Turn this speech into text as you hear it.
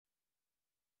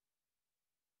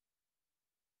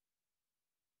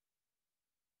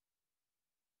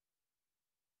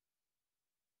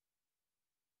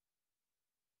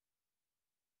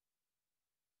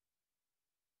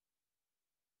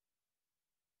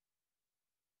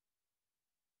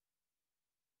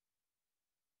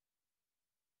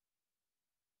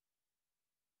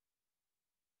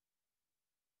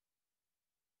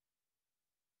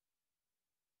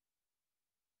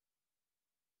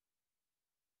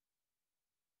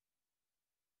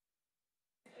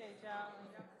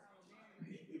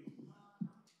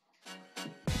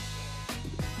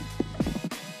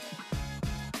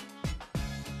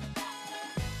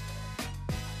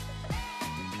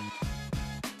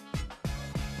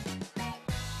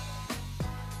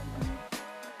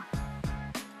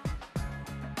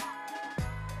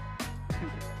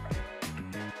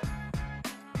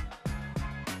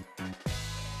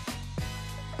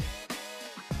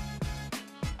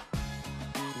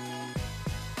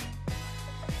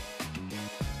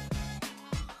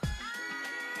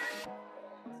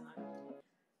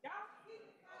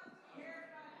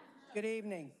Good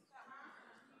evening.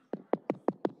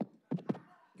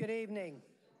 Good evening.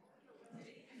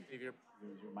 Is your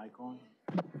mic on?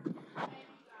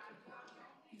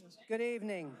 Good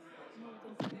evening.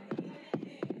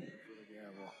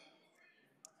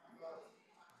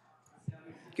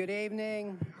 Good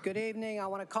evening. Good evening. I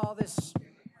want to call this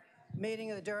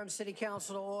meeting of the Durham City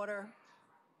Council to order.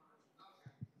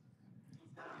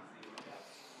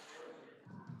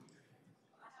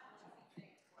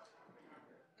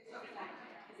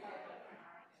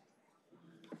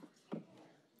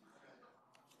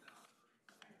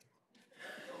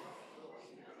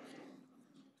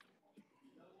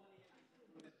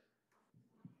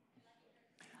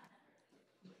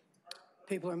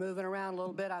 People are moving around a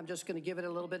little bit. I'm just going to give it a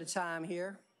little bit of time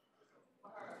here.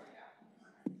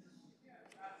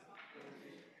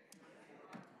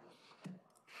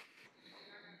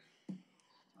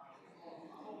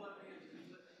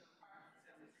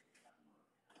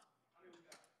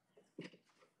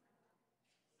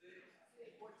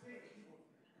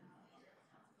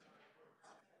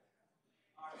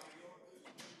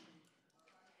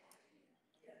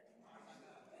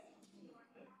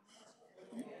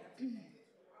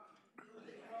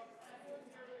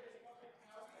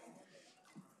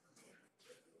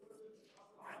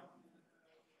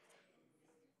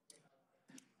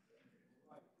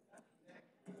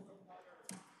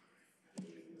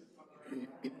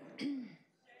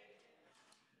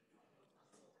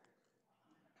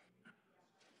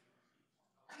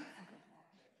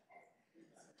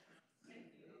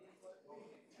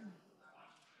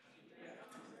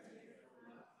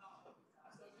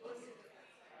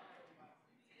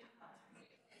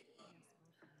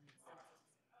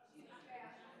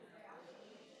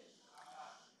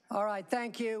 All right,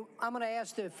 thank you. I'm going to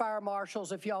ask the fire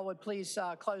marshals if y'all would please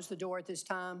close the door at this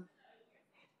time.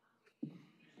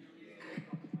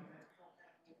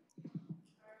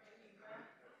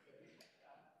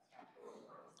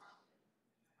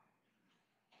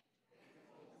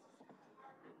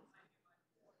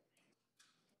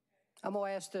 I'm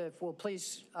going to ask if we'll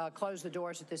please close the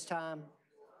doors at this time.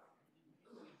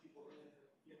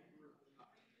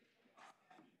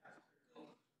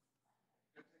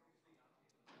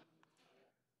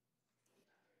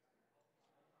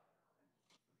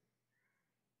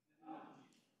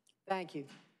 Thank you.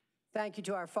 Thank you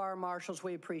to our fire marshals.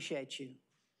 We appreciate you.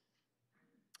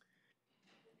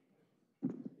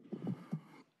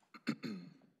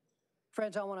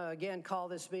 Friends, I want to again call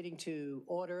this meeting to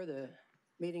order, the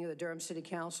meeting of the Durham City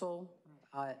Council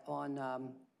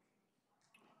on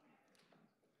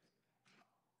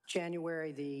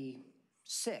January the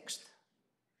 6th,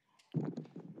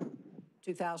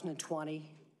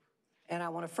 2020. And I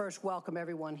want to first welcome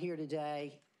everyone here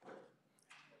today.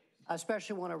 I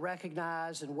especially want to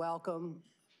recognize and welcome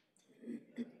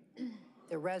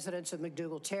the residents of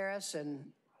McDougald Terrace and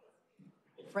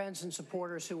friends and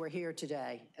supporters who are here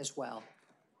today as well.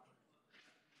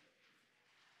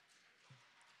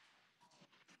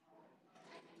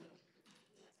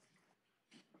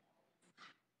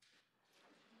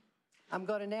 I'm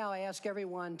going to now ask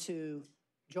everyone to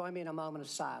join me in a moment of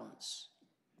silence.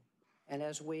 And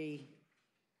as we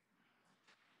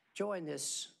join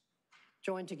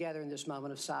together in this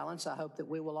moment of silence, I hope that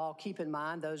we will all keep in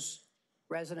mind those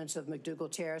residents of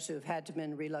McDougald Terrace who have had to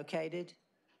been relocated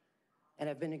and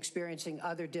have been experiencing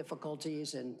other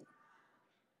difficulties and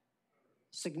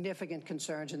significant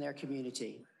concerns in their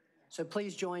community. So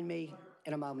please join me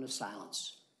in a moment of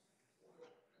silence.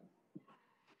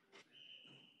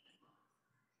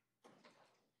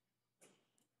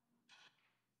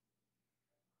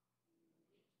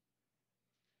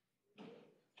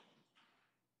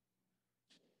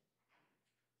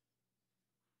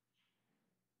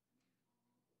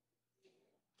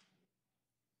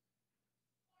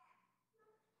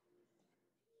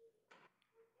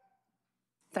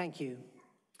 Thank you.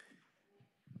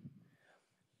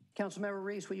 Councilmember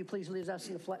Reese, will you please lead us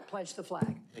in the pledge to the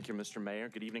flag? Thank you, Mr. Mayor.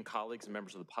 Good evening, colleagues and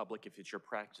members of the public. If it's your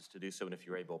practice to do so, and if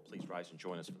you're able, please rise and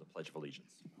join us for the Pledge of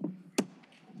Allegiance.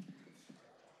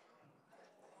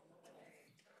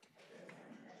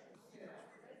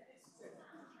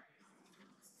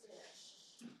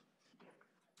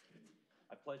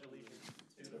 pledge allegiance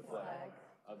to the flag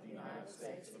of the United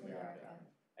States of America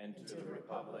and to the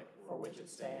republic for which it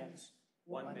stands,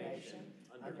 one nation,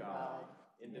 under God,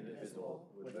 indivisible,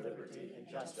 with liberty and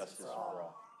justice for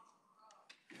all.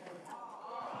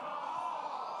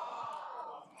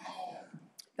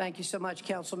 Thank you so much,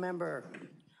 Council Member.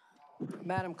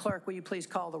 Madam Clerk, will you please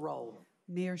call the roll?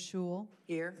 Mayor Schul.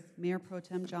 Here. Mayor Pro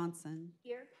Tem Johnson.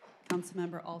 Here.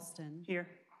 Councilmember Alston. Here.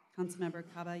 Councilmember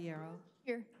Caballero.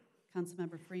 Here.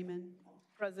 Councilmember Freeman.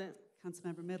 Present.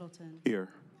 Councilmember Middleton. Here.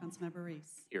 Councilmember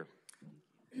Reese. Here.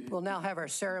 We'll now have our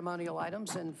ceremonial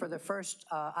items, and for the first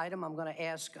item, I'm going to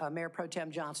ask Mayor Pro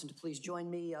Tem Johnson to please join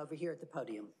me over here at the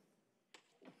podium.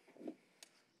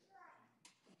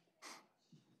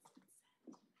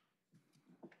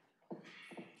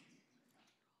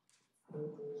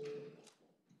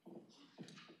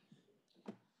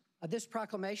 This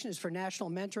proclamation is for National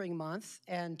Mentoring Month,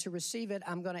 and to receive it,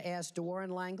 I'm going to ask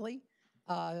Durham Langley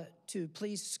to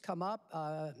please come up.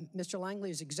 Mr. Langley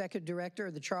is Executive Director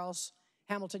of the Charles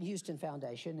Hamilton Houston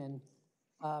Foundation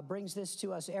and brings this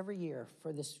to us every year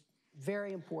for this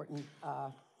very important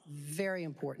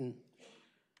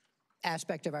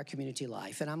aspect of our community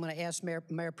life. And I'm going to ask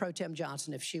Mayor Pro Tem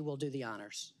Johnson if she will do the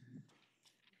honors.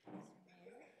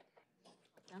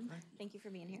 Thank you for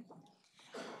being here.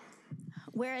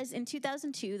 Whereas in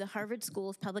 2002, the Harvard School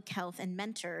of Public Health and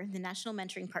Mentor, the National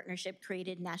Mentoring Partnership,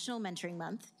 created National Mentoring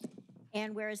Month.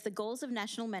 And whereas the goals of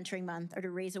National Mentoring Month are to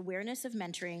raise awareness of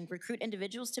mentoring, recruit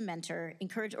individuals to mentor,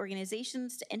 encourage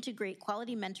organizations to integrate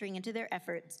quality mentoring into their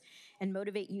efforts, and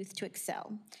motivate youth to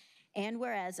excel. And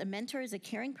whereas a mentor is a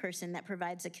caring person that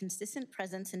provides a consistent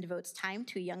presence and devotes time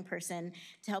to a young person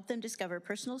to help them discover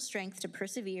personal strength to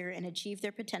persevere and achieve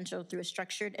their potential through a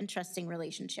structured and trusting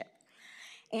relationship.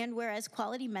 And whereas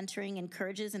quality mentoring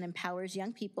encourages and empowers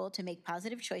young people to make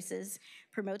positive choices,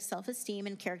 promotes self-esteem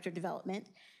and character development,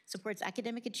 supports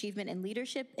academic achievement and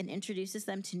leadership, and introduces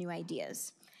them to new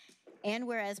ideas. And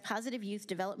whereas positive youth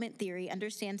development theory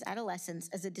understands adolescence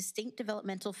as a distinct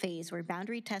developmental phase where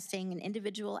boundary testing and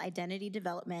individual identity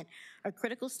development are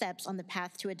critical steps on the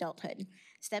path to adulthood,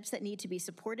 steps that need to be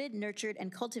supported, nurtured,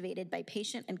 and cultivated by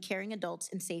patient and caring adults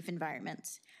in safe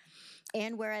environments.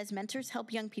 And whereas mentors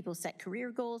help young people set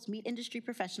career goals, meet industry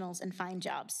professionals, and find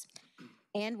jobs.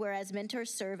 And whereas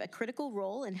mentors serve a critical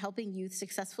role in helping youth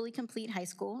successfully complete high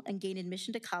school and gain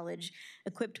admission to college,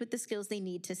 equipped with the skills they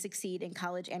need to succeed in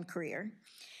college and career.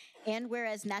 And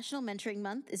whereas National Mentoring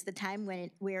Month is the time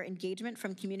where engagement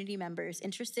from community members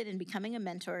interested in becoming a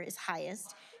mentor is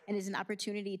highest and is an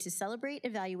opportunity to celebrate,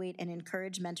 evaluate, and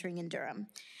encourage mentoring in Durham.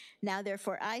 Now,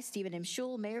 therefore, I, Stephen M.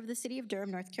 Schul, Mayor of the City of Durham,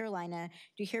 North Carolina,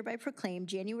 do hereby proclaim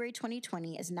January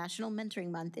 2020 as National Mentoring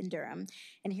Month in Durham,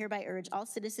 and hereby urge all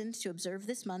citizens to observe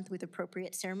this month with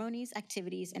appropriate ceremonies,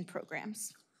 activities, and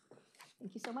programs.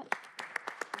 Thank you so much.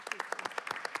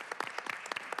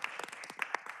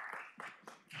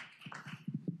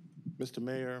 Mr.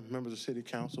 Mayor, members of City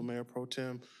Council, Mayor Pro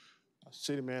Tem,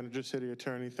 City Manager, City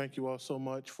Attorney, thank you all so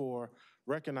much for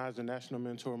recognizing National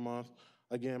Mentor Month.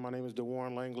 Again, my name is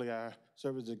Durham Langley. I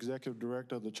serve as Executive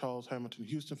Director of the Charles Hamilton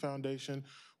Houston Foundation,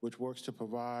 which works to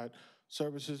provide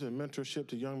services and mentorship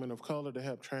to young men of color to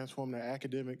help transform their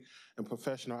academic and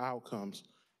professional outcomes.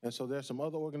 And so there's some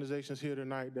other organizations here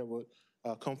tonight that would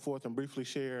come forth and briefly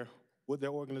share what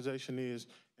their organization is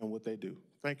and what they do.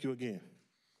 Thank you again.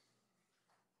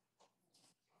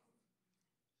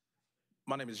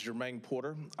 My name is Jermaine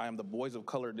Porter. I am the Boys of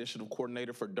Color Initiative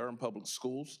Coordinator for Durham Public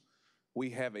Schools. We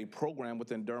have a program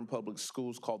within Durham Public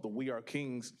Schools called the We Are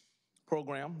Kings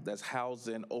program that's housed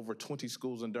in over 20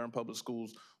 schools in Durham Public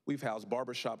Schools. We've housed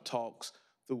barbershop talks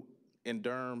in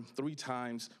Durham 3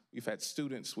 times. We've had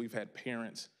students, we've had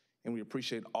parents, and we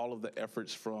appreciate all of the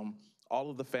efforts from all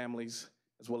of the families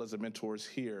as well as the mentors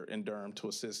here in Durham to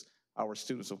assist our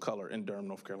students of color in Durham,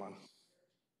 North Carolina.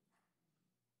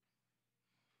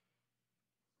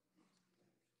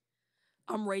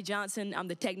 I'm Ray Johnson. I'm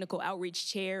the Technical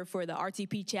Outreach Chair for the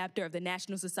RTP chapter of the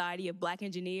National Society of Black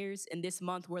Engineers. And this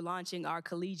month, we're launching our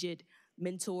collegiate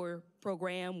mentor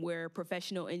program where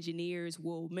professional engineers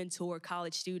will mentor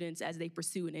college students as they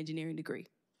pursue an engineering degree.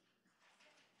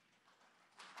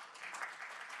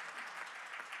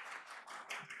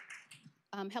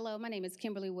 Hello, my name is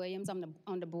Kimberly Williams. I'm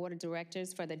on the board of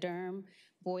directors for the Durham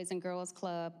Boys and Girls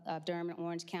Club of Durham and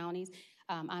Orange Counties.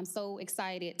 I'm so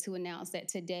excited to announce that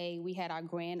today we had our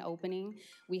grand opening.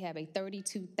 We have a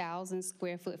 32,000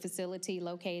 square foot facility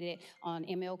located on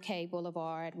MLK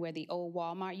Boulevard where the old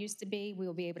Walmart used to be. We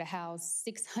will be able to house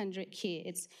 600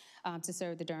 kids to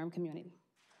serve the Durham community.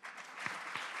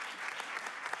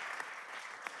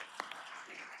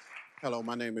 Hello,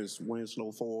 my name is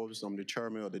Winslow Forbes. I'm the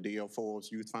chairman of the D.L.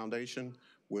 Forbes Youth Foundation.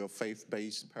 We're a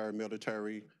faith-based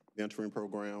paramilitary mentoring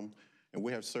program, and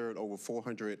we have served over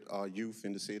 400 youth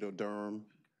in the city of Durham.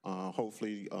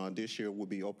 Hopefully, this year we'll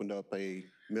be opened up a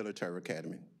military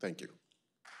academy. Thank you.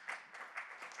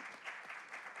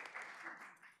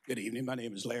 Good evening. My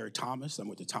name is Larry Thomas. I'm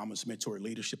with the Thomas Mentor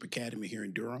Leadership Academy here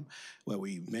in Durham, where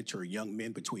we mentor young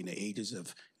men between the ages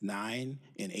of 9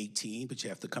 and 18, but you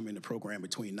have to come in the program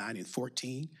between 9 and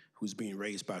 14, who's being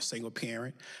raised by a single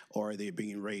parent, or they're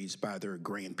being raised by their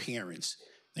grandparents.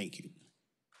 Thank you.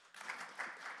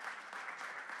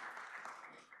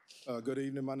 Good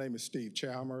evening. My name is Steve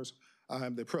Chalmers. I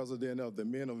am the president of the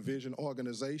Men of Vision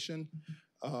organization.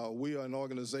 We are an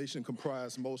organization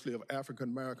comprised mostly of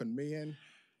African-American men.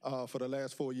 For the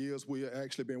last 4 years, we have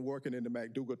actually been working in the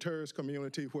McDougald Terrace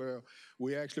community, where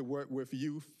we actually work with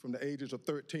youth from the ages of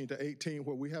 13 to 18,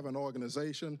 where we have an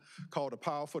organization called the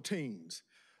Powerful Teens.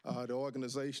 The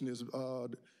organization is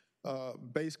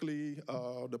basically,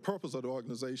 the purpose of the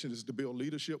organization is to build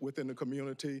leadership within the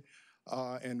community,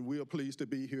 and we are pleased to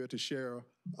be here to share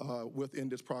within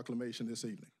this proclamation this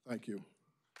evening. Thank you.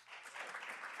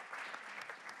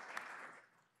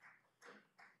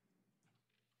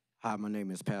 Hi, my name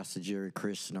is Pastor Jerry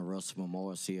Christian of Russell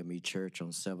Memorial CME Church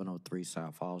on 703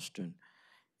 South Austin.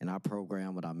 In our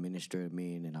program with our Ministry of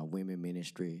Men and our Women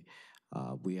Ministry,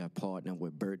 we are partnered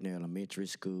with Burton Elementary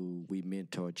School. We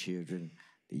mentor children,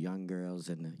 the young girls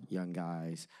and the young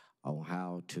guys, on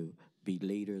how to be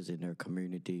leaders in their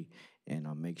community and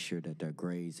make sure that their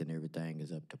grades and everything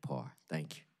is up to par.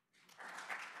 Thank you.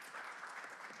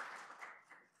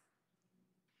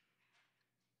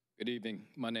 Good evening.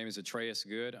 My name is Terrace.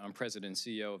 I'm President and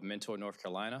CEO of Mentor North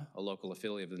Carolina, a local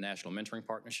affiliate of the National Mentoring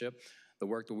Partnership. The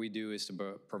work that we do is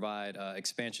to provide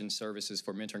expansion services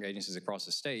for mentoring agencies across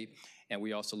the state, and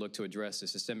we also look to address the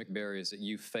systemic barriers that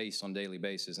you face on a daily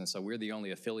basis. And so we're the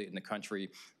only affiliate in the country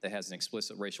that has an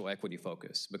explicit racial equity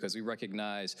focus, because we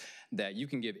recognize that you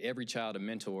can give every child a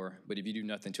mentor, but if you do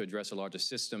nothing to address the larger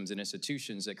systems and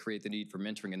institutions that create the need for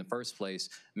mentoring in the first place,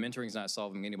 mentoring is not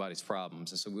solving anybody's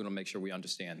problems. And so we want to make sure we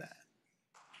understand that.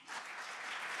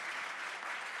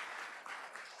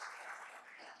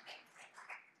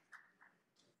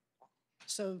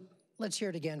 So let's hear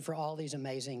it again for all these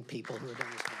amazing people who are doing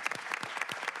this.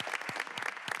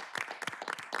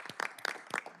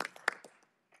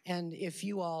 And if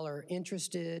you all are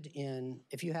interested in,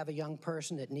 if you have a young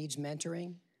person that needs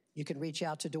mentoring, you can reach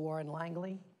out to Warren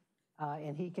Langley,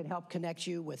 and he can help connect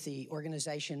you with the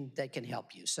organization that can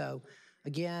help you. So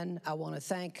again, I want to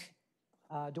thank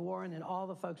Warren and all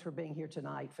the folks for being here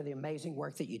tonight for the amazing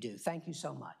work that you do. Thank you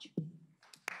so much.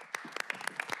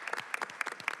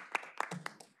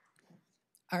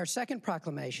 Our second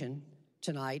proclamation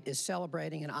tonight is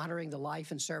celebrating and honoring the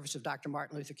life and service of Dr.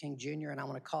 Martin Luther King Jr., and I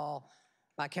want to call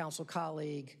my council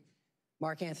colleague,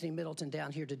 Mark Anthony Middleton,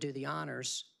 down here to do the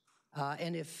honors.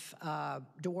 And if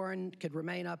Warren could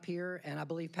remain up here, and I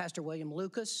believe Pastor William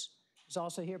Lucas is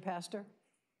also here, Pastor.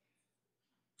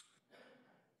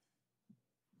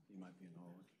 He might be in the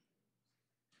hallway.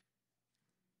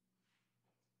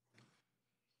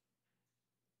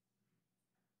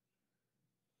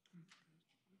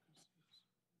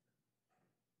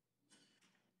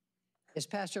 Is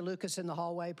Pastor Lucas in the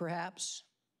hallway, perhaps?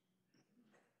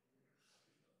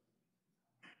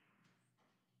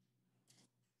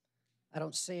 I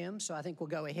don't see him, so I think we'll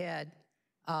go ahead.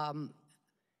 And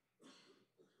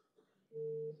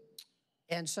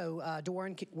so,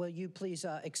 Warren, will you please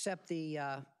accept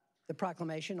the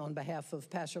proclamation on behalf of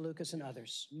Pastor Lucas and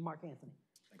others? Mark Anthony.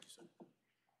 Thank you,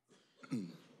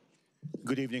 sir.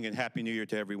 Good evening and Happy New Year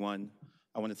to everyone.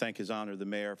 I want to thank His Honor, the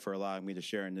Mayor, for allowing me to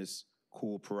share in this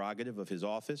cool prerogative of his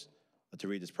office to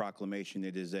read this proclamation.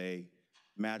 It is a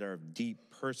matter of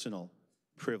deep personal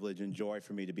privilege and joy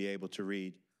for me to be able to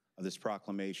read this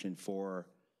proclamation for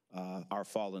our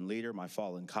fallen leader, my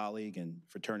fallen colleague and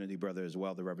fraternity brother as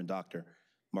well, the Reverend Dr.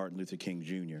 Martin Luther King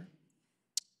Jr.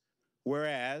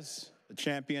 Whereas the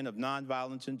champion of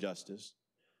nonviolence and justice,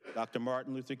 Dr.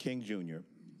 Martin Luther King Jr.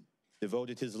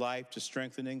 devoted his life to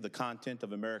strengthening the content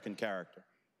of American character,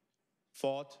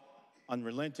 fought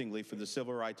unrelentingly for the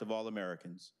civil rights of all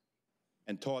Americans,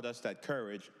 and taught us that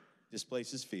courage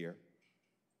displaces fear,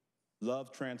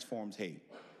 love transforms hate,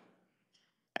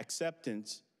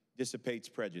 acceptance dissipates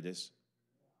prejudice,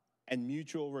 and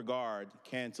mutual regard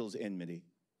cancels enmity.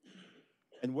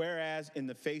 And whereas in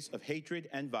the face of hatred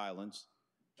and violence,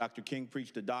 Dr. King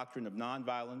preached a doctrine of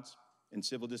nonviolence and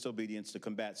civil disobedience to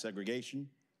combat segregation,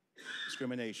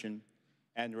 discrimination,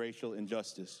 and racial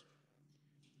injustice.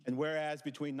 And whereas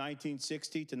between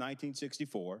 1960 to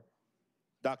 1964,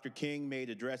 Dr. King made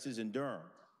addresses in Durham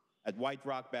at White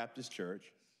Rock Baptist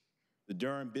Church, the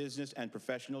Durham Business and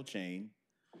Professional Chain,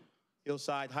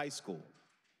 Hillside High School,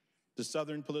 the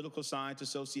Southern Political Science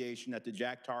Association at the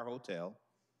Jack Tar Hotel,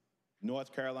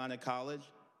 North Carolina College,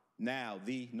 now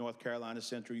the North Carolina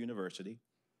Central University,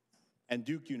 and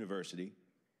Duke University,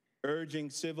 urging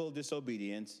civil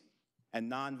disobedience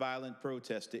and nonviolent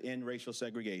protests to end racial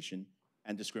segregation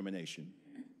and discrimination.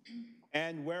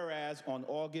 And whereas on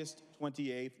August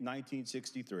 28,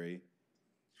 1963,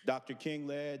 Dr. King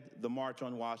led the March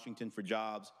on Washington for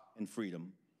Jobs and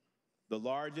Freedom, the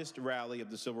largest rally of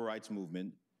the civil rights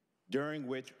movement, during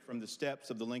which, from the steps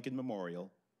of the Lincoln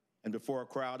Memorial and before a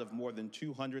crowd of more than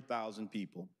 200,000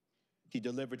 people, he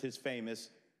delivered his famous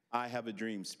 "I Have a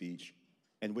Dream" speech,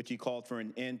 in which he called for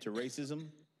an end to racism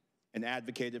and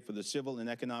advocated for the civil and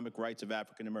economic rights of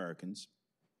African Americans.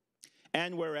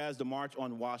 And whereas the March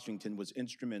on Washington was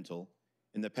instrumental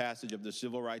in the passage of the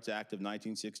Civil Rights Act of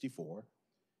 1964,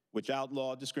 which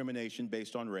outlawed discrimination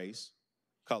based on race,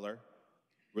 color,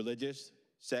 religious,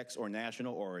 sex, or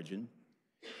national origin,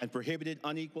 and prohibited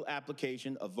unequal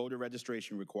application of voter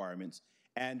registration requirements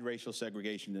and racial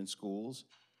segregation in schools,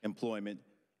 employment,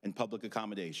 and public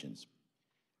accommodations.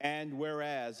 And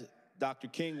whereas Dr.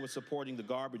 King was supporting the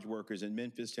garbage workers in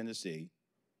Memphis, Tennessee,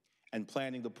 and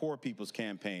planning the Poor People's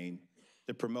Campaign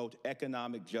to promote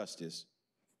economic justice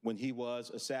when he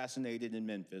was assassinated in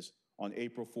Memphis on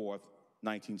April 4th,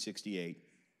 1968.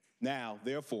 Now,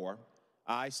 therefore,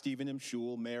 I, Stephen M.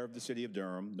 Schewel, Mayor of the City of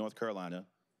Durham, North Carolina,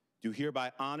 do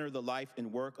hereby honor the life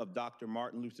and work of Dr.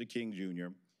 Martin Luther King, Jr.,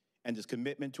 and his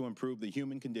commitment to improve the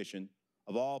human condition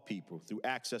of all people through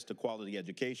access to quality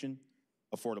education,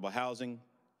 affordable housing,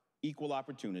 equal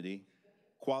opportunity,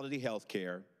 quality health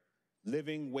care,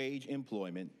 living wage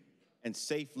employment, and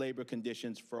safe labor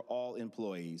conditions for all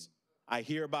employees. I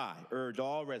hereby urge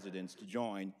all residents to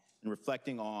join in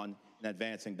reflecting on and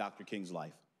advancing Dr. King's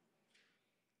life.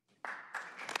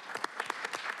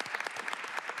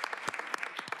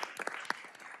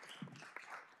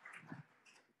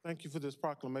 Thank you for this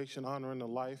proclamation honoring the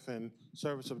life and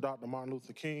service of Dr. Martin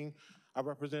Luther King. I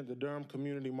represent the Durham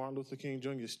Community Martin Luther King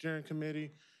Jr. Steering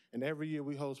Committee, and every year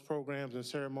we host programs and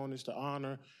ceremonies to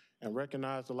honor and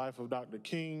recognize the life of Dr.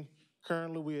 King.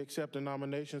 Currently, we accept the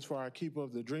nominations for our Keeper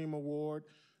of the Dream Award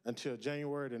until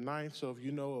January the 9th, so if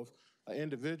you know of an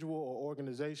individual or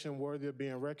organization worthy of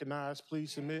being recognized,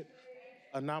 please submit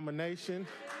a nomination.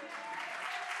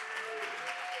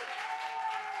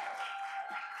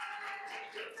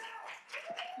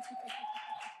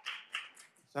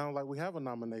 Sounds like we have a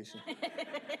nomination.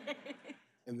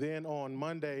 And then on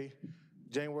Monday,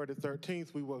 January the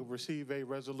 13th, we will receive a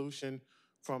resolution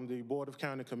from the Board of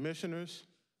County Commissioners.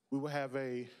 We will have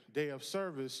a day of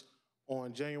service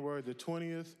on January the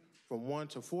 20th from 1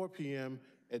 to 4 p.m.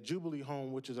 at Jubilee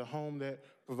Home, which is a home that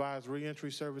provides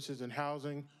reentry services and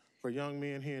housing for young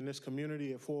men here in this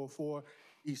community at 404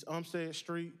 East Umstead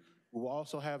Street. We will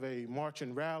also have a march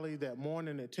and rally that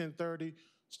morning at 10:30,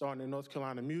 starting at North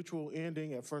Carolina Mutual,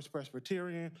 ending at First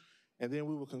Presbyterian. And then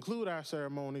we will conclude our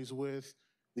ceremonies with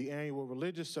the annual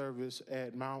religious service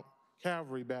at Mount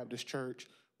Calvary Baptist Church,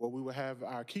 where we will have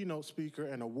our keynote speaker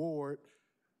and award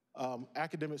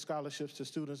academic scholarships to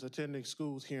students attending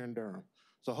schools here in Durham.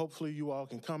 So hopefully you all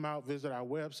can come out, visit our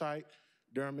website,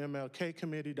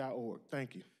 durhammlkcommittee.org.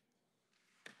 Thank you.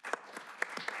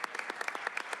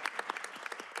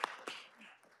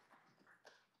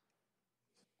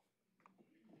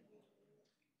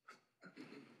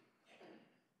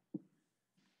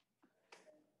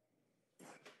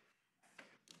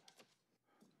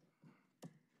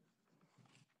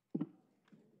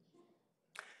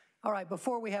 All right,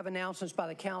 before we have announcements by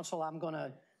the council, I'm going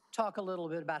to talk a little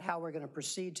bit about how we're going to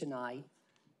proceed tonight.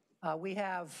 We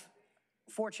have,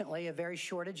 fortunately, a very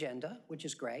short agenda, which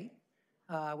is great.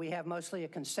 We have mostly a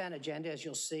consent agenda. As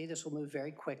you'll see, this will move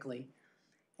very quickly.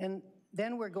 And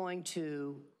then we're going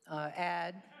to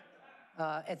add,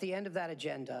 at the end of that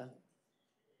agenda,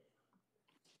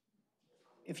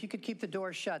 if you could keep the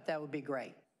doors shut, that would be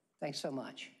great. Thanks so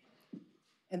much.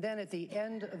 And then at the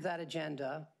end of that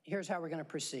agenda, here's how we're going to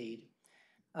proceed.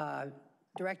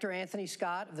 Director Anthony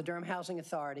Scott of the Durham Housing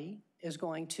Authority is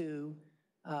going to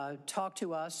talk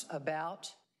to us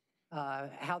about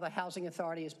how the Housing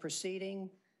Authority is proceeding,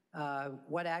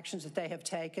 what actions that they have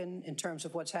taken in terms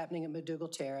of what's happening at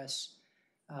McDougald Terrace,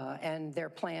 and their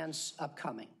plans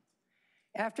upcoming.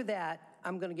 After that,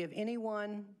 I'm going to give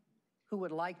anyone who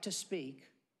would like to speak,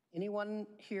 anyone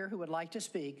here who would like to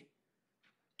speak,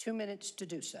 2 minutes to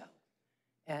do so.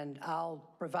 And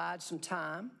I'll provide some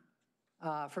time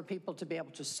for people to be able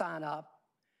to sign up.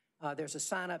 There's a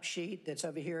sign-up sheet that's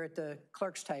over here at the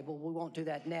clerk's table. We won't do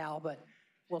that now, but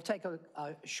we'll take a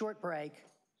short break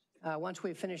once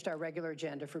we've finished our regular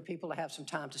agenda for people to have some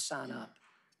time to sign up.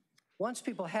 Once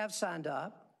people have signed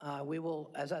up, we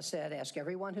will, as I said, ask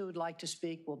everyone who would like to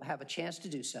speak will have a chance to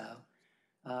do so,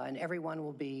 and everyone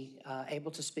will be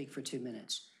able to speak for 2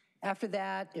 minutes. After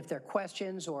that, if there are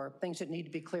questions or things that need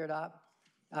to be cleared up,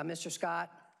 Mr.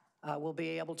 Scott will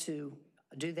be able to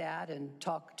do that and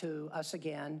talk to us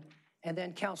again, and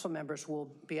then council members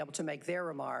will be able to make their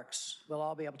remarks. We'll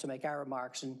all be able to make our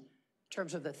remarks in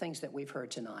terms of the things that we've heard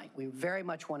tonight. We very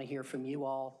much want to hear from you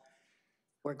all.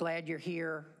 We're glad you're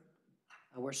here.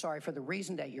 We're sorry for the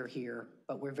reason that you're here,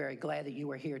 but we're very glad that you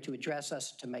are here to address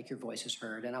us, to make your voices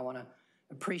heard, and I want to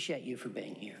appreciate you for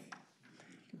being here.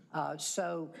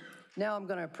 So now I'm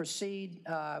going to proceed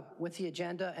with the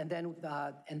agenda, and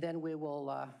then we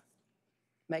will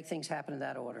make things happen in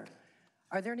that order.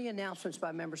 Are there any announcements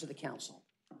by members of the council?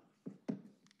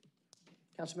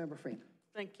 Councilmember Freeman.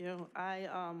 Thank you. I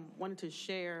wanted to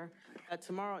share that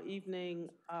tomorrow evening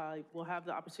we'll have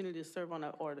the opportunity to serve on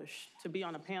to be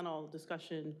on a panel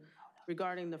discussion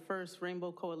regarding the first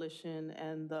Rainbow Coalition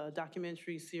and the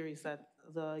documentary series that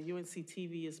the UNC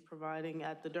TV is providing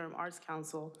at the Durham Arts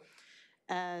Council,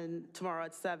 and tomorrow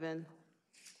at 7.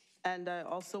 And I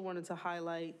also wanted to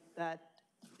highlight that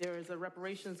there is a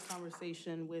reparations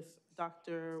conversation with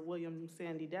Dr. William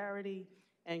Sandy Darity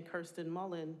and Kirsten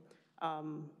Mullen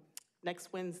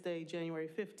next Wednesday, January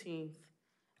 15th,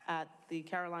 at the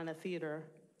Carolina Theater,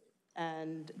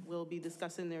 and we'll be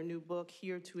discussing their new book,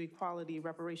 Here to Equality,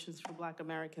 Reparations for Black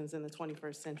Americans in the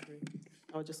 21st Century.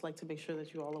 I would just like to make sure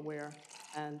that you're all aware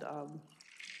and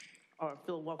or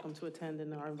feel welcome to attend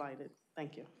and are invited.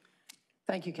 Thank you.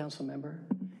 Thank you, Council Member.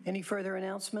 Any further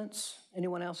announcements?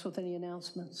 Anyone else with any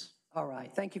announcements? All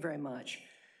right, thank you very much.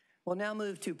 We'll now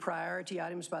move to priority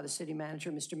items by the City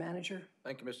Manager. Mr. Manager.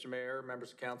 Thank you, Mr. Mayor,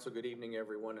 members of council. Good evening,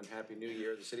 everyone, and Happy New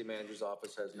Year. The City Manager's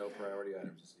office has no priority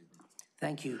items this evening.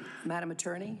 Thank you. Madam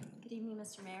Attorney. Good evening,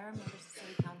 Mr. Mayor, members of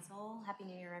City Council. Happy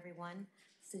New Year, everyone.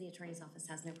 City Attorney's office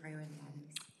has no priority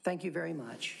items. Thank you very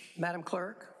much. Madam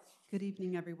Clerk. Good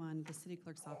evening, everyone. The City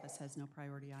Clerk's office has no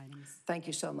priority items. Thank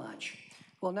you so much.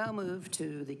 We'll now move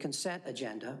to the consent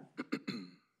agenda.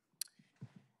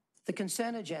 The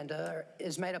consent agenda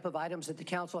is made up of items that the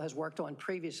council has worked on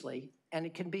previously, and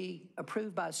it can be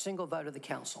approved by a single vote of the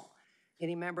council.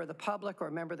 Any member of the public or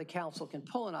a member of the council can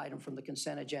pull an item from the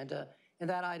consent agenda, and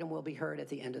that item will be heard at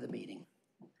the end of the meeting.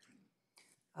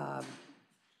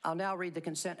 I'll now read the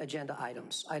consent agenda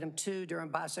items. Item 2, Durham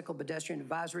Bicycle Pedestrian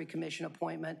Advisory Commission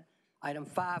appointment. Item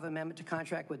 5, amendment to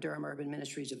contract with Urban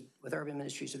Ministries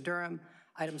of Durham.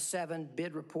 Item 7,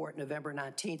 bid report, November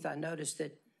 19th. I noticed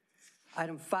that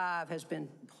item 5 has been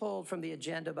pulled from the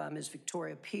agenda by Ms.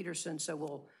 Victoria Peterson,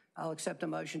 so I'll accept a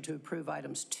motion to approve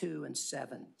items 2 and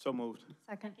 7. So moved.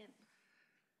 Second.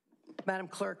 Madam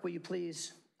Clerk, will you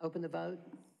please open the vote?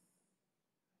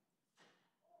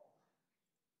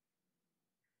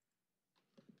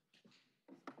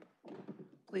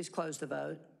 Please close the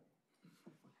vote.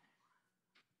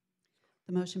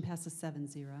 The motion passes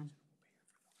 7-0.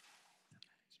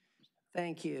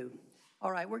 Thank you.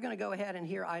 All right, we're going to go ahead and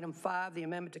hear item 5, the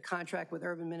amendment to contract with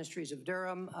Urban Ministries of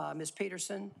Durham. Ms.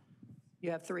 Peterson,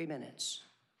 you have 3 minutes.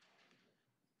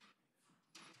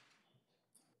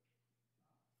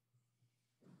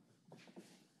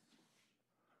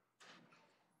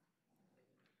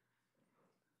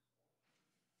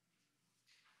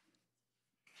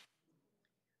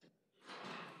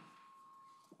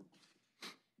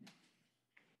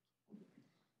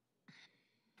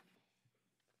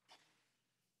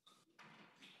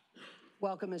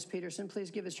 Welcome, Ms. Peterson.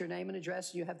 Please give us your name and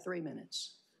address. You have 3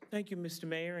 minutes. Thank you, Mr.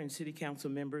 Mayor and City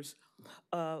Council members.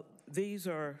 These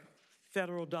are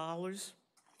federal dollars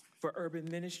for urban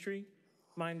ministry,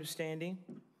 my understanding.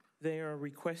 They are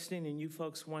requesting, and you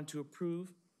folks want to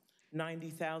approve,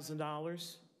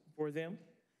 $90,000 for them.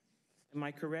 Am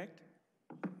I correct?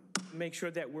 Make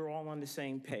sure that we're all on the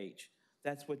same page.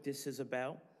 That's what this is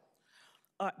about.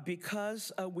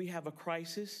 Because we have a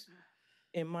crisis,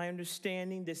 in my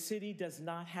understanding, the city does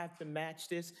not have to match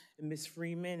this. And Ms.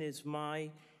 Freeman is my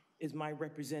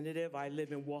representative. I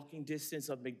live in walking distance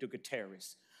of McDougald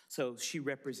Terrace. So she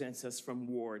represents us from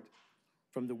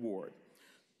the ward.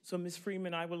 So Ms.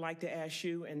 Freeman, I would like to ask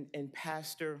you and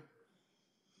Pastor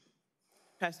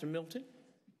Milton,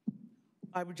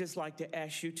 I would just like to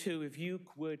ask you too, if you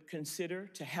would consider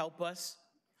to help us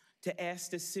to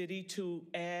ask the city to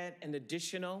add an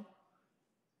additional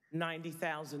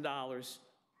 $90,000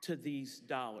 to these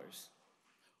dollars.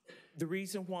 The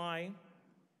reason why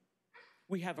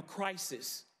we have a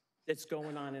crisis that's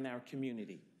going on in our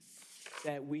community.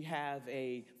 That we have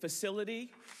a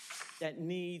facility that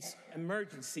needs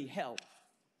emergency help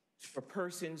for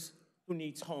persons who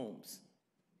needs homes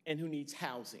and who needs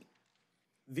housing.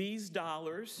 These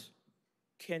dollars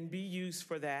can be used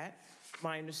for that.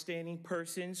 My understanding,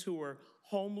 persons who are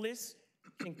homeless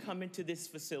can come into this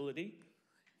facility.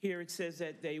 Here it says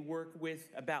that they work with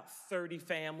about 30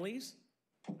 families.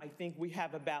 I think we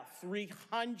have about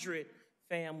 300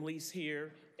 families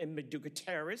here in McDougald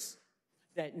Terrace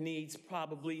that needs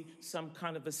probably some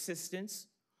kind of assistance.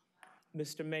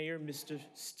 Mr. Mayor, Mr.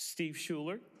 Steve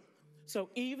Schuler. So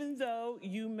even though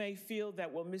you may feel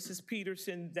that, well, Mrs.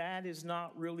 Peterson, that is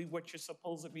not really what you're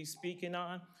supposed to be speaking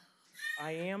on,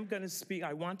 I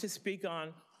want to speak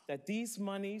on that these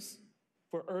monies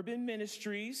for urban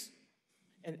ministries,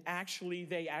 and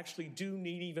they actually do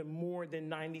need even more than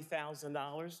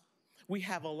 $90,000. We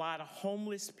have a lot of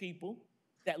homeless people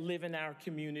that live in our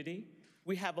community.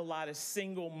 We have a lot of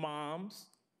single moms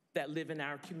that live in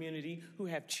our community who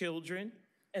have children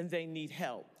and they need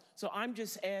help. So I'm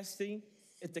just asking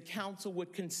if the council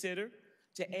would consider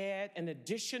to add an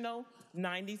additional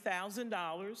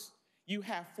 $90,000. You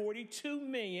have $42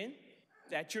 million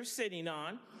that you're sitting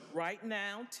on right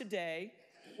now today,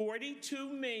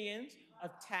 $42 million of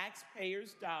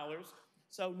taxpayers' dollars.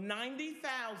 So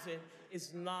 $90,000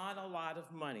 is not a lot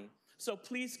of money. So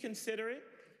please consider it.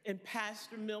 And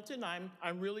Pastor Milton,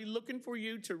 I'm really looking for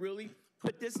you to really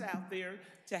put this out there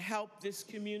to help this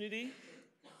community.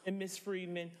 And Ms.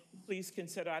 Friedman, please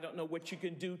consider, I don't know what you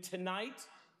can do tonight,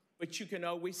 but you can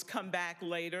always come back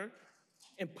later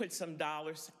and put some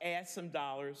dollars, add some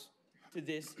dollars to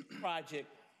this project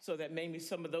so that maybe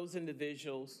some of those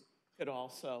individuals could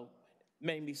also,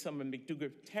 maybe some of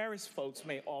McDougald Terrace folks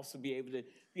may also be able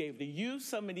to use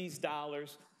some of these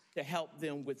dollars to help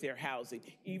them with their housing.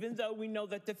 Even though we know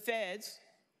that the feds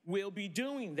will be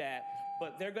doing that,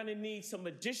 but they're gonna need some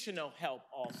additional help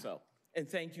also. And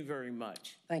thank you very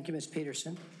much. Thank you, Ms.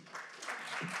 Peterson.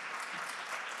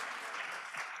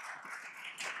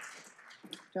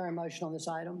 Is there a motion on this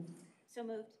item? So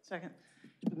moved. Second.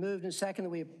 It's been moved and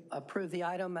seconded that we approve the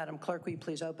item. Madam Clerk, will you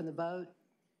please open the vote?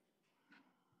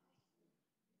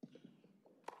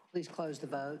 Please close the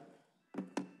vote.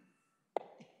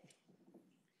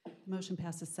 Motion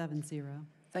passes 7-0.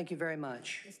 Thank you very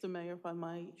much. Mr. Mayor, if I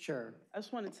might. Sure. I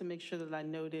just wanted to make sure that I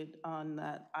noted on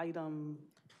that item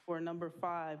for number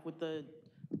 5, with the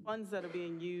funds that are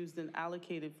being used and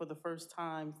allocated for the first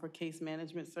time for case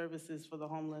management services for the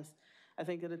homeless, I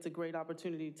think that it's a great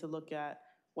opportunity to look at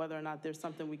whether or not there's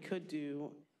something we could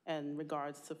do in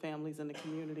regards to families in the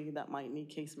community that might need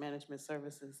case management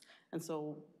services. And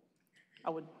so I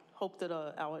would hope that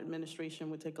our administration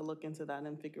would take a look into that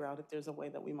and figure out if there's a way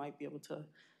that we might be able to,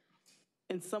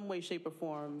 in some way, shape, or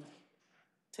form,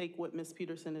 take what Ms.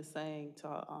 Peterson is saying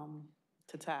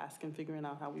to task and figuring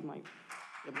out how we might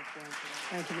be able to fall into that.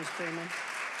 Thank you, Ms. Freeman.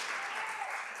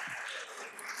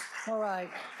 All right.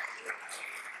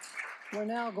 We're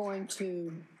now going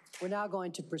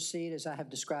to proceed as I have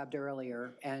described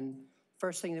earlier. And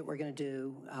first thing that we're going to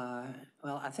do,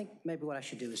 well, I think maybe what I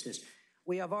should do is this.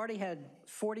 We have already had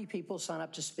 40 people sign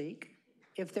up to speak.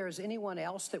 If there's anyone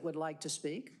else that would like to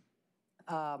speak,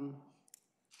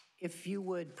 if you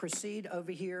would proceed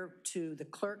over here to the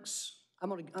clerk's,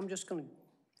 I'm just going to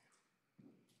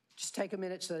take a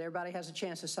minute so that everybody has a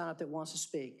chance to sign up that wants to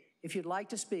speak. If you'd like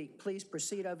to speak, please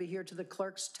proceed over here to the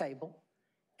clerk's table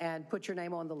and put your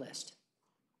name on the list.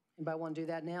 Anybody want to do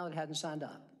that now that hasn't signed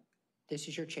up? This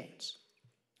is your chance.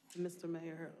 Mr.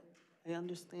 Mayor, I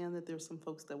understand that there's some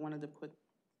folks that wanted to put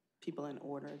people in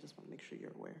order. I just want to make sure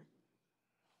you're aware.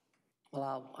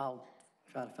 Well, I'll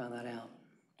try to find that out.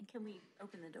 And can we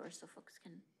open the door so folks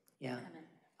can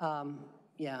come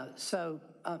in? So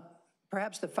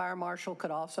perhaps the fire marshal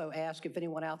could also ask if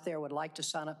anyone out there would like to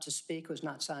sign up to speak who's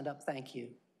not signed up. Thank you.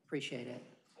 Appreciate it.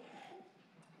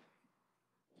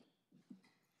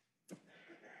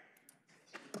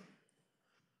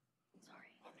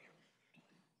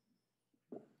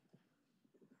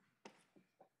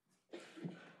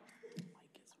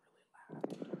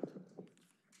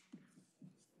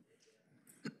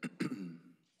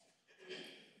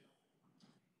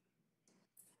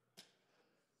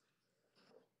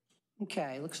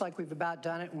 Okay, looks like we've about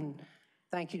done it, and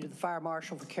thank you to the fire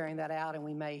marshal for carrying that out, and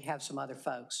we may have some other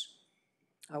folks.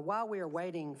 While we are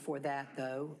waiting for that,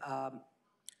 though,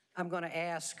 I'm going to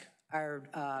ask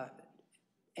our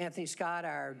Anthony Scott,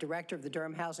 our director of the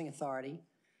Durham Housing Authority,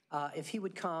 if he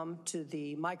would come to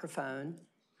the microphone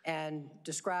and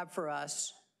describe for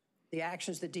us the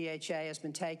actions that DHA has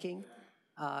been taking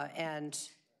and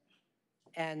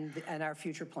and our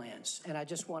future plans. And I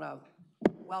just want to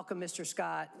welcome Mr.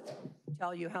 Scott,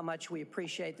 tell you how much we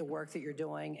appreciate the work that you're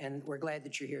doing, and we're glad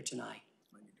that you're here tonight.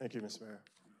 Thank you, Ms. Mayor.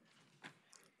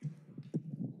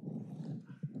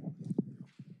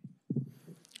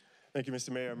 Thank you, Mr.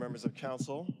 Mayor, members of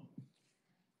council,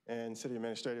 and city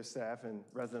administrative staff and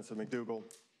residents of McDougald.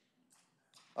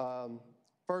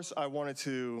 First, I wanted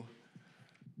to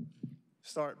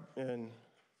start in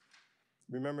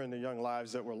remembering the young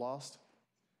lives that were lost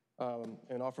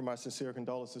and offer my sincere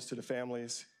condolences to the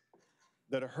families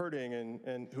that are hurting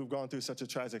and who've gone through such a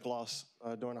tragic loss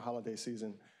during the holiday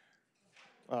season.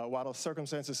 While the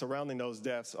circumstances surrounding those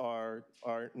deaths are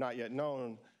not yet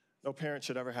known, no parent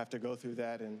should ever have to go through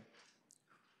that. And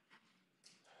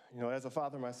you know, as a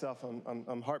father myself,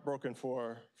 I'm heartbroken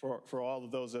for all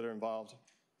of those that are involved.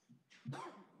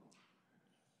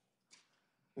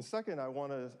 And second, I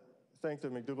want to thank the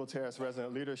McDougald Terrace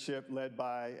resident leadership led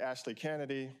by Ashley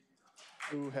Kennedy,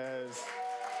 who has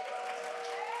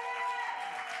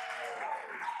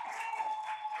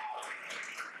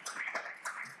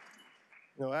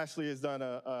Ashley has done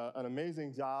an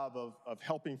amazing job of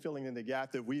helping filling in the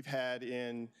gap that we've had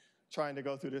in trying to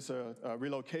go through this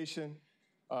relocation.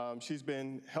 She's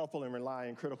been helpful in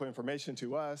relaying critical information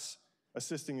to us,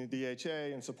 assisting the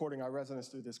DHA and supporting our residents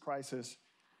through this crisis.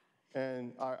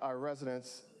 And our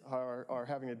residents are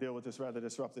having to deal with this rather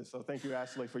disruptive. So thank you,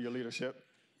 Ashley, for your leadership.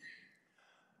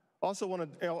 Also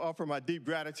want to offer my deep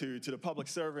gratitude to the public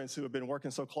servants who have been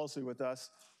working so closely with us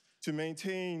to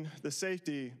maintain the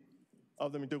safety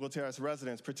of the McDougald Terrace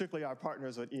residents, particularly our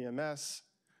partners at EMS,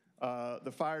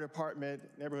 the fire department,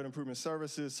 neighborhood improvement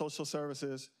services, social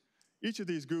services. Each of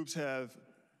these groups have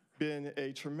been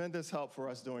a tremendous help for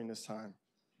us during this time.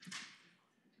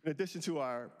 In addition to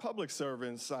our public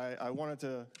servants, I wanted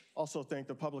to also thank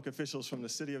the public officials from the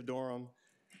city of Durham,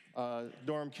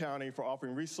 Durham County for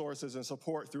offering resources and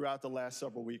support throughout the last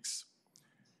several weeks.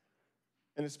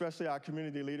 And especially our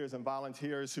community leaders and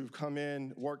volunteers who've come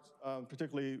in, worked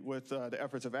particularly with the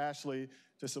efforts of Ashley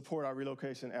to support our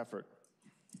relocation effort.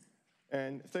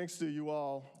 And thanks to you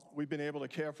all, we've been able to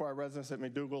care for our residents at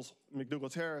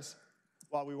McDougald Terrace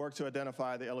while we work to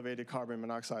identify the elevated carbon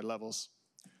monoxide levels,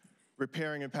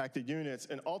 repairing impacted units,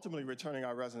 and ultimately returning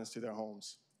our residents to their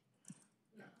homes.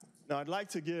 Now, I'd like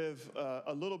to give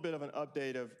a little bit of an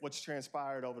update of what's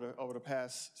transpired over the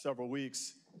past several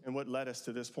weeks and what led us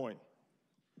to this point.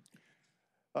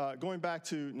 Going back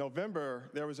to November,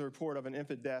 there was a report of an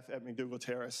infant death at McDougald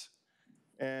Terrace,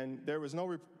 and it was not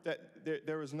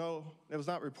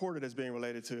reported as being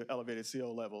related to elevated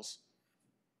CO levels.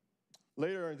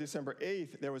 Later on December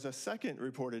 8th, there was a second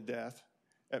reported death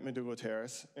at McDougald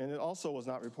Terrace, and it also was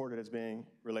not reported as being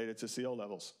related to CO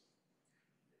levels.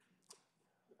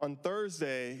 On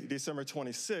Thursday, December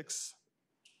 26th,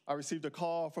 I received a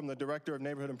call from the Director of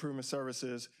Neighborhood Improvement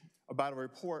Services about a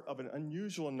report of an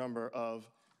unusual number of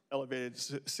elevated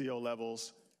CO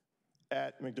levels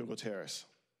at McDougald Terrace.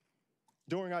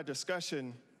 During our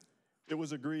discussion, it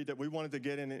was agreed that we wanted to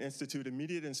get in and institute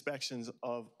immediate inspections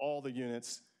of all the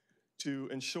units to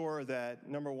ensure that,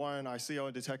 number one, our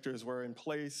CO detectors were in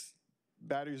place,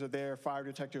 batteries are there, fire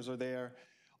detectors are there,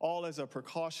 all as a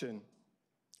precaution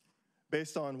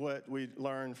based on what we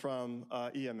learned from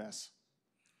EMS.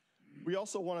 We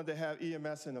also wanted to have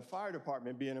EMS and the fire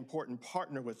department be an important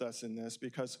partner with us in this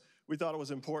because we thought it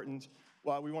was important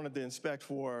while we wanted to inspect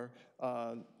for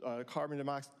carbon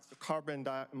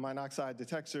monoxide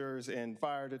detectors and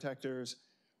fire detectors.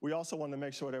 We also wanted to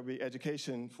make sure there would be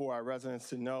education for our residents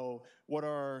to know what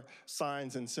are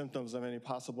signs and symptoms of any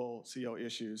possible CO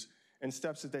issues and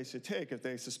steps that they should take if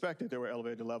they suspected there were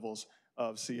elevated levels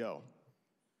of CO.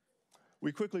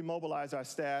 We quickly mobilized our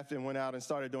staff and went out and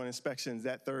started doing inspections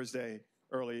that Thursday,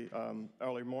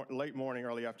 late morning,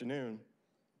 early afternoon.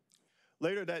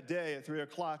 Later that day at 3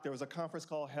 o'clock, there was a conference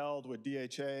call held with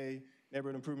DHA,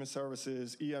 Neighborhood Improvement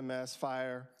Services, EMS,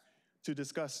 Fire, to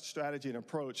discuss strategy and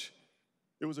approach.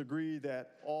 It was agreed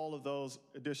that all of those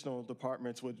additional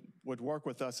departments would work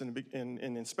with us in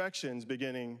inspections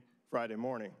beginning Friday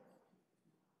morning.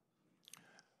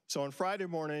 So on Friday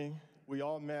morning, we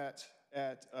all met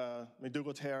at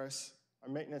McDougald Terrace. Our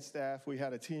maintenance staff, we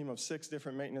had a team of 6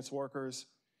 different maintenance workers.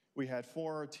 We had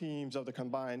 4 teams of the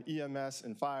combined EMS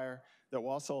and fire that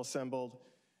were also assembled.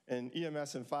 And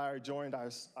EMS and fire joined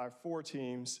our 4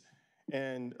 teams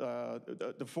and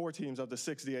the 4 teams of the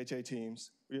 6 DHA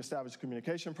teams. We established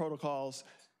communication protocols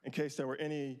in case there were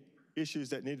any issues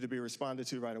that needed to be responded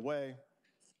to right away.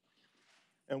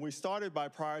 And we started by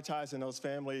prioritizing those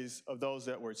families of those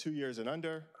that were 2 years and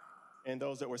under and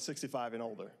those that were 65 and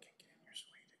older.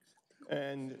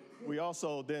 And we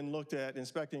also then looked at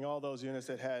inspecting all those units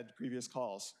that had previous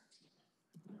calls.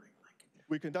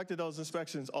 We conducted those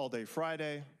inspections all day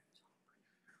Friday,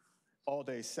 all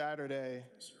day Saturday,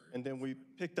 and then we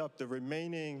picked up the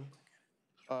remaining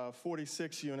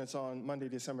 46 units on Monday,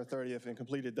 December 30th, and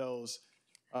completed those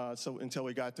until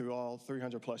we got through all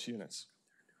 300 plus units.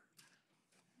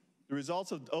 The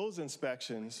results of those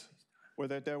inspections were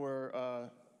that there were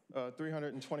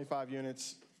 325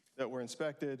 units that were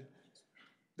inspected.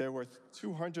 There were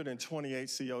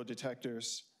 228 CO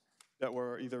detectors that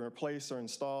were either replaced or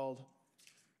installed.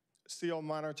 CO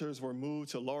monitors were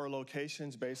moved to lower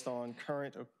locations based on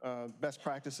current best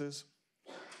practices.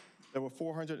 There were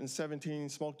 417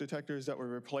 smoke detectors that were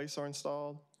replaced or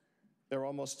installed. There were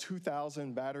almost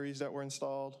 2,000 batteries that were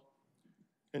installed.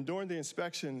 And during the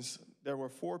inspections, there were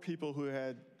 4 people who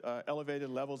had elevated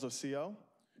levels of CO.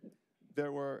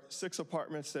 There were 6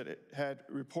 apartments that had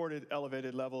reported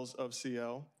elevated levels of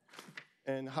CO.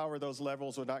 And however, those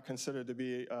levels were not considered to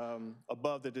be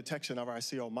above the detection of our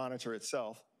CO monitor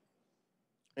itself.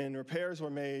 And repairs were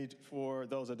made for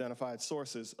those identified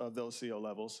sources of those CO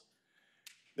levels.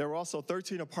 There were also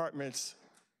 13 apartments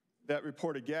that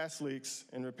reported gas leaks,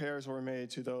 and repairs were made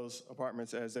to those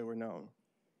apartments as they were known.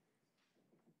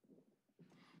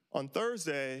 On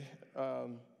Thursday,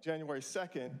 January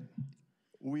 2nd,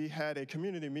 we had a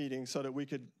community meeting so that we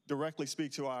could directly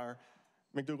speak to our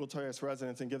McDougald Terrace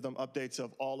residents and give them updates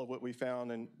of all of what we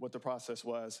found and what the process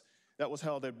was. That was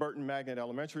held at Burton Magnet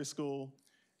Elementary School,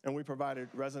 and we provided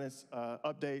residents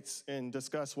updates and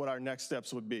discussed what our next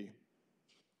steps would be.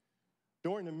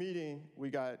 During the meeting,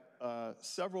 we got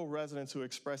several residents who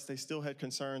expressed they still had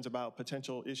concerns about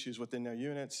potential issues within their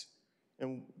units,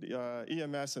 and the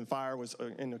EMS and fire was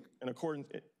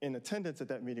in attendance at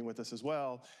that meeting with us as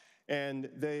well,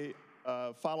 and they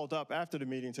followed up after the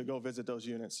meeting to go visit those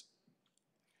units.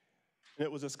 And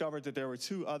it was discovered that there were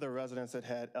 2 other residents that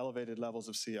had elevated levels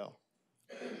of CO.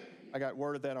 I got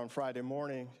word of that on Friday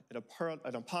morning, and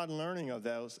upon learning of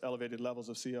those elevated levels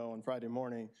of CO on Friday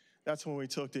morning, that's when we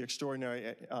took the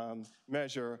extraordinary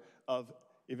measure of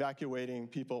evacuating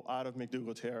people out of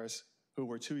McDougald Terrace who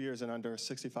were 2 years and under,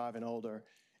 65 and older,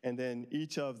 and then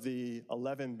each of the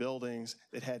 11 buildings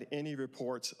that had any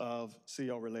reports of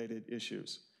CO-related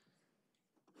issues.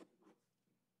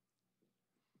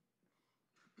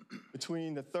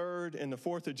 Between the 3rd and the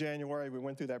 4th of January, we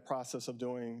went through that process of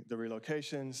doing the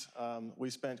relocations. We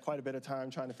spent quite a bit of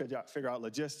time trying to figure out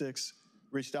logistics,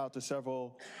 reached out to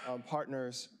several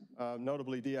partners,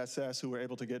 notably DSS, who were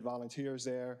able to get volunteers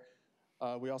there.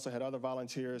 We also had other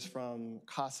volunteers from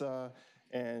CASA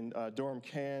and Durham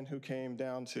Can who came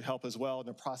down to help as well in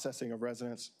the processing of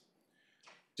residents.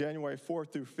 January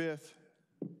 4th through 5th,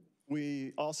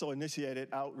 we also initiated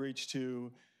outreach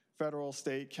to federal,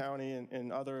 state, county,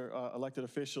 and other elected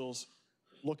officials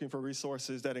looking for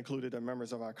resources that included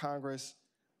members of our Congress,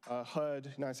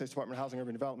 HUD, United States Department of Housing and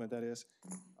Urban Development, that is,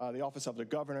 the Office of the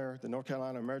Governor, the North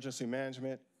Carolina Emergency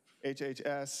Management,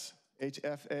 HHS,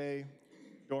 HFA,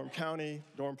 Durham County,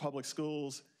 Durham Public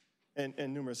Schools, and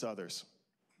numerous others.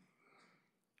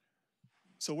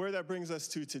 So where that brings us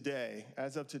to today,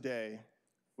 as of today,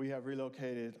 we have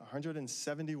relocated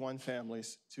 171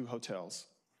 families to hotels.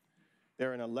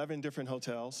 They're in 11 different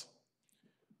hotels.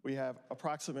 We have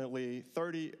approximately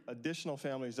 30 additional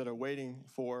families that are waiting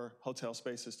for hotel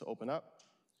spaces to open up.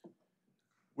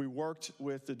 We worked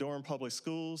with the Durham Public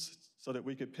Schools so that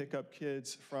we could pick up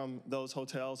kids from those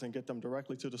hotels and get them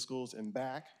directly to the schools and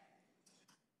back.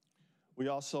 We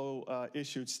also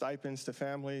issued stipends to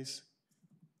families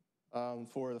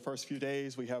for the first few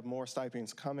days. We have more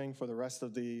stipends coming for the rest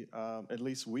of the at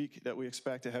least week that we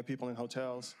expect to have people in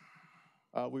hotels.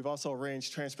 We've also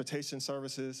arranged transportation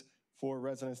services for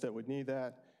residents that would need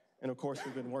that. And of course,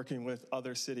 we've been working with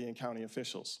other city and county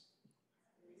officials.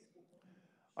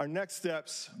 Our next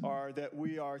steps are that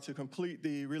we are to complete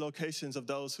the relocations of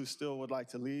those who still would like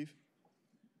to leave.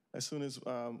 As soon as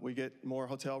we get more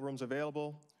hotel rooms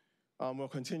available, we'll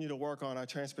continue to work on our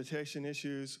transportation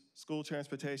issues, school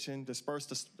transportation,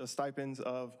 disperse the stipends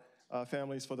of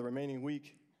families for the remaining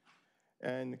week,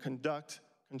 and conduct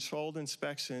controlled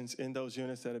inspections in those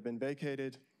units that have been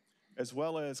vacated, as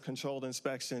well as controlled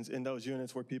inspections in those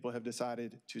units where people have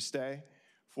decided to stay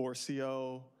for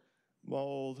CO,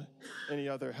 mold, any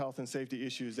other health and safety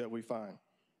issues that we find.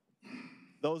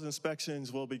 Those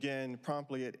inspections will begin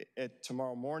promptly at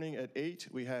tomorrow morning at 8.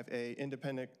 We have an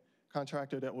independent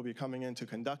contractor that will be coming in to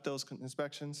conduct those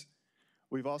inspections.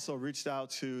 We've also reached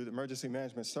out to the Emergency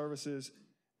Management Services.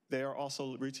 They are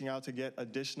also reaching out to get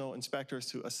additional inspectors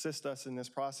to assist us in this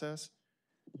process.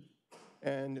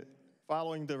 And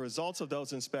Following the results of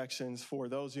those inspections for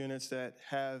those units that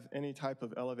have any type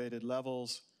of elevated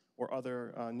levels or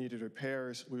other needed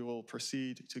repairs, we will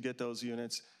proceed to get those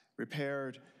units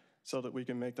repaired so that we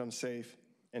can make them safe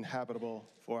and habitable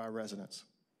for our residents.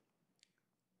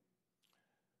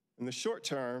 In the short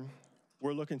term,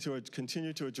 we're looking to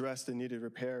continue to address the needed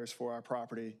repairs for our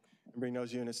property and bring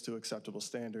those units to acceptable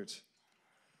standards.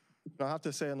 Now, I have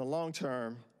to say, in the long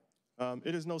term,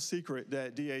 it is no secret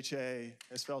that DHA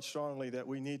has felt strongly that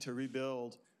we need to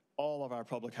rebuild all of our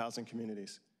public housing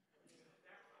communities.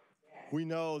 We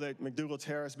know that McDougald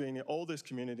Terrace, being the oldest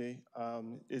community,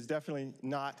 is definitely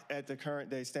not at the current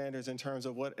day standards in terms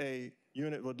of what a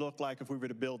unit would look like if we were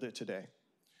to build it today.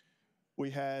 We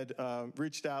had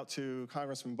reached out to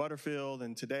Congressman Butterfield,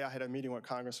 and today I had a meeting with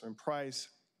Congressman Price.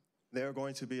 They're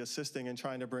going to be assisting in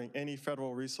trying to bring any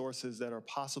federal resources that are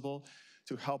possible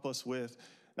to help us with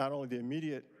not only the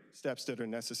immediate steps that are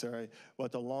necessary,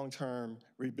 but the long-term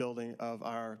rebuilding of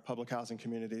our public housing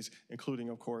communities, including,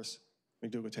 of course,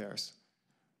 McDougald Terrace.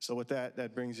 So with that,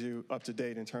 that brings you up to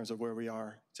date in terms of where we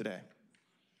are today.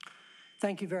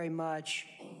 Thank you very much,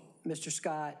 Mr.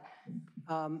 Scott.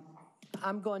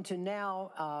 I'm going to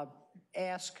now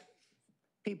ask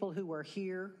people who are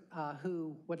here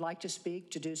who would like to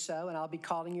speak to do so, and I'll be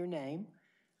calling your name.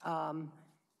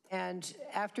 And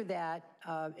after that,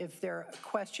 if there are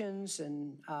questions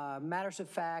and matters of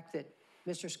fact that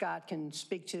Mr. Scott can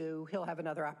speak to, he'll have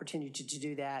another opportunity to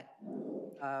do that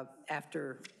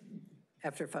after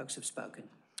folks have spoken.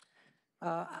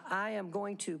 I am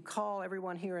going to call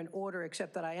everyone here in order,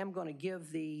 except that I am going to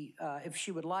give the, if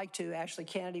she would like to, Ashley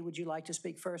Kennedy, would you like to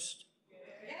speak first?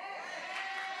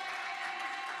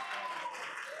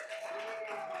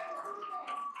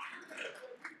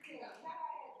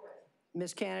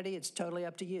 Ms. Kennedy, it's totally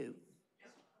up to you.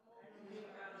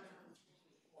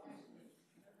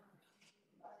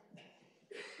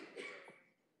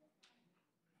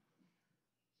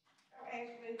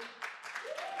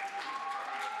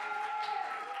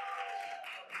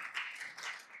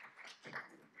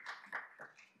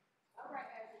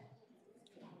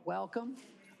 Welcome.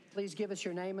 Please give us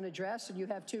your name and address, and you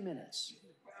have 2 minutes.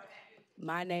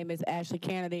 My name is Ashley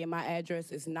Kennedy, and my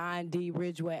address is 9D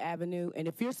Ridgeway Avenue. And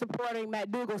if you're supporting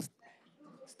McDougald,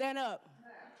 stand up.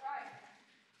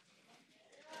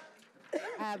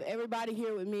 I have everybody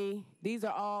here with me. These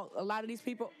are all, a lot of these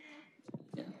people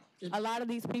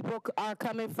are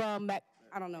coming from,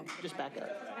 I don't know. Just back up.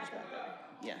 Just back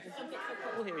up. Yeah.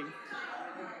 We'll hear you.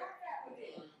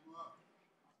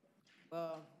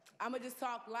 I'm going to just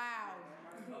talk loud.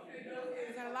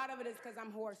 And a lot of it is because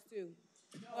I'm hoarse, too.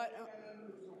 But,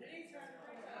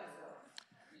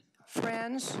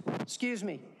 friends, excuse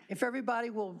me. If everybody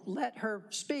will let her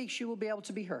speak, she will be able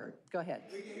to be heard. Go ahead.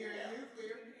 We can hear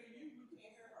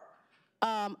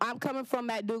you. I'm coming from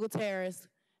McDougald Terrace,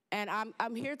 and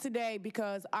I'm here today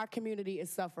because our community is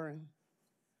suffering.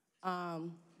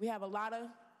 We have a lot of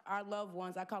our loved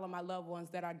ones, I call them my loved ones,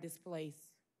 that are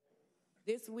displaced.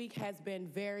 This week has been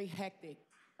very hectic.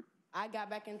 I got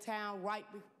back in town right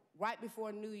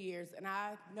before New Year's, and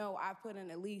I know I put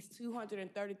in at least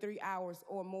 233 hours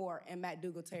or more in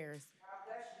McDougald Terrace,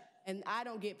 and I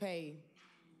don't get paid.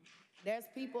 There's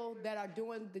people that are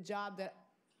doing the job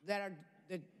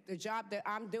the job that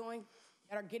I'm doing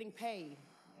that are getting paid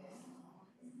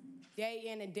day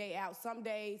in and day out. Some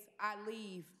days I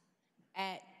leave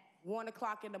at 1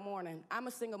 o'clock in the morning. I'm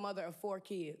a single mother of 4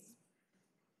 kids.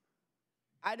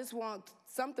 I just want,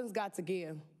 something's got to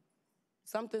give.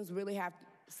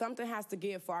 Something has to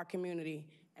give for our community.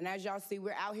 And as y'all see,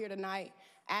 we're out here tonight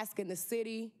asking the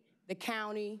city, the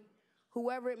county,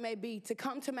 whoever it may be, to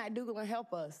come to McDougald and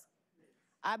help us.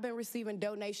 I've been receiving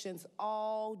donations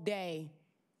all day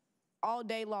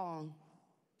long.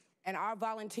 And our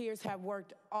volunteers have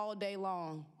worked all day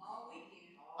long.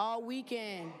 All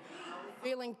weekend.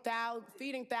 Feeding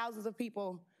thousands of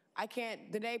people.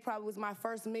 Today probably was my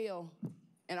first meal,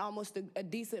 and almost a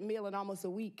decent meal in almost a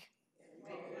week.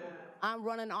 I'm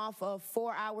running off of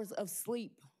 4 hours of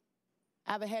sleep.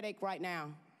 I have a headache right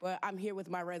now, but I'm here with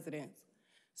my residents.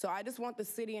 So I just want the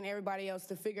city and everybody else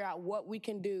to figure out what we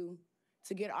can do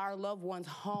to get our loved ones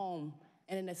home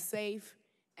and in a safe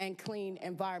and clean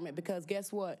environment, because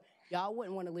guess what? Y'all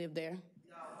wouldn't want to live there.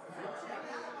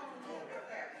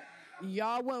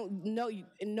 Y'all won't,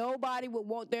 nobody would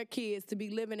want their kids to be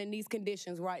living in these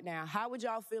conditions right now. How would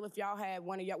y'all feel if y'all had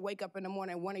one of y'all wake up in the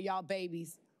morning and one of y'all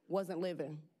babies wasn't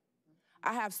living?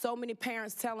 I have so many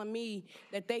parents telling me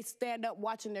that they stand up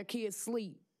watching their kids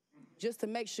sleep just to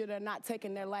make sure they're not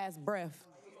taking their last breath.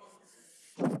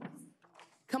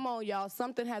 Come on, y'all,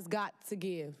 something has got to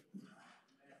give.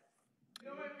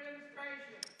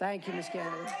 Thank you, Ms.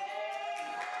 Kennedy.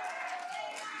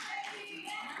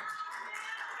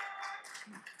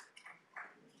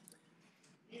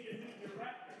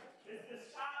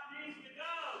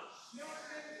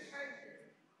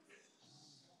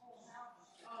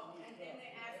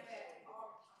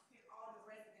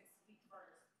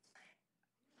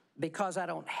 Because I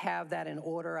don't have that in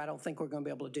order, I don't think we're going to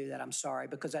be able to do that. I'm sorry,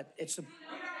 because it's a...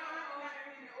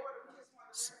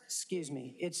 Excuse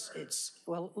me.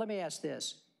 Well, let me ask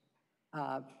this.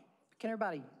 Can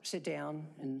everybody sit down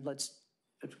and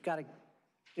we've got to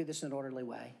do this in an orderly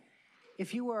way.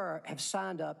 If you have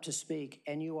signed up to speak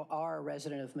and you are a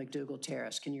resident of McDougald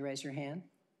Terrace, can you raise your hand?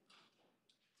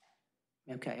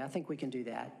 Okay, I think we can do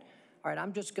that. All right,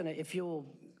 I'm just gonna, if you'll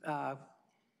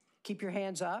keep your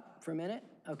hands up for a minute.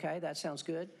 Okay, that sounds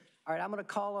good. All right, I'm gonna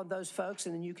call on those folks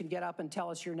and then you can get up and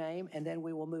tell us your name and then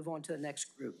we will move on to the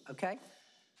next group, okay?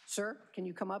 Sir, can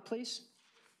you come up, please?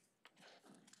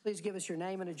 Please give us your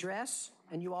name and address,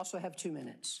 and you also have 2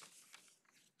 minutes.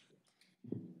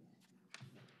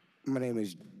 My name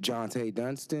is Jonte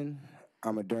Dunstan.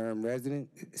 I'm a Durham resident,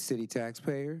 city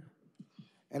taxpayer.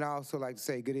 And I also like to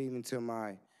say good evening to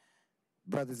my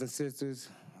brothers and sisters,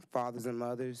 fathers and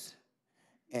mothers,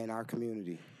 and our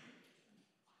community.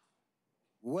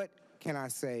 What can I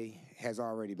say has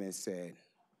already been said,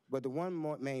 but the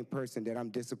one main person that I'm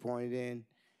disappointed in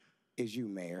is you,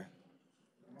 Mayor.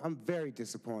 I'm very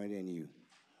disappointed in you.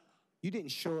 You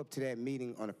didn't show up to that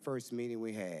meeting on the first meeting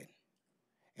we had.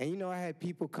 And you know, I had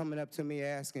people coming up to me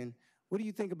asking, what do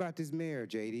you think about this mayor,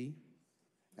 JD?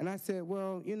 And I said,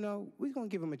 well, you know, we're gonna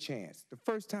give him a chance. The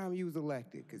first time you was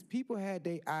elected, because people had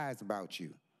their eyes about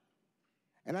you.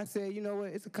 And I said, you know what,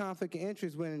 it's a conflict of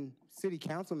interest when city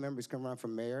council members can run for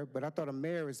mayor, but I thought a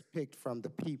mayor is picked from the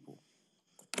people.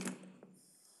 To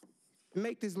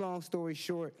make this long story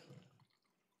short,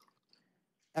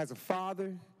 as a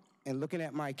father and looking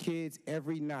at my kids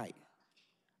every night,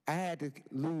 I had to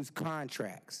lose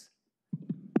contracts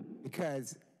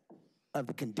because of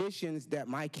the conditions that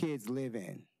my kids live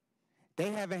in.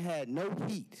 They haven't had no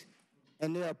heat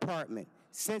in their apartment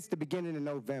since the beginning of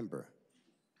November.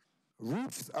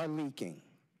 Roofs are leaking.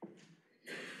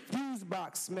 Fuse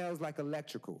box smells like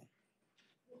electrical.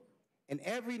 And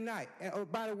every night, and oh,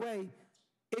 by the way,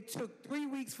 it took 3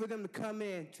 weeks for them to come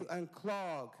in to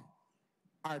unclog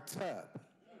our tub.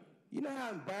 You know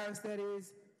how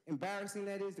embarrassing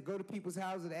that is to go to people's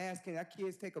houses and ask, can our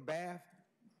kids take a bath?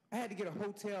 I had to get a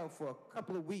hotel for a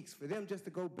couple of weeks for them just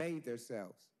to go bathe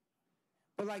themselves.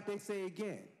 But like they say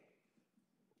again,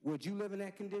 would you live in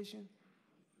that condition?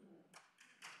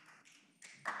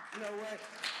 You know what?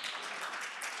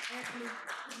 Anthony,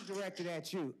 this is directed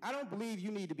at you. I don't believe you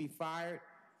need to be fired.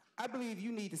 I believe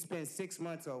you need to spend 6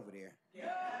 months over there.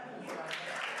 Yeah.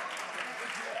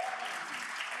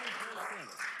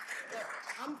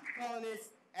 I'm calling this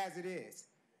as it is.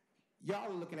 Y'all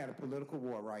are looking at a political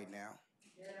war right now.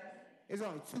 There's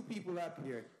only 2 people up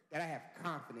here that I have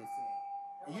confidence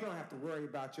in. And you don't have to worry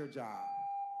about your job.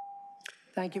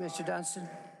 Thank you, Mr. Dunstan.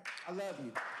 I love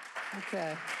you.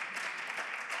 Okay.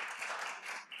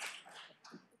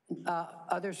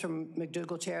 Others from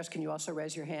McDougald Terrace, can you also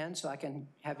raise your hand so I can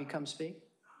have you come speak?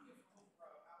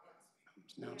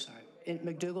 No, I'm sorry. In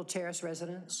McDougald Terrace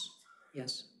residents?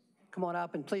 Yes. Come on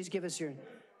up and please give us your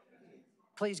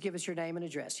name and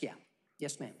address. Yeah.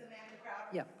 Yes, ma'am.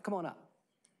 Yeah, come on up.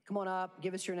 Come on up,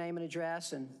 give us your name and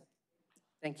address, and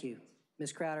thank you.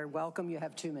 Ms. Crowder, welcome. You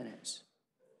have 2 minutes.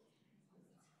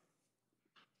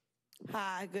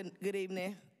 Hi, good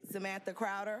evening. Samantha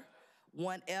Crowder,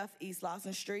 1F East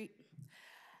Lawson Street.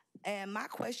 And my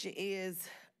question is,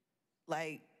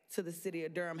 like, to the city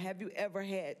of Durham, have you ever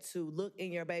had to look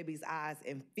in your baby's eyes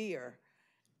and fear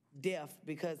death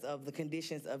because of the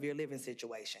conditions of your living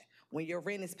situation? When your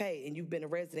rent is paid and you've been a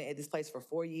resident at this place for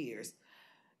 4 years,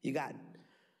 you got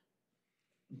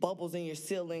bubbles in your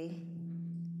ceiling,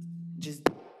 just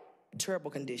terrible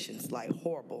conditions, like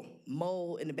horrible.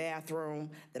 Mold in the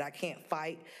bathroom that I can't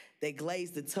fight. They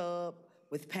glaze the tub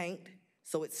with paint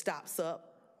so it stops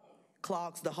up,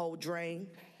 clogs the whole drain,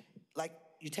 like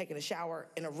you're taking a shower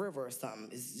in a river or something.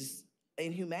 It's just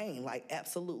inhumane, like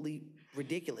absolutely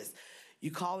ridiculous.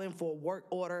 You call in for a work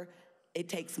order, it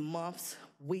takes months,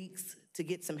 weeks to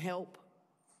get some help.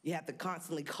 You have to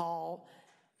constantly call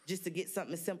just to get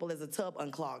something as simple as a tub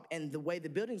unclogged. And the way the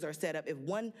buildings are set up, if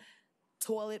one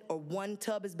toilet or one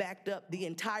tub is backed up, the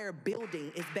entire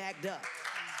building is backed up.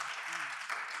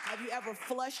 Have you ever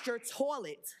flushed your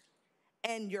toilet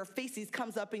and your feces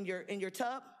comes up in your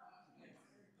tub?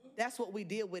 That's what we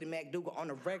deal with in McDougald on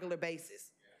a regular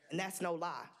basis. And that's no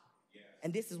lie.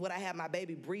 And this is what I have my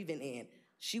baby breathing in.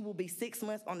 She will be 6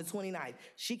 months on the 29th.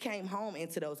 She came home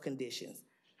into those conditions.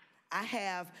 I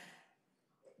have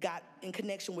got in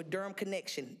connection with Durham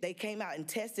Connection. They came out and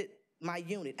tested my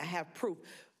unit. I have proof.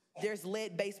 There's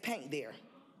lead-based paint there.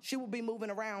 She will be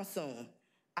moving around soon.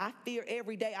 I fear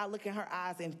every day I look in her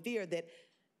eyes and fear that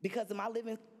because of my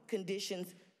living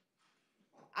conditions,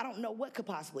 I don't know what could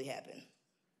possibly happen.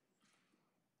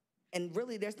 And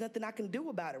really, there's nothing I can do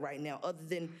about it right now other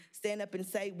than stand up and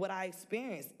say what I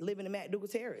experienced living in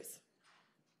McDougald Terrace.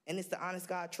 And it's the honest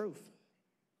God truth.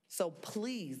 So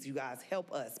please, you guys,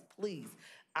 help us, please.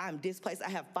 I'm displaced. I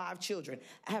have 5 children.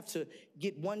 I have to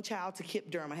get one child to KIPP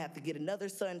Durham. I have to get another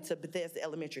son to Bethesda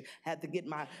Elementary. I have to get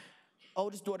my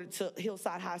oldest daughter to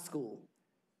Hillside High School.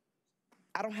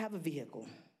 I don't have a vehicle.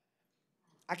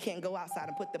 I can't go outside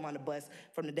and put them on the bus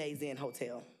from the Days Inn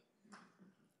Hotel.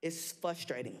 It's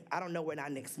frustrating. I don't know where our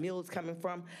next meal is coming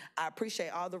from. I appreciate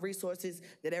all the resources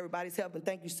that everybody's helping.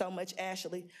 Thank you so much,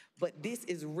 Ashley. But this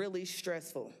is really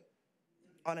stressful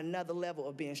on another level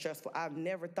of being stressful. I've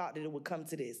never thought that it would come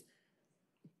to this.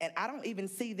 And I don't even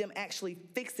see them actually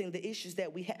fixing the issues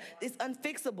that we have. It's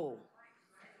unfixable.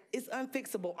 It's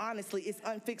unfixable. Honestly, it's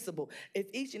unfixable. If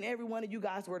each and every one of you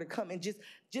guys were to come and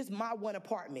just my one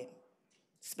apartment,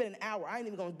 spend an hour. I ain't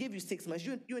even gonna give you 6 months.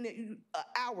 You in an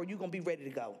hour, you're gonna be ready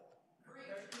to go.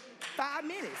 5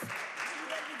 minutes, you're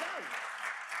ready to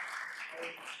go.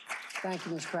 Thank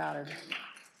you, Ms. Crowder.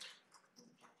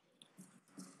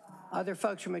 Other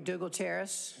folks from McDougald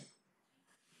Terrace?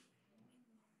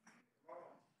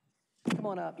 Come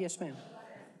on up. Yes, ma'am.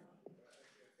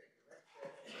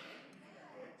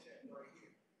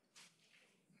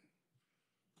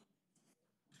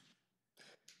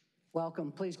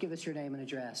 Welcome. Please give us your name and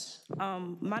address.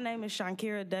 My name is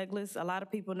Shankira Douglas. A lot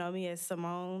of people know me as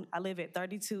Simone. I live at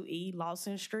 32E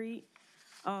Lawson Street.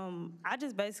 I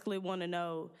just basically want to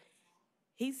know,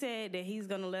 he said that he's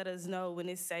going to let us know when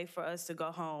it's safe for us to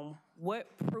go home. What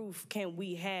proof can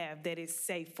we have that it's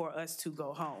safe for us to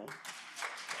go home?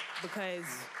 Because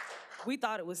we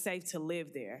thought it was safe to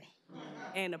live there,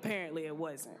 and apparently it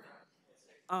wasn't.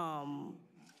 I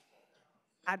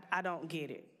don't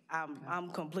get it.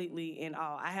 I'm completely in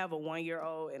awe. I have a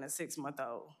 1-year-old and a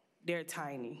 6-month-old. They're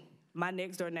tiny. My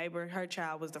next door neighbor, her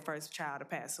child was the first child to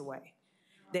pass away.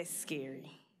 That's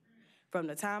scary. From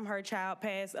the time her child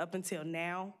passed up until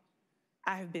now,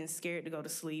 I have been scared to go to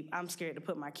sleep. I'm scared to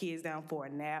put my kids down for a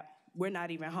nap. We're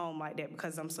not even home like that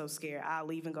because I'm so scared. I'll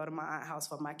leave and go to my aunt's house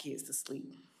for my kids to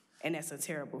sleep. And that's a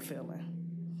terrible feeling.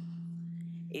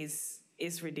 It's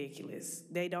ridiculous.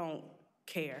 They don't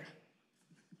care.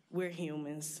 We're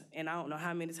humans, and I don't know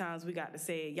how many times we got to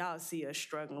say it. Y'all see us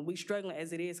struggling. We struggling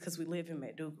as it is because we live in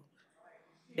McDougald.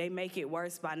 They make it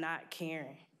worse by not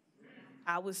caring.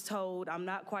 I was told, I'm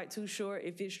not quite too sure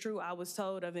if it's true, I was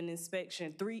told of an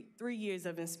inspection, three years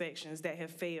of inspections that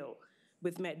have failed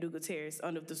with McDougald Terrace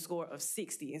under the score of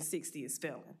 60, and 60 is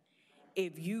failing.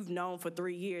 If you've known for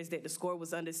 3 years that the score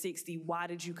was under 60, why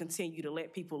did you continue to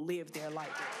let people live there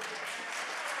like that?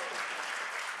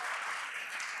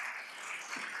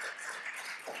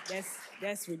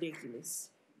 That's ridiculous.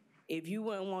 If you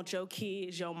wouldn't want your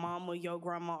kids, your mama, your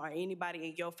grandma, or anybody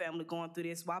in your family going through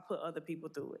this, why put other people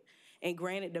through it? And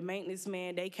granted, the maintenance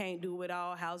man, they can't do it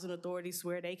all. Housing authorities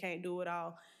swear they can't do it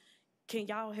all. Can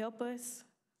y'all help us?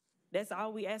 That's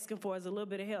all we asking for is a little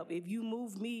bit of help. If you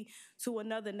move me to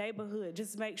another neighborhood,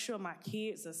 just make sure my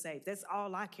kids are safe. That's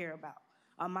all I care about,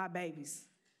 are my babies.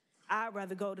 I'd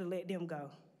rather go to let them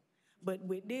go. But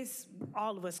with this,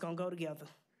 all of us gonna go together.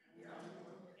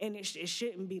 And it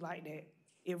shouldn't be like that.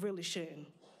 It really shouldn't.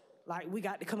 Like, we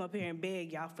got to come up here and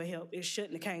beg y'all for help. It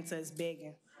shouldn't have came to us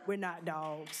begging. We're not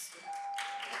dogs.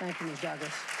 Thank you, Ms.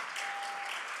 Douglas.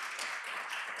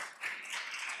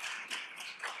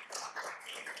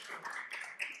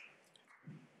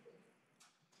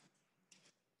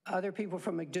 Other people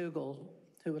from McDougald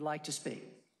who would like to speak?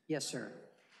 Yes, sir.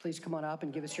 Please come on up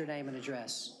and give us your name and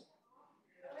address.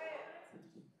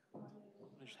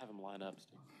 Just have them line up,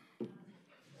 Steve.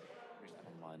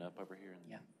 Line up over here.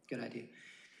 Yeah, good idea.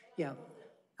 Yeah,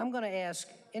 I'm going to ask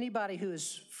anybody who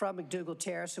is from McDougald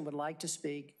Terrace and would like to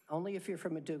speak, only if you're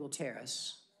from McDougald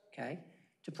Terrace, okay,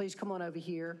 to please come on over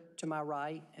here to my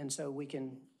right, and so we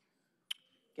can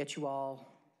get you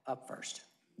all up first.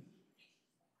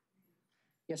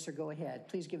 Yes, sir, go ahead.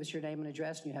 Please give us your name and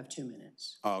address, and you have 2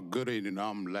 minutes. Good evening.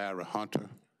 I'm Larry Hunter,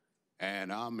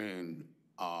 and I'm in,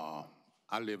 I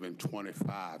live in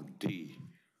 25D.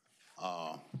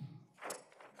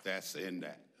 That's in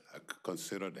the,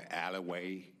 considered the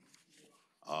alleyway.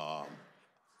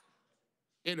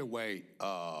 Anyway,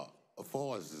 as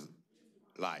far as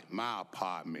like my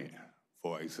apartment,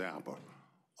 for example,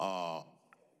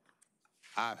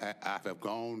 I have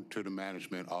gone to the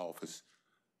management office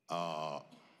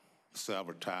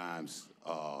several times.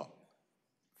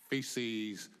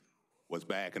 Feces was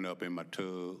backing up in my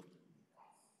tub.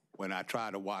 When I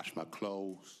try to wash my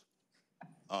clothes,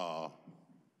 brown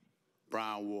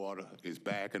water is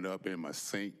backing up in my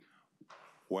sink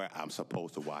where I'm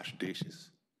supposed to wash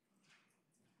dishes.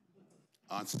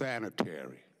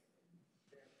 Unsanitary.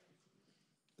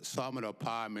 Some of the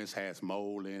apartments has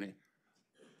mold in it.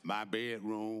 My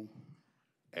bedroom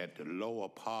at the lower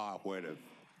part where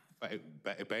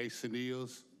the basin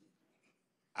is,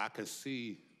 I can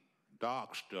see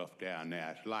dark stuff down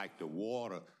there. It's like the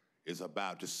water is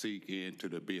about to seep into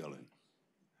the building.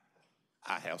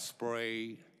 I have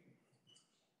sprayed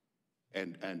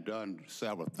and done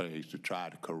several things to try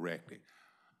to correct it.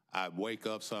 I wake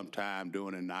up sometime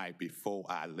during the night before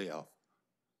I left.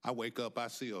 I wake up, I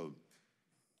see a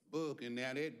bug in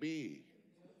there that big.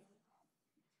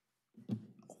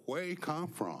 Where it come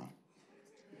from?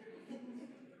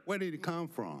 Where did it come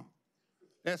from?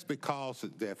 That's because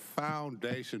the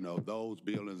foundation of those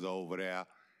buildings over there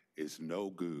is no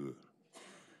good.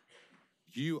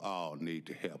 You all need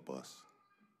to help us.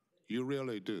 You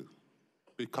really do.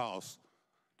 Because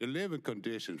the living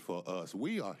conditions for us,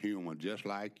 we are human just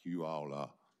like you all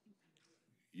are.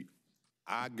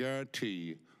 I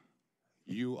guarantee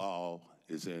you all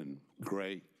is in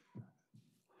great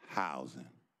housing.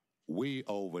 We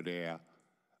over there,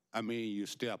 I mean, you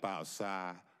step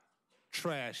outside,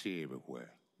 trash everywhere.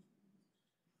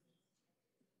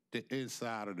 The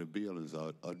inside of the buildings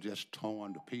are just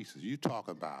torn to pieces. You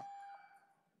talking about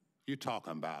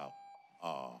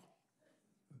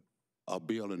a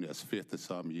building that's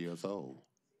 50-some years old.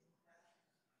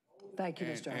 Thank you,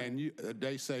 Mr. Hunter. And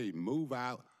they say move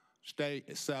out, stay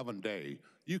 7 days.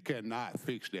 You cannot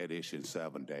fix that issue in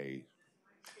 7 days.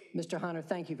 Mr. Hunter,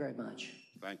 thank you very much.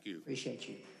 Thank you. Appreciate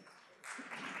you.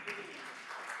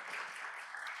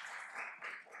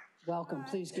 Welcome.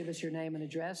 Please give us your name and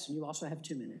address, and you also have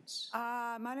 2 minutes.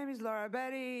 My name is Laura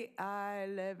Betty. I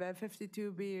live at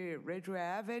 52B Ridgeway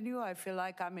Avenue. I feel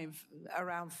like I'm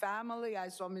around family. I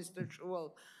saw Mr.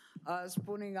 Truel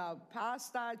spooning out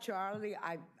pasta. Charlie,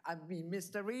 I mean,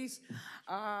 Mr. Reese,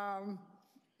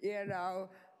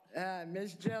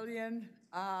 Miss Jillian.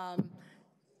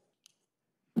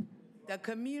 The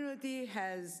community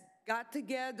has got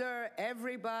together,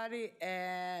 everybody,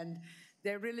 and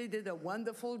they really did a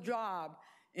wonderful job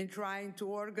in trying to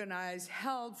organize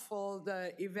help for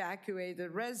the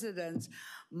evacuated residents.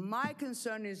 My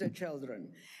concern is the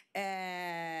children,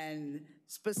 and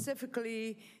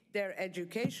specifically their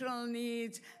educational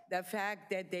needs, the fact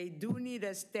that they do need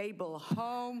a stable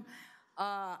home.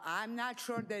 I'm not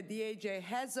sure that DHA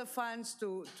has the funds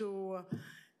to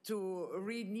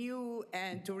renew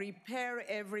and to repair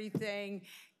everything,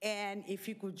 and if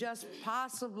you could just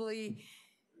possibly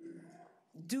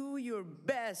do your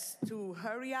best to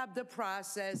hurry up the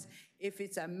process. If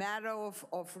it's a matter of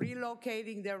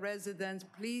relocating the residents,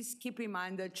 please keep in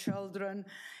mind the children.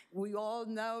 We all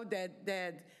know that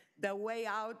the way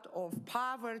out of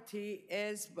poverty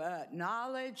is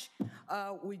knowledge.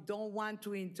 We don't want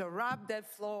to interrupt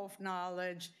that flow of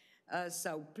knowledge.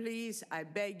 So please, I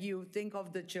beg you, think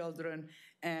of the children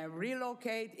and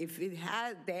relocate. If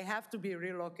they have to be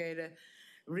relocated,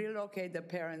 relocate the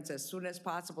parents as soon as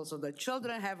possible so the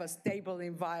children have a stable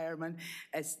environment,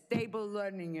 a stable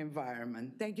learning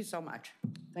environment. Thank you so much.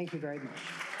 Thank you very much.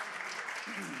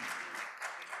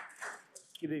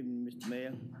 Good evening, Mr.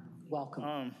 Mayor.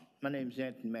 Welcome. My name is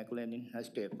Anthony McLennan. I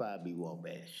stay at 5B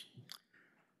Wabash.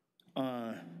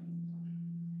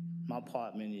 My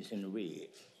apartment is in the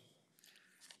red.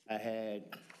 I had,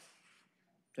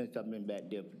 since I've been back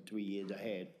there for 3 years, I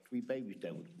had 3 babies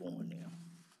that was born there.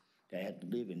 That had to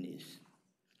live in this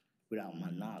without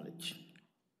my knowledge.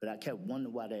 But I kept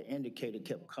wondering why that indicator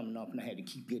kept coming off, and I had to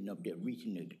keep getting up there,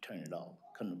 reaching it to turn it off.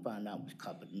 Come to find out it was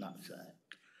carbon monoxide.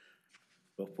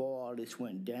 Before all this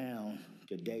went down,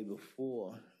 the day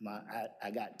before,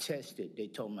 I got tested. They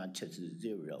told me my test is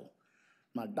 0.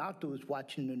 My doctor was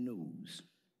watching the news.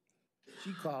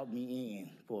 She called me in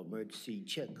for emergency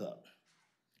checkup.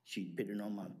 She put it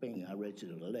on my finger. I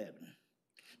registered 11.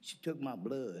 She took my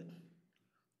blood,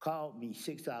 called me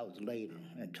 6 hours later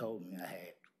and told me I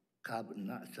had carbon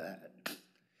monoxide,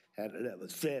 had a level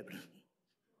 7.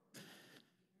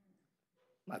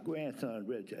 My grandson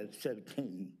registered at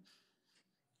 17.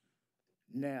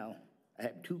 Now, I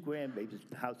have 2 grandbabies in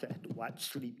the house I have to watch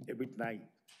sleep every night.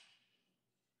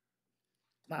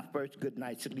 My first good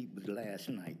night's sleep was last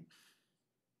night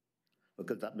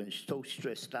because I've been so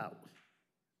stressed out.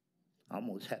 I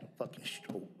almost had a fucking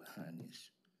stroke behind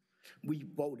this. We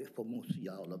voted for most of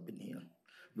y'all up in here.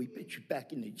 We put you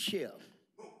back in the chair.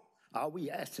 All we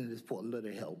asking is for a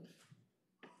little help.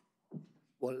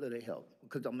 For a little help.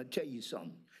 Because I'm going to tell you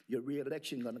something. Your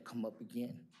re-election going to come up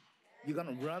again. You're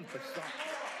going to run for something.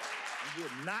 And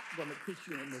we're not going to put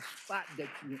you in the spot that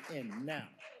you're in now.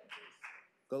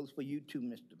 Goes for you too,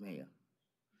 Mr. Mayor.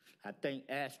 I thank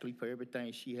Ashley for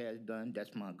everything she has done.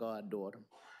 That's my goddaughter.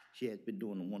 She has been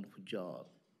doing a wonderful job.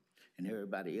 And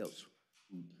everybody else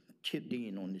who chipped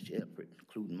in on this effort,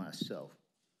 including myself.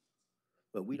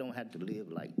 But we don't have to live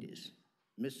like this.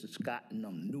 Mr. Scott and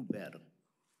them knew better.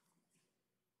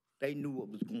 They knew what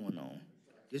was going on.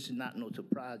 This is not no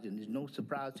surprise, and there's no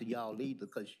surprise to y'all either,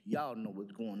 because y'all know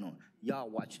what's going on. Y'all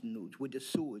watch the news. With the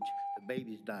sewage, the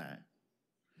baby's dying.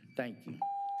 Thank you.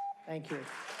 Thank you.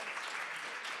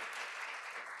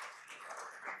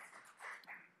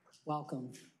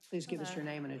 Welcome. Please give us your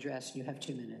name and address. You have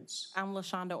 2 minutes. I'm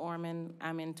LaShonda Orman.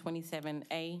 I'm in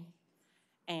 27A,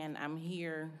 and I'm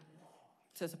here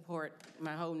to support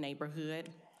my whole neighborhood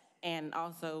and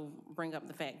also bring up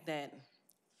the fact that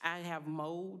I have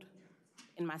mold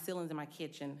in my ceilings in my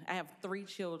kitchen. I have 3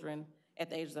 children at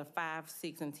the ages of 5,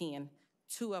 6, and 10,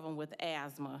 2 of them with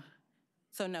asthma.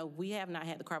 So no, we have not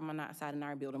had the carbon monoxide in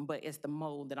our building, but it's the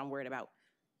mold that I'm worried about.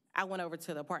 I went over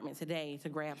to the apartment today to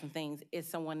grab some things. It's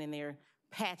someone in there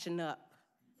patching up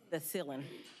the ceiling.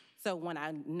 So when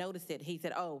I noticed it, he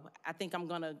said, oh, I think I'm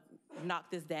gonna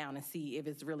knock this down and see if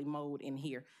it's really mold in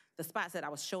here. The spots that I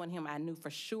was showing him, I knew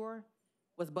for sure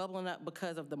was bubbling up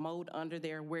because of the mold under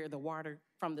there where the water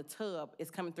from the tub is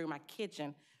coming through my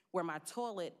kitchen, where my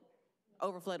toilet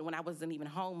overflowed when I wasn't even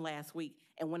home last week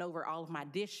and went over all of my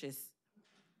dishes.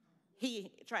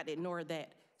 He tried to ignore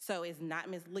that. So it's not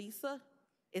Miss Lisa,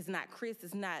 it's not Chris,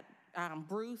 it's not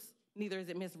Bruce, neither is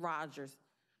it Miss Roberts.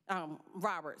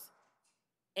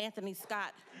 Anthony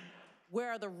Scott, where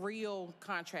are the real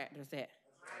contractors at?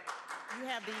 You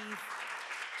have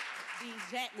these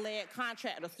jack-leg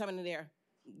contractors coming in there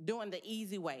doing the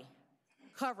easy way,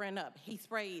 covering up. He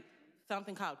sprayed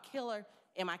something called killer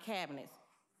in my cabinets.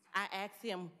 I asked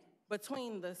him,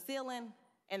 between the ceiling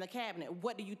and the cabinet,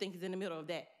 what do you think is in the middle of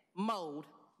that? Mold.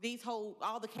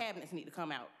 All the cabinets need to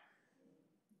come out.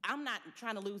 I'm not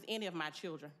trying to lose any of my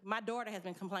children. My daughter has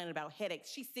been complaining about headaches.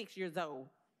 She's 6 years old.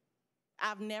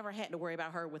 I've never had to worry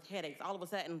about her with headaches. All of a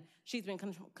sudden, she's been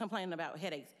complaining about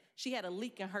headaches. She had a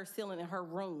leak in her ceiling in her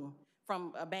room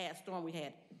from a bad storm we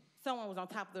had. Someone was on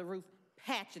top of the roof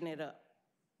patching it up.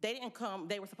 They didn't come.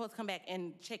 They were supposed to come back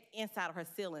and check inside of her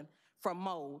ceiling for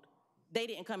mold. They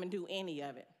didn't come and do any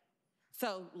of it.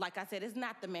 So, like I said, it's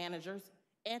not the managers.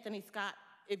 Anthony Scott,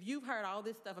 if you've heard all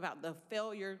this stuff about the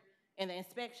failure and the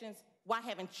inspections, why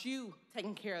haven't you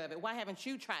taken care of it? Why haven't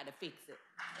you tried to fix it?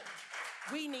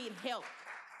 We need help.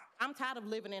 I'm tired of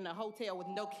living in a hotel with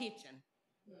no kitchen.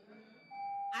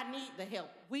 I need the help.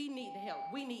 We need the help.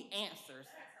 We need answers.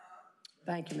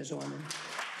 Thank you, Ms. Orman.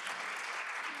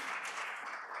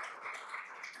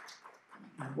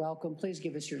 Welcome. Please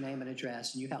give us your name and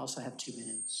address, and you also have 2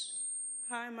 minutes.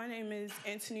 Hi, my name is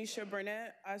Antonisha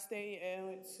Burnett. I stay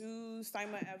at 2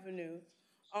 Steinman Avenue.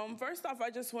 First off, I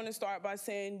just want to start by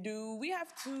saying, do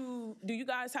you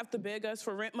guys have to beg us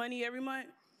for rent money every month?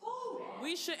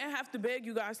 We shouldn't have to beg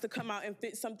you guys to come out and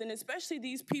fix something, especially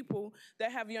these people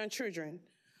that have young children.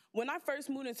 When I first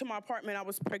moved into my apartment, I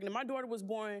was pregnant. My daughter was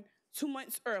born 2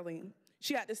 months early.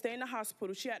 She had to stay in the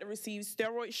hospital. She had to receive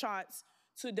steroid shots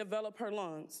to develop her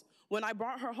lungs. When I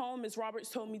brought her home, Ms. Roberts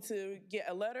told me to get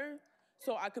a letter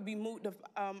so I could be moved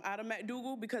out of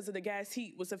McDougald because of the gas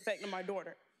heat was affecting my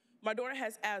daughter. My daughter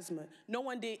has asthma. No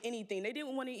one did anything. They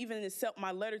didn't want to even accept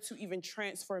my letter to even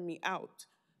transfer me out.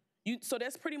 So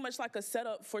that's pretty much like a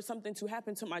setup for something to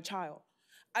happen to my child.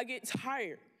 I get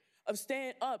tired of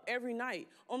staying up every night,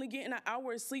 only getting an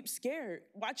hour of sleep scared,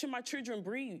 watching my children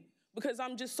breathe because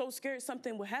I'm just so scared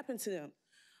something will happen to them.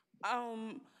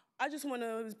 I just want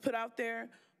to put out there,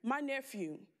 my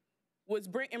nephew was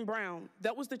Brenton Brown.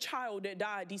 That was the child that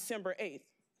died December 8th.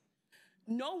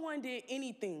 No one did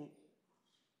anything.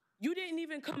 You didn't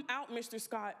even come out, Mr.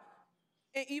 Scott,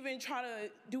 and even try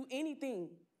to do anything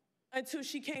until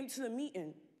she came to the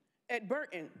meeting at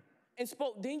Burton and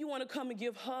spoke. Then you want to come and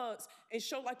give hugs and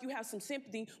show like you have some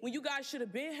sympathy when you guys should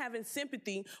have been having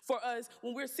sympathy for us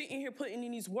when we're sitting here putting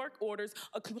in these work orders,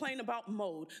 complaining about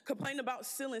mold, complaining about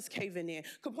ceilings caving in,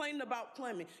 complaining about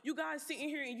plumbing. You guys sitting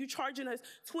here and you charging us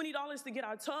 $20 to get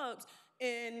our tubs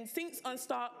and sinks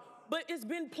unstopped, but it's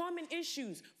been plumbing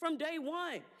issues from day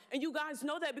one. And you guys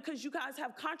know that because you guys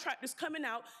have contractors coming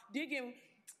out digging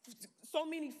so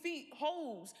many feet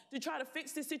holes to try to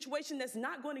fix this situation that's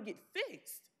not going to get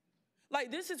fixed.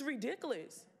 Like, this is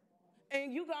ridiculous.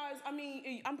 And you guys, I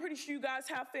mean, I'm pretty sure you guys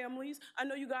have families. I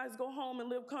know you guys go home and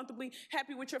live comfortably,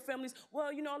 happy with your families.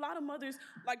 Well, you know, a lot of mothers,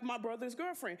 like my brother's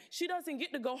girlfriend, she doesn't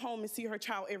get to go home and see her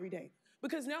child every day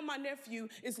because now my nephew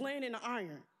is laying in the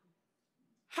iron.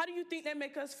 How do you think that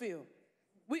make us feel?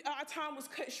 Our time was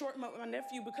cut short with my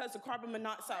nephew because of carbon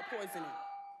monoxide poisoning.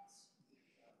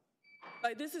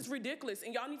 Like, this is ridiculous,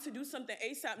 and y'all need to do something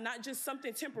ASAP, not just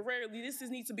something temporarily. This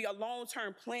needs to be a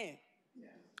long-term plan.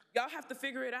 Y'all have to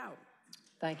figure it out.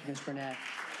 Thank you, Ms. Burnett.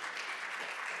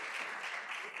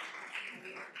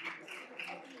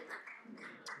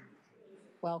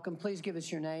 Welcome. Please give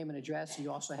us your name and address.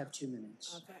 You also have 2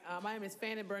 minutes. Okay. My name is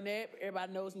Fanny Burnett.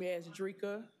 Everybody knows me as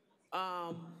Drika.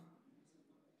 I'm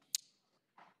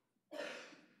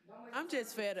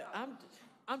just fed up.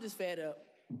 I'm just fed up.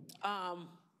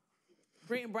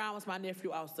 Brenton Brown was my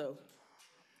nephew also.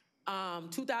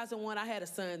 2001, I had a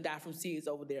son die from SIDS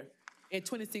over there. In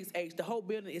 26H, the whole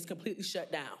building is completely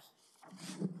shut down.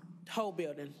 The whole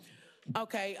building.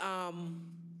 Okay,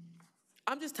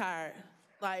 I'm just tired.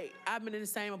 Like, I've been in the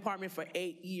same apartment for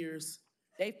 8 years.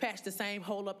 They've patched the same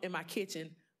hole up in my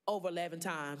kitchen over 11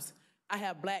 times. I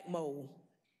have black mold.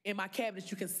 In my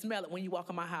cabinets, you can smell it when you walk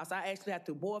in my house. I actually have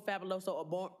to boil Fabuloso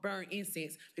or burn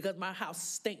incense because my house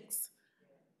stinks.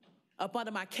 Up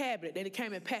under my cabinet, they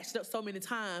came and patched it up so many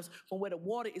times from where the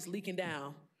water is leaking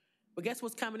down. But guess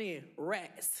what's coming in?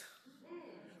 Rats.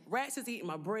 Rats is eating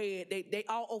my bread. They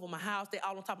all over my house. They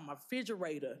all on top of my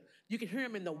refrigerator. You can hear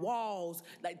them in the walls,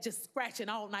 like just scratching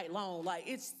all night long. Like,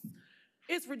 it's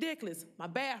ridiculous. My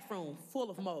bathroom full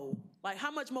of mold. Like,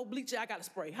 how much more bleach I gotta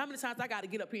spray? How many times I gotta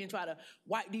get up here and try to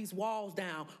wipe these walls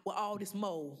down with all this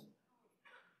mold?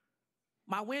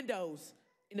 My windows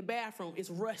in the bathroom is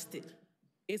rusted.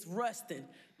 It's rusting.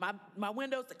 My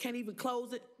windows, I can't even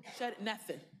close it, shut it,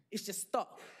 nothing. It's just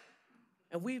stuck.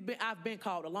 And I've been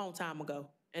called a long time ago,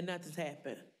 and nothing's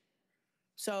happened.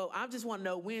 So I just want to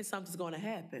know when something's going to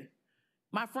happen.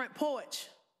 My front porch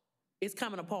is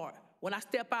coming apart. When I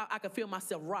step out, I can feel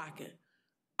myself rocking.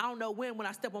 I don't know when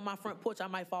I step on my front porch, I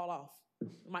might fall off.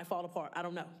 It might fall apart. I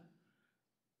don't know.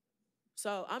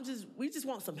 So we just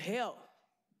want some help.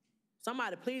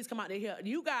 Somebody please come out there here.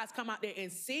 You guys come out there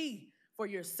and see for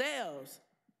yourselves.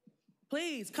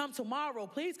 Please come tomorrow.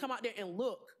 Please come out there and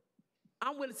look.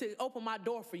 I'm willing to open my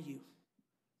door for you.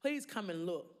 Please come and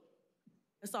look.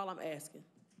 That's all I'm asking.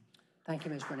 Thank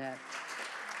you, Ms. Burnett.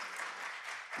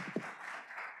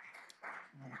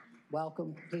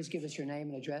 Welcome. Please give us your name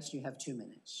and address. You have 2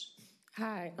 minutes.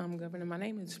 Hi, Governor. My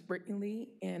name is Brittany Lee,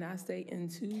 and I stay in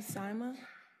 2 Sima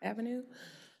Avenue.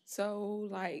 So,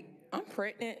 like, I'm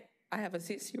pregnant. I have a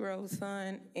 6-year-old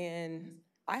son, and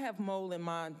I have mold in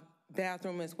my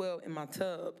bathroom as well, in my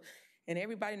tub. And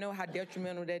everybody know how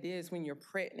detrimental that is when you're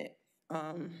pregnant.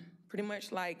 Pretty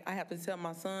much like I have to tell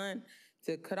my son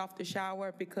to cut off the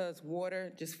shower because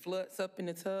water just floods up in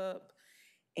the tub.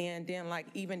 And then like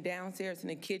even downstairs in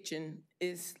the kitchen,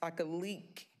 it's like a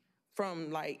leak from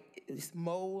like this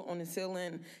mold on the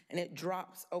ceiling and it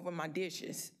drops over my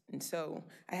dishes. And so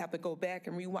I have to go back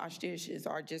and rewash dishes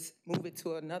or just move it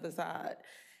to another side.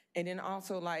 And then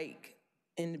also like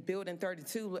in building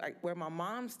 32, like where my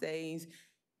mom stays,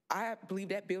 I believe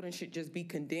that building should just be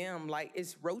condemned. Like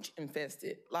it's roach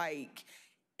infested. Like,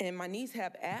 and my niece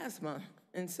have asthma.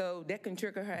 And so that can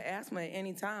trigger her asthma at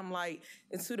any time. Like,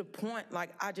 it's to the point, like,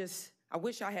 I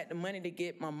wish I had the money to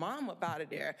get my mom up out of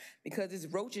there because it's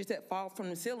roaches that fall from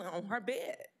the ceiling on her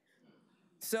bed.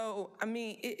 So, I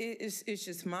mean, it's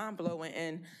just mind-blowing.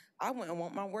 And I wouldn't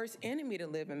want my worst enemy to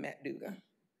live in McDougald.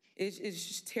 It's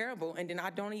just terrible. And then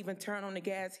I don't even turn on the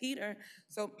gas heater.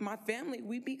 So my family,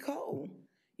 we be cold.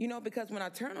 You know, because when I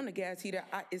turn on the gas heater,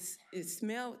 it's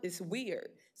weird.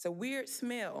 It's a weird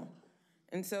smell.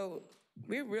 And so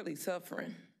we're really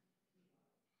suffering.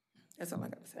 That's all I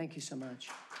got to say. Thank you so much.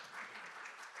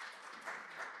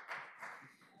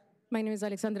 My name is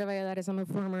Alexandra Valladares. I'm a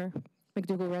former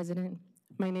McDougald resident.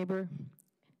 My neighbor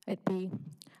at B,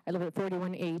 I live at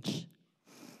 41H.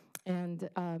 And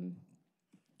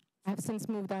I have since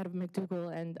moved out of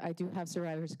McDougald, and I do have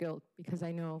survivor's guilt because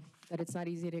I know that it's not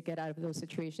easy to get out of those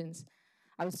situations.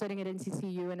 I was studying at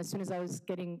NCCU, and as soon as I was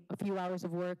getting a few hours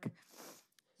of work,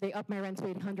 they upped my rent to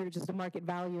 $800, just the market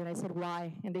value, and I said,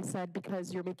 why? And they said,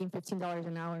 because you're making $15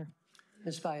 an hour.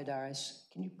 Ms.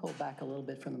 Valladares, can you pull back a little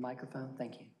bit from the microphone?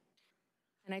 Thank you.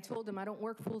 And I told them, I don't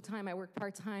work full-time, I work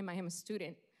part-time, I am a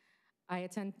student. I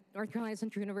attend North Carolina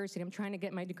Central University, I'm trying to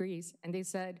get my degrees. And they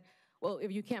said, well,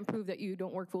 if you can't prove that you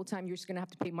don't work full-time, you're just gonna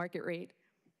have to pay market rate.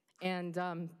 And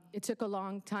it took a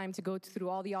long time to go through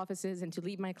all the offices and to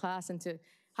leave my class and to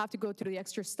have to go through the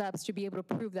extra steps to be able to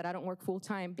prove that I don't work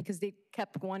full-time because they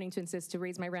kept wanting to insist to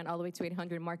raise my rent all the way to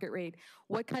 $800 market rate.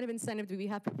 What kind of incentive do we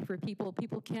have for people?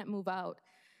 People can't move out.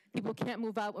 People can't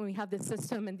move out when we have this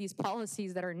system and these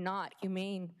policies that are not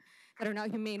humane,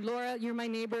 Laura, you're my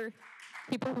neighbor.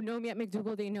 People who know me at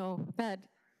McDougald, they know that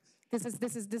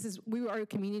we are a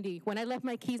community. When I left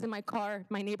my keys in my car,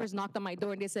 my neighbors knocked on my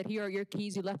door and they said, here are your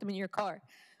keys, you left them in your car.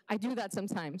 I do that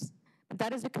sometimes. But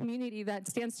that is a community that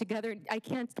stands together. I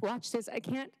can't watch this. I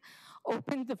can't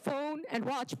open the phone and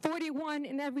watch 41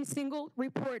 in every single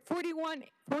report. 41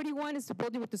 is the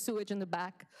building with the sewage in the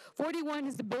back. 41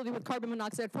 is the building with carbon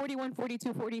monoxide. 41,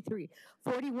 42, 43.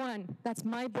 41, that's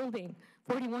my building.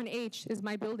 41H is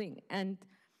my building. And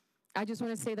I just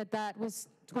want to say that that was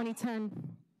 2010.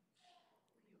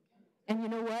 And you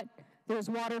know what? There's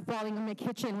water falling in my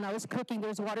kitchen. When I was cooking, there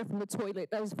was water from the toilet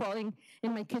that was falling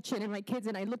in my kitchen and my kids.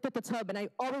 And I looked at the tub, and I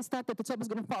always thought that the tub was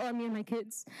going to fall on me and my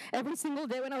kids. Every single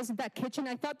day when I was in that kitchen,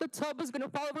 I thought the tub was going to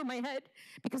fall over my head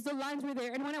because the lines were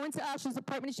there. And when I went to Ashley's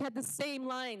apartment, she had the same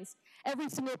lines. Every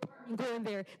single apartment going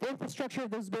there. The infrastructure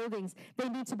of those buildings, they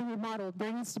need to be remodeled.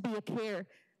 There needs to be a care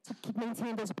to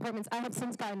maintain those apartments. I have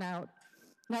since gotten out.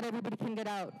 Not everybody can get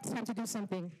out. It's time to do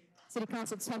something. City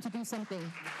Council, it's time to do something.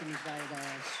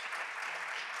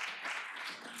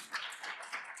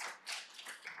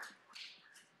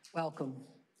 Welcome.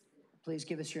 Please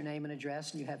give us your name and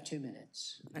address, and you have 2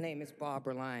 minutes. My name is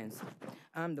Barbara Lyons.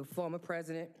 I'm the former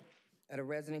president of the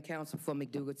Resident Council for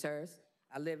McDougald Terrace.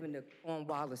 I live in the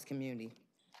Cornwallis community.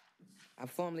 I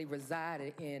formerly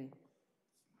resided in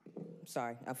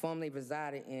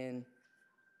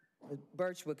the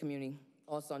Birchwood community,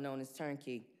 also known as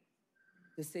Turnkey.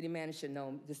 The city manager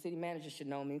should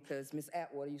know me because Miss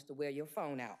Atwater used to wear your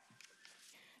phone out.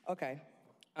 Okay.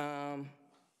 I'm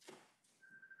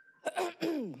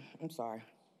sorry.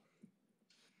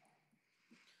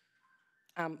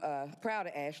 I'm proud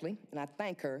of Ashley, and I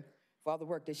thank her for all the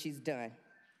work that she's done.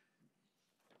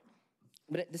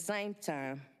 But at the same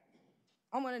time,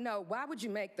 I want to know, why would you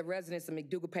make the residents of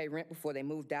McDougald pay rent before they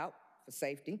moved out for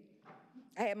safety?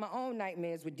 I had my own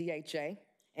nightmares with DHA,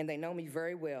 and they know me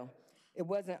very well. It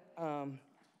wasn't,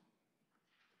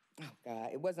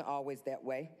 it wasn't always that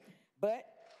way, but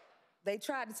they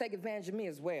tried to take advantage of me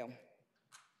as well.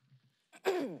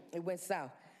 It went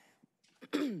south.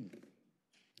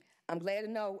 I'm glad to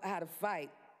know how to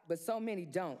fight, but so many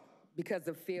don't because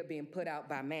of fear being put out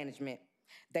by management.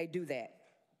 They do that.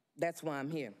 That's why I'm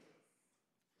here.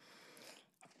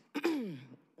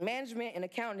 Management and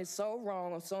accounting is so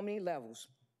wrong on so many levels.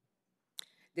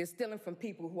 They're stealing from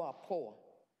people who are poor.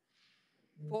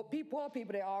 Poor people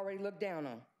they already look down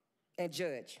on and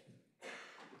judge.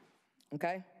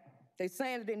 Okay? They're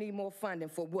saying that they need more funding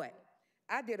for what?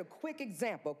 I did a quick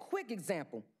example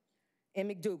in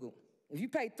McDougald. If you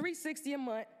pay $360 a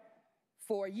month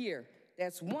for a year,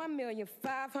 that's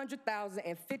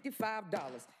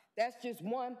 $1,500,055. That's just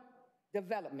one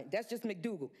development. That's just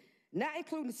McDougald. Not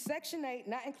including Section 8,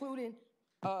 not including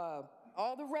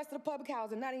all the rest of the public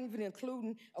housing, not even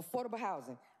including affordable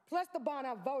housing, plus the bond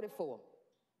I voted for,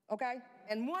 okay?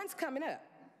 And one's coming up.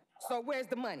 So where's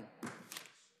the money?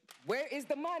 Where is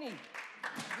the money?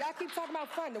 Y'all keep talking about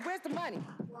funding. Where's the money?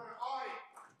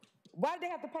 Why do they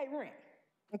have to pay rent?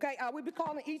 Okay, I will be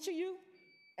calling each of you,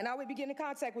 and I will be getting in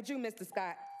contact with you, Mr.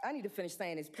 Scott. I need to finish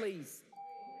saying this, please.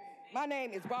 My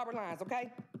name is Barbara Lyons,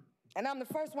 okay? And I'm the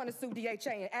first one to sue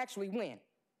DHA and actually win.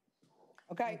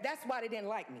 Okay, that's why they didn't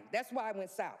like me. That's why I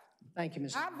went south. Thank you,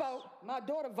 Ms. I vote, my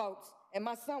daughter votes, and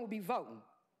my son will be voting.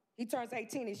 He turns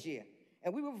 18 this year.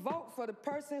 And we will vote for the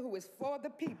person who is for the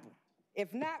people.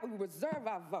 If not, we will reserve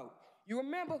our vote. You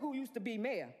remember who used to be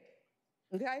mayor,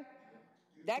 okay?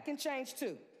 That can change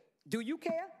too. Do you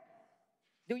care?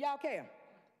 Do y'all care?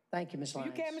 Thank you, Ms.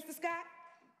 Lyons. Do you care, Mr. Scott?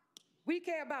 We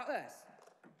care about us,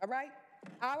 all right?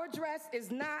 Our address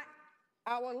is not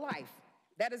our life.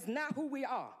 That is not who we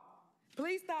are.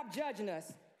 Please stop judging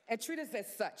us and treat us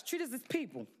as such. Treat us as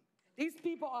people. These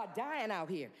people are dying out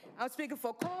here. I'm speaking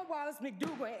for Cornwallis,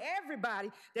 McDougald, and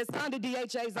everybody that's under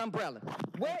DHA's umbrella.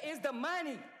 Where is the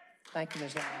money? Thank you,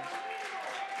 Ms. Lyons.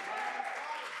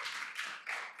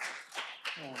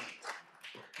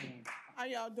 How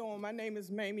y'all doing? My name is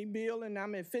Mamie Beal, and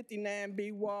I'm at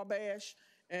 59B Wabash,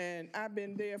 and I've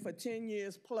been there for 10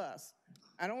 years plus.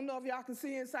 I don't know if y'all can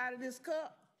see inside of this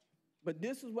cup, but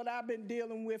this is what I've been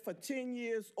dealing with for 10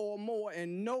 years or more,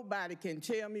 and nobody can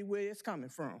tell me where it's coming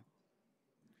from.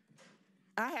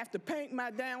 I have to paint my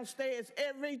downstairs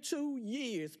every 2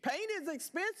 years. Paint is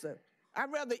expensive.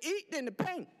 I'd rather eat than to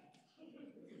paint.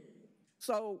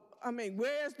 So, I mean,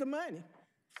 where's the money?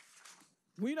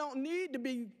 We don't need to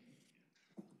be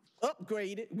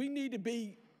upgraded. We need to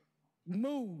be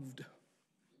moved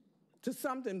to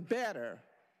something better.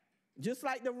 Just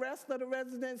like the rest of the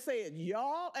residents said,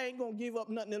 y'all ain't gonna give up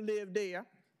nothing to live there.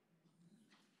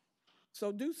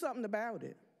 So do something about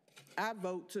it. I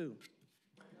vote too.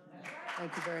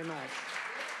 Thank you very much.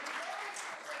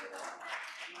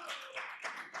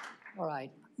 All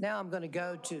right, now I'm going to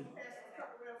go to. I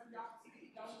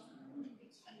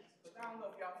don't know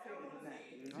if y'all feel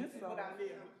it. This is what I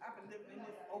live with. I've been living in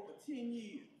this for over 10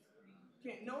 years.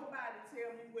 Can't nobody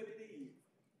tell me what it is.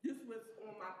 This was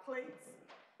on my plates,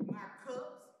 my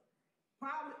cups,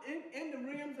 probably in the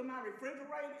rims of my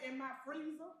refrigerator, in my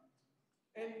freezer,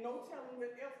 and no telling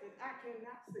what else that I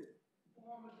cannot see.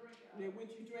 Then what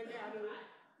you drink out of it.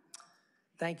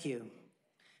 Thank you.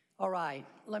 All right,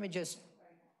 let me just,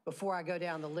 before I go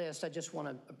down the list, I just want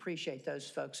to appreciate those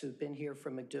folks who've been here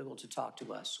from McDougald to talk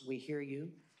to us. We hear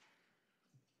you,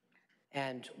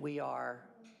 and we are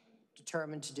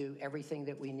determined to do everything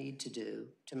that we need to do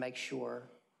to make sure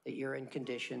that you're in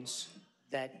conditions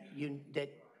that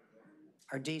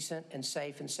are decent and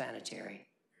safe and sanitary.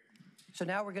 So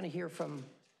now we're going to hear from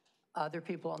other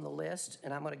people on the list,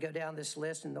 and I'm going to go down this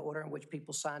list in the order in which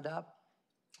people signed up.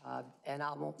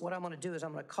 What I'm going to do is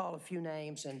I'm going to call a few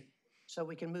names, and so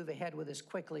we can move ahead with this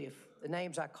quickly. If the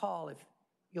names I call, if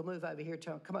you'll move over here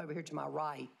come over here to my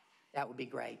right, that would be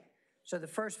great. So the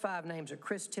first 5 names are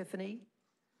Chris Tiffany,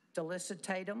 Delissa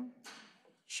Tatum,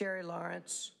 Sherry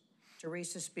Lawrence,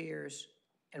 Teresa Spears,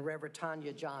 and Reverend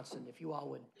Tanya Johnson. If you all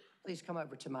would please come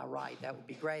over to my right, that would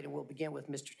be great. And we'll begin with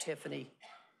Mr. Tiffany.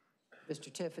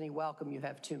 Mr. Tiffany, welcome. You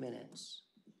have 2 minutes.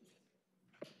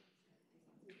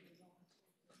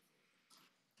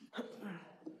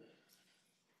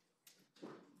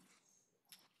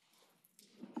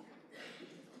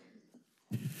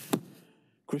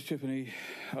 Chris Tiffany,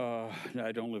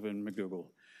 I don't live in McDougald.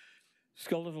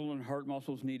 Skeletal and heart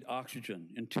muscles need oxygen,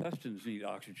 intestines need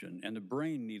oxygen, and the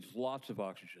brain needs lots of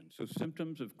oxygen. So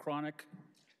symptoms of chronic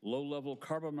low-level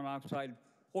carbon monoxide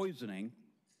poisoning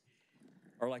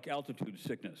are like altitude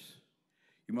sickness.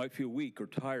 You might feel weak or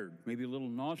tired, maybe a little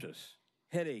nauseous,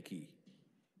 headachy,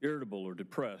 irritable or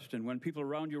depressed. And when people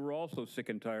around you are also sick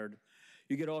and tired,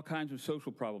 you get all kinds of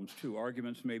social problems too,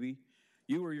 arguments maybe.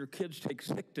 You or your kids take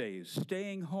sick days,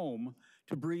 staying home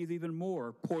to breathe even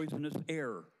more poisonous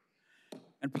air.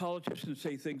 And politicians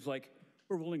say things like,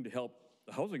 we're willing to help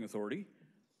the housing authority,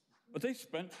 but they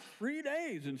spent 3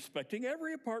 days inspecting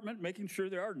every apartment, making sure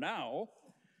there are now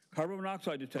carbon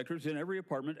monoxide detectors in every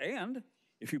apartment, and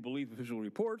if you believe official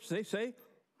reports, they say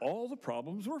all the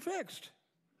problems were fixed.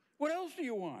 What else do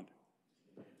you want?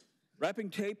 Wrapping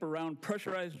tape around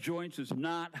pressurized joints is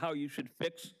not how you should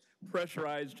fix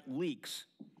pressurized leaks.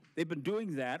 They've been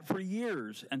doing that for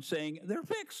years and saying they're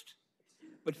fixed.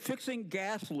 But fixing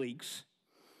gas leaks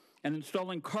and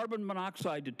installing carbon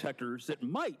monoxide detectors that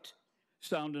might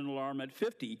sound an alarm at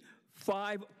 50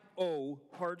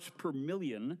 parts per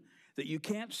million that you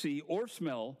can't see or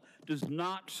smell does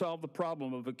not solve the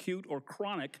problem of acute or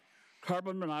chronic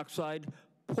carbon monoxide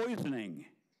poisoning.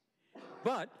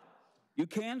 But you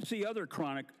can see other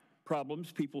chronic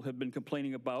problems people have been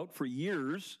complaining about for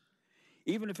years,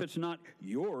 even if it's not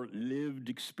your lived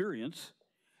experience.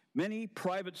 Many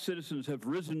private citizens have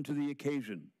risen to the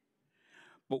occasion.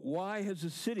 But why has the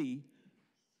city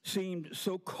seemed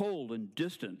so cold and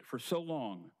distant for so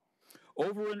long?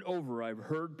 Over and over, I've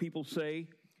heard people say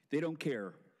they don't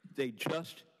care. They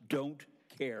just don't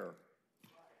care.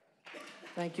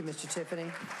 Thank you, Mr. Tiffany.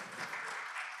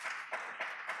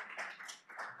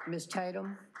 Ms.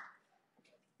 Tatum.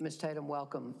 Ms. Tatum,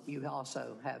 welcome. You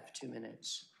also have 2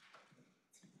 minutes.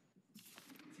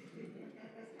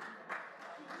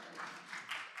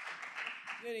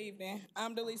 Good evening.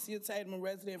 I'm Delissa Tatum, a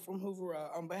resident from Hoover Road.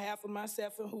 On behalf of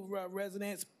myself and Hoover Road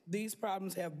residents, these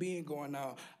problems have been going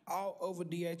on all over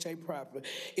DHA property.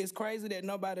 It's crazy that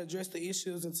nobody addressed the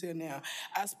issues until now.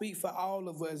 I speak for all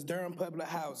of us, Durham Public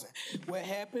Housing. What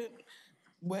happened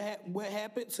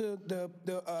to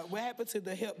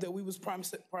the help that we was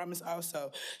promised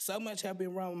also? So much have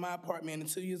been wrong with my apartment in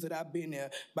the 2 years that I've been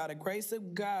there. By the grace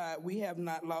of God, we have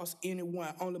not lost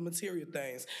anyone on the material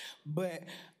things. But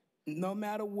no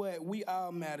matter what, we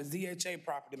all matter. DHA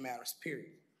property matters,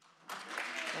 period.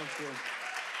 Thank you.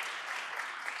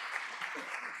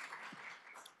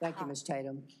 Thank you, Ms.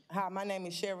 Tatum. Hi, my name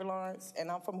is Sherry Lawrence,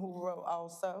 and I'm from Hoover Road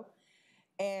also.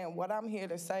 And what I'm here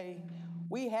to say,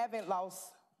 we haven't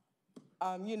lost,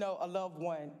 a loved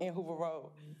one in Hoover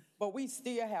Road, but we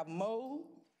still have mold.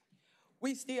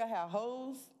 We still have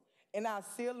holes in our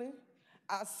ceiling.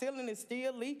 Our ceiling is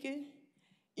still leaking.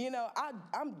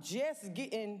 I'm just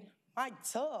getting my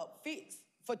tub fixed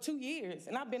for 2 years,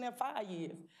 and I've been there 5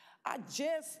 years. I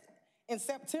just, in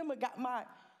September, got my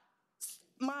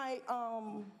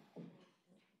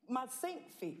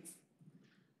sink fixed,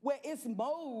 where it's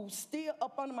mold still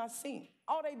up under my sink.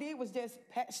 All they did was just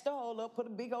patch the hole up, put a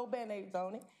big old Band-Aid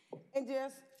on it, and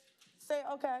just say,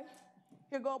 okay,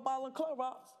 here go a bottle of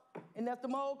Clorox, and if the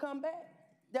mold come back,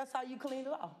 that's how you clean it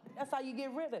off. That's how you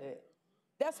get rid of it.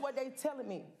 That's what they telling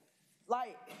me.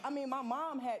 Like, I mean, my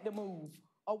mom had to move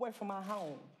away from my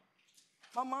home.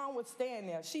 My mom was staying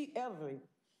there. She elderly.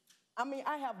 I mean,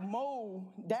 I have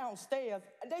mold downstairs.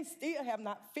 They still have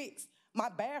not fixed my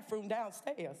bathroom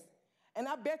downstairs. And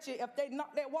I bet you if they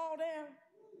knock that wall down,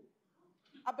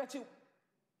 I bet you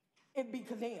it'd be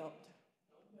condemned.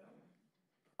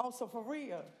 Also, for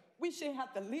real, we shouldn't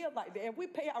have to live like that. If we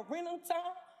pay our rent on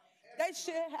time, they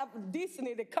should have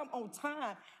decency to come on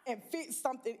time and fix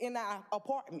something in our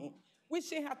apartment. We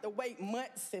shouldn't have to wait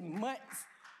months and months,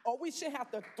 or we shouldn't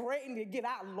have to threaten to get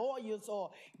our lawyers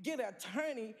or get an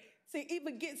attorney to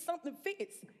even get something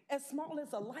fixed as small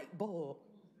as a light bulb.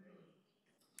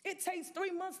 It takes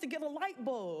 3 months to get a light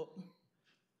bulb.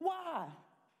 Why?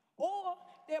 Or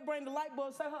they'll bring the light bulb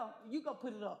and say, you go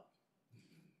put it up.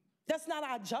 That's not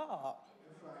our job.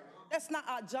 That's not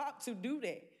our job to do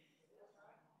that.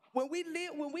 When we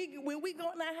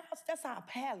go in our house, that's our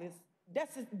palace.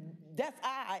 That's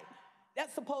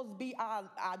supposed to be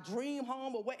our dream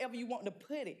home or wherever you want to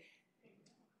put it.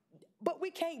 But we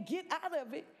can't get out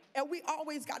of it, and we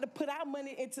always got to put our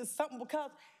money into something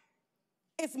because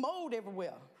it's mold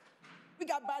everywhere. We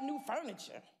got to buy new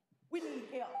furniture. We need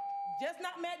help. Just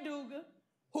not McDougald,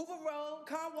 Hoover Road,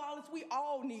 Cornwallis, we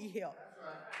all need help.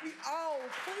 We all,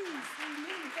 please, we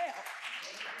need help.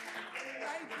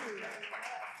 Thank you.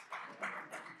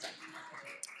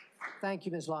 Thank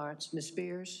you, Ms. Lawrence. Ms.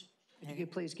 Spears, could you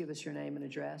please give us your name and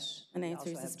address? My name's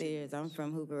Teresa Spears. I'm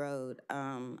from Hoover Road.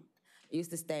 I used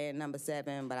to stay at number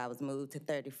 7, but I was moved to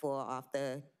 34 off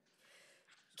the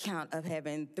count of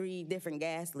having 3 different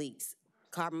gas leaks,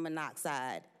 carbon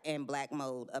monoxide, and black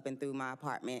mold up and through my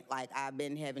apartment. Like, I've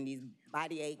been having these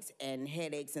body aches and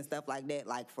headaches and stuff like that,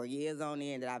 like, for years on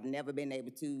end that I've never been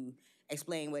able to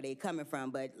explain where they're coming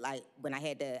from. But, like, when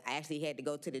I actually had to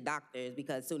go to the doctors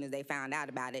because as soon as they found out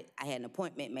about it, I had an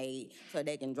appointment made so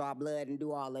they can draw blood and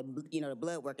do all the, the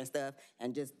blood work and stuff.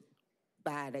 And just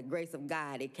by the grace of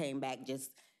God, it came back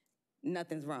just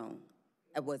nothing's wrong.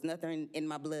 There was nothing in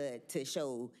my blood to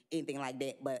show anything like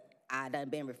that, but I done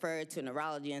been referred to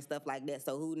neurology and stuff like that,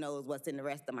 so who knows what's in the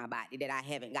rest of my body that I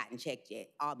haven't gotten checked yet,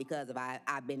 all because of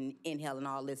I've been inhaling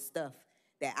all this stuff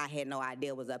that I had no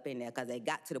idea was up in there because it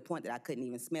got to the point that I couldn't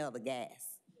even smell the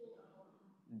gas.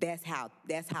 That's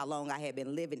how long I had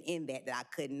been living in that I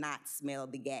could not smell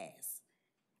the gas.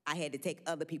 I had to take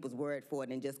other people's word for it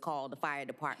and just call the fire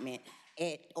department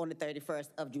on the 31st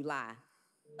of July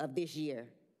of this year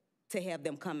to have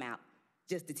them come out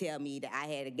just to tell me that I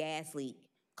had a gas leak,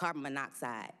 carbon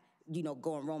monoxide,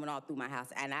 roaming all through my house.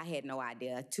 And I had no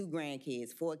idea. 2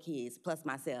 grandkids, 4 kids, plus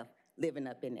myself living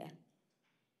up in there.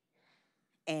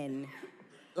 And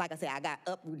like I said, I got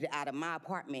uprooted out of my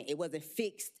apartment. It wasn't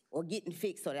fixed or getting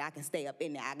fixed so that I can stay up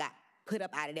in there. I got put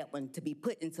up out of that one to be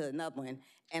put into another one.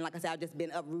 And like I said, I've just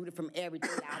been uprooted from everything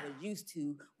that I was used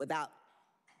to without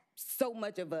so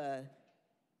much of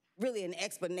really an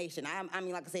explanation. I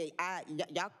mean, like I said,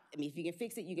 if you can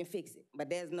fix it, you can fix it. But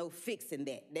there's no fixing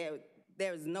that.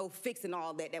 There's no fixing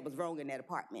all that was wrong in that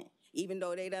apartment. Even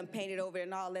though they done painted over it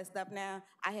and all that stuff now,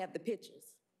 I have the pictures.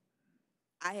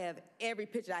 I have every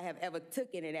picture I have ever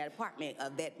taken in that apartment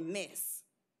of that mess.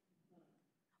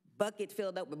 Bucket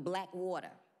filled up with black water.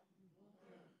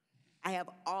 I have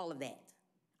all of that.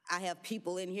 I have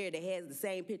people in here that has the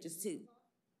same pictures too.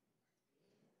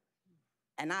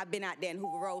 And I've been out there in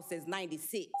Hoover Road since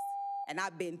 '96, and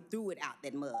I've been through it out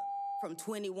that mud from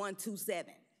 21-7.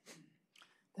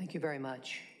 Thank you very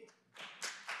much.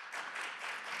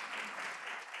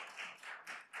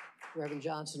 Reverend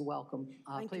Johnson, welcome.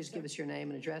 Please give us your name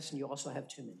and address, and you also have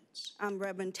 2 minutes. I'm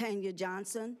Reverend Tanya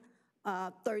Johnson,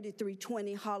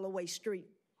 3320 Holloway Street.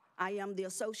 I am the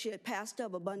associate pastor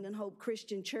of Abundant Hope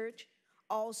Christian Church,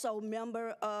 also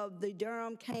member of the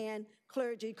Durham Can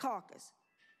Clergy Caucus.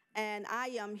 And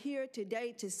I am here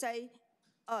today to say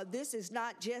this is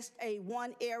not just a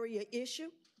one-area issue.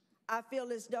 I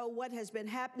feel as though what has been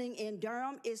happening in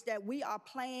Durham is that we are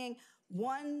playing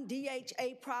one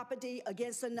DHA property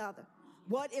against another.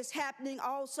 What is happening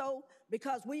also,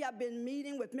 because we have been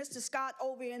meeting with Mr. Scott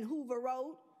over in Hoover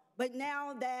Road, but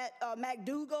now that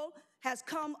McDougald has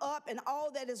come up and all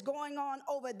that is going on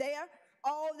over there,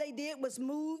 All they did was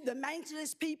move the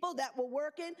maintenance people that were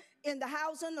working in the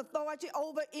housing authority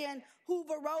over in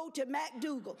Hoover Road to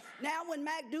McDougald. Now when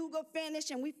McDougald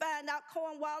finished and we find out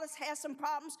Cornwallis has some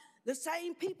problems, the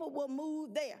same people will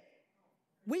move there.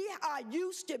 We are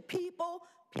used to people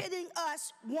pitting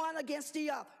us one against the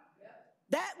other.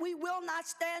 That we will not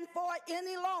stand for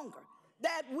any longer.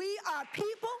 That we are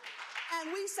people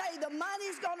and we say the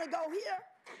money's gonna go here.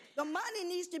 The money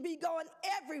needs to be going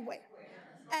everywhere.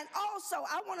 And also,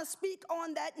 I want to speak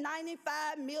on that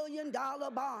 $95 million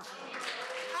bond.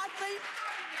 I think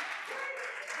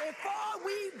before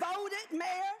we voted,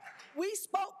 Mayor, we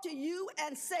spoke to you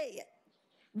and said,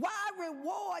 why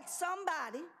reward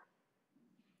somebody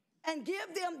and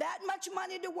give them that much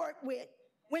money to work with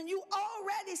when you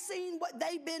already seen what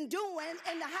they've been doing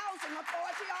in the housing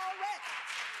authority already?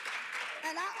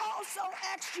 And I also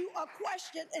asked you a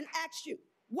question and asked you,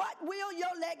 what will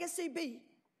your legacy be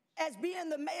as being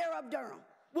the mayor of Durham?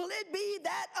 Will it be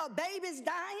that a baby's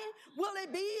dying? Will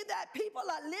it be that people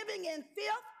are living in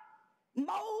filth,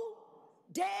 mold,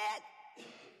 dead?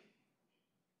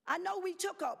 I know we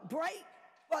took a break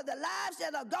for the lives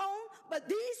that are gone, but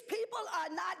these people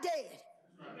are not dead.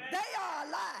 They are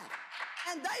alive.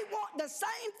 And they want the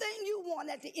same thing you want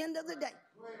at the end of the day.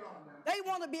 They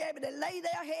want to be able to lay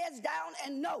their heads down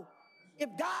and know, if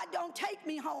God don't take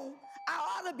me home, I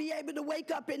ought to be able to wake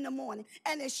up in the morning.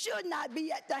 And it should not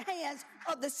be at the hands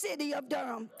of the city of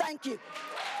Durham. Thank you.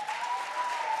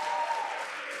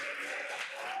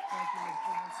 Thank you, Ms.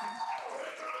 Johnson.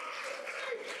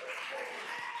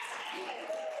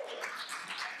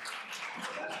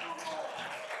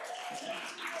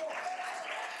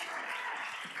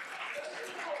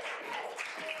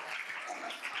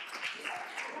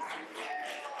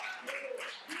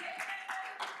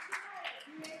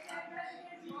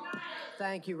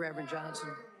 Thank you, Reverend Johnson.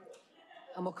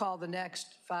 I'm going to call the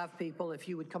next 5 people, if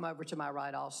you would come over to my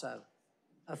right also.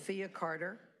 Afia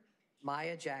Carter,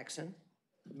 Maya Jackson,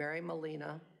 Mary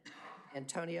Molina,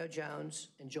 Antonio Jones,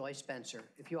 and Joy Spencer.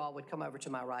 If you all would come over to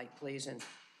my right, please, and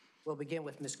we'll begin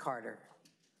with Ms. Carter.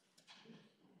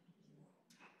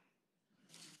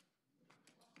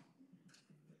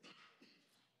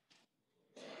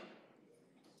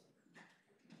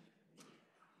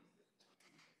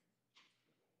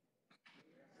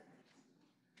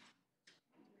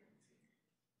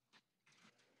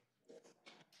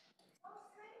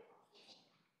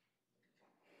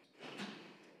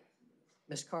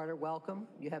 Ms. Carter, welcome.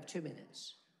 You have 2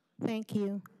 minutes. Thank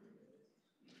you.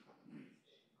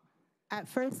 I'd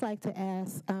first like to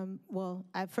ask,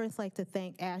 I'd first like to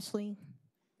thank Ashley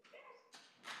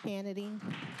Kennedy.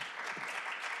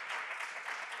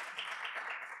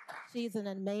 She's an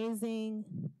amazing,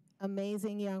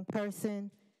 amazing young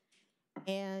person,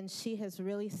 and she has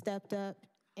really stepped up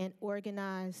and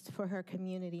organized for her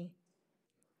community.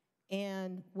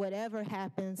 And whatever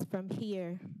happens from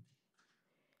here,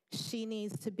 she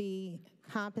needs to be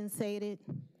compensated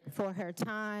for her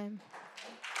time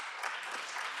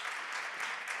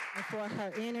and for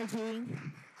her energy.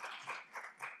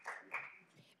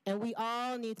 And we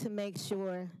all need to make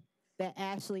sure that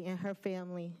Ashley and her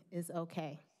family is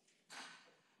okay.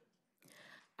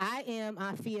 I am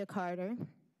Afia Carter,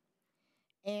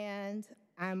 and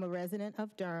I'm a resident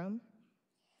of Durham.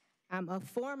 I'm a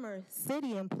former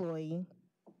city employee.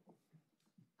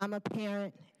 I'm a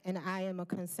parent, and I am a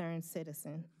concerned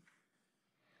citizen.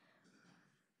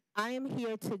 I am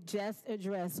here to just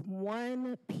address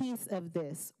one piece of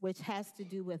this, which has to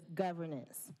do with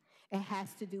governance. It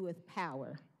has to do with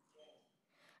power.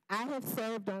 I have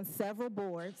served on several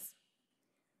boards,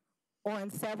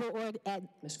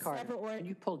 Ms. Carter, can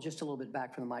you pull just a little bit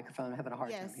back from the microphone? I'm having a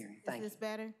hard time hearing. Thank you. Is this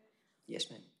better? Yes,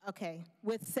 ma'am. Okay.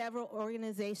 With several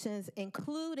organizations,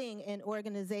 including an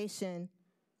organization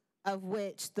of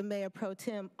which the Mayor Pro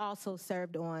Tem also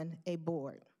served on a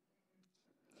board.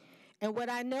 And what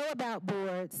I know about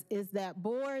boards is that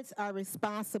boards are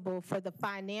responsible for the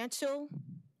financial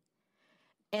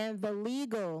and the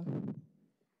legal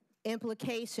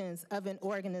implications of an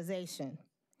organization.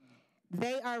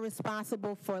 They are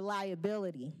responsible for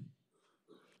liability.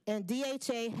 And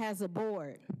DHA has a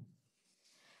board.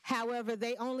 However,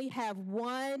 they only have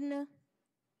one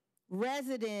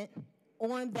resident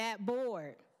on that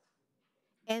board.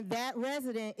 And that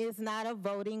resident is not a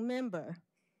voting member.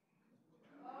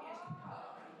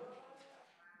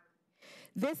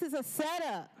 This is a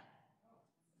setup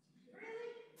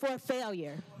for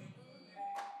failure.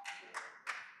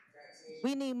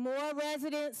 We need more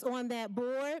residents on that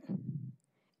board,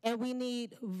 and we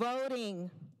need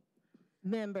voting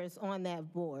members on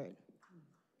that board.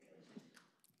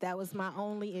 That was my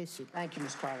only issue. Thank you,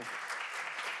 Ms. Carter.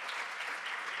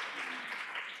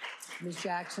 Ms.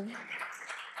 Jackson.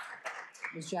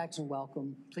 Ms. Jackson,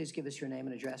 welcome. Please give us your name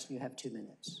and address, and you have 2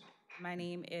 minutes. My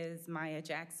name is Maya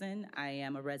Jackson. I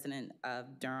am a resident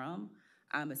of Durham.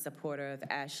 I'm a supporter of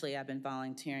Ashley. I've been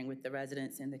volunteering with the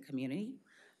residents in the community.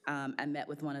 I met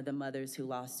with one of the mothers who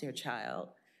lost their child,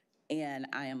 and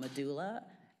I am a doula.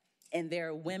 And there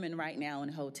are women right now in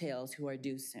hotels who are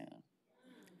due soon.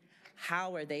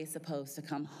 How are they supposed to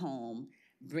come home,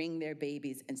 bring their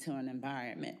babies into an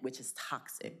environment which is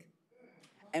toxic?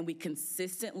 And we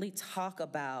consistently talk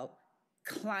about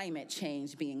climate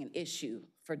change being an issue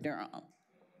for Durham.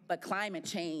 But climate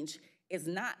change is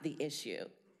not the issue.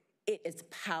 It is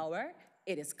power,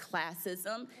 it is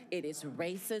classism, it is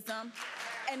racism,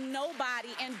 and nobody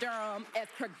in Durham, as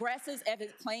progressive as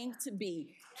it claims to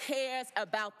be, cares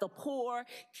about the poor,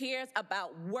 cares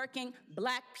about working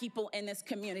Black people in this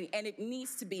community, and it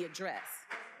needs to be addressed.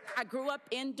 I grew up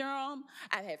in Durham.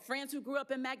 I had friends who grew up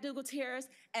in McDougald Terrace,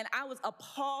 and I was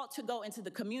appalled to go into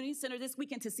the community center this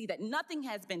weekend to see that nothing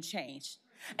has been changed.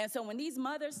 And so when these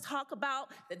mothers talk about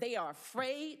that they are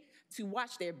afraid to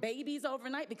watch their babies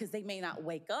overnight because they may not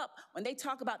wake up, when they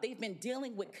talk about they've been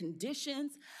dealing with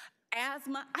conditions,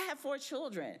 asthma, I have 4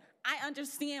 children. I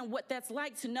understand what that's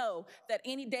like to know that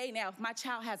any day now, if my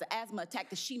child has an asthma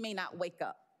attack, that she may not wake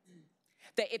up.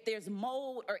 That if there's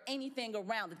mold or anything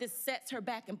around, that this sets her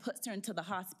back and puts her into the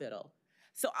hospital.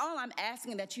 So all I'm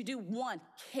asking that you do, one,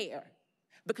 care,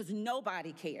 because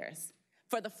nobody cares.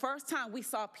 For the first time we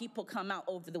saw people come out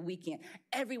over the weekend,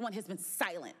 everyone has been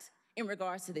silent in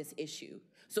regards to this issue.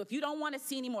 So if you don't want to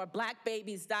see any more Black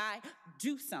babies die,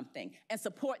 do something and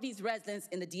support these residents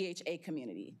in the DHA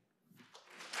community.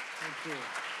 Thank you.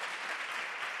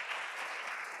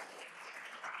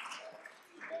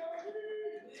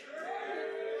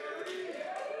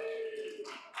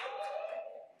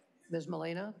 Ms.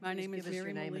 Molina, my name is give us your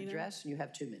Mary name Molina. and address, and you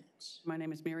have 2 minutes. My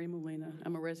name is Mary Molina.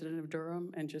 I'm a resident of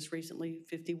Durham and just recently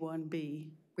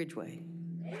 51B Ridgeway.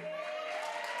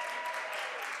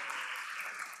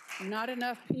 Not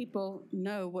enough people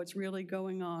know what's really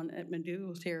going on at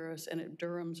McDougald Terrace and at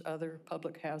Durham's other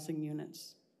public housing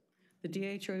units. The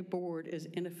DHA board is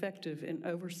ineffective in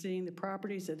overseeing the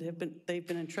properties that they've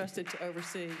been entrusted to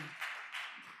oversee.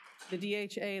 The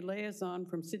DHA liaison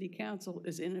from City Council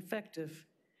is ineffective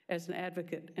as an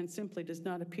advocate and simply does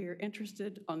not appear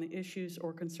interested on the issues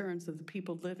or concerns of the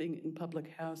people living in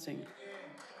public housing.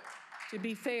 To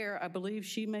be fair, I believe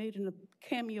she made a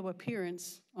cameo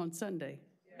appearance on Sunday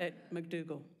at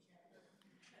McDougald.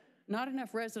 Not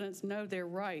enough residents know their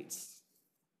rights.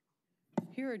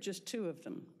 Here are just 2 of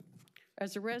them.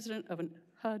 As a resident of a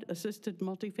HUD-assisted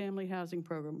multifamily housing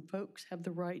program, folks have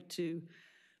the right to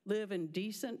live in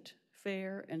decent,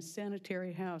 fair, and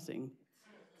sanitary housing,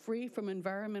 free from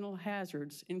environmental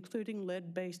hazards, including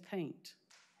lead-based paint.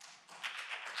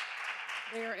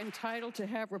 They are entitled to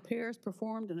have repairs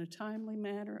performed in a timely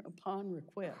manner upon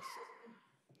request.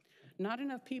 Not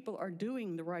enough people are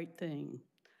doing the right thing.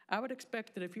 I would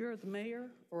expect that if you're the mayor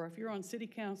or if you're on city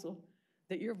council,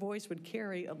 that your voice would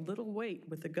carry a little weight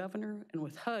with the governor and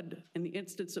with HUD in the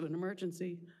instance of an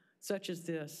emergency such as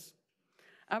this.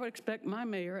 I would expect my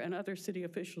mayor and other city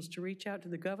officials to reach out to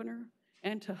the governor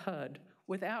and to HUD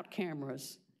without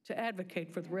cameras to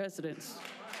advocate for the residents.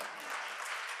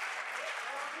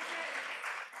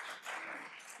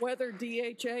 Whether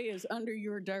DHA is under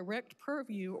your direct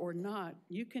purview or not,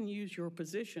 you can use your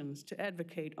positions to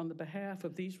advocate on the behalf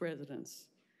of these residents.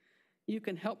 You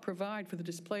can help provide for the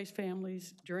displaced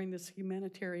families during this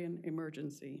humanitarian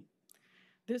emergency.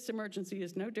 This emergency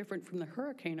is no different from the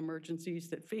hurricane emergencies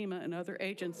that FEMA and other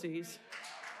agencies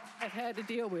have had to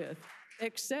deal with,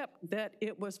 except that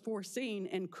it was foreseen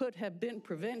and could have been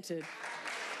prevented.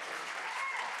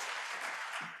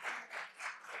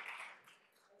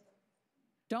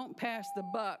 Don't pass the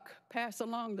buck, pass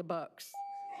along the bucks.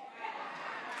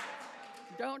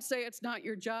 Don't say it's not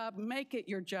your job, make it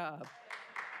your job.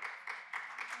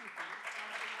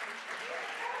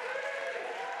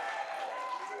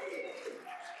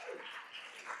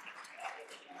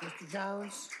 Mr.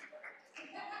 Jones?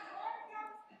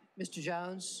 Mr.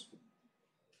 Jones?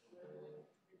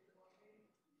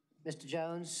 Mr.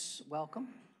 Jones, welcome.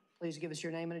 Please give us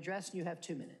your name and address, and you have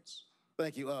 2 minutes.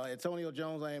 Thank you. Antonio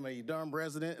Jones, I am a Durham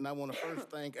resident, and I want to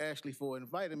first thank Ashley for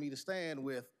inviting me to stand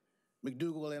with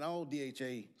McDougald and all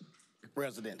DHA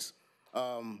residents.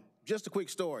 Just a quick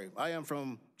story. I am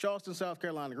from Charleston, South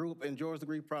Carolina, grew up in George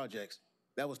Degree Projects.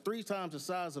 That was 3 times the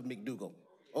size of McDougald,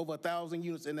 over 1,000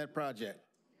 units in that project.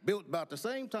 Built about the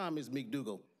same time as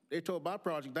McDougald. They tore my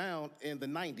project down in the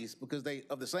 90s because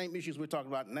of the same issues we're talking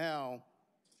about now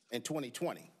in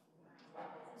 2020.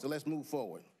 So let's move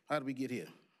forward. How did we get here?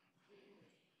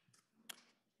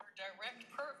 direct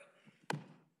permit.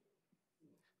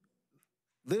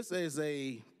 This is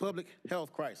a public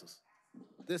health crisis.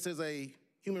 This is a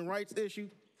human rights issue.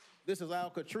 This is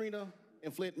our Katrina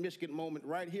and Flint, Michigan moment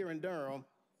right here in Durham,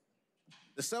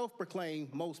 the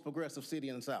self-proclaimed most progressive city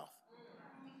in the South.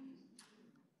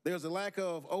 There's a lack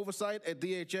of oversight at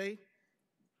DHA.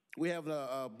 We have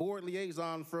a board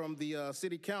liaison from the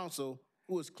city council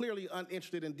who is clearly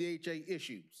uninterested in DHA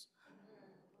issues.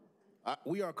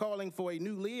 We are calling for a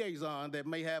new liaison that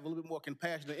may have a little bit more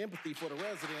compassion and empathy for the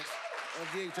residents of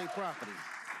DHA property.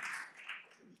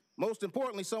 Most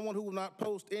importantly, someone who will not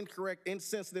post incorrect,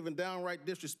 insensitive, and downright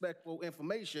disrespectful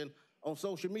information on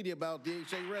social media about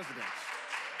DHA residents.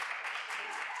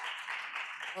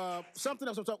 Something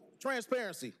else,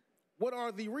 transparency. What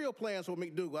are the real plans for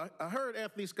McDougald? I heard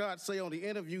Anthony Scott say on the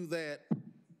interview that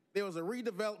there was a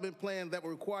redevelopment plan that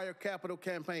would require capital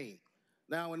campaign.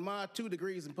 Now, in my 2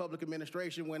 degrees in public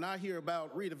administration, when I hear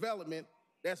about redevelopment,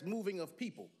 that's moving of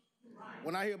people.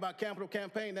 When I hear about capital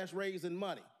campaign, that's raising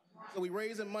money. So we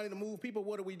raising money to move people,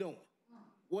 what are we doing?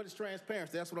 What is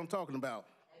transparency? That's what I'm talking about.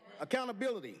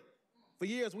 Accountability. For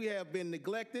years, we have been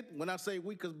neglected. When I say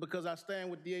we, because I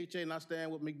stand with DHA and I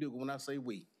stand with McDougald when I say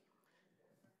we.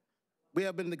 We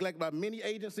have been neglected by many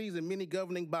agencies and many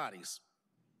governing bodies.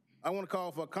 I want to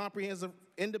call for a comprehensive,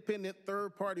 independent,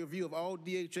 third-party review of all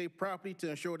DHA property to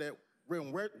ensure that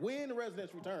when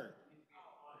residents return,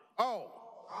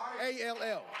 all,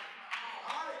 A-L-L.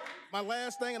 My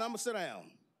last thing, and I'm gonna sit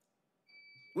down.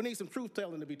 We need some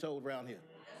truth-telling to be told around here.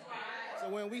 So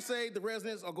when we say the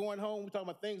residents are going home, we're talking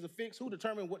about things are fixed. Who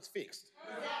determined what's fixed?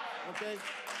 Okay?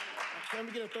 Let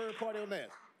me get a third party on that.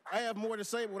 I have more to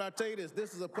say, but what I tell you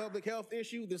this is a public health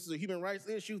issue. This is a human rights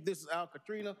issue. This is our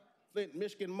Katrina, Flint,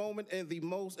 Michigan moment, and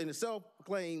the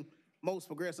self-proclaimed most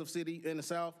progressive city in the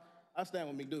South. I stand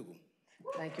with McDougald.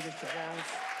 Thank you, Mr. Jones.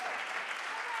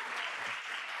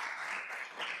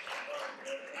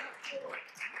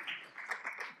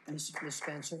 Ms.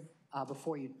 Spencer,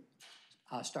 before you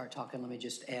start talking, let me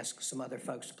just ask some other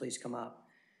folks to please come up.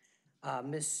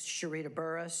 Ms. Sharita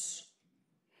Burris,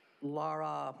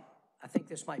 Laura, I think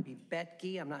this might be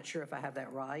Betke, I'm not sure if I have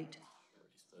that right,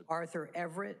 Arthur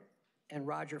Everett, and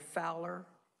Roger Fowler,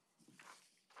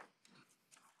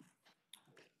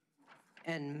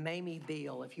 and Mamie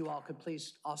Beal. If you all could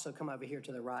please also come over here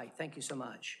to the right. Thank you so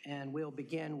much. And we'll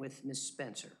begin with Ms.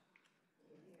 Spencer.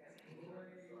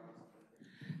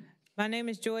 My name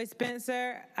is Joy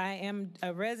Spencer. I am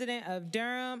a resident of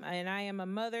Durham, and I am a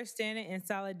mother standing in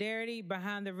solidarity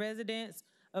behind the residents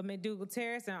of McDougald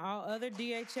Terrace and all other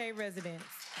DHA residents.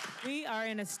 We are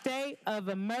in a state of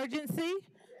emergency.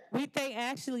 We thank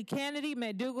Ashley Kennedy,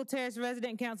 McDougald Terrace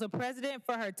Resident Council President,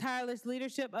 for her tireless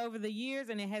leadership over the years,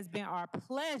 and it has been our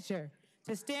pleasure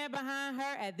to stand behind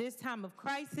her at this time of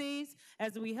crises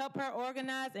as we help her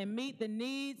organize and meet the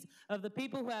needs of the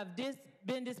people who have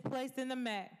been displaced in the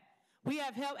MAC. We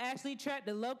have helped Ashley track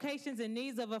the locations and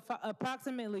needs of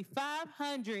approximately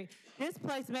 500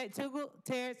 displaced McDougald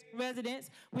Terrace residents.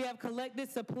 We have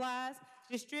collected supplies,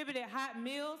 distributed hot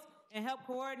meals, and helped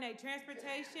coordinate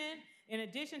transportation, in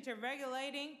addition to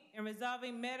regulating and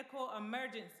resolving medical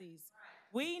emergencies.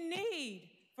 We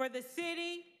need for the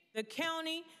city, the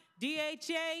county,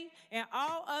 DHA, and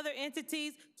all other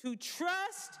entities to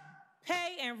trust,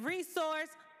 pay, and resource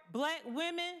Black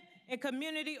women and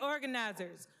community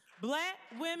organizers. Black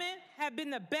women have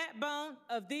been the backbone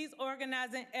of these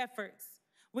organizing efforts.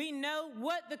 We know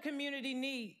what the community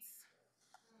needs.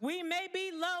 We may be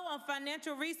low on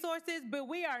financial resources, but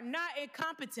we are not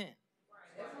incompetent.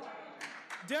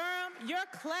 Durham, your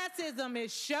classism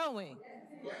is showing.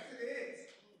 Yes, it is.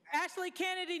 Ashley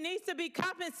Kennedy needs to be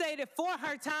compensated for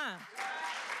her time.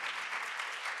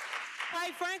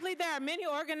 Quite frankly, there are many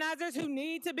organizers who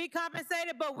need to be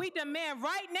compensated, but we demand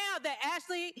right now that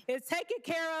Ashley is taken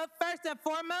care of first and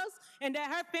foremost, and that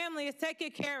her family is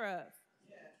taken care of.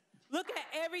 Look at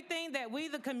everything that we,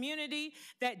 the community,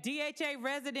 that DHA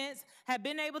residents have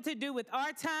been able to do with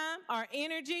our time, our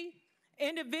energy,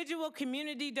 individual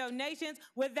community donations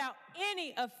without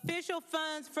any official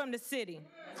funds from the city.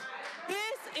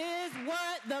 This is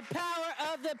what the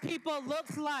power of the people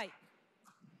looks like.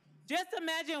 Just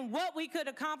imagine what we could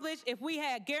accomplish if we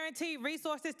had guaranteed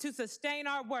resources to sustain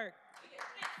our work.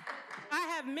 I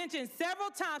have mentioned several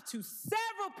times to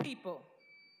several people,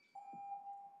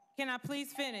 can I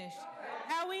please finish?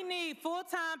 How we need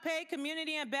full-time paid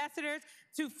community ambassadors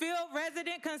to fill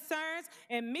resident concerns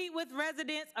and meet with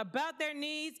residents about their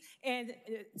needs and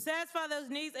satisfy those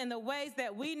needs in the ways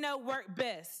that we know work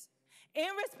best. In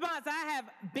response, I have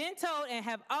been told and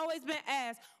have always been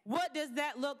asked, what does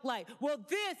that look like? Well,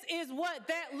 this is what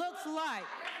that looks like.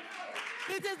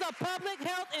 This is a public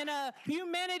health and a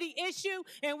humanity issue,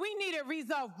 and we need it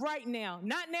resolved right now.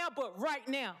 Not now, but right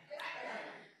now.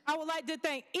 I would like to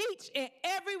thank each and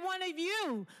every one of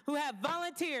you who have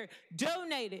volunteered,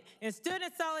 donated, and stood in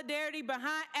solidarity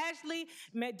behind Ashley,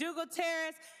 McDougald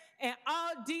Terrace, and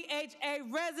all DHA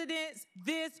residents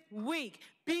this week,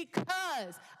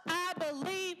 because I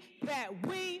believe that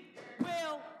we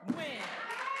will win.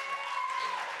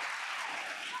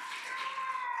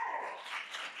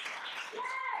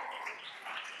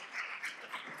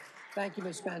 Thank you,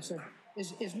 Ms. Spencer.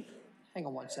 Hang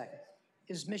on one second.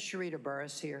 Is Ms. Sharita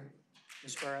Burris here?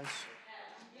 Ms. Burris?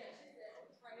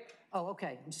 Oh,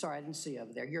 okay. I'm sorry, I didn't see you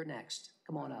over there. You're next.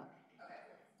 Come on up.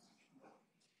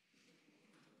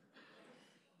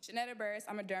 Janetta Burris,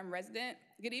 I'm a Durham resident.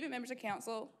 Good evening, members of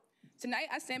council. Tonight,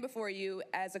 I stand before you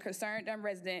as a concerned Durham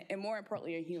resident and, more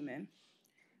importantly, a human.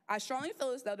 I strongly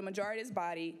feel as though the majority of this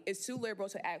body is too liberal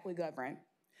to adequately govern.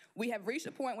 We have reached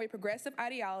a point where progressive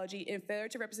ideology and failure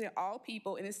to represent all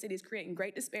people in this city is creating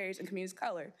great disparities in communities of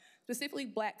color, specifically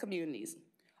Black communities.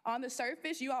 On the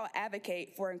surface, you all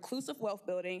advocate for inclusive wealth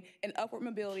building and upward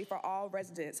mobility for all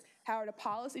residents. However, the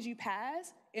policies you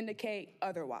pass indicate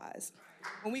otherwise.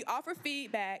 When we offer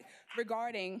feedback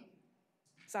regarding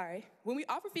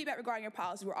your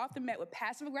policy, we're often met with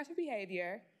passive-aggressive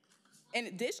behavior, in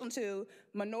addition to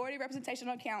minority representation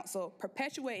on council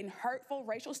perpetuating hurtful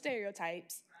racial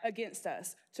stereotypes against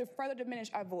us to further diminish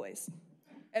our voice.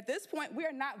 At this point, we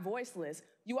are not voiceless.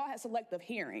 You all have selective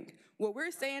hearing. What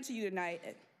we're saying to you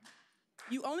tonight,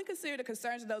 you only consider the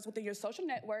concerns of those within your social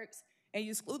networks, and you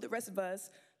exclude the rest of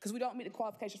us because we don't meet the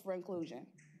qualifications for inclusion.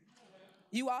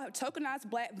 You all have tokenized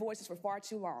Black voices for far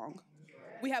too long.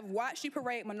 We have watched you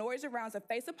parade minorities around the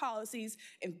face of policies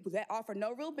that offer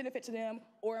no real benefit to them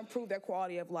or improve their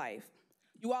quality of life.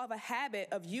 You all have a habit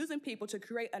of using people to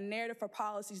create a narrative for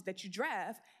policies that you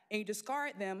draft, and you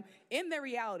discard them in their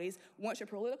realities once your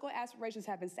political aspirations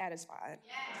have been satisfied.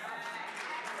 Yes.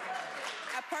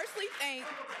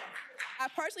 I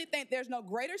personally think there's no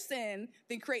greater sin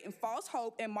than creating false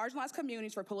hope in marginalized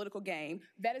communities for political gain.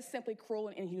 That is simply cruel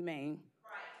and inhumane.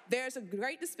 There's a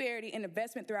great disparity in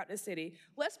investment throughout the city.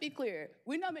 Let's be clear.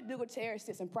 We know McDougald Terrace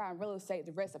sits in prime real estate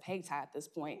the rest of Hayti at this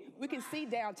point. We can see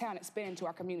downtown expand to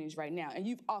our communities right now, and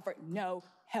you've offered no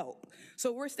help.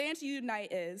 So what we're saying to you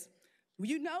tonight is,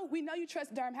 we know you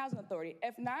trust the Durham Housing Authority.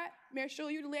 If not, Mayor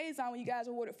Schuler, you're the liaison when you guys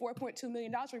awarded $4.2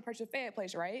 million to repurchase a Fed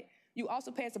place, right? You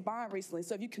also paid us a bond recently,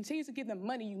 so if you continue to give them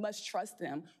money, you must trust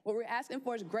them. What we're asking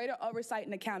for is greater oversight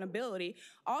and accountability,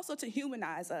 also to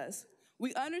humanize us.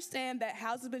 We understand that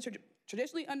housing has been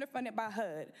traditionally underfunded by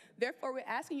HUD. Therefore, we're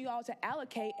asking you all to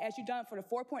allocate, as you've done for the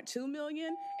 $4.2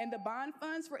 million and the bond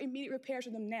funds, for immediate repairs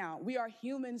for them now. We are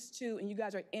humans too, and you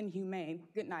guys are inhumane.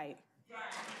 Good night.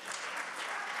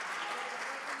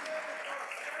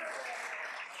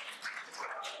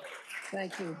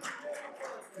 Thank you.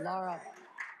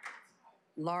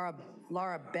 Laura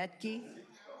Betke.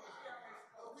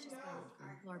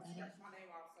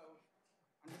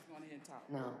 I'm just going ahead and talk.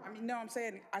 No. I'm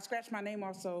saying I scratched my name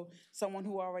off so someone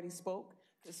who already spoke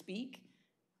could speak.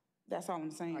 That's all I'm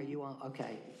saying. Are you on?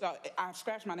 Okay. So I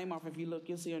scratched my name off. If you look,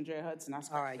 you'll see Andrea Hudson.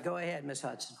 All right, go ahead, Ms.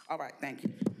 Hudson. All right, thank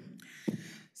you.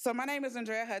 So my name is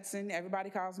Andrea Hudson. Everybody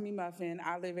calls me Muffin.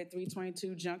 I live at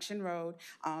 322 Junction Road.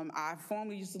 I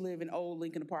formerly used to live in old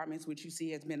Lincoln Apartments, which you see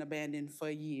has been abandoned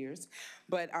for years.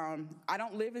 But I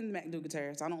don't live in McDougald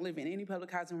Terrace. I don't live in any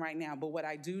public housing right now. But what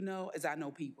I do know is I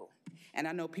know people. And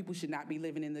I know people should not be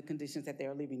living in the conditions that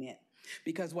they're living in.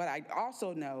 Because what I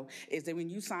also know is that when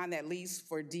you sign that lease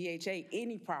for DHA,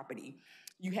 any property,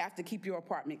 you have to keep your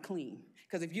apartment clean.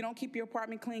 Because if you don't keep your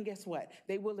apartment clean, guess what?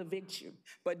 They will evict you.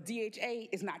 But DHA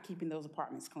is not keeping those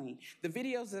apartments clean. The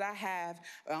videos that I have,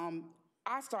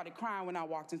 I started crying when I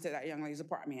walked into that young lady's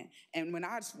apartment. And when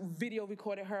I video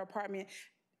recorded her apartment,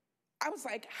 I was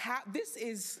like, this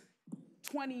is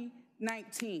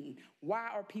 2019. Why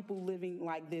are people living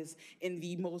like this in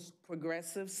the most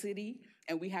progressive city?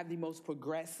 And we have the most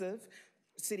progressive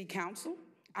city council.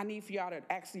 I need for y'all to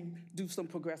actually do some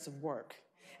progressive work.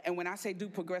 And when I say do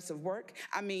progressive work,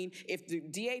 I mean, if the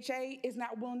DHA is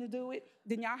not willing to do it,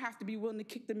 then y'all have to be willing to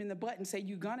kick them in the butt and say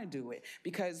you're gonna do it.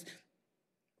 Because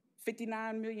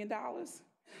 $59 million,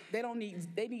 they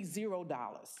need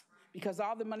 $0. Because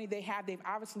all the money they have, they've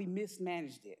obviously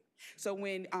mismanaged it. So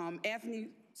when Anthony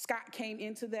Scott came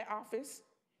into their office,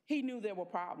 he knew there were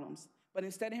problems. But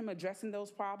instead of him addressing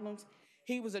those problems,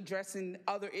 he was addressing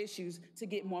other issues to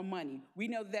get more money. We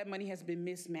know that money has been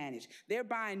mismanaged. They're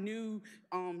buying new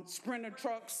Sprinter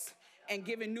trucks and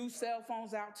giving new cell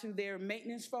phones out to their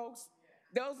maintenance folks.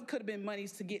 Those could have been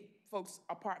monies to get folks'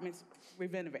 apartments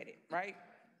renovated, right?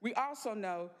 We also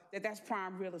know that that's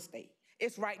prime real estate.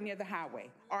 It's right near the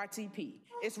highway, RTP.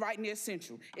 It's right near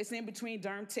Central. It's in between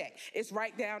Durham Tech. It's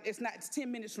right down, it's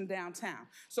 10 minutes from downtown.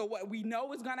 So what we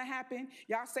know is gonna happen,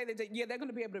 y'all say that, yeah, they're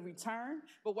gonna be able to return,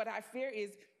 but what I fear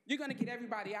is you're gonna get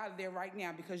everybody out of there right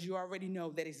now because you already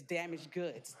know that it's damaged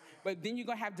goods. But then you're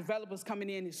gonna have developers coming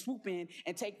in and swoop in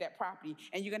and take that property,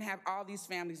 and you're gonna have all these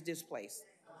families displaced.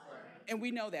 And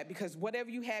we know that because whatever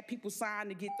you had people sign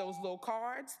to get those little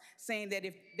cards saying that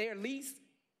if they're leased,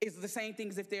 it's the same thing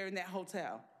as if they're in that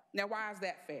hotel. Now, why is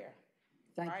that fair?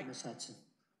 Thank you, Ms. Hudson.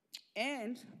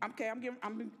 And, okay, I'm gonna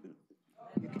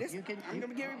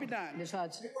get it done. Ms.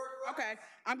 Hudson. Okay,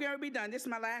 I'm gonna be done. This is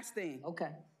my last thing.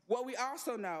 Okay. What we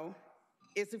also know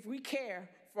is if we care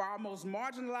for our most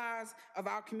marginalized of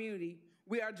our community,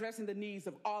 we are addressing the needs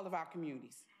of all of our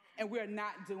communities. And we're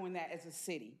not doing that as a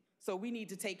city. So we need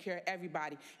to take care of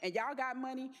everybody. And y'all got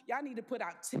money, y'all need to put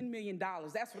out $10 million.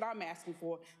 That's what I'm asking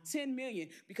for, $10 million.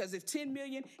 Because if $10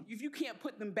 million, if you can't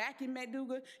put them back in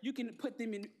McDougald, you can put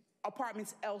them in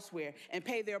apartments elsewhere and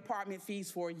pay their apartment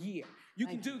fees for a year. You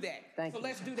can do that. So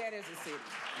let's do that as a city.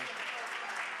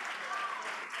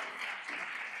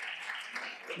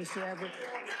 Mr. Everett.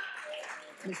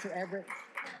 Mr. Everett.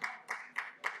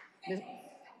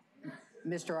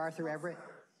 Mr. Arthur Everett.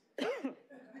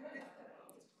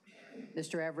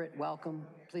 Mr. Everett, welcome.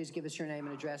 Please give us your name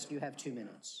and address. You have 2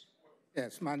 minutes.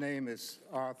 Yes, my name is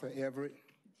Arthur Everett,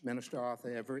 Minister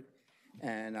Arthur Everett,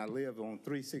 and I live on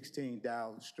 316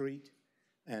 Dowd Street,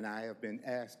 and I have been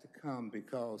asked to come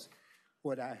because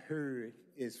what I heard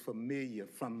is familiar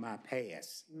from my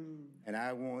past, and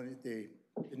I wanted the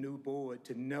new board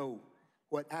to know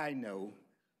what I know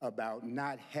about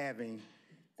not having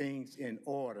things in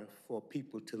order for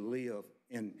people to live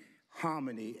in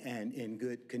harmony and in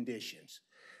good conditions.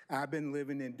 I've been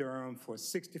living in Durham for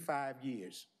 65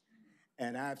 years,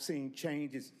 and I've seen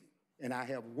changes, and I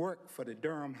have worked for the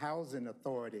Durham Housing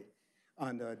Authority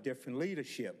under a different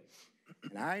leadership.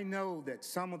 And I know that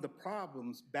some of the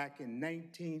problems back in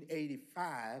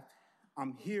 1985,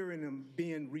 I'm hearing them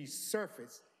being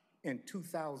resurfaced in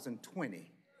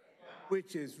 2020,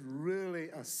 which is really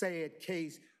a sad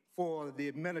case for the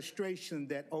administration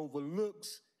that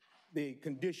overlooks the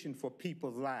condition for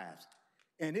people's lives.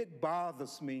 And it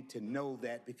bothers me to know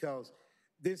that because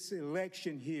this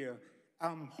election here,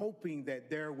 I'm hoping that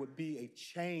there would be a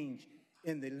change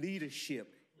in the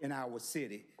leadership in our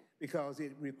city because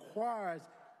it requires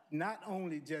not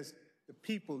only just the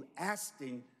people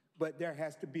asking, but there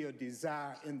has to be a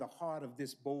desire in the heart of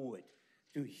this board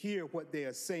to hear what they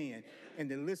are saying and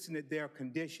to listen to their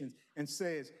conditions and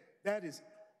says, that is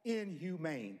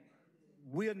inhumane.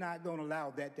 We're not going to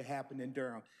allow that to happen in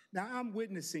Durham. Now, I'm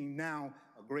witnessing now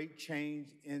a great change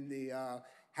in the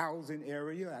housing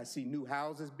area. I see new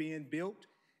houses being built,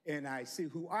 and I see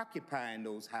who occupying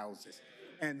those houses.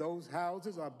 And those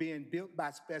houses are being built by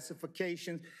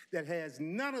specifications that has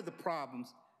none of the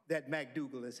problems that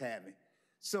McDougald is having.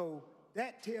 So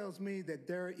that tells me that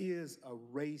there is a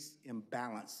race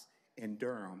imbalance in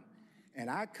Durham.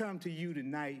 And I come to you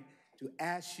tonight to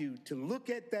ask you to look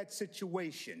at that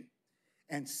situation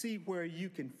and see where you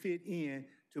can fit in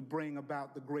to bring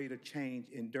about the greater change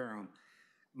in Durham.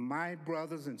 My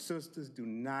brothers and sisters do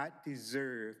not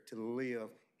deserve to live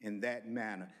in that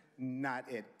manner, not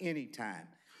at any time.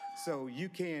 So you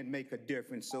can make a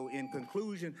difference. So in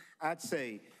conclusion, I'd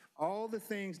say all the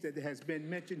things that has been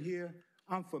mentioned here,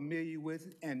 I'm familiar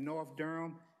with, and North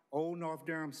Durham, old North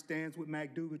Durham stands with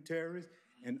McDougald Terrace,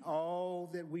 and all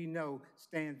that we know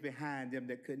stands behind them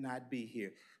that could not be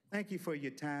here. Thank you for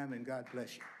your time, and God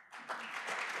bless you.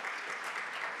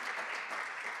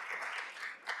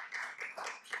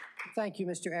 Thank you,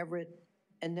 Mr. Everett.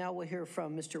 And now we'll hear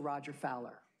from Mr. Roger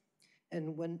Fowler.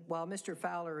 And while Mr.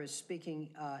 Fowler is speaking,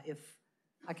 if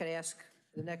I could ask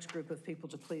the next group of people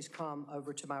to please come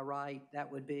over to my right, that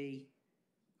would be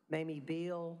Mamie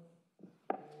Beal,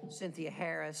 Cynthia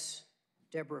Harris,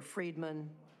 Deborah Friedman,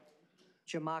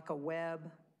 Jamaica Webb,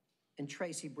 and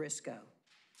Tracy Briscoe.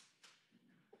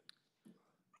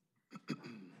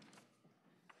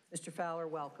 Mr. Fowler,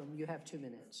 welcome. You have 2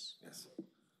 minutes. Yes.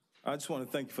 I just want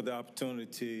to thank you for the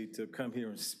opportunity to come here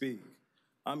and speak.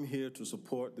 I'm here to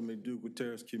support the McDougald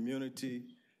Terrace community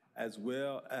as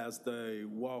well as the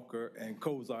Walker and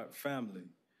Cozart family.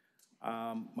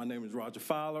 My name is Roger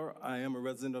Fowler. I am a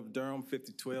resident of Durham,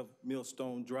 5012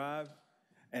 Millstone Drive,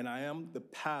 and I am the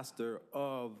pastor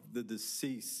of the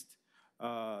deceased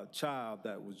child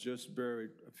that was just buried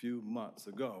a few months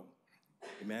ago.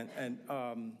 Amen. And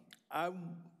I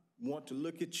want to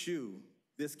look at you,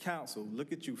 this council,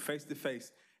 look at you face to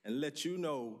face and let you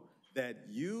know that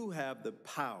you have the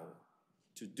power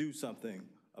to do something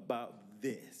about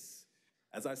this.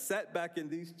 As I sat back in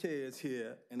these chairs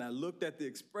here and I looked at the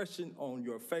expression on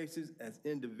your faces as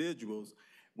individuals,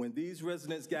 when these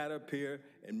residents got up here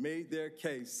and made their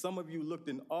case, some of you looked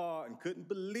in awe and couldn't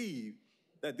believe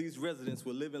that these residents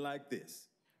were living like this.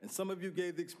 And some of you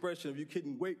gave the expression of you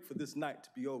couldn't wait for this night to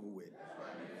be over with.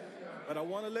 But I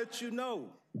want to let you know,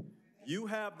 you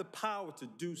have the power to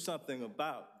do something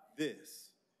about this.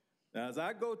 Now, as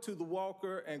I go to the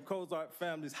Walker and Cozart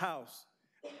family's house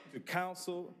to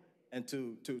counsel and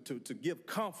to give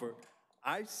comfort,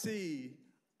 I see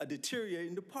a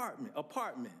deteriorating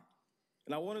apartment.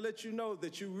 And I want to let you know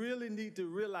that you really need to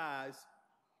realize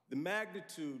the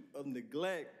magnitude of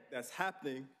neglect that's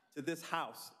happening to this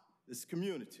house, this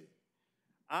community.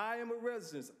 I am a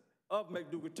resident of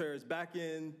McDougald Terrace back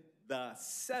in the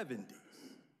 70s.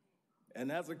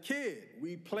 And as a kid,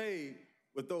 we played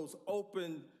with those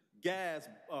open gas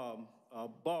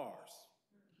bars.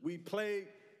 We played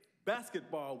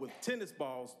basketball with tennis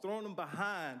balls, throwing them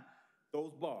behind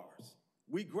those bars.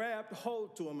 We grabbed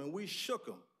hold to them and we shook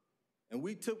them. And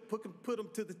we put them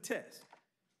to the test.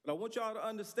 But I want y'all to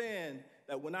understand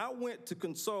that when I went to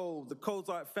console the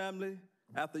Cozart family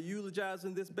after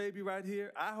eulogizing this baby right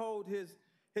here, I hold his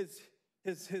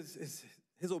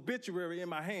obituary in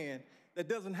my hand that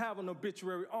doesn't have an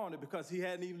obituary on it because he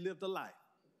hadn't even lived a life.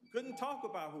 Couldn't talk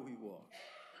about who he was.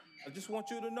 I just want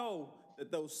you to know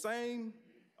that those same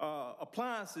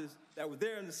appliances that were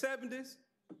there in the 70s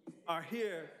are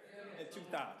here in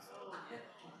 2000.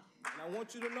 And I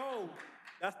want you to know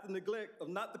that's the neglect of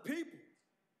not the people,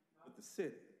 but the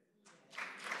city.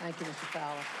 Thank you, Mr.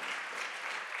 Fowler.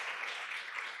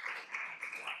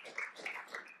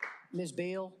 Ms.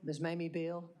 Beal, Ms. Mamie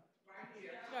Beal.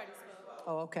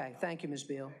 Oh, okay. Thank you, Ms.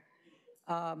 Beal.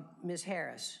 Ms.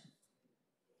 Harris.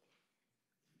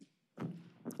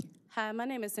 Hi, my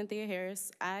name is Cynthia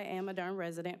Harris. I am a Durham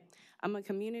resident. I'm a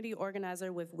community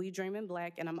organizer with We Dream in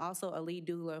Black, and I'm also a lead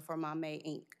doula for Mom May,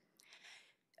 Inc.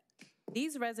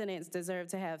 These residents deserve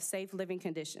to have safe living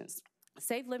conditions.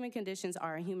 Safe living conditions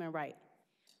are a human right.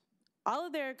 All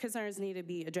of their concerns need to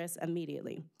be addressed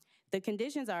immediately. The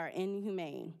conditions are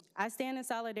inhumane. I stand in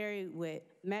solidarity with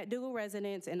McDougald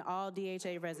residents and all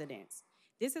DHA residents.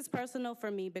 This is personal for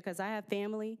me because I have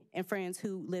family and friends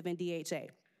who live in DHA.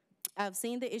 I've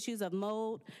seen the issues of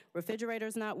mold,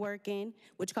 refrigerators not working,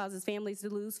 which causes families to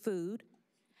lose food.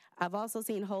 I've also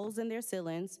seen holes in their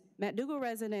ceilings. McDougald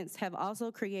residents have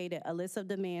also created a list of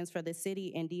demands for the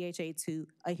city and DHA to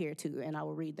adhere to, and I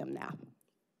will read them now.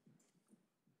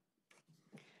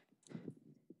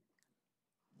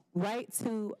 Right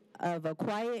of a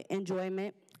quiet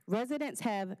enjoyment. Residents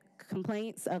have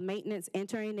complaints of maintenance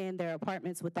entering in their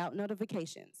apartments without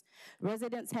notifications.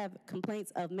 Residents have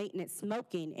complaints of maintenance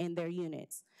smoking in their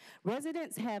units.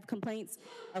 Residents have complaints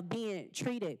of being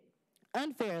treated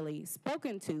unfairly,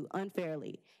 spoken to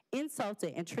unfairly,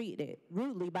 insulted and treated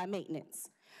rudely by maintenance.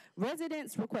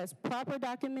 Residents request proper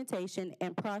documentation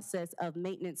and process of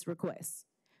maintenance requests.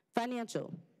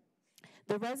 Financial.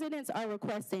 The residents are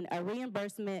requesting a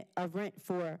reimbursement of rent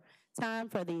for time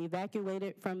for the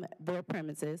evacuated from their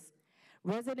premises.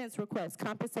 Residents request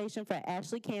compensation for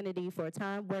Ashley Kennedy for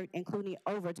time worked, including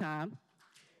overtime.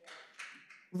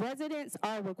 Residents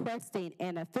are requesting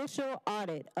an official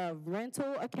audit of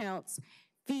rental accounts,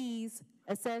 fees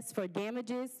assessed for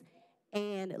damages,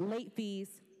 and late fees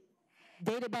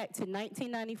dated back to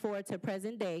 1994 to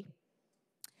present day.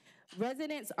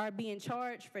 Residents are being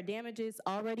charged for damages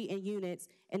already in units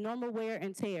and normal wear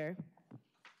and tear,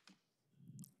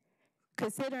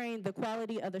 considering the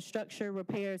quality of the structure,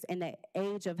 repairs, and the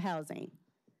age of housing.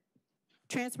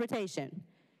 Transportation.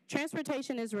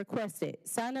 Transportation is requested.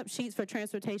 Sign-up sheets for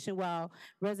transportation while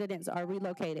residents are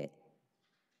relocated.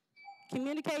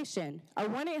 Communication. A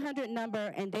 1-800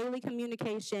 number and daily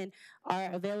communication are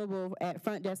available at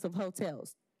front desk of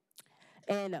hotels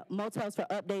and motels for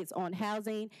updates on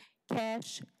housing,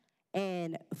 cash,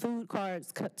 and food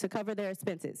cards to cover their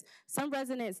expenses. Some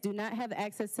residents do not have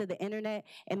access to the internet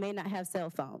and may not have cell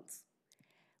phones.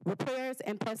 Repairs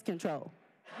and pest control.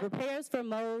 Repairs for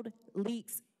mold,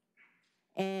 leaks,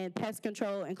 and pest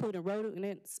control, including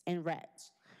rodents and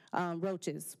rats,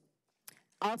 roaches.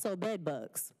 Also bed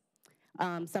bugs.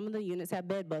 Some of the units have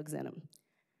bed bugs in them.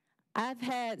 I've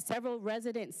had several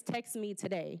residents text me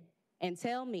today and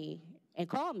tell me and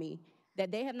call me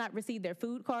that they have not received their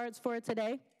food cards for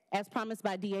today as promised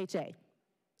by DHA.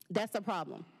 That's a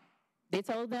problem. They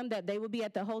told them that they would be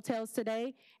at the hotels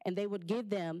today and they would give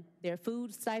them their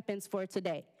food stipends for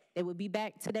today. They would be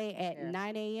back today at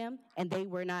 9 a.m. and they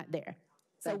were not there.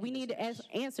 So we need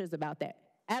answers about that.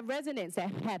 I have residents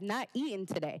that have not eaten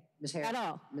today Ms. Harris, at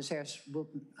all. Ms. Harris,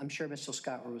 I'm sure Mr.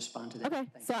 Scott will respond to that. Okay,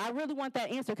 so I really want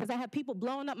that answer because I have people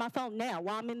blowing up my phone now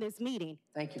while I'm in this meeting.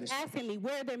 Thank you, Ms. Asking me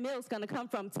where their meal's gonna come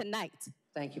from tonight.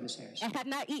 Thank you, Ms. Harris. And have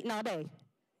not eaten all day.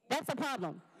 That's a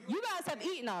problem. You guys have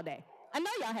eaten all day. I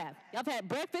know y'all have. Y'all have had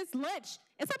breakfast, lunch,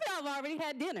 and some of y'all have already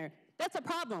had dinner. That's a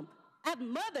problem. I have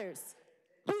mothers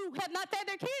who have not fed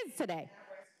their kids today.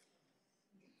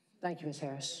 Thank you, Ms.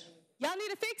 Harris. Y'all need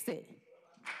to fix it.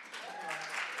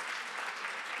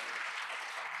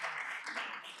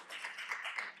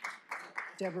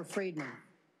 Deborah Friedman.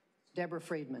 Deborah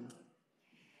Friedman.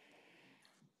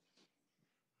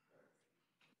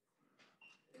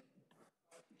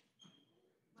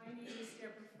 My name is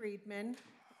Deborah Friedman,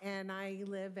 and I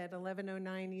live at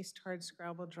 1109 East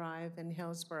Hardscrabble Drive in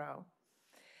Hillsborough.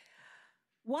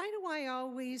 Why do I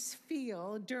always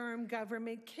feel Durham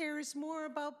government cares more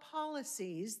about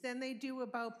policies than they do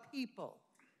about people?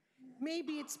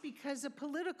 Maybe it's because a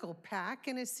political PAC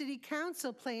and a city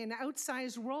council play an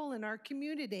outsized role in our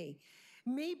community.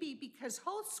 Maybe because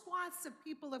whole swaths of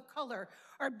people of color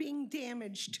are being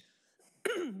damaged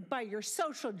by your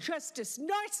social justice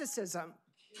narcissism.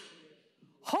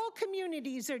 Whole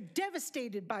communities are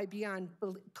devastated by beyond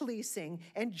policing,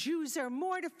 and Jews are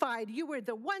mortified. You were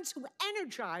the ones who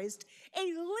energized a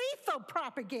lethal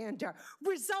propaganda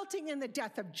resulting in the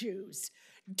death of Jews.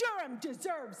 Durham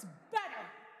deserves better.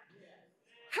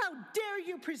 How dare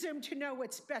you presume to know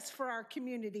what's best for our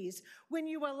communities when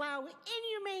you allow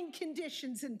inhumane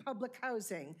conditions in public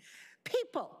housing?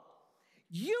 People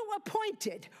you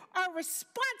appointed are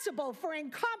responsible for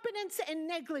incompetence and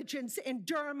negligence in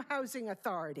Durham Housing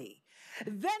Authority.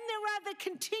 Then there are the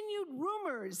continued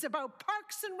rumors about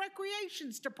Parks and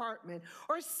Recreations Department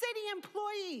or city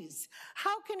employees.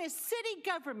 How can a city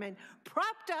government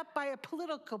propped up by a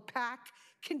political PAC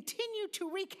continue to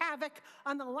wreak havoc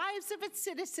on the lives of its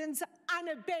citizens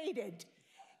unabated?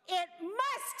 It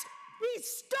must be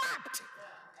stopped.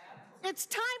 It's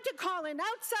time to call in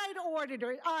outside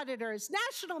auditors,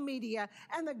 national media,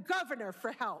 and the governor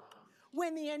for help.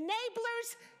 When the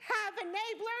enablers have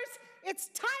enablers, it's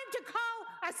time to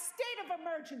call a state of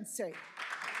emergency.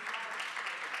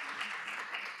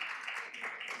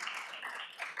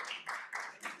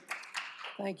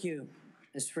 Thank you,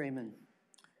 Ms. Freeman.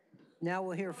 Now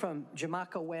we'll hear from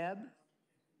Jamaica Webb.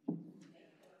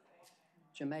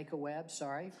 Jamaica Webb,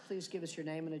 sorry. Please give us your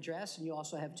name and address, and you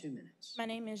also have 2 minutes. My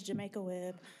name is Jamaica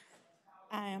Webb.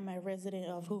 I am a resident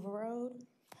of Hoover Road,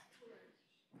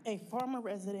 a former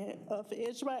resident of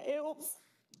Ishmael's.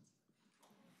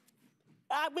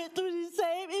 I went through these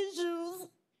same issues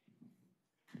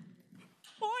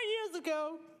 4 years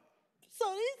ago, so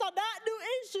these are not new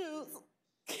issues.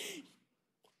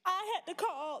 I had to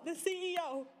call the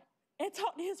CEO and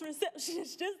talk to his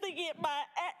receptionist just to get my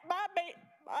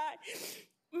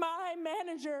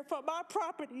manager for my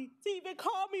property to even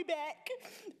call me back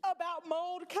about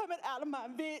mold coming out of my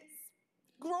vents,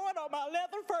 growing on my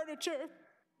leather furniture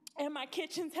and my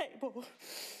kitchen table.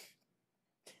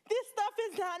 This stuff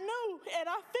is not new, and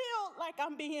I feel like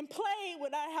I'm being played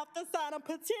when I have to sign a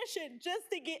petition just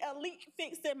to get a leak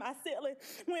fixed in my ceiling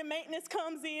when maintenance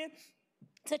comes in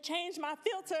to change my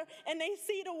filter, and they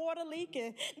see the water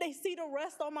leaking. They see the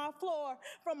rust on my floor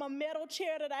from a metal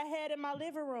chair that I had in my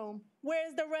living room.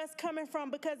 Where's the rust coming from?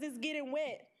 Because it's getting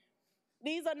wet.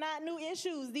 These are not new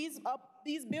issues. These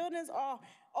buildings are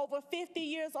over 50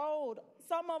 years old,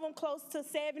 some of them close to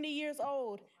 70 years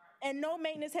old, and no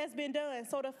maintenance has been done.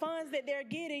 So the funds that they're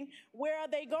getting, where are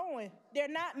they going? They're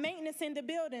not maintenance in the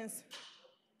buildings.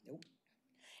 Nope.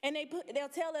 And they'll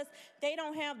tell us they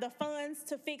don't have the funds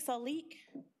to fix a leak.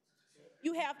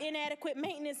 You have inadequate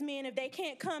maintenance men if they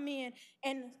can't come in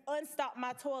and unstop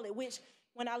my toilet, which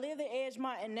when I lived in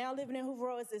Edgemont and now living in Hoover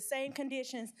Road, it's the same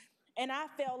conditions. And I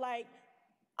felt like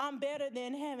I'm better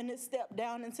than having to step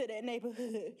down into that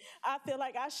neighborhood. I feel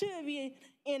like I should be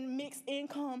in mixed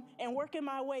income and working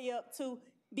my way up to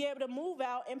be able to move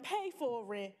out and pay full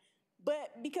rent.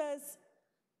 But because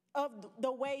of the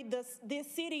way this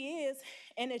city is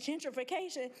and the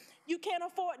gentrification, you can't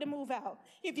afford to move out.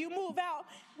 If you move out,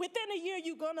 within a year,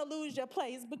 you're gonna lose your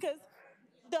place because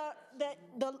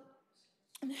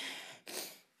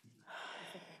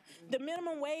the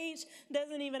minimum wage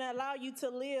doesn't even allow you to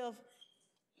live.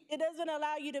 It doesn't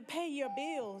allow you to pay your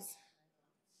bills.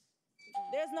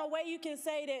 There's no way you can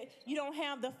say that you don't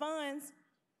have the funds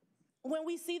when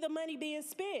we see the money being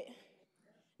spent.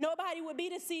 Nobody would be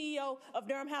the CEO of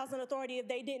Durham Housing Authority if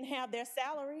they didn't have their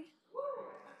salary.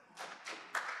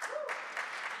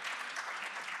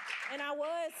 And I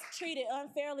was treated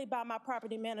unfairly by my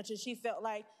property manager. She felt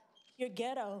like, you're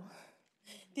ghetto.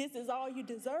 This is all you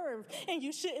deserve, and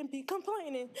you shouldn't be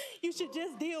complaining. You should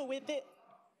just deal with it.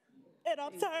 And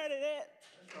I'm tired of that.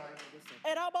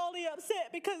 And I'm only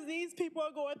upset because these people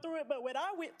are going through it, but when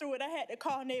I went through it, I had to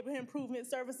call Neighborhood Improvement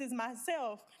Services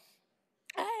myself.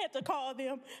 I had to call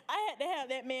them. I had to have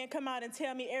that man come out and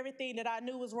tell me everything that I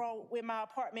knew was wrong with my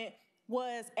apartment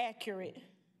was accurate.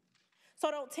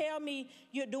 So don't tell me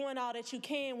you're doing all that you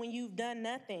can when you've done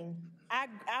nothing.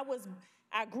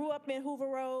 I grew up in Hoover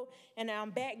Road, and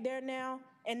I'm back there now,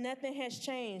 and nothing has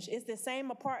changed. It's the same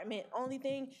apartment. Only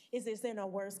thing is it's in a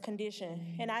worse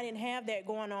condition. And I didn't have that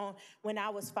going on when I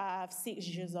was 5, 6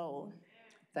 years old.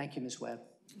 Thank you, Ms. Webb.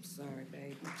 I'm sorry,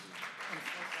 baby. I'm crying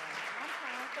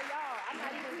for y'all. I'm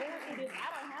not even going through this. I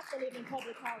don't have to live in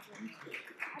public housing.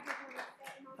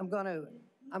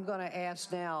 I'm going to ask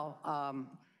now,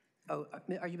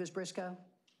 are you Ms. Briscoe?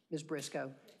 Ms.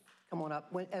 Briscoe, come on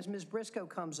up. As Ms. Briscoe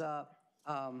comes up,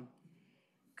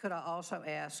 could I also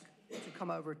ask to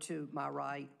come over to my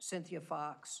right, Cynthia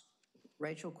Fox,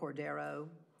 Rachel Cordero,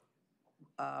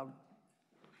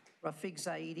 Rafiq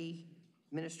Zaidi,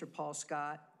 Minister Paul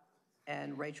Scott,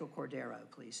 and Rachel Cordero,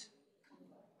 please.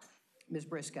 Ms.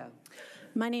 Briscoe.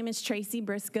 My name is Tracy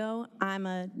Briscoe. I'm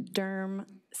a Durham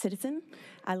citizen.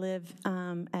 I live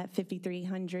at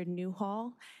 5300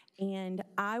 Newhall, and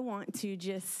I want to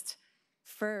just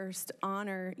first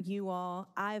honor you all.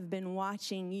 I've been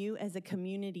watching you as a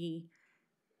community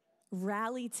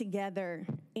rally together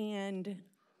and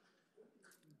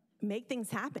make things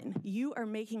happen. You are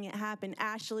making it happen.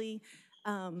 Ashley,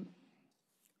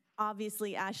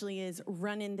 obviously Ashley is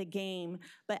running the game,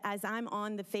 but as I'm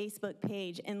on the Facebook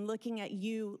page and looking at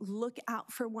you, look out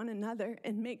for one another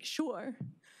and make sure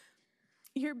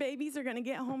your babies are gonna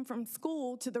get home from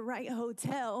school to the right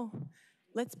hotel.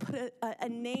 Let's put a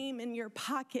name in your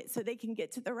pocket so they can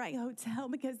get to the right hotel,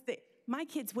 because my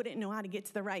kids wouldn't know how to get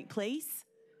to the right place.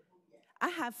 I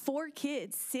have 4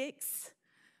 kids, 6,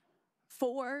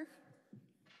 4,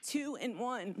 2, and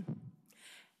 1.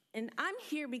 And I'm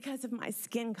here because of my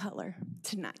skin color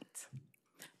tonight.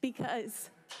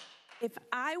 Because if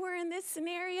I were in this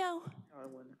scenario,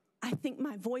 I think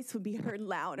my voice would be heard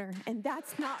louder, and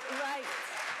that's not right.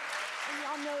 And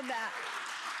y'all know that.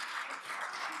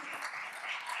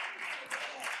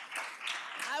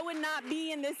 I would not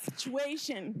be in this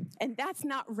situation, and that's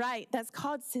not right. That's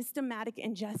called systematic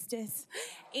injustice.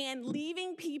 And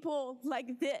leaving people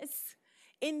like this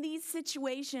in these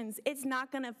situations, it's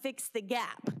not gonna fix the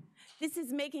gap. This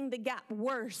is making the gap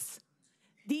worse.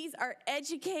 These are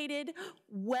educated,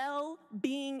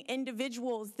 well-being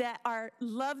individuals that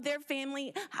love their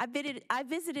family. I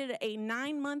visited a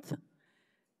 9-month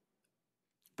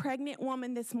pregnant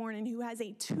woman this morning who has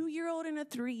a 2-year-old and a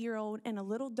 3-year-old and a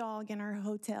little dog in her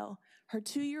hotel. Her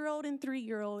 2-year-old and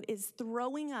 3-year-old is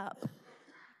throwing up,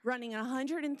 running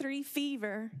 103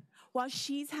 fever while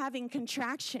she's having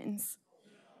contractions.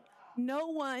 No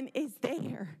one is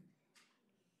there.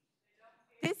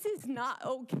 This is not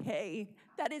okay.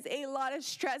 That is a lot of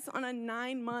stress on a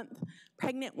 9-month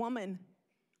pregnant woman.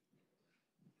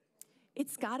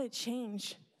 It's gotta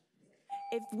change.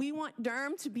 If we want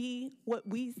Durham to be what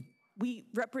we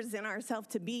represent ourselves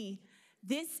to be,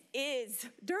 this is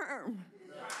Durham.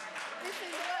 This is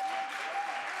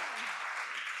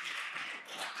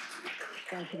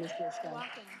what Thank you, Ms. Briscoe.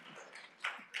 Welcome.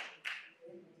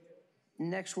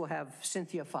 Next, we'll have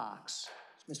Cynthia Fox.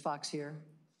 Is Ms. Fox here?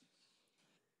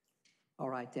 All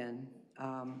right, then.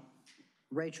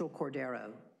 Rachel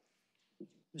Cordero.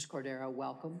 Ms. Cordero,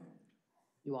 welcome.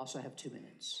 You also have 2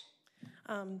 minutes.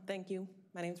 Thank you.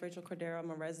 My name is Rachel Cordero.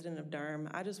 I'm a resident of Durham.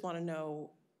 I just want to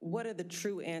know, what are the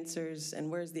true answers and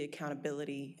where's the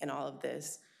accountability in all of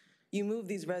this? You moved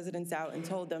these residents out and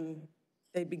told them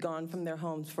they'd be gone from their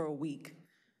homes for a week.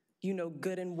 You know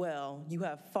good and well you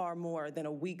have far more than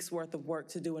a week's worth of work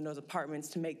to do in those apartments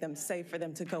to make them safe for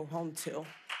them to go home to.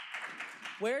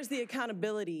 Where's the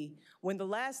accountability when the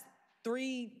last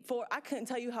 3, 4, I couldn't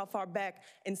tell you how far back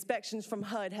inspections from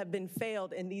HUD have been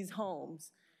failed in these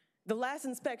homes. The last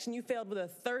inspection you failed with a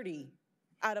 30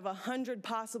 out of 100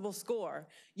 possible score.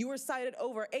 You were cited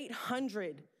over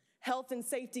 800 health and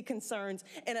safety concerns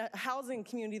in a housing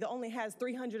community that only has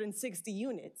 360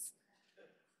 units.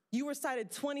 You were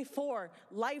cited 24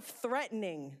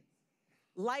 life-threatening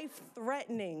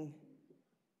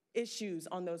issues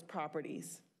on those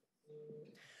properties.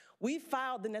 We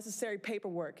filed the necessary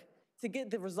paperwork to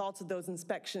get the results of those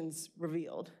inspections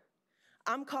revealed.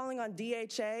 I'm calling on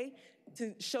DHA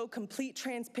to show complete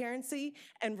transparency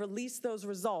and release those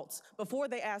results before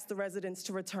they ask the residents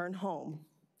to return home.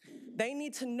 They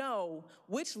need to know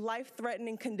which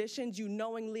life-threatening conditions you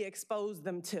knowingly exposed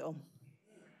them to.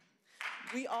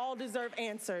 We all deserve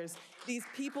answers. These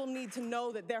people need to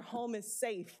know that their home is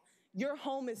safe. Your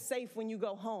home is safe when you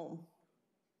go home.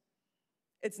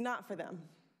 It's not for them.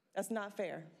 That's not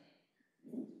fair.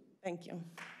 Thank you.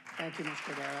 Thank you, Ms.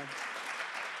 Cordero.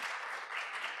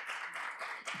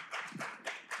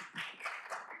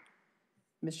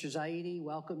 Mr. Zaidi,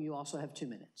 welcome. You also have 2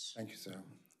 minutes. Thank you, sir.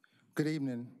 Good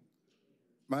evening.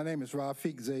 My name is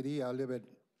Rafiq Zaidi. I live at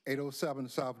 807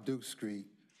 South Duke Street,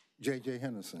 J.J.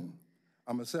 Henderson.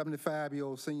 I'm a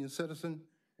 75-year-old senior citizen,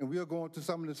 and we are going through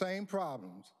some of the same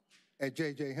problems at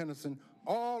J.J. Henderson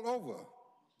all over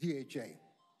DHA.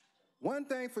 One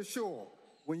thing for sure,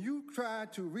 when you try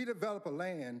to redevelop a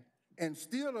land and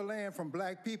steal the land from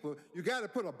black people, you got to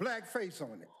put a black face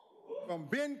on it. From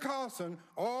Ben Carson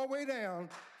all the way down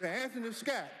to Anthony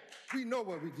Scott, we know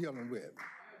what we're dealing with.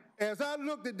 As I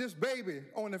looked at this baby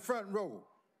on the front row,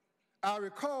 I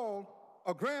recall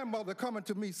a grandmother coming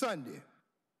to me Sunday.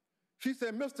 She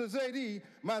said, Mr. Zaidi,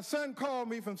 my son called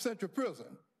me from Central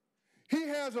Prison. He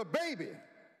has a baby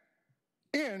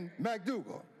in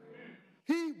McDougald.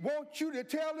 He wants you to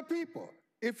tell the people,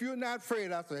 if you're not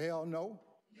afraid. I said, hell no.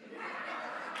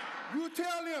 You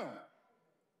tell him,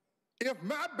 if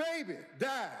my baby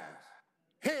dies,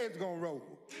 head's gonna roll.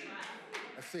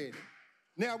 I said it.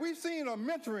 Now, we've seen a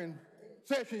mentoring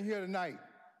session here tonight.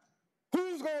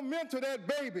 Who's gonna mentor that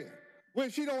baby when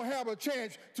she don't have a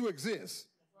chance to exist?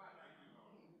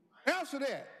 Answer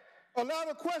that. A lot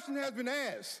of questions has been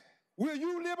asked. Will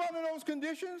you live under those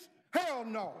conditions? Hell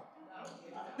no.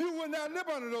 You will not live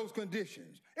under those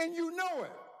conditions, and you know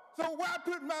it. So why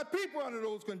put my people under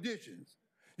those conditions?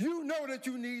 You know that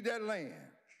you need that land.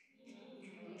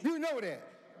 You know that.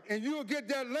 And you'll get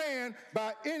that land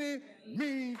by any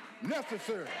means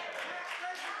necessary.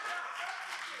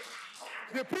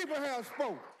 The people have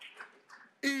spoken.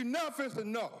 Enough is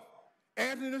enough.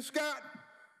 Anthony Scott,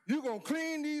 you gonna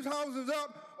clean these houses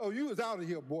up, or you is out of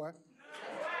here, boy.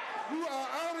 You are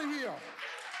out of here.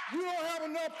 You don't have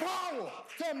enough power,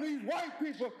 some of these white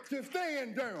people, to stay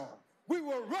in Durham. We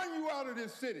will run you out of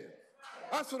this city.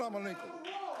 That's what I'm gonna link with.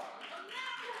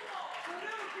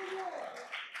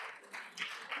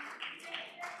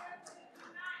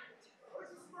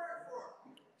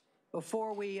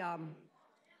 Before we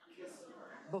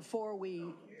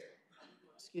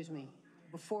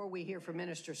hear from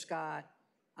Minister Scott,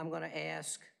 I'm going to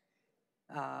ask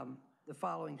the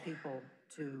following people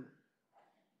to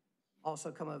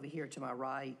also come over here to my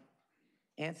right.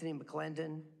 Anthony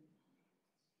McClendon,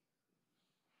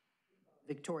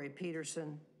 Victoria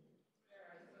Peterson,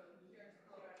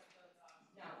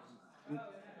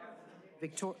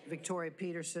 Victoria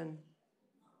Peterson,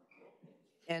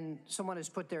 and someone has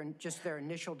put just their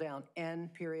initial down, N.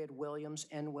 Williams,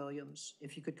 N. Williams.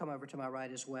 If you could come over to my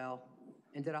right as well.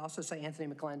 And did I also say Anthony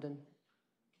McClendon?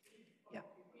 Yeah.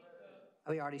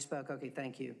 Oh, he already spoke. Okay,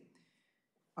 thank you.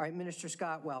 All right, Minister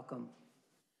Scott, welcome.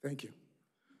 Thank you.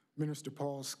 Minister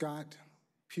Paul Scott,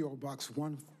 P.O. Box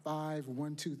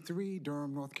 15123,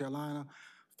 Durham, North Carolina,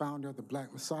 founder of the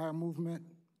Black Messiah Movement.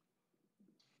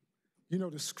 You know,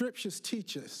 the scriptures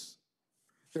teach us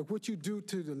that what you do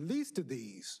to the least of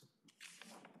these,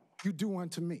 you do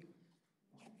unto me.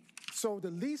 So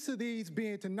the least of these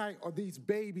being tonight are these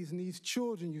babies and these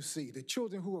children you see, the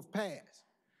children who have passed.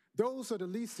 Those are the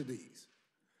least of these.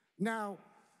 Now,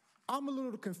 I'm a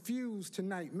little confused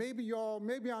tonight. Maybe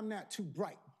I'm not too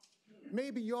bright.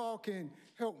 Maybe y'all can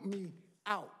help me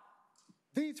out.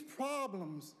 These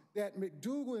problems that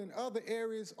McDougald and other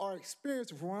areas are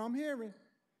experiencing, from what I'm hearing,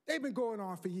 they've been going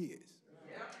on for years.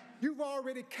 You've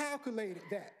already calculated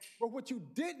that. But what you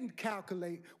didn't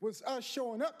calculate was us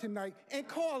showing up tonight and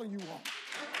calling you on.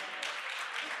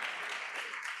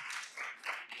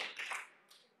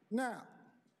 Now,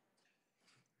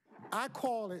 I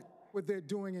call it what they're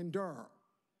doing in Durham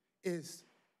is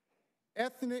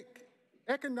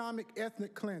economic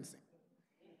ethnic cleansing.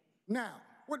 Now,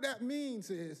 what that means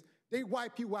is they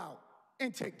wipe you out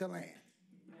and take the land.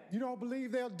 You don't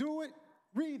believe they'll do it?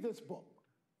 Read this book,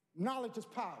 Knowledge is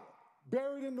Power,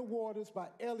 Buried in the Waters by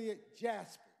Elliot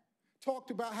Jasper.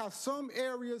 Talked about how some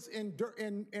areas in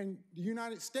the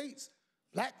United States,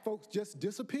 black folks just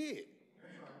disappeared.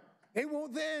 They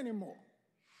weren't there anymore.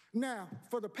 Now,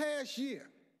 for the past year,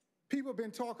 people have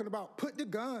been talking about put the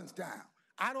guns down.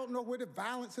 I don't know where the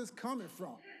violence is coming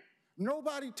from.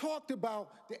 Nobody talked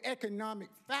about the economic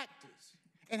factors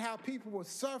and how people were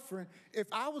suffering. If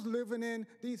I was living in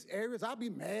these areas, I'd be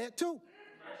mad too.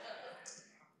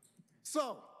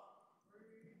 So,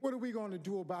 what are we going to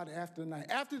do about it after tonight?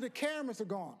 After the cameras are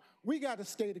gone, we got to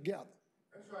stay together.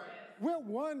 That's right. We're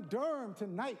one Durham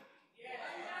tonight. Yes.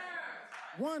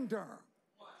 One Durham.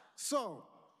 So,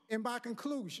 In my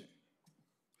conclusion,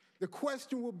 the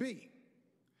question will be,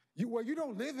 you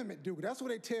don't live in McDougald. That's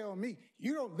what they tell me.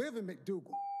 You don't live in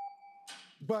McDougald.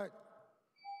 But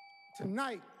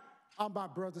tonight, I'm my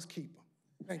brother's keeper.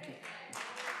 Thank you.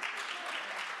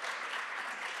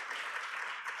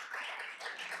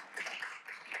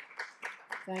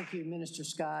 Thank you, Minister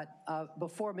Scott.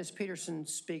 Before Ms. Peterson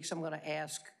speaks, I'm going to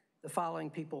ask the following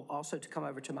people also to come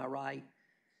over to my right.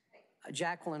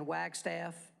 Jacqueline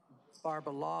Wagstaff,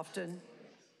 Barbara Lofton,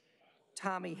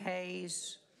 Tommy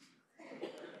Hayes,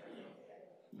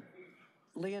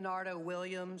 Leonardo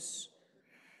Williams,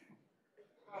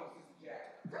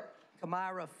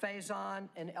 Kamira Faison,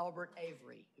 and Elbert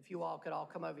Avery. If you all could all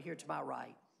come over here to my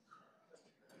right.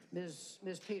 Ms.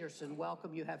 Peterson,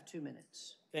 welcome. You have 2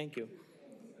 minutes. Thank you.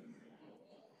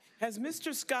 Has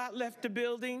Mr. Scott left the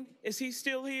building? Is he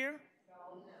still here?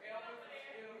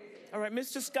 All right,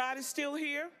 Mr. Scott is still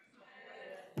here?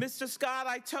 Mr. Scott,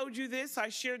 I told you this. I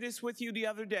shared this with you the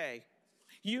other day.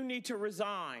 You need to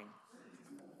resign.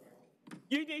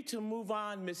 You need to move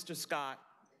on, Mr. Scott.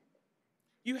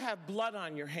 You have blood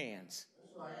on your hands.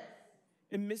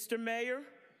 And Mr. Mayor,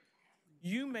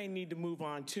 you may need to move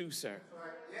on too, sir.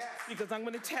 Because I'm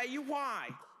going to tell you why.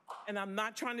 And I'm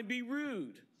not trying to be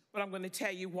rude, but I'm going to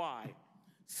tell you why.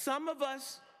 Some of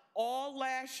us all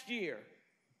last year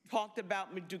talked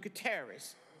about McDougald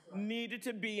Terrace needed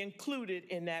to be included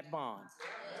in that bond.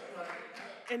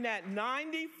 In that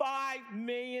 $95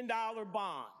 million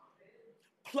bond,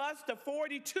 plus the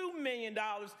 $42 million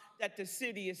that the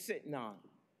city is sitting on.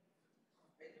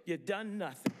 You've done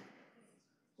nothing.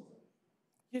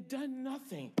 You've done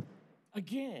nothing.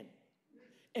 Again,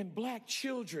 and black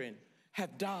children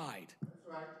have died.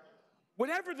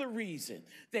 Whatever the reason,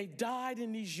 they died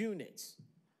in these units.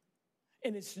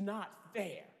 And it's not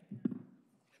fair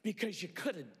because you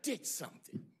could have did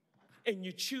something and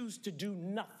you choose to do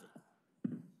nothing.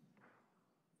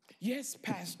 Yes,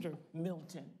 Pastor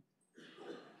Milton,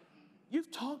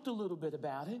 you've talked a little bit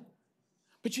about it,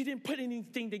 but you didn't put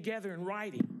anything together in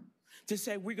writing to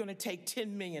say we're going to take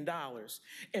 $10 million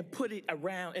and put it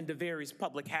around in the various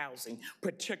public housing,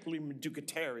 particularly McDougald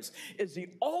Terrace is the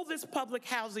oldest public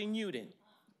housing unit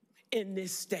in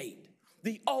this state.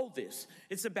 The oldest.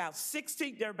 It's about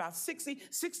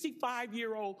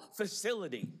 65-year-old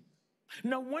facility.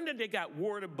 No wonder they got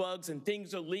water bugs and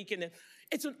things are leaking.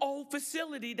 It's an old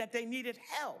facility that they needed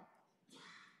help.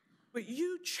 But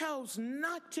you chose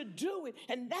not to do it,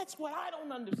 and that's what I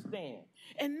don't understand.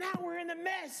 And now we're in a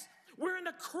mess. We're in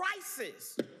a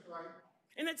crisis.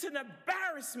 And it's an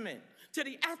embarrassment to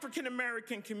the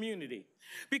African-American community.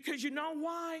 Because you know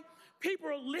why? People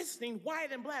are listening,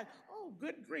 white and black. Oh,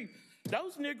 good grief.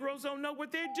 Those Negroes don't know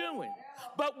what they're doing.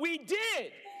 But we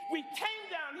did. We came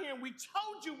down here and we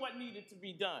told you what needed to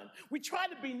be done. We tried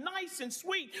to be nice and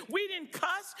sweet. We didn't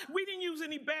cuss. We didn't use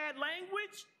any bad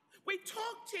language. We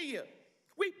talked to you.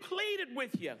 We pleaded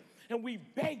with you. And we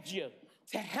begged you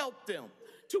to help them,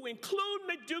 to include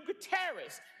McDougald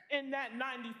Terrace in that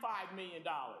 $95 million.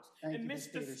 And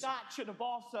Mr. Scott should have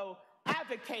also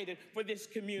advocated for this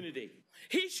community.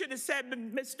 He should have said,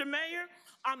 Mr. Mayor,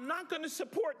 I'm not going to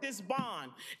support this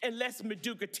bond unless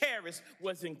McDougald Terrace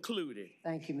was included.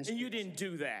 Thank you, Mr. And you didn't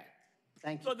do that.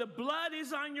 Thank you. So the blood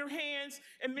is on your hands.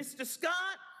 And Mr.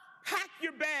 Scott, pack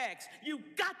your bags. You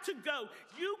got to go.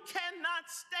 You cannot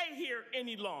stay here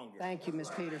any longer. Thank you,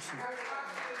 Ms. Peterson.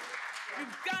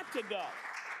 You've got to go.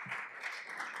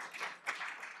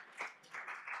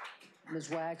 Ms.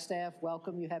 Wagstaff,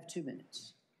 welcome. You have 2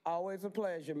 minutes. Always a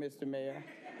pleasure, Mr. Mayor.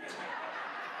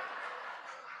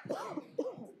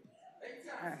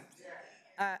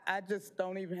 I just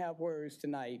don't even have words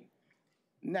tonight.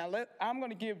 Now, I'm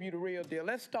going to give you the real deal.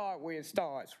 Let's start where it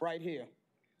starts, right here.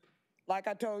 Like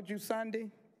I told you Sunday,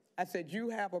 I said you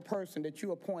have a person that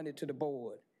you appointed to the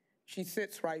board. She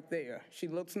sits right there. She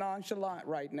looks nonchalant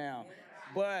right now.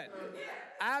 But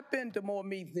I've been to more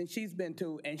meetings than she's been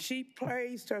to, and she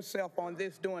praised herself on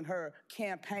this during her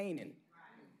campaigning.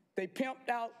 They pimped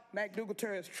out McDougald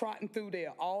Terrace trotting through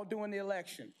there all during the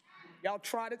election. Y'all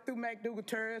trotted through McDougald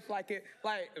Terrace like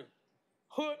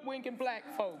hoodwinking black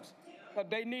folks, because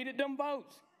they needed them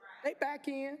votes. They back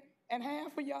in, and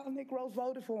half of y'all Negroes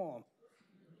voted for them.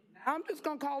 I'm just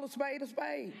going to call a spade a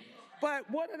spade. But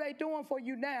what are they doing for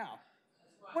you now?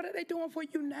 What are they doing for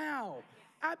you now?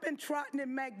 I've been trotting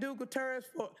in McDougald Terrace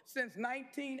since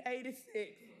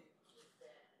 1986.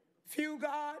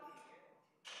 Fugard,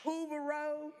 Hoover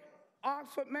Road,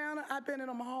 Oxford Manor, I've been in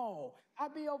them all. I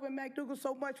be over in McDougald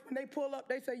so much when they pull up,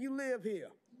 they say, you live here.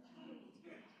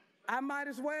 I might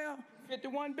as well,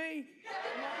 51B.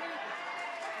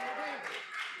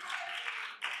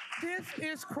 This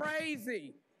is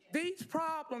crazy. These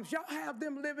problems, y'all have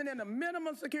them living in a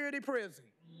minimum security prison.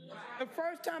 The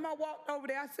first time I walked over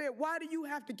there, I said, why do you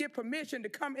have to get permission to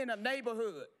come in a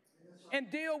neighborhood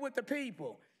and deal with the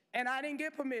people? And I didn't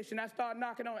get permission. I started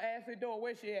knocking on Ashley's door.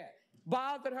 Where's she at?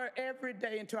 Bothered her every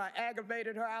day until I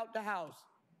aggravated her out the house.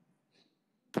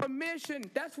 Permission,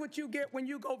 that's what you get when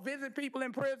you go visit people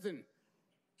in prison.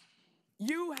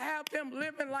 You have them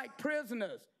living like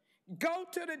prisoners. Go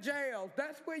to the jails.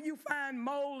 That's where you find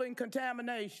mold and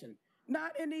contamination,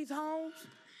 not in these homes.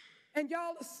 And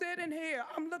y'all are sitting here.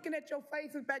 I'm looking at your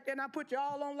faces back there, and I put you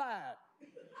all on live.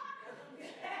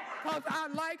 Because I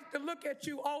like to look at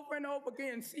you over and over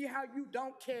again and see how you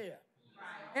don't care.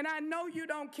 And I know you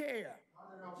don't care.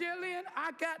 Jillian,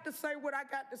 I got to say what I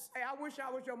got to say. I wish I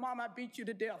was your mom. I beat you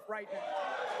to death right now.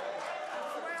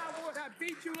 I swear I would. I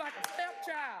beat you like a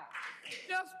stepchild.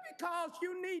 Just because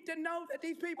you need to know that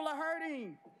these people are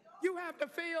hurting. You have to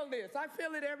feel this. I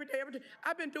feel it every day.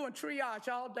 I've been doing triage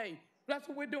all day. That's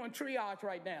what we're doing, triage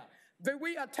right now.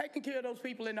 We are taking care of those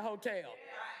people in the hotel.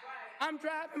 I'm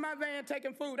driving my van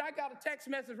taking food. I got a text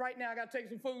message right now. I got to take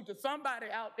some food to somebody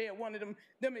out there, one of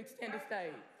them extended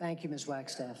stays. Thank you, Ms.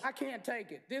 Wagstaff. I can't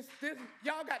take it.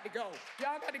 Y'all got to go.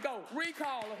 Y'all got to go.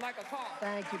 Recall is like a car.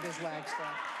 Thank you, Ms.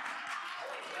 Wagstaff.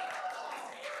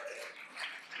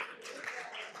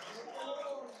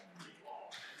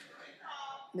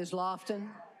 Ms. Lofton,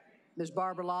 Ms.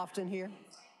 Barbara Lofton here.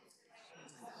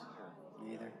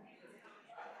 Neither.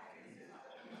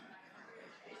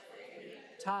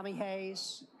 Tommy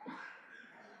Hayes.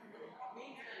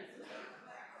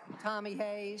 Tommy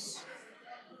Hayes.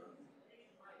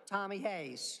 Tommy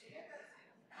Hayes.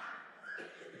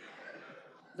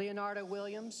 Leonardo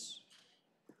Williams.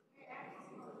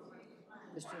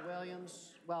 Mr.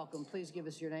 Williams, welcome. Please give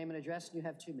us your name and address, and you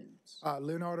have 2 minutes.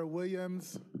 Leonardo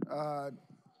Williams,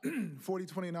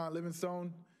 4029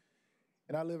 Livingstone,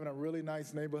 and I live in a really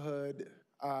nice neighborhood.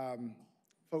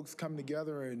 Folks come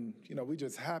together and, we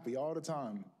just happy all the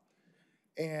time.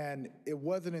 And it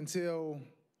wasn't until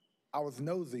I was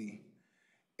nosy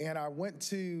and I went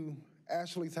to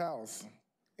Ashley's house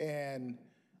and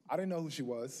I didn't know who she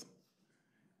was.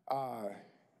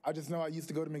 I just know I used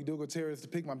to go to McDougald Terrace to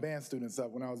pick my band students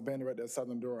up when I was band director at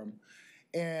Southern Durham.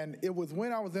 And it was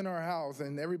when I was in her house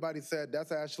and everybody said,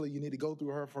 that's Ashley, you need to go through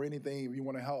her for anything if you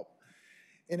want to help.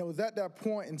 And it was at that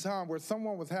point in time where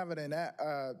someone was having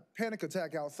a panic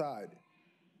attack outside.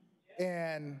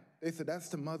 And they said, that's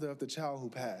the mother of the child who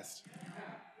passed.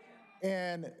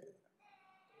 And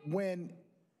when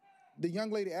the young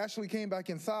lady Ashley came back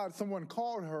inside, someone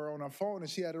called her on her phone and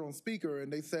she had it on speaker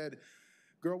and they said,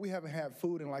 girl, we haven't had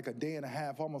food in like a day and a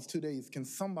half, almost 2 days. Can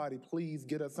somebody please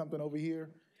get us something over here?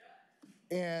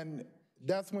 And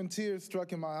that's when tears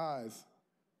struck in my eyes.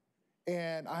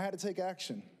 And I had to take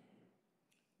action.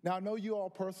 Now, I know you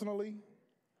all personally,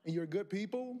 and you're good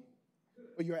people,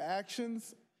 but your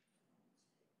actions,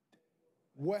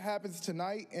 what happens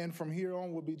tonight and from here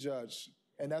on will be judged,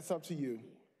 and that's up to you.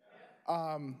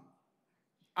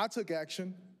 I took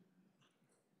action.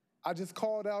 I just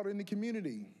called out in the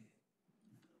community.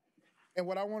 And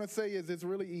what I want to say is it's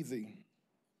really easy.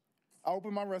 I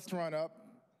opened my restaurant up,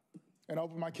 and I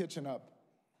opened my kitchen up.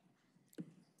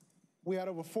 We had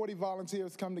over 40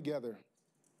 volunteers come together.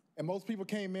 And most people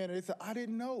came in and they said, I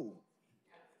didn't know.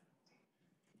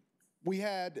 We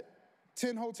had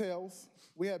 10 hotels.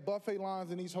 We had buffet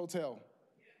lines in each hotel.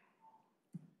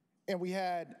 And we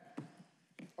had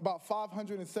about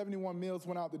 571 meals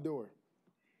went out the door.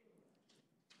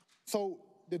 So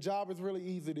the job is really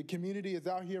easy. The community is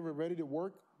out here. We're ready to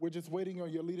work. We're just waiting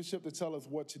on your leadership to tell us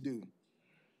what to do.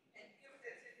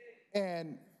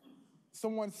 And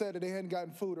someone said that they hadn't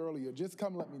gotten food earlier. Just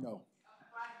come let me know.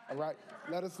 All right?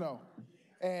 Let us know.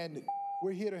 And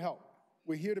we're here to help.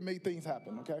 We're here to make things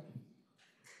happen, okay?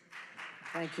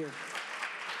 Thank you.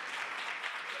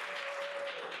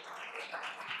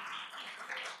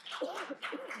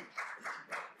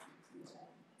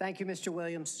 Thank you, Mr.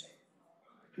 Williams.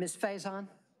 Ms. Faison?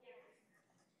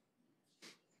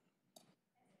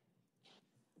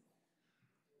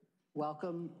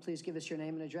 Welcome. Please give us your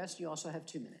name and address. You also have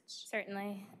 2 minutes.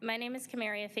 Certainly. My name is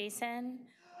Camaria Faison.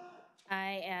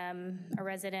 I am a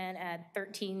resident at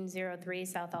 1303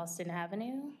 South Austin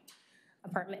Avenue,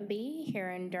 Apartment B,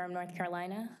 here in Durham, North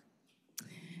Carolina.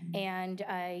 And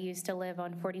I used to live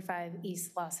on 45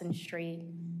 East Lawson Street,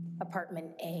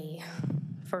 Apartment A,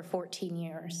 for 14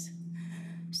 years.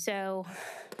 So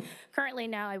currently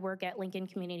now I work at Lincoln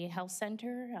Community Health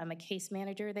Center. I'm a case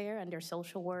manager there under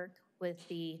social work with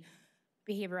the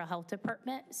Behavioral Health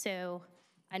Department. So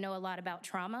I know a lot about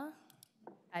trauma.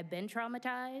 I've been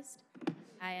traumatized.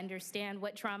 I understand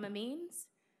what trauma means.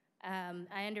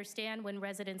 I understand when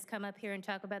residents come up here and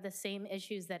talk about the same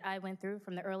issues that I went through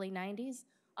from the early 90s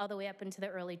all the way up into the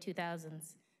early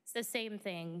 2000s. It's the same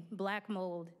thing, black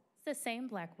mold. It's the same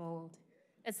black mold.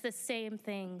 It's the same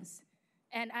things.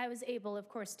 And I was able, of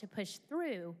course, to push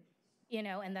through, you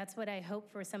know, and that's what I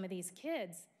hope for some of these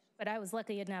kids. But I was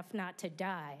lucky enough not to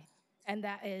die. And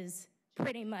that is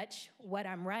pretty much what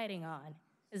I'm riding on,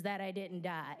 is that I didn't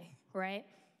die, right?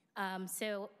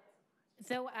 So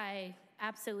though I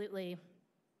absolutely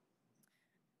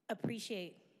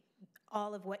appreciate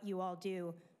all of what you all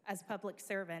do as public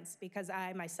servants, because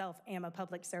I myself am a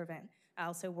public servant. I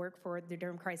also work for the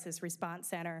Durham Crisis Response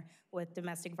Center with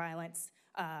domestic violence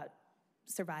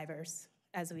survivors,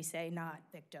 as we say, not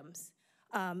victims.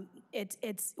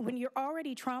 It's when you're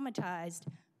already traumatized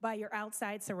by your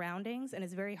outside surroundings, and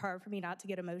it's very hard for me not to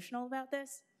get emotional about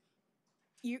this.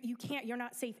 You're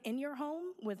not safe in your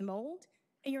home with mold,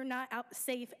 and you're not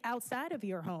safe outside of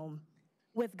your home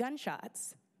with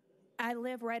gunshots. I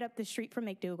live right up the street from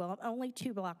McDougald, only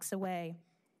 2 blocks away.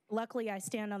 Luckily, I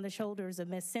stand on the shoulders of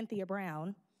Miss Cynthia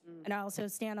Brown, and I also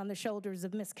stand on the shoulders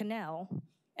of Miss Cannell,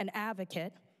 an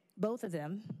advocate, both of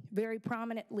them, very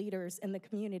prominent leaders in the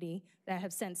community that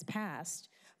have since passed.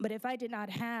 But if I did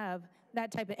not have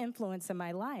that type of influence in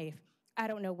my life, I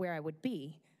don't know where I would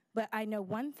be. But I know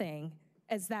one thing,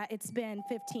 is that it's been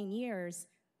 15 years,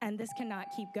 and this cannot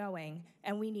keep going,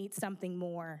 and we need something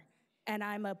more. And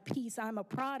I'm a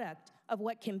product of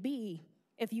what can be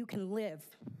if you can live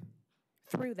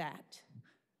through that.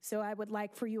 So I would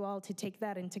like for you all to take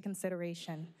that into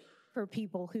consideration for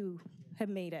people who have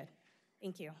made it.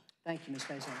 Thank you. Thank you, Ms.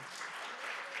 Faison.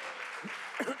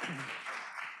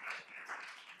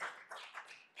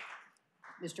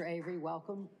 Mr. Avery,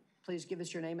 welcome. Please give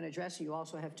us your name and address, and you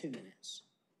also have 2 minutes.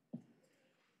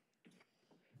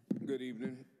 Good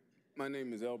evening. My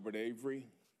name is Albert Avery.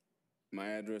 My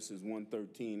address is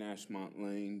 113 Ashmont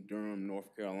Lane, Durham,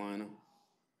 North Carolina.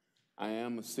 I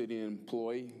am a city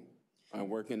employee. I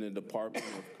work in the Department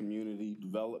of Community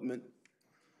Development.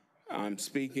 I'm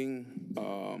speaking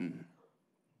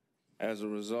as a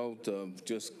result of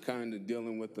just kind of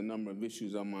dealing with a number of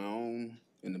issues on my own.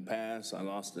 In the past, I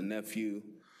lost a nephew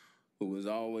who was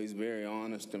always very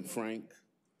honest and frank.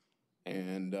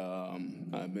 And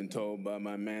I've been told by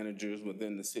my managers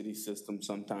within the city system,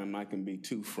 sometimes I can be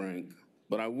too frank.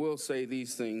 But I will say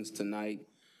these things tonight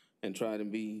and try to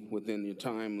be within your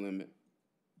time limit.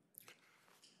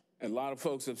 A lot of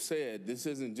folks have said this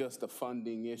isn't just a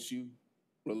funding issue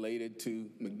related to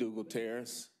McDougald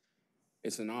Terrace.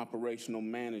 It's an operational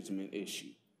management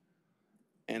issue.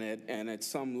 And at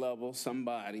some level,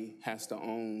 somebody has to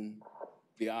own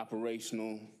the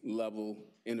operational level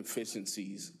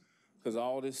inefficiencies, because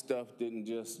all this stuff didn't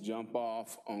just jump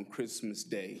off on Christmas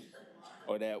Day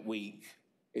or that week.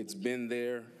 It's been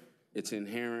there, it's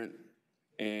inherent,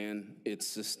 and it's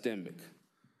systemic.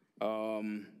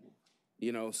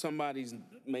 You know, somebody's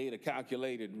made a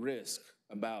calculated risk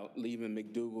about leaving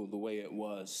McDougald the way it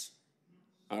was,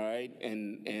 all right?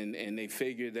 And they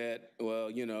figure that,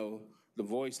 well, you know, the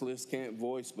voiceless can't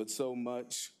voice, but so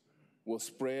much will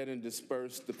spread and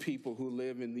disperse the people who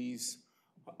live in these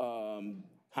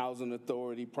housing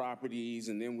authority properties,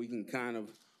 and then we can kind of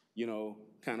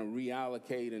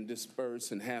reallocate and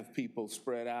disperse and have people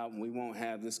spread out, and we won't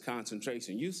have this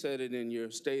concentration. You said it in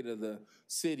your state of the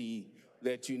city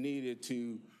that you needed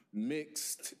to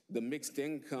the mixed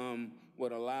income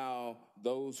would allow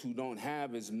those who don't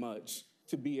have as much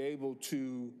to be able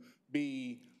to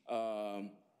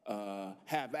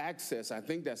have access, I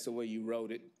think that's the way you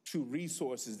wrote it, to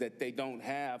resources that they don't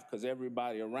have because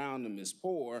everybody around them is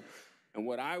poor. And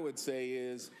what I would say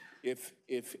is if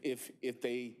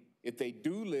they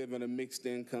do live in a mixed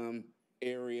income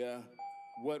area,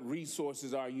 what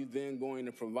resources are you then going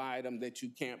to provide them that you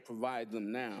can't provide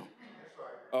them now?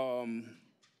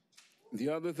 The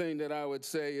other thing that I would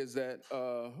say is that,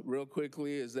 real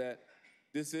quickly, is that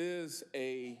this is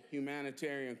a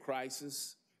humanitarian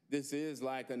crisis. This is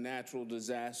like a natural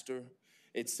disaster,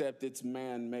 except it's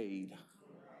man-made.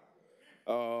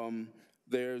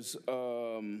 There's,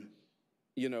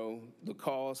 you know, the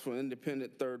calls for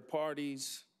independent third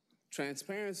parties,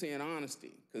 transparency and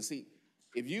honesty. Because see,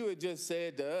 if you had just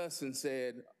said to us and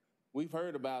said, we've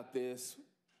heard about this,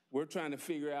 we're trying to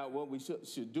figure out what we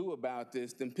should do about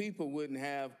this, then people wouldn't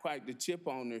have quite the chip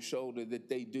on their shoulder that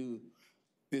they do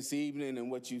this evening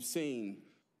and what you've seen.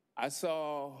 I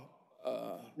saw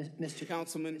Mr.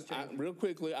 Councilman, real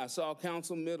quickly, I saw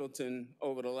Council Middleton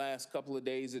over the last couple of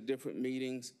days at different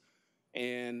meetings,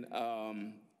 and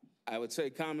I would say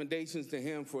commendations to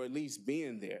him for at least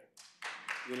being there,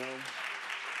 you know,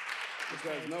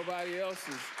 because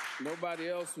Nobody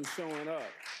else was showing up.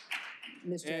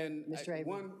 Mr. Avery.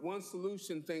 One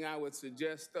solution thing I would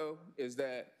suggest, though, is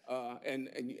that, and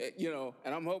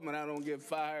I'm hoping I don't get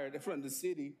fired from the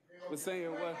city for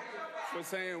saying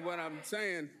what I'm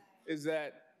saying, is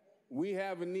that we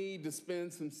have a need to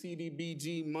spend some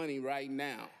CDBG money right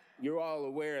now. You're all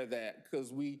aware of that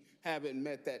because we haven't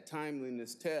met that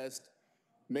timeliness test.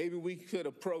 Maybe we could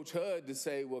approach HUD to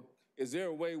say, well, is there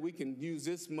a way we can use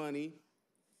this money,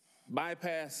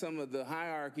 bypass some of the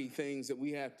hierarchy things that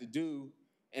we have to do,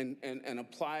 and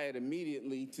apply it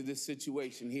immediately to this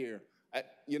situation here?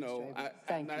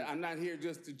 I'm not here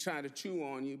just to try to chew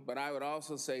on you, but I would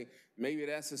also say maybe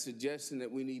that's a suggestion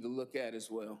that we need to look at as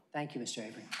well. Thank you, Mr.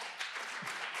 Avery.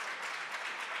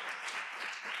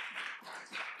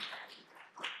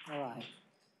 All right.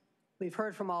 We've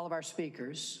heard from all of our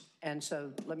speakers, and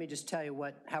so let me just tell you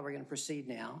how we're going to proceed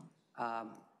now.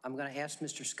 I'm going to ask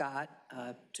Mr. Scott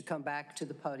to come back to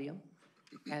the podium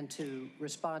and to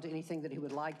respond to anything that he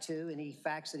would like to, any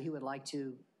facts that he would like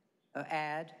to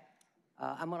add.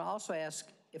 I'm going to also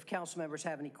ask if council members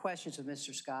have any questions of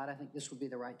Mr. Scott. I think this would be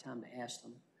the right time to ask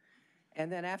them. And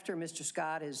then after Mr.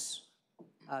 Scott has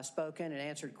spoken and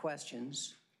answered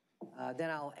questions, then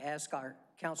I'll ask our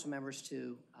council members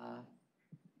to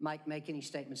make any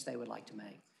statements they would like to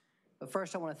make. But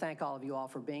first, I want to thank all of you all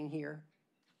for being here.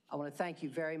 I want to thank you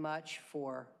very much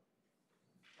for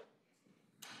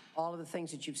all of the things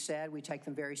that you've said. We take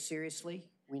them very seriously.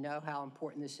 We know how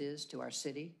important this is to our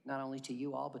city, not only to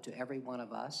you all, but to every one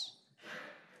of us.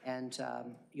 And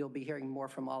you'll be hearing more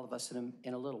from all of us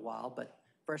in a little while. But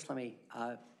first, let me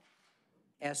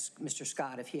ask Mr.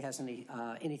 Scott if he has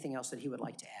anything else that he would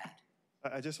like to add.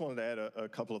 I just wanted to add a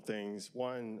couple of things.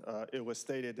 One, it was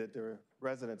stated that the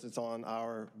resident that's on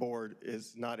our board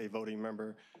is not a voting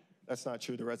member. That's not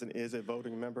true. The resident is a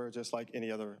voting member, just like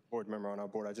any other board member on our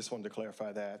board. I just wanted to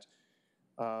clarify that.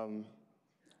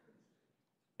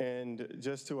 And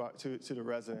just to the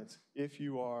residents, if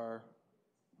you are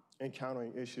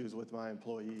encountering issues with my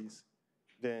employees,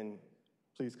 then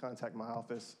please contact my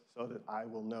office so that I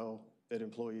will know that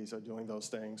employees are doing those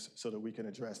things so that we can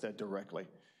address that directly.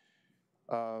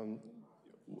 A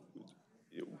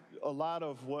lot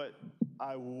of what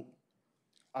I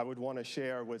would want to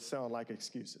share would sound like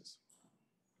excuses.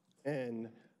 And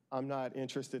I'm not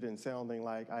interested in sounding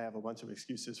like I have a bunch of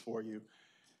excuses for you.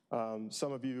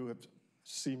 Some of you have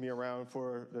seen me around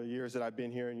for the years that I've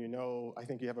been here, and I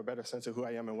think you have a better sense of who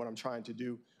I am and what I'm trying to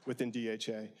do within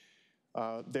DHA.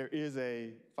 There is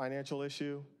a financial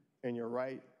issue, and you're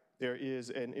right, there is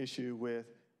an issue with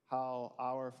how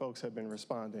our folks have been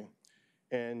responding.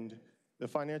 And the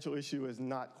financial issue is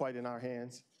not quite in our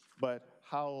hands, but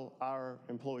how our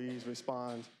employees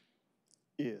respond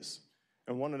is.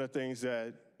 And one of the things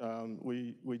that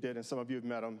we did, and some of you have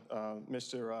met him,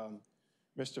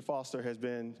 Mr. Foster has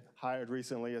been hired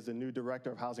recently as the new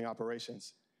Director of Housing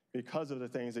Operations because of the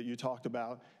things that you talked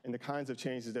about and the kinds of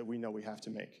changes that we know we have to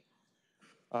make.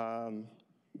 And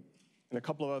a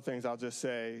couple of other things I'll just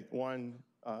say. One,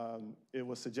 it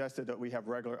was suggested that we have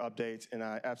regular updates, and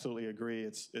I absolutely agree.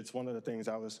 It's one of the things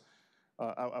I was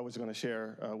going to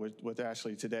share with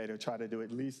Ashley today, to try to do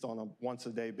at least on a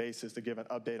once-a-day basis to give an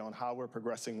update on how we're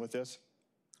progressing with this.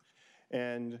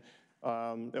 And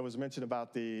it was mentioned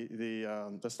about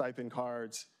the stipend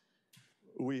cards.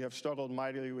 We have struggled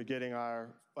mightily with getting our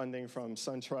funding from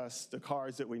SunTrust, the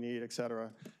cards that we need, et cetera.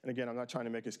 And again, I'm not trying to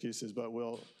make excuses, but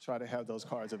we'll try to have those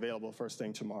cards available first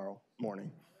thing tomorrow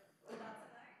morning.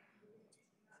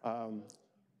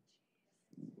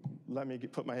 Let me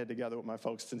put my head together with my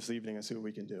folks this evening and see what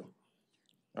we can do.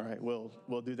 All right,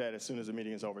 we'll do that as soon as the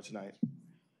meeting is over tonight.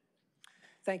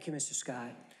 Thank you, Mr.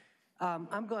 Scott.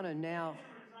 I'm going to now...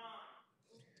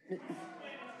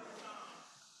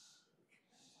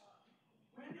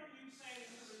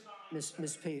 Ms.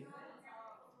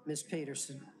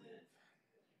 Peterson.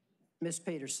 Ms.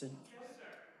 Peterson,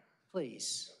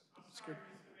 please.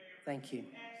 Thank you.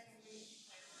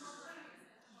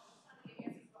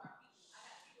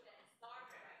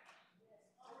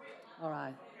 All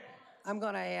right. I'm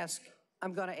going to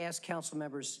ask council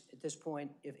members at this point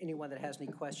if anyone that has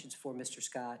any questions for Mr.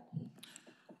 Scott.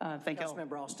 Thank you.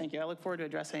 Councilmember Alston. Thank you. I look forward to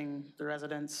addressing the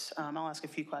residents. I'll ask a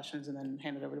few questions and then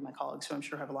hand it over to my colleagues who I'm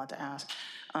sure have a lot to ask.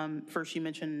 First, you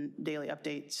mentioned daily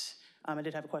updates. I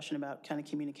did have a question about kind of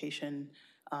communication.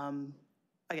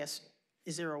 I guess,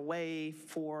 is there a way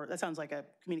for, that sounds like a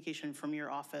communication from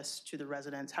your office to the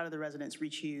residents. How do the residents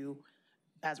reach you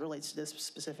as it relates to this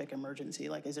specific emergency?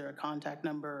 Like, is there a contact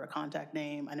number, a contact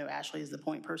name? I know Ashley is the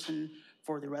point person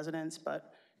for the residents,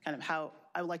 but kind of how,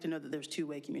 I would like to know that there's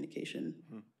two-way communication,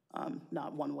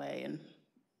 not one way and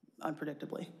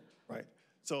unpredictably. Right.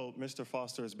 So Mr.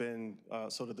 Foster has been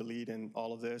sort of the lead in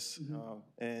all of this,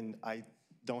 and I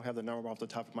don't have the number off the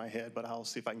top of my head, but I'll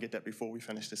see if I can get that before we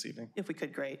finish this evening. If we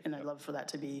could, great. And I'd love for that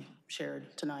to be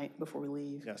shared tonight before we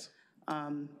leave. Yes.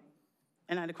 And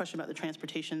I had a question about the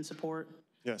transportation support.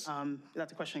 Yes.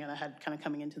 That's a question that I had kind of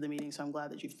coming into the meeting, so I'm glad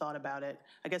that you've thought about it.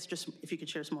 I guess just if you could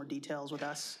share some more details with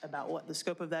us about what the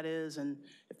scope of that is and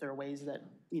if there are ways that,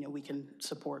 we can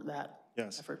support that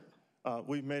effort.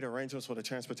 We've made arrangements with a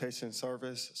transportation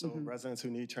service, so residents who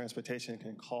need transportation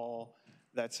can call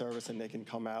that service and they can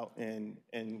come out and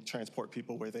transport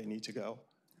people where they need to go.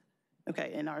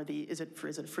 Okay, and is it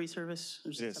a free service?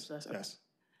 Or is it subsidized? Okay. Yes.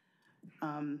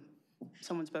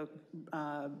 Someone spoke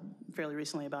fairly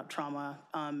recently about trauma,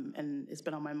 and it's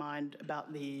been on my mind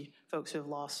about the folks who have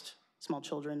lost small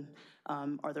children.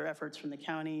 Are there efforts from the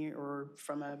county or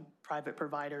from a private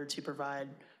provider to provide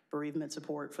bereavement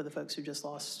support for the folks who just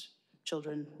lost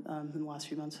children in the last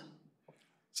few months?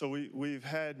 So we've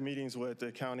had meetings with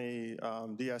the county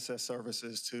DSS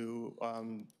services to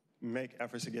make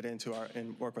efforts to get into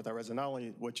and work with our residents, not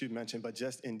only what you mentioned, but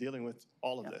just in dealing with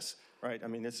all of this, right? I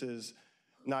mean, this is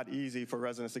not easy for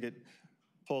residents to get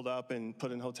pulled up and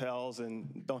put in hotels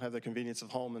and don't have the convenience of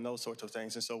home and those sorts of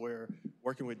things. And so we're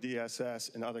working with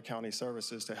DSS and other county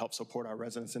services to help support our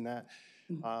residents in that.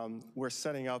 We're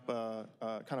setting up a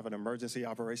kind of an emergency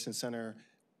operations center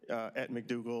at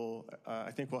McDougald. I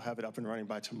think we'll have it up and running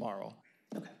by tomorrow.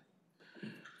 Okay,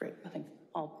 great. I think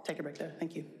I'll take a break there.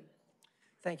 Thank you.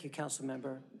 Thank you,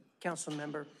 Councilmember.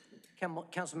 Councilmember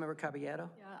Caballero?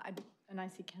 Yeah, and I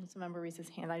see Councilmember Reese's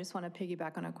hand. I just want to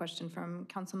piggyback on a question from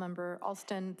Councilmember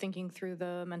Alston, thinking through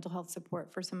the mental health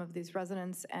support for some of these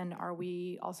residents, and are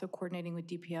we also coordinating with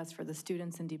DPS for the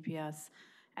students in DPS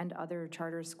and other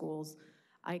charter schools?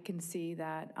 I can see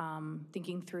that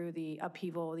thinking through the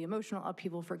upheaval, the emotional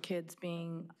upheaval for kids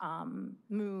being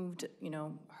moved,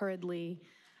 hurriedly,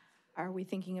 are we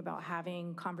thinking about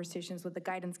having conversations with the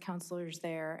guidance counselors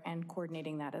there and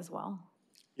coordinating that as well?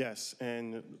 Yes,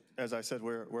 and as I said,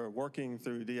 we're working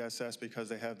through DSS because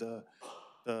they have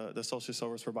the social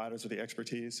service providers with the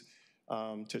expertise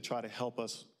to try to help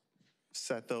us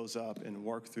set those up and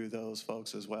work through those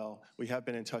folks as well. We have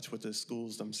been in touch with the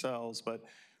schools themselves, but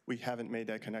we haven't made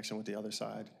that connection with the other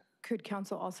side. Could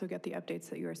council also get the updates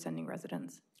that you are sending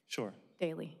residents? Sure.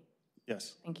 Daily?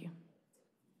 Yes. Thank you.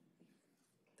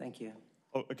 Thank you.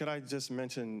 Oh, could I just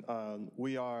mention,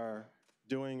 we are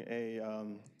doing a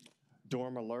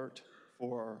dorm alert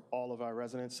for all of our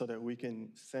residents so that we can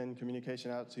send communication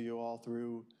out to you all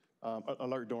through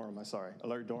alert dorm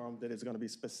that is going to be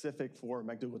specific for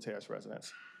McDougald Terrace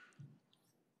residents.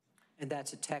 And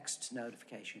that's a text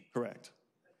notification? Correct.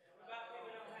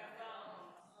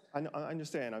 I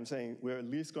understand. I'm saying we're at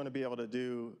least going to be able to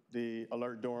do the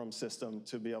alert dorm system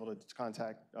to be able to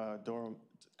contact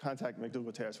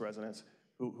McDougald Terrace residents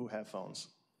who have phones.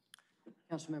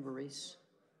 Councilmember Reese.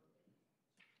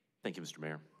 Thank you, Mr.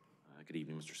 Mayor. Good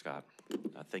evening, Mr. Scott.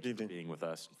 Thank you for being with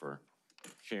us and for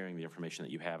sharing the information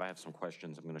that you have. I have some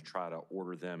questions. I'm going to try to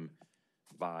order them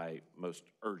by most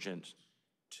urgent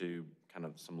to kind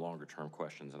of some longer term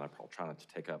questions, and I'll try not to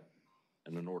take up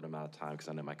an inordinate amount of time because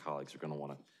I know my colleagues are going to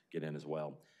want to get in as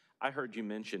well. I heard you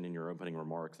mention in your opening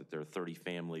remarks that there are 30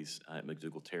 families at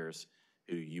McDougald Terrace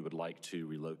who you would like to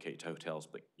relocate to hotels,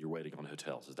 but you're waiting on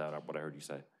hotels. Is that what I heard you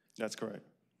say? That's correct.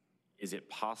 Is it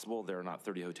possible there are not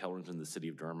 30 hotel rooms in the city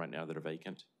of Durham right now that are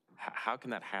vacant? How can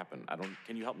that happen?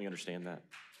 Can you help me understand that?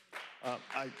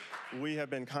 We have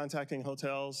been contacting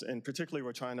hotels, and particularly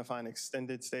we're trying to find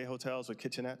extended stay hotels with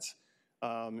kitchenettes.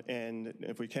 And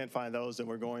if we can't find those, then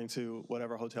we're going to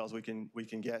whatever hotels we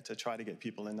can get to try to get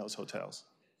people in those hotels.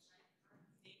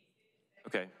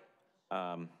 Okay.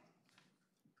 All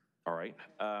right.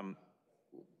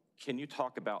 Can you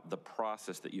talk about the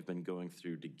process that you've been going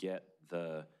through to get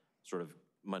the sort of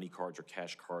money cards or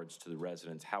cash cards to the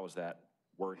residents? How is that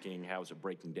working? How is it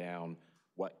breaking down?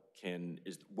 What can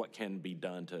be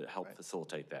done to help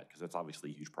facilitate that? Because that's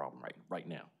obviously a huge problem right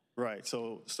now. Right.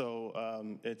 So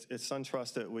it's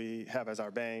SunTrust that we have as our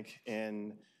bank,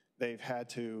 and they've had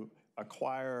to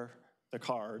acquire the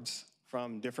cards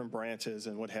from different branches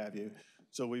and what have you.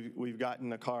 So we've gotten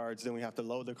the cards, then we have to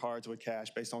load the cards with cash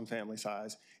based on family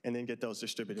size, and then get those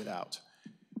distributed out.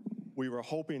 We were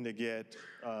hoping to get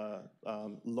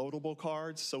loadable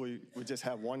cards, so we just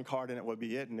have one card and it would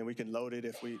be it, and then we can load it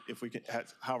if we can,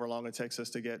 however long it takes us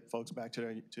to get folks back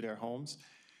to their homes.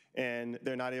 And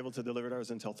they're not able to deliver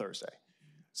those until Thursday.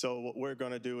 So what we're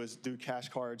going to do is do cash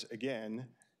cards again,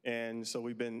 and so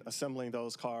we've been assembling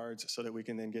those cards so that we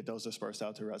can then get those dispersed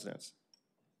out to residents.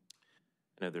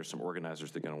 I know there's some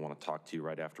organizers that are going to want to talk to you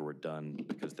right after we're done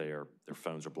because their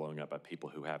phones are blowing up by people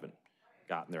who haven't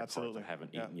gotten their cards and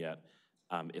haven't eaten yet.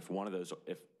 If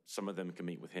some of them can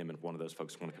meet with him, and if one of those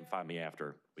folks want to come find me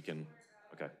after, we can.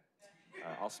 Okay,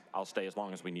 I'll stay as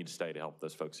long as we need to stay to help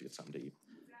those folks get something to eat.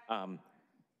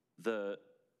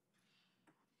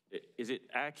 Is it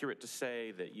accurate to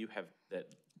say that that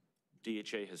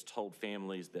DHA has told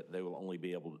families that they will only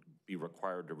be able to be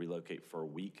required to relocate for a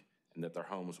week, and that their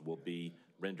homes will be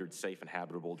rendered safe and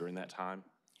habitable during that time?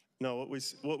 No,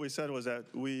 what we said was that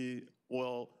we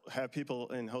will have people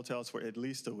in hotels for at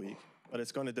least a week, but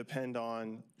it's going to depend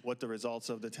on what the results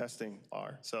of the testing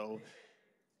are. So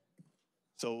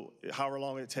however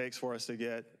long it takes for us to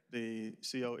get the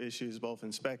CO issues both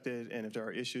inspected, and if there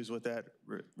are issues with that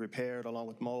repaired along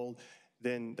with mold,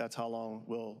 then that's how long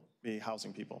we'll be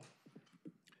housing people.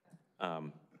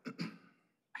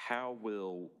 How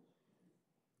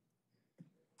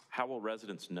will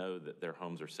residents know that their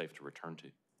homes are safe to return to?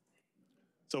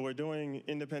 So we're doing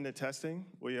independent testing.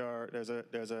 There's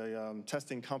a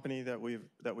testing company that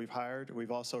we've hired.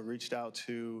 We've also reached out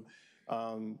to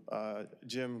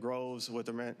Jim Groves with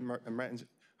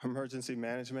emergency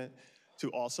management to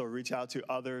also reach out to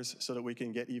others so that we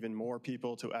can get even more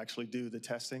people to actually do the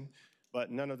testing.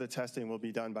 But none of the testing will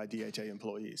be done by DHA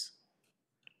employees.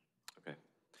 Okay.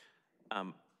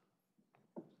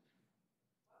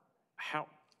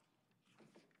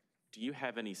 Do you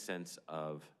have any sense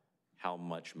of how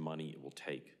much money it will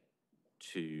take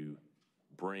to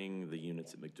bring the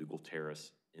units at McDougald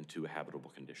Terrace into a habitable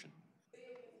condition?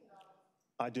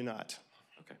 I do not.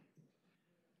 Okay.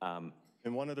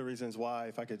 And one of the reasons why,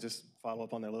 if I could just follow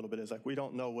up on that a little bit, is like we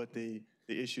don't know what the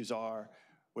issues are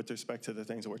with respect to the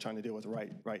things that we're trying to deal with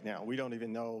right now. We don't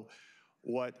even know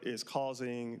what is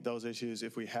causing those issues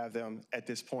if we have them at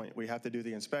this point. We have to do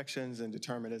the inspections and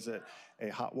determine is it a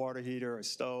hot water heater, a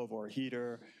stove, or a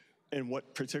heater, and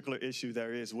what particular issue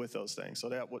there is with those things. So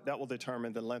that will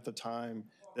determine the length of time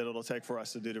that it'll take for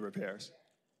us to do the repairs.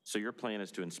 So your plan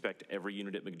is to inspect every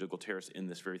unit at McDougald Terrace in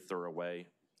this very thorough way?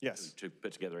 Yes. To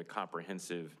put together a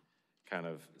comprehensive kind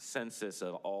of census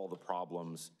of all the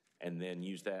problems, and then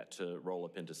use that to roll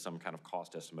up into some kind of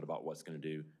cost estimate about what's going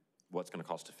to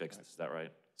cost to fix this. Is that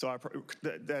right? So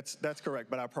that's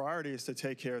correct. But our priority is to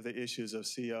take care of the issues of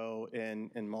CO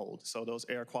and mold. So those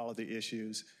air quality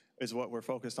issues is what we're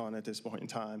focused on at this point in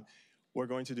time. We're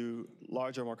going to do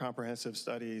larger, more comprehensive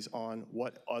studies on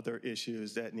what other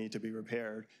issues that need to be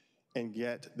repaired and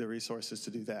get the resources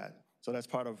to do that. So that's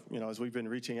part of, as we've been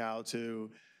reaching out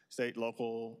to state,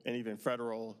 local, and even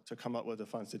federal to come up with the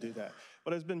funds to do that.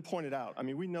 But as been pointed out, I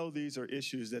mean, we know these are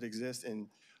issues that exist in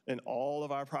all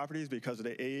of our properties because of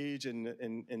the age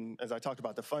and as I talked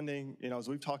about the funding, as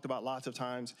we've talked about lots of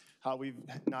times, how we've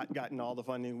not gotten all the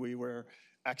funding we were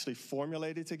actually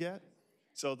formulated to get.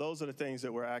 So those are the things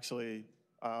that we're actually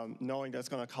knowing that's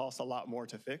going to cost a lot more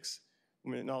to fix. I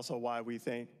mean, and also why we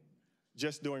think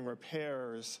just doing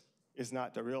repairs is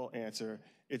not the real answer.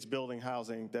 It's building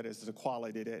housing that is the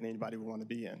quality that anybody would want to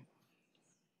be in.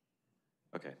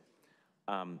 Okay.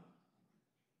 I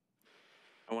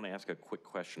want to ask a quick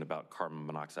question about carbon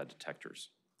monoxide detectors.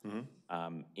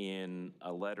 Mm-hmm. In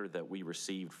a letter that we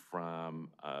received from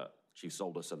Chief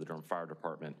Soltis of the Durham Fire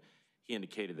Department, he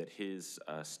indicated that his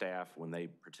staff, when they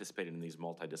participated in these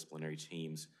multidisciplinary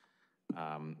teams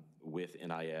with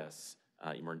NIS,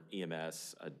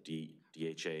 EMS,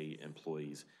 DHA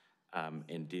employees,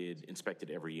 and inspected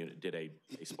every unit, did a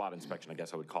spot inspection, I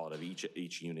guess I would call it, of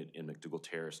each unit in McDougald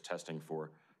Terrace, testing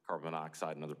for carbon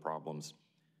monoxide and other problems.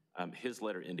 His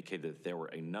letter indicated that there were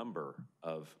a number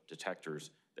of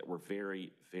detectors that were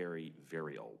very, very,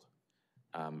 very old.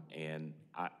 And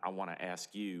I want to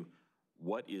ask you,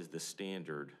 what is the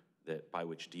standard by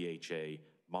which DHA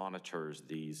monitors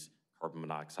these carbon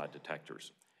monoxide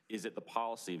detectors? Is it the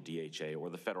policy of DHA or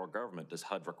the federal government? Does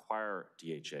HUD require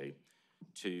DHA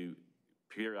to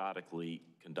periodically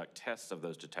conduct tests of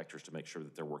those detectors to make sure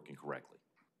that they're working correctly?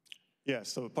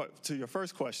 Yes, so to your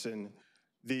first question,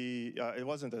 it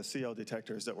wasn't the CO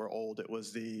detectors that were old, it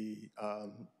was the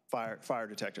fire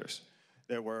detectors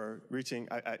that were reaching,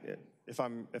 if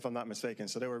I'm not mistaken,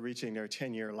 so they were reaching their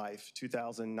 10-year life.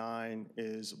 2009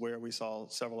 is where we saw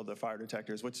several of the fire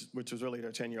detectors, which was really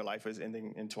their 10-year life is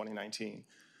ending in 2019.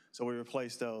 So we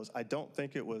replaced those. I don't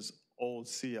think it was old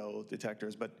CO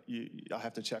detectors, but I'll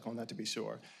have to check on that to be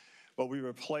sure. But we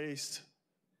replaced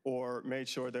or made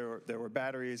sure there were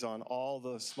batteries on all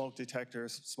the smoke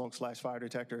detectors, smoke/fire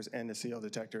detectors, and the CO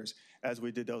detectors as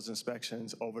we did those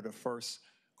inspections over the first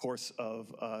course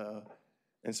of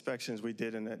inspections we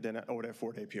did over that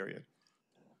 4-day period.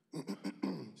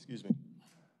 Excuse me.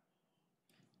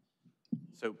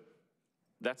 So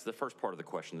that's the first part of the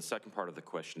question. The second part of the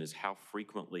question is how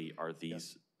frequently are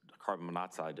these carbon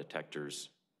monoxide detectors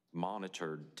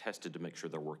monitored, tested to make sure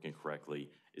they're working correctly?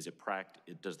 Is it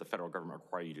does the federal government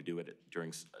require you to do it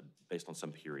during based on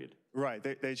some period? Right.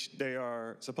 They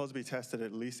are supposed to be tested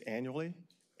at least annually,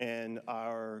 and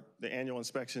the annual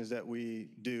inspections that we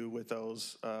do with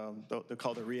those, they're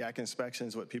called the REAC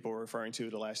inspections, what people were referring to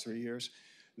the last 3 years.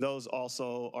 Those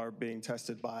also are being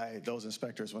tested by those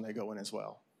inspectors when they go in as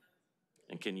well.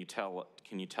 And can you tell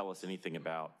us anything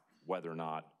about whether or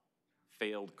not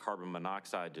failed carbon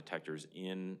monoxide detectors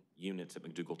in units at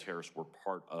McDougald Terrace were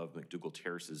part of McDougald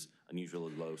Terrace's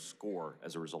unusually low score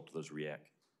as a result of those REAC?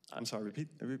 I'm sorry,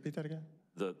 repeat that again?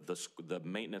 The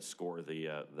maintenance score,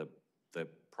 the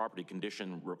property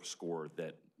condition score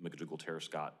that McDougald Terrace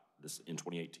got this in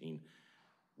 2018,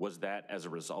 was that as a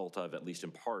result of, at least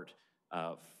in part,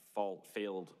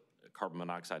 failed carbon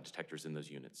monoxide detectors in those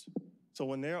units? So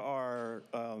when there are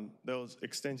those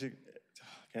extension,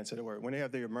 I can't say the word, when they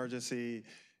have the emergency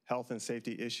health and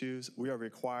safety issues, we are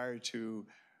required to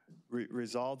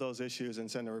resolve those issues and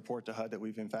send a report to HUD that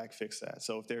we've in fact fixed that.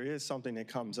 So if there is something that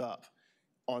comes up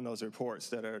on those reports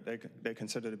that they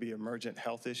consider to be emergent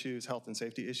health issues, health and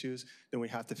safety issues, then we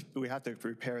have to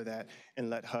repair that and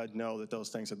let HUD know that those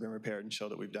things have been repaired and show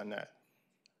that we've done that.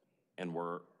 And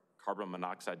were carbon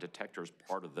monoxide detectors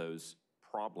part of those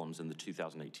problems in the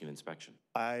 2018 inspection?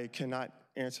 I cannot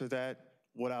answer that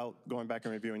without going back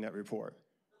and reviewing that report.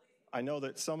 I know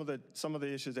that some of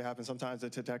the issues that happen, sometimes the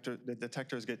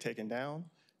detectors get taken down,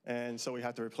 and so we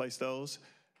have to replace those,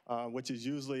 which is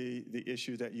usually the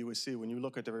issue that you would see when you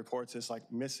look at the reports. It's like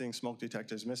missing smoke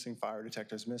detectors, missing fire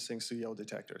detectors, missing CO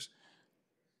detectors.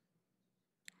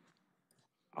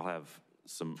 I'll have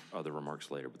some other remarks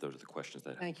later, but those are the questions that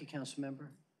I have. Thank you, Council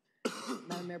Member.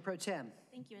 Madam Mayor Pro Tem.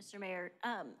 Thank you, Mr. Mayor.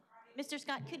 Mr.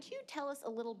 Scott, could you tell us a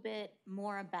little bit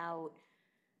more about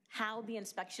how the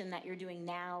inspection that you're doing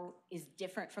now is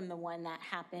different from the one that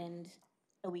happened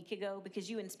a week ago? Because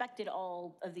you inspected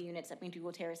all of the units at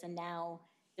McDougald Terrace, and now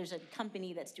there's a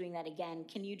company that's doing that again.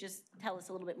 Can you just tell us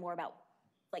a little bit more about,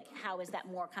 like, how is that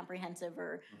more comprehensive,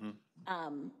 or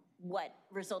what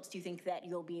results do you think that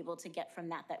you'll be able to get from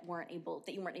that you weren't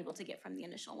able to get from the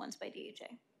initial ones by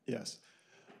DHA? Yes.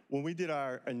 When we did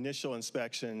our initial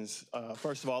inspections,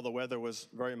 first of all, the weather was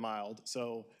very mild,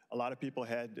 so a lot of people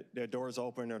had their doors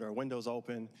open or their windows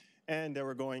open, and they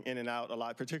were going in and out a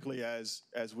lot, particularly as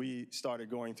we started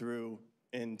going through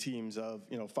in teams of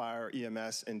fire,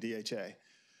 EMS, and DHA.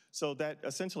 So that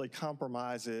essentially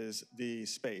compromises the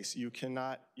space. You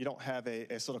don't have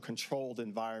a sort of controlled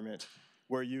environment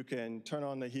where you can turn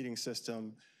on the heating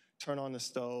system, turn on the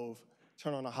stove,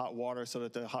 turn on the hot water so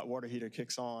that the hot water heater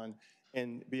kicks on,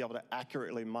 and be able to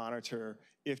accurately monitor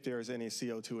if there's any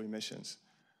CO2 emissions.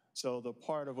 So the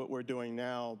part of what we're doing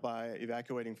now by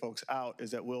evacuating folks out is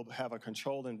that we'll have a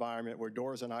controlled environment where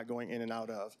doors are not going in and out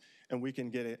of, and we can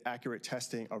get an accurate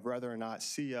testing of whether or not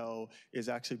CO is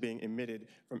actually being emitted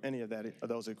from any of that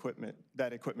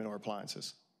equipment or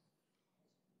appliances.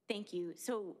 Thank you.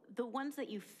 So the ones that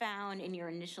you found in your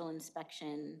initial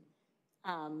inspection,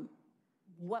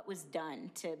 what was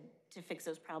done to fix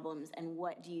those problems, and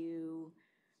what's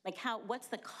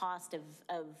the cost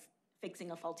of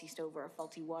fixing a faulty stove or a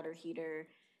faulty water heater?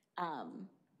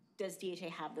 Does DHA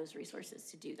have those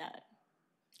resources to do that?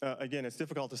 Again, it's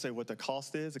difficult to say what the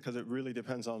cost is because it really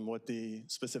depends on what the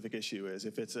specific issue is.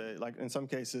 If it's like in some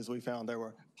cases we found there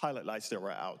were pilot lights that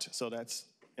were out, so that's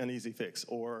an easy fix.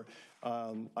 Or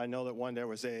I know that there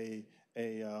was a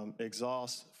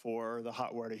exhaust for the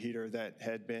hot water heater that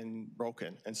had been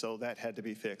broken, and so that had to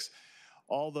be fixed.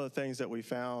 All the things that we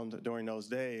found during those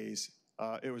days,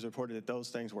 it was reported that those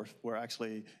things were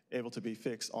actually able to be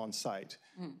fixed on site.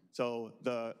 So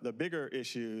the bigger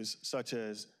issues, such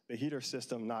as the heater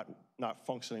system not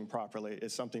functioning properly,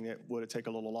 is something that would take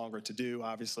a little longer to do,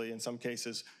 obviously. In some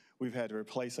cases, we've had to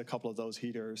replace a couple of those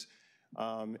heaters.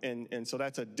 And so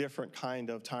that's a different kind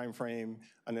of time frame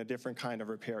and a different kind of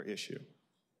repair issue.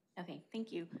 Okay,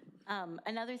 thank you.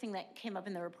 Another thing that came up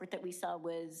in the report that we saw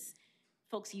was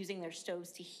folks using their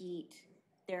stoves to heat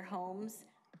their homes.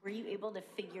 Were you able to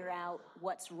figure out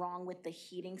what's wrong with the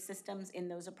heating systems in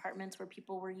those apartments where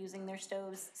people were using their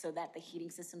stoves so that the heating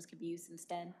systems could be used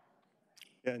instead?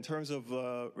 Yeah, in terms of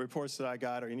reports that I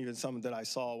got, or even some that I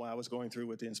saw when I was going through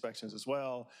with the inspections as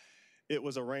well, it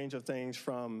was a range of things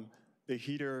from the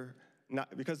heater,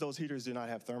 because those heaters do not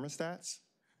have thermostats.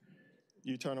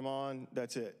 You turn them on,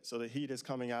 that's it. So the heat is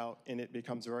coming out and it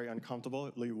becomes very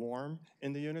uncomfortably warm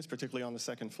in the units, particularly on the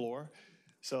second floor.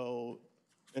 So,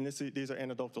 and these are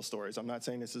anecdotal stories. I'm not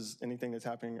saying this is anything that's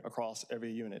happening across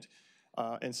every unit.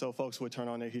 And so folks would turn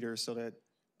on their heaters so that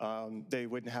they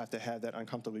wouldn't have to have that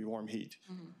uncomfortably warm heat.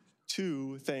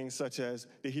 Two, things such as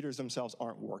the heaters themselves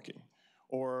aren't working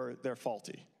or they're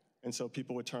faulty. And so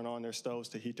people would turn on their stoves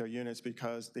to heat their units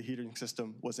because the heating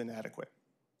system was inadequate.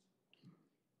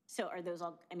 So are those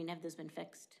all, I mean, have those been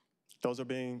fixed? Those are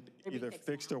being either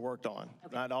fixed or worked on.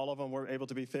 Okay. Not all of them were able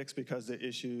to be fixed because the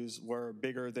issues were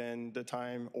bigger than the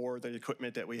time or the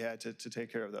equipment that we had to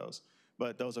take care of those.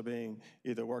 But those are being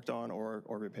either worked on or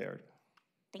repaired.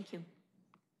 Thank you.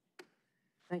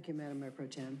 Thank you, Madam Mayor Pro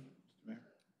Tem. Mayor.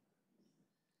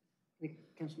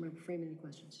 Councilmember Freeman, any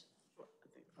questions?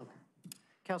 Okay.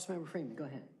 Councilmember Freeman, go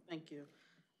ahead. Thank you.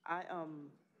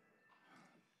 I'm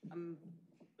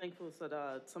thankful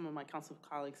that some of my council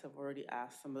colleagues have already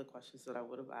asked some of the questions that I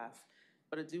would have asked,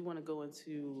 but I do want to go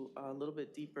into a little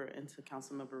bit deeper into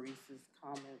Councilmember Reese's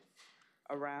comment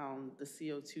around the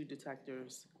CO2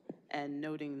 detectors and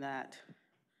noting that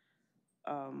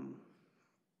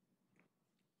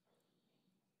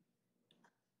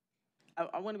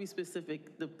I want to be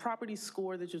specific. The property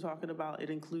score that you're talking about,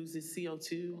 it includes the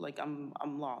CO2, like I'm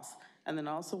lost. And then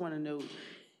I also want to note,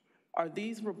 are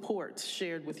these reports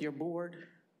shared with your board?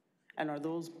 And are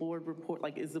those board report,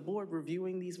 like is the board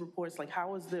reviewing these reports? Like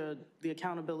how is the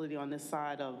accountability on this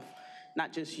side of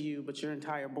not just you, but your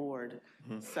entire board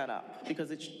set up?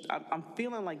 Because I'm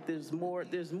feeling like there's more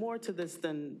to this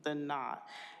than not.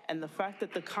 And the fact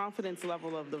that the confidence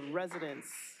level of the residents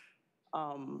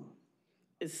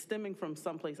is stemming from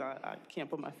someplace I can't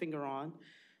put my finger on,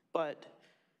 but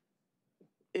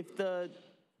if the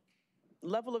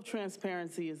level of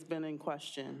transparency has been in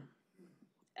question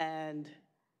and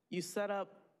you set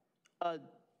up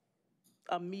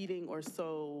a meeting or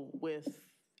so with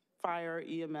fire,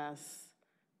 EMS,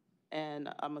 and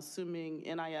I'm assuming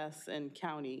NIS and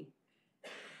county,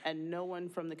 and no one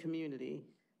from the community,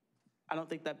 I don't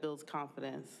think that builds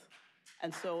confidence.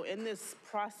 And so in this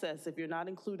process, if you're not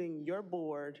including your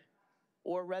board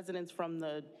or residents from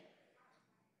the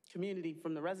community,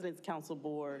 from the Residents Council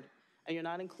board, and you're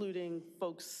not including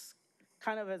folks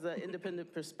kind of as an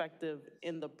independent perspective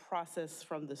in the process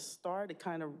from the start, it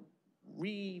kind of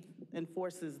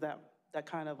reinforces that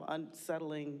kind of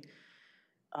unsettling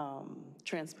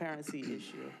transparency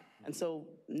issue. And so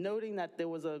noting that there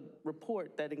was a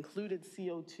report that included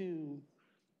CO2,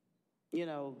 you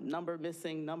know, number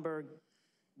missing, number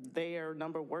there,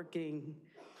 number working,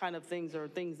 kind of things are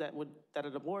things that at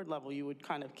a board level you would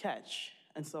kind of catch.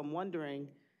 And so I'm wondering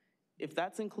if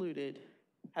that's included,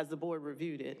 has the board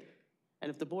reviewed it? And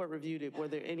if the board reviewed it, were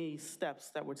there any steps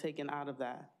that were taken out of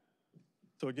that?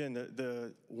 So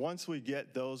again, once we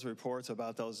get those reports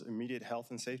about those immediate health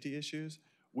and safety issues,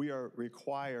 we are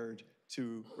required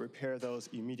to repair those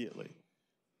immediately.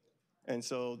 And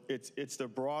so it's the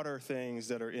broader things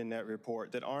that are in that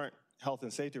report that aren't health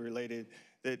and safety related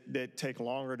that take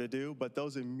longer to do, but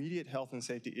those immediate health and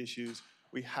safety issues,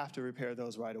 we have to repair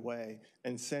those right away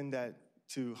and send that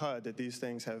to HUD that these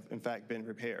things have in fact been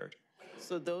repaired.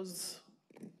 So those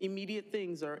immediate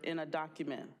things are in a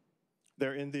document?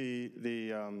 They're in the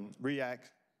REACT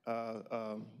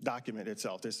document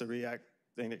itself. It's the REACT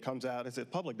thing that comes out. It's a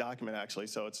public document actually,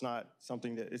 so it's not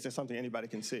something that, it's just something anybody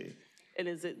can see. And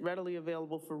is it readily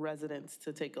available for residents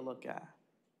to take a look at?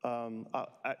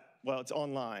 Well, it's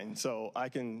online, so I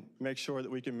can make sure that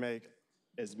we can make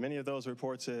as many of those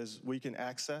reports as we can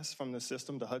access from the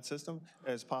system, the HUD system,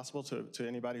 as possible to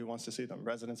anybody who wants to see them,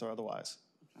 residents or otherwise.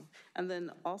 Okay. And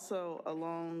then also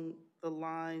along the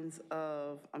lines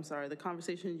of, the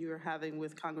conversation you were having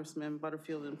with Congressman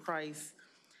Butterfield and Price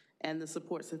and the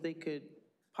supports that they could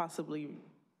possibly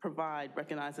provide,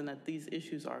 recognizing that these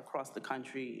issues are across the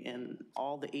country and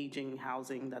all the aging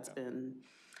housing that's been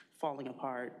falling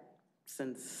apart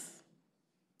since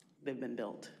they've been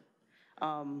built.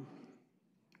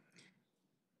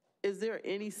 Is there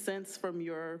any sense from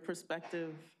your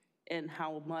perspective in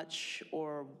how much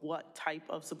or what type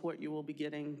of support you will be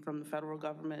getting from the federal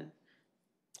government?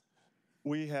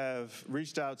 We have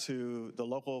reached out to the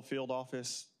local field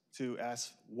office to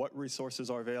ask what resources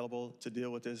are available to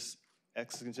deal with this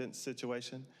exigent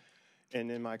situation. And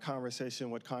in my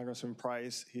conversation with Congressman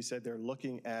Price, he said they're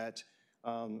looking at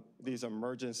these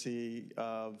emergency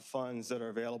funds that are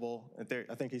available.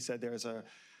 I think he said there's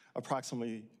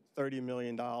approximately $30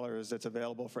 million that's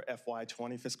available for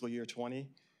FY20, fiscal year 20.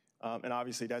 And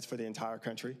obviously that's for the entire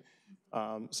country.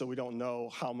 So we don't know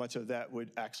how much of that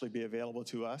would actually be available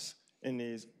to us.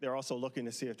 They're also looking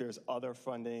to see if there's other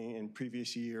funding in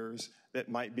previous years that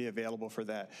might be available for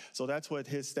that. So that's what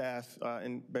his staff,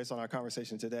 and based on our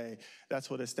conversation today, that's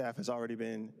what his staff has already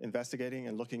been investigating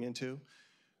and looking into.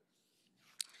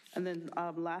 And then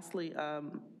lastly,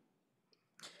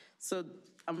 So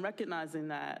I'm recognizing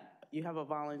that you have a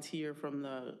volunteer from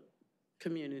the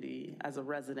community as a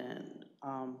resident,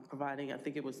 providing, I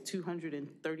think it was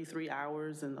 233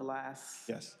 hours in the last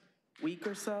week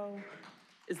or so.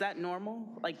 Is that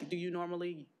normal? Like, do you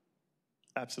normally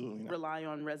Absolutely not. rely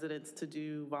on residents to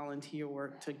do volunteer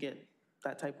work to get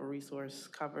that type of resource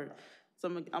covered?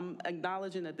 So I'm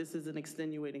acknowledging that this is an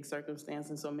extenuating circumstance,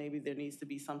 and so maybe there needs to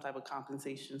be some type of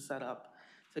compensation set up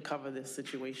to cover this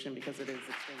situation because it is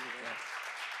extenuating.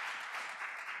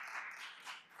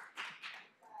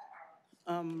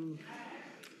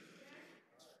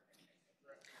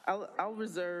 I'll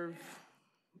reserve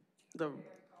the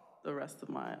rest of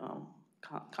my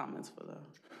comments for the.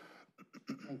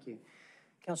 Thank you.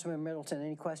 Councilmember Middleton,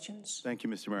 any questions? Thank you,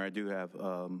 Mr. Mayor. I do have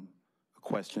a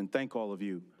question. Thank all of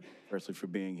you, firstly, for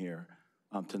being here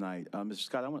tonight. Mr.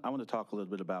 Scott, I want to talk a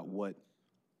little bit about what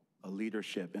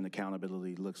leadership and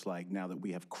accountability looks like now that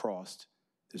we have crossed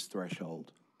this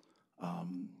threshold.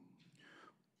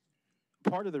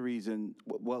 Part of the reason,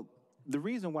 the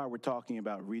reason why we're talking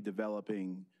about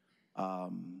redeveloping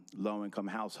low-income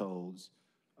households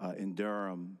in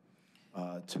Durham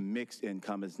to mixed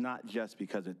income is not just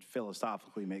because it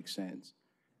philosophically makes sense.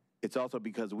 It's also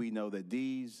because we know that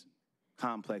these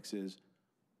complexes,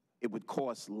 it would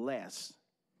cost less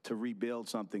to rebuild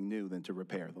something new than to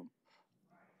repair them.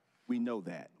 We know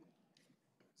that.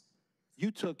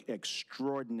 You took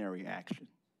extraordinary action,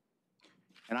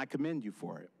 and I commend you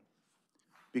for it,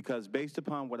 because based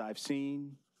upon what I've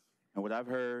seen and what I've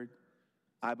heard,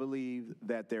 I believe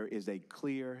that there is a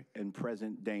clear and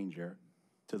present danger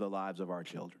to the lives of our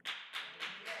children.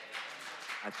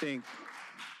 I think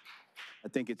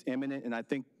it's imminent, and I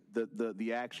think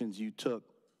the actions you took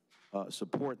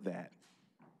support that.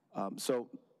 So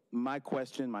my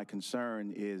question, my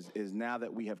concern is now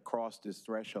that we have crossed this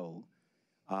threshold,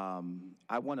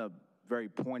 I want to very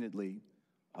pointedly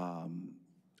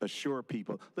assure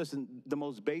people, listen, the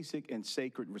most basic and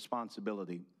sacred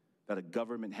responsibility that a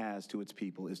government has to its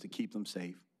people is to keep them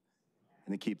safe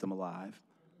and to keep them alive.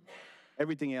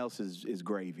 Everything else is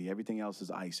gravy. Everything else is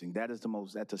icing.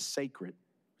 That's a sacred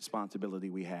responsibility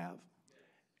we have.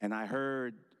 And I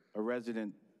heard a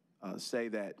resident say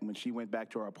that when she went back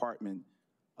to her apartment,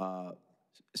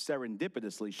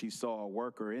 serendipitously, she saw a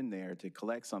worker in there to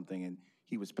collect something, and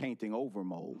he was painting over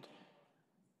mold.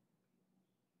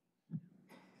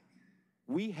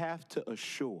 We have to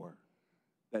assure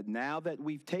that now that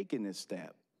we've taken this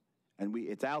step, and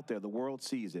it's out there, the world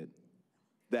sees it,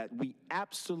 that we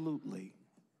absolutely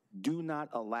do not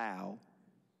allow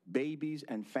babies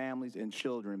and families and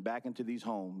children back into these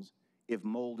homes if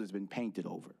mold has been painted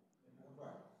over.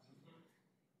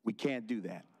 We can't do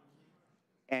that.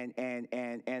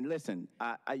 And listen,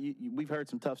 we've heard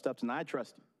some tough stuff, and I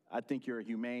trust you. I think you're a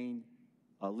humane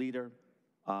leader.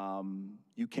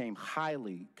 You came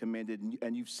highly commended,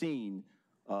 and you've seen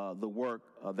the work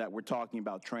that we're talking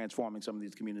about transforming some of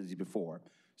these communities before.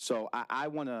 So I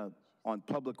want to, on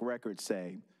public record,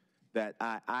 say that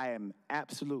I am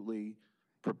absolutely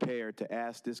prepared to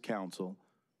ask this council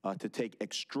to take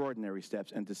extraordinary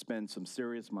steps and to spend some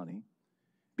serious money,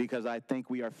 because I think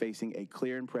we are facing a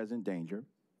clear and present danger.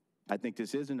 I think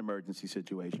this is an emergency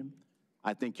situation.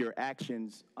 I think your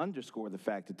actions underscore the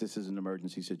fact that this is an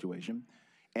emergency situation.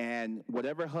 And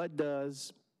whatever HUD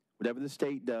does, whatever the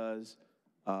state does,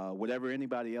 whatever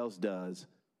anybody else does,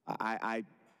 I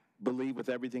believe with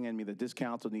everything in me that this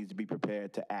council needs to be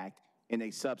prepared to act in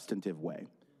a substantive way.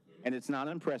 And it's not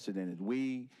unprecedented.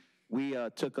 We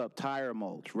took up tire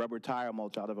mulch, rubber tire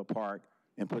mulch out of a park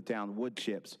and put down wood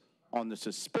chips on the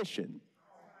suspicion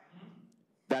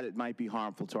that it might be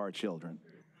harmful to our children.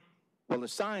 Well, the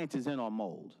science is in on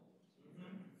mold.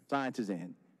 Science is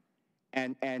in.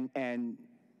 And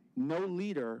no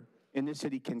leader in this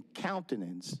city can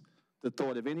countenance the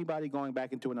thought of anybody going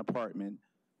back into an apartment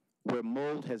where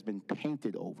mold has been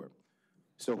painted over.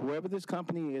 So whoever this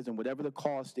company is and whatever the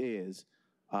cost is,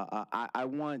 I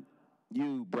want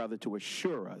you, brother, to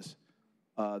assure us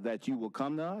that you will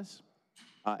come to us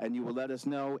and you will let us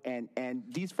know. And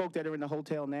these folk that are in the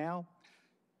hotel now,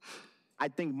 I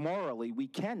think morally we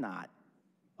cannot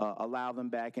allow them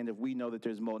back in if we know that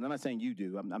there's mold. And I'm not saying you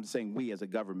do. I'm saying we as a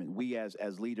government, we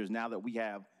as leaders, now that we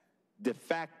have de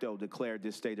facto declared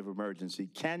this state of emergency,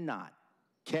 cannot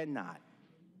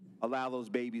allow those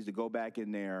babies to go back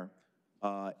in there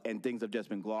and things have just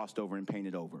been glossed over and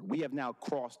painted over. We have now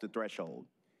crossed the threshold.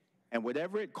 And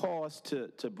whatever it costs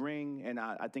to bring, and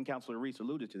I think Councilor Reese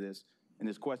alluded to this in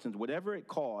his questions, whatever it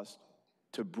costs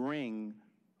to bring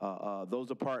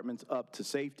those apartments up to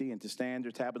safety and to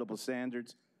standards, habitable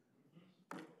standards,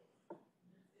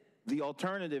 the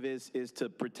alternative is to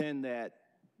pretend that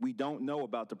we don't know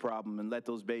about the problem and let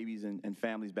those babies and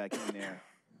families back in there.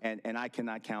 And I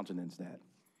cannot countenance that.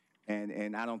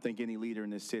 And I don't think any leader in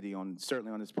this city,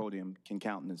 certainly on this podium, can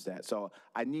countenance that. So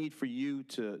I need for you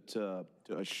to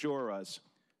assure us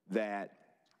that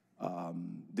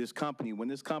this company, when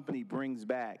this company brings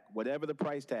back whatever the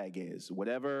price tag is,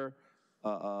 whatever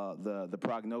the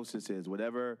prognosis is,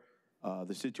 whatever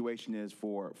the situation is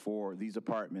for these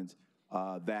apartments,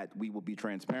 that we will be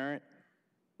transparent,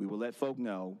 we will let folk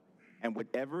know, and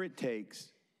whatever it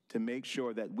takes to make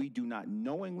sure that we do not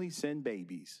knowingly send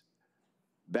babies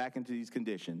back into these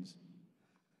conditions,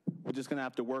 we're just gonna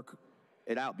have to work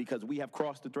it out because we have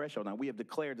crossed the threshold now. We have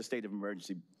declared the state of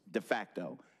emergency de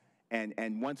facto.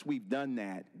 And once we've done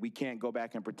that, we can't go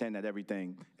back and pretend that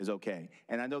everything is okay.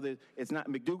 And I know that it's not,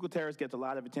 McDougald Terrace gets a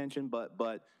lot of attention, but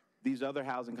these other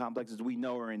housing complexes we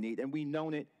know are in need, and we've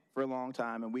known it for a long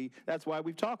time, and that's why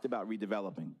we've talked about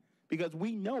redeveloping, because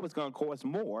we know it's gonna cost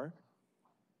more,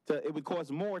 it would cost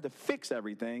more to fix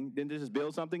everything than to just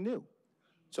build something new.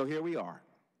 So here we are.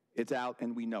 It's out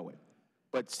and we know it.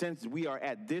 But since we are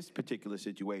at this particular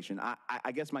situation,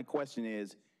 I guess my question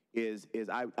is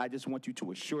I just want you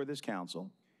to assure this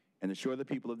council and assure the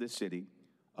people of this city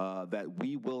that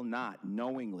we will not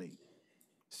knowingly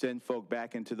send folk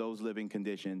back into those living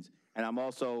conditions. And I'm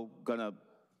also gonna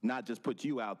not just put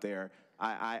you out there,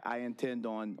 I intend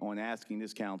on asking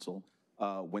this council,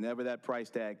 whenever that price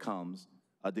tag comes,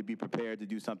 to be prepared to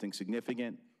do something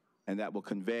significant, and that will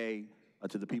convey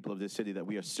to the people of this city that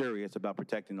we are serious about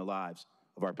protecting the lives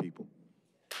of our people.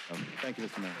 Thank you,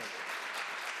 Mr. Mayor.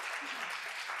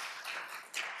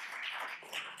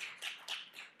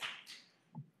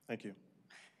 Thank you.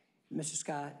 Mr.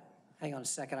 Scott, hang on a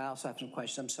second. I also have some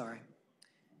questions. I'm sorry.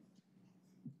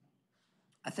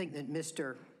 I think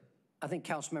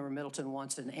Councilmember Middleton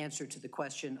wants an answer to the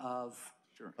question of.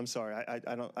 Sure. I'm sorry.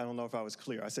 I don't know if I was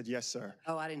clear. I said yes, sir.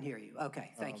 Oh, I didn't hear you.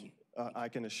 Okay, thank you. I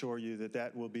can assure you that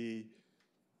that will be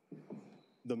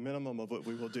the minimum of what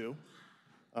we will do.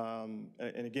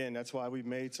 And again, that's why we've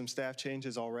made some staff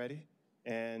changes already.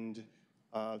 And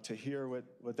to hear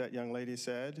what that young lady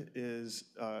said is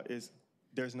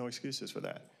there's no excuses for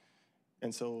that.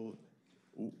 And so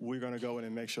we're going to go in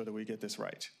and make sure that we get this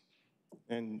right.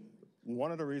 And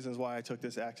one of the reasons why I took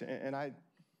this action, and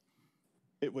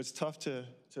it was tough to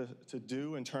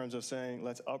do in terms of saying,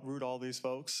 let's uproot all these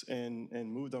folks and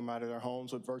move them out of their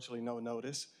homes with virtually no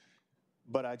notice.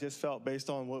 But I just felt,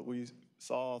 based on what we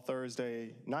saw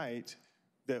Thursday night,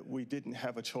 that we didn't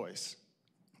have a choice.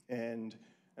 And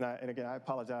again, I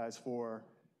apologize for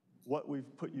what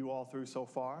we've put you all through so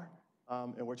far,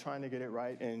 and we're trying to get it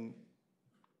right. And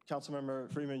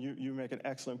Councilmember Freeman, you make an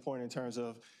excellent point in terms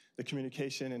of the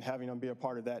communication and having them be a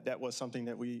part of that. That was something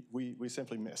that we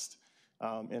simply missed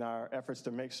in our efforts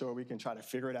to make sure we can try to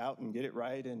figure it out and get it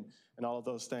right and all of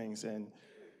those things. And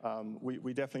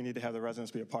we definitely need to have the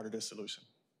residents be a part of this solution.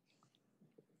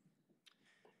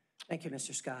 Thank you,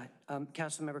 Mr. Scott.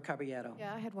 Councilmember Caballero.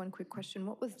 Yeah, I had one quick question.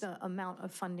 What was the amount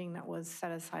of funding that was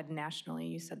set aside nationally?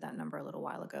 You said that number a little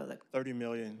while ago. $30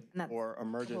 million for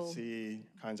emergency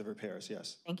kinds of repairs,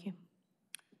 yes. Thank you.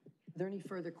 Are there any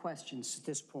further questions at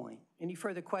this point? Any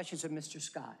further questions of Mr.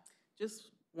 Scott?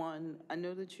 Just one. I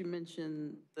know that you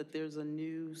mentioned that there's a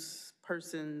new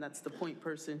person, that's the point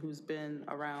person, who's been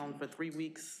around for 3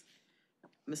 weeks,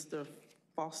 Mr.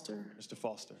 Foster? Mr.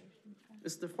 Foster.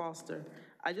 Mr. Foster.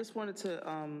 I just wanted to,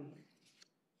 I'm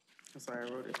sorry,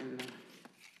 I wrote it in there.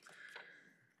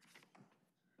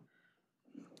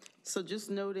 So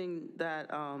just noting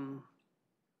that,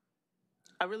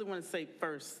 I really want to say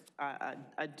first,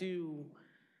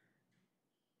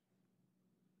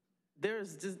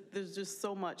 there's just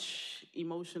so much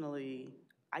emotionally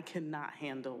I cannot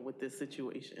handle with this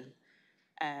situation.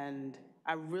 And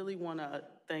I really want to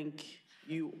thank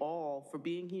you all for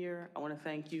being here. I want to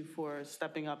thank you for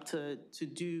stepping up to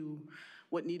do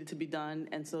what needed to be done.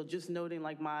 And so just noting,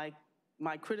 like, my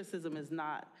criticism is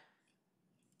not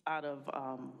out of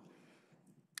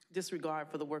disregard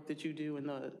for the work that you do and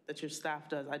that your staff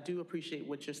does. I do appreciate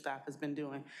what your staff has been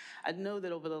doing. I know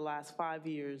that over the last 5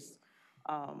 years,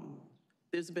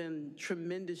 there's been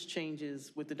tremendous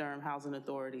changes with the Durham Housing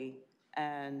Authority.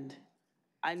 And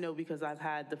I know, because I've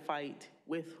had the fight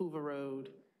with Hoover Road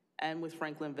and with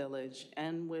Franklin Village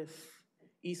and with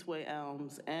Eastway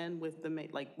Elms and with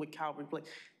with Calvary Place.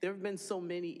 There have been so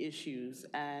many issues,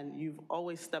 and you've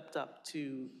always stepped up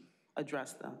to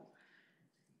address them.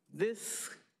 This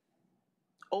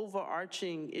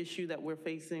overarching issue that we're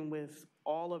facing with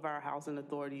all of our housing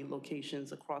authority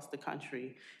locations across the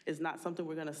country is not something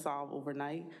we're going to solve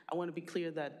overnight. I want to be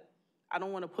clear that I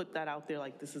don't want to put that out there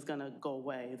like this is going to go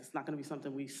away. It's not going to be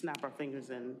something we snap our fingers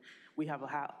and we have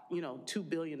 $2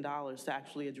 billion to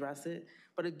actually address it.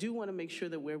 But I do want to make sure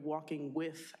that we're walking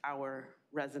with our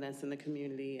residents in the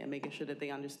community and making sure that they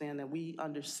understand that we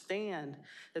understand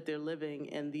that they're living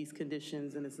in these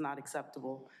conditions and it's not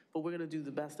acceptable. But we're going to do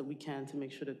the best that we can to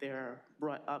make sure that they're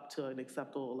brought up to an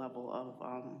acceptable level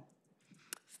of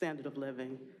standard of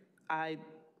living. I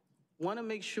want to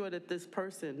make sure that this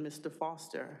person, Mr.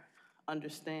 Foster,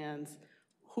 understands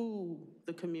who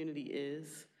the community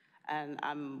is. And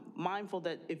I'm mindful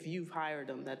that if you've hired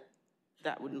them,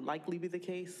 that would likely be the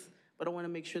case. But I want to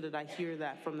make sure that I hear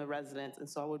that from the residents. And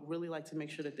so I would really like to make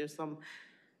sure that there's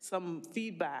some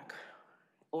feedback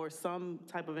or some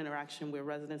type of interaction where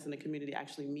residents in the community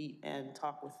actually meet and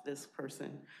talk with this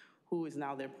person who is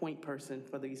now their point person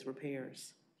for these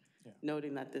repairs,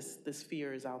 noting that this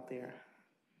fear is out there.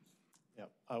 Yeah,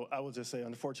 I will just say,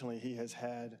 unfortunately, he has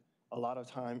had a lot of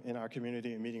time in our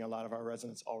community and meeting a lot of our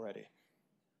residents already.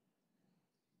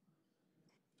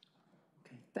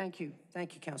 Okay, thank you.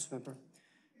 Thank you, Councilmember.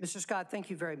 Mr. Scott, thank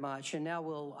you very much. And now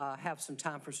we'll have some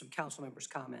time for some council members'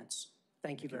 comments.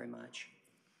 Thank you very much.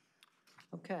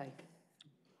 Okay.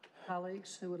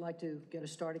 Colleagues, who would like to get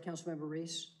us started? Councilmember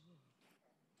Reese.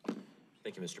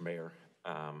 Thank you, Mr. Mayor.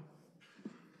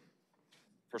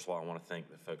 First of all, I want to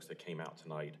thank the folks that came out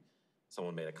tonight.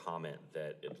 Someone made a comment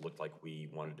that it looked like we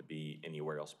wanted to be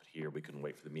anywhere else but here. We couldn't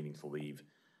wait for the meeting to leave.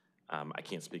 I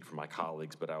can't speak for my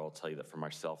colleagues, but I will tell you that for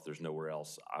myself, there's nowhere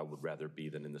else I would rather be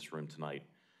than in this room tonight,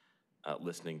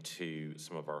 listening to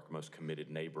some of our most committed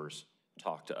neighbors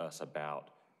talk to us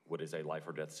about what is a life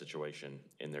or death situation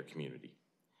in their community.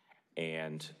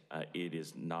 And it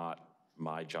is not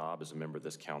my job as a member of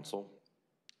this council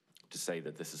to say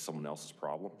that this is someone else's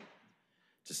problem,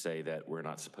 to say that we're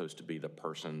not supposed to be the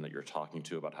person that you're talking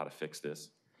to about how to fix this.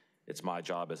 It's my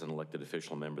job as an elected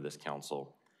official member of this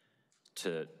council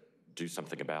to do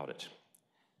something about it.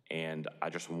 And I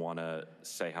just want to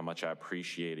say how much I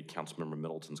appreciated Councilmember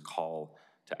Middleton's call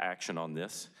to action on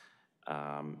this,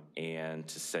 and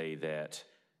to say that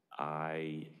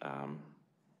I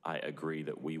agree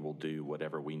that we will do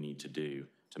whatever we need to do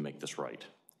to make this right.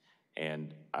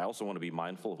 And I also want to be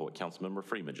mindful of what Councilmember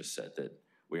Freeman just said, that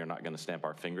we are not going to snap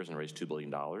our fingers and raise $2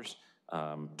 billion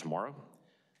tomorrow.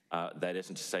 That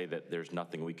isn't to say that there's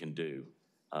nothing we can do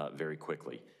very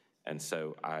quickly. And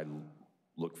so I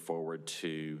look forward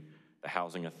to the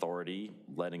Housing Authority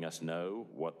letting us know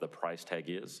what the price tag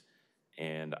is.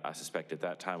 And I suspect at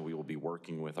that time we will be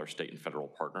working with our state and federal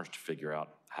partners to figure out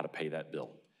how to pay that bill,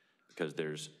 because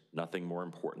there's nothing more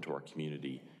important to our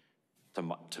community,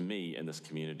 to me in this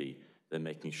community, than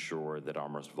making sure that our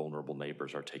most vulnerable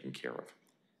neighbors are taken care of.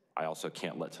 I also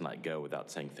can't let tonight go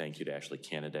without saying thank you to Ashley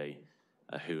Kennedy,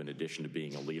 who, in addition to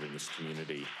being a leader in this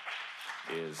community,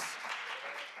 is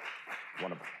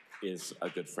a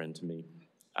good friend to me,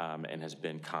 and has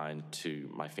been kind to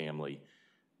my family.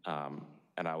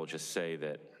 And I will just say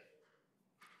that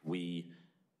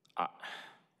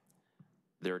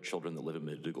there are children that live in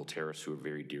McDougald Terrace who are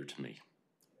very dear to me.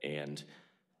 And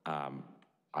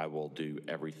I will do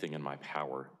everything in my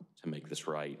power to make this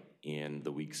right in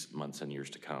the weeks, months, and years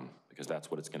to come, because that's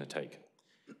what it's going to take.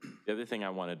 The other thing I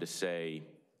wanted to say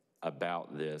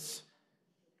about this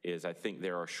is I think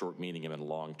there are short, medium, and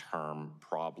long-term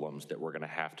problems that we're going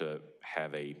to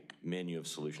have a menu of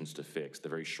solutions to fix. The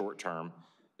very short term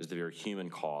is the very human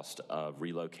cost of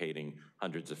relocating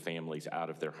hundreds of families out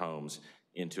of their homes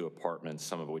into apartments,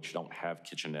 some of which don't have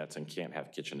kitchenettes and can't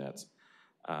have kitchenettes,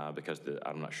 because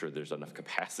I'm not sure there's enough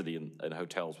capacity in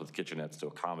hotels with kitchenettes to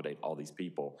accommodate all these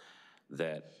people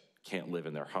that can't live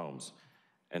in their homes.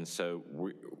 And so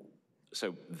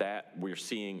we're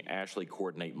seeing Ashley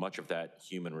coordinate much of that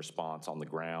human response on the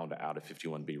ground out of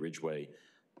 51B Ridgeway.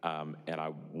 And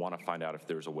I want to find out if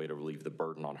there's a way to relieve the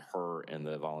burden on her and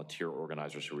the volunteer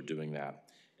organizers who are doing that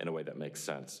in a way that makes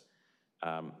sense.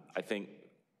 I think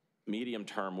medium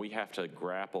term, we have to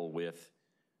grapple with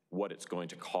what it's going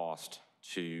to cost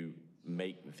to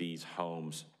make these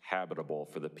homes habitable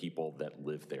for the people that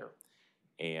live there.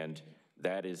 And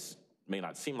that may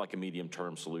not seem like a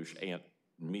medium-term solution and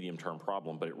medium-term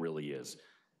problem, but it really is,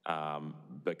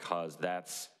 because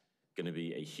that's going to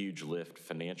be a huge lift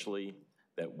financially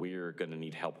that we're going to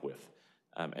need help with.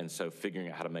 And so figuring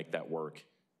out how to make that work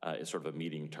is sort of a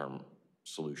medium-term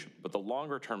solution. But the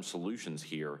longer-term solutions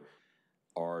here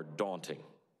are daunting.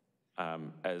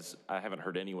 As I haven't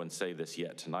heard anyone say this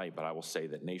yet tonight, but I will say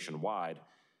that nationwide,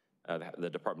 the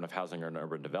Department of Housing and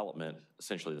Urban Development,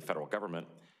 essentially the federal government,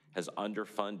 has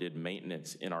underfunded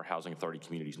maintenance in our housing authority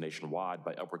communities nationwide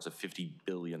by upwards of $50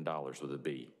 billion with a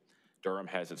B. Durham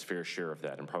has its fair share of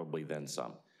that, and probably then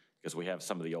some, because we have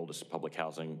some of the oldest public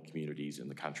housing communities in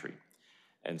the country.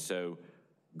 And so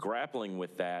grappling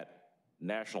with that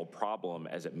national problem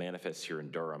as it manifests here in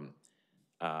Durham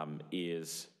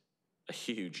is a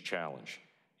huge challenge,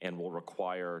 and will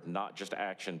require not just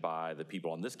action by the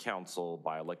people on this council,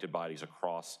 by elected bodies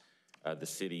across the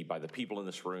city, by the people in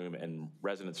this room and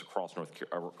residents across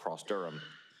Durham,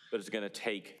 but it's going to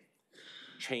take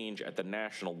change at the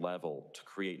national level to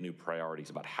create new priorities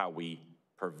about how we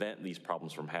prevent these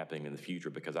problems from happening in the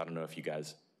future. Because I don't know if you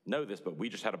guys know this, but we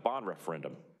just had a bond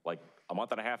referendum like a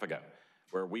month and a half ago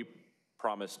where we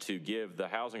promised to give the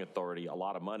housing authority a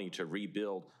lot of money to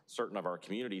rebuild certain of our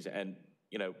communities. And,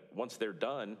 you know, once they're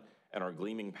done and are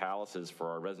gleaming palaces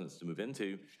for our residents to move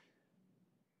into,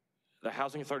 the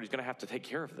housing authority is going to have to take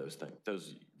care of those things,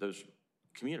 those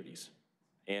communities.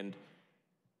 And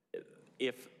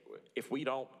if we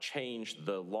don't change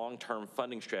the long-term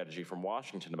funding strategy from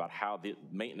Washington about how the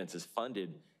maintenance is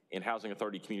funded in housing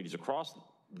authority communities across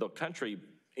the country,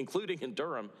 including in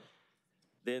Durham,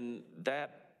 then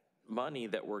that money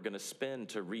that we're going to spend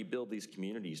to rebuild these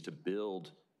communities, to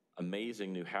build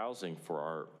amazing new housing for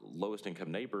our lowest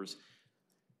income neighbors,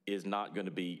 is not going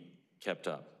to be kept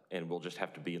up. And we'll just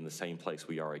have to be in the same place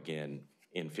we are again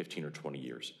in 15 or 20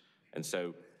 years. And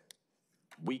so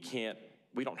we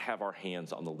don't have our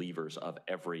hands on the levers of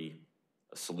every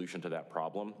solution to that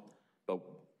problem, but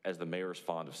as the mayor is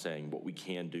fond of saying, what we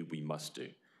can do, we must do.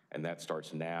 And that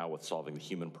starts now with solving the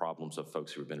human problems of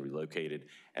folks who have been relocated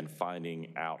and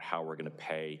finding out how we're gonna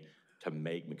pay to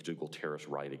make McDougald Terrace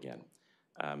right again.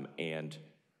 And,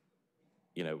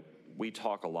 you know, we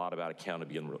talk a lot about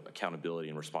accountability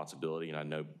and responsibility, and I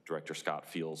know Director Scott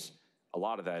feels a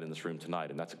lot of that in this room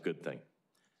tonight, and that's a good thing.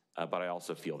 But I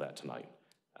also feel that tonight.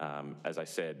 As I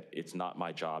said, it's not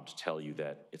my job to tell you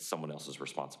that it's someone else's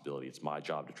responsibility. It's my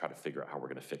job to try to figure out how we're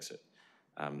gonna fix it.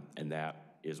 And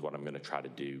that is what I'm gonna try to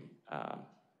do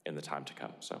in the time to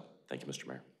come. So thank you, Mr.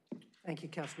 Mayor. Thank you,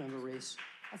 Councilmember Reese.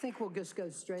 I think we'll just go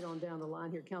straight on down the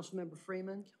line here. Councilmember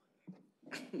Freeman.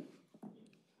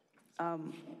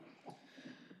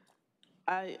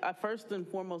 I first and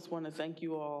foremost want to thank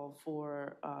you all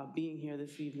for being here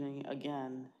this evening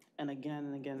again and again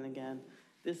and again and again.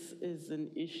 This is an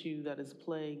issue that has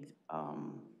plagued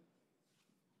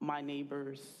my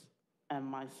neighbors and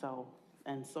myself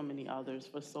and so many others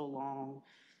for so long.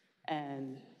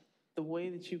 And the way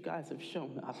that you guys have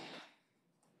shown up.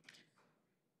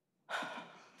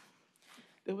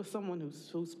 There was someone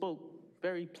who spoke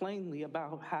very plainly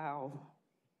about how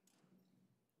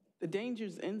the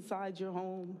dangers inside your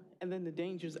home and then the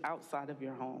dangers outside of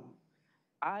your home.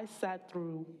 I sat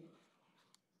through,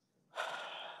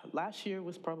 last year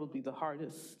was probably the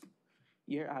hardest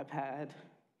year I've had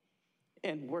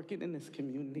in working in this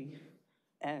community.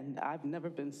 And I've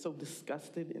never been so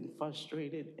disgusted and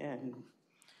frustrated and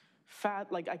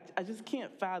I just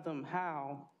can't fathom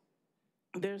how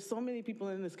there's so many people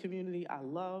in this community I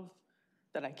love,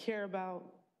 that I care about,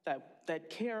 that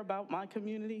care about my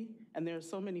community, and there are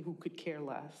so many who could care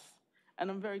less. And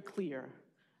I'm very clear.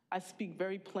 I speak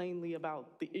very plainly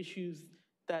about the issues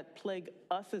that plague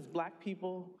us as Black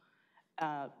people,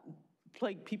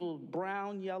 plague people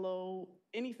brown, yellow,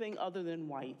 anything other than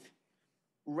white,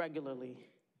 regularly.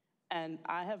 And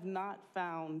I have not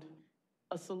found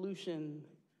a solution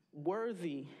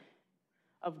worthy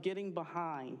of getting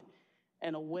behind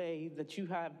in a way that you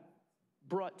have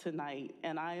brought tonight.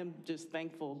 And I am just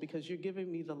thankful because you're giving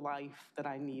me the life that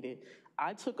I needed.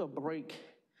 I took a break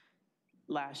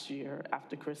last year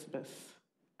after Christmas.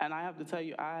 And I have to tell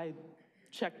you, I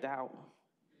checked out.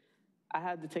 I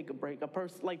had to take a break.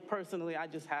 Personally, I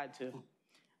just had to.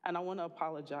 And I want to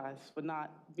apologize for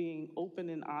not being open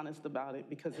and honest about it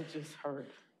because it just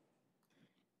hurt.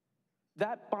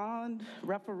 That bond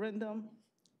referendum,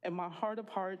 in my heart of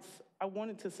hearts, I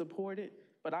wanted to support it,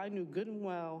 but I knew good and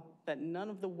well that none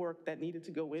of the work that needed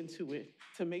to go into it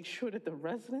to make sure that the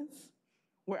residents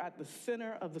were at the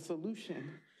center of the solution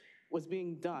was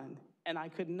being done. And I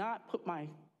could not put my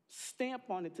stamp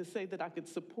on it to say that I could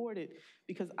support it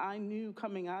because I knew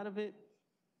coming out of it,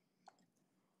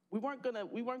 we weren't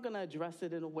gonna address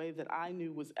it in a way that I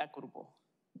knew was equitable.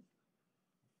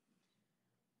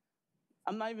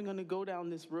 I'm not even gonna go down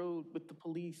this road with the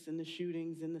police and the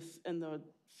shootings and the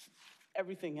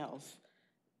everything else.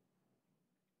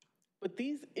 But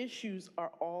these issues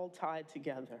are all tied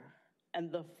together.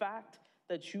 And the fact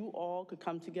that you all could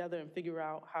come together and figure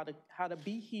out how to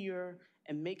be here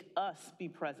and make us be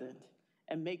present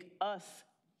and make us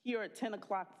here at 10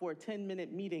 o'clock for a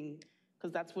 10-minute meeting,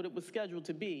 because that's what it was scheduled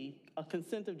to be, a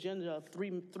consent agenda of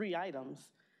three items.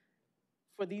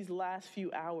 for these last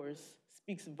few hours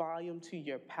speaks volume to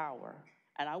your power.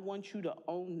 And I want you to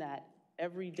own that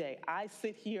every day. I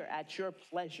sit here at your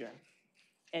pleasure.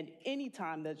 And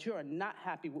anytime that you're not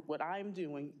happy with what I'm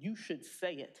doing, you should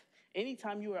say it.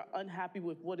 Anytime you are unhappy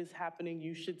with what is happening,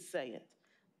 you should say it.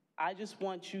 I just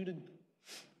want you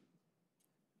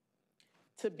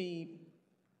to be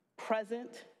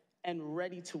present and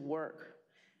ready to work.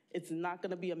 It's not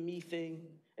gonna be a me thing.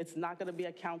 It's not gonna be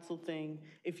a council thing.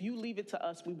 If you leave it to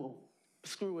us, we will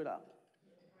screw it up.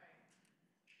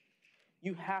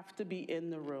 You have to be in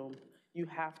the room, you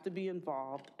have to be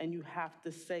involved, and you have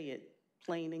to say it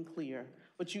plain and clear.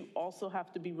 But you also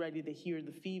have to be ready to hear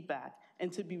the feedback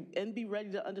and be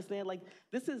ready to understand, like,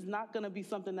 this is not gonna be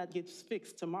something that gets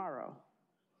fixed tomorrow.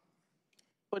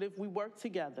 But if we work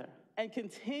together and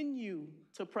continue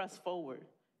to press forward,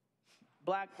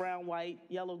 black, brown, white,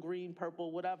 yellow, green,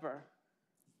 purple, whatever,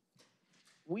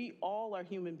 we all are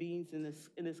human beings in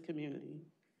this community,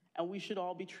 and we should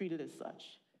all be treated as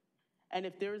such. And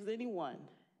if there is anyone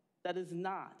that is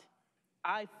not,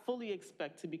 I fully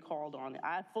expect to be called on it.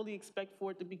 I fully expect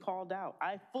for it to be called out.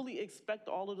 I fully expect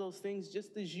all of those things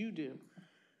just as you do.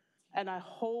 And I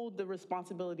hold the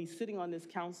responsibility sitting on this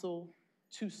council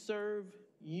to serve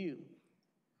you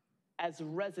as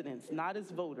residents, not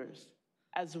as voters,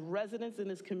 as residents in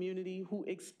this community who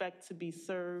expect to be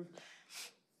served.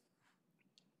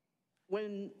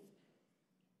 When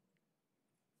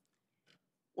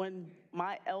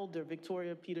my elder,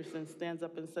 Victoria Peterson, stands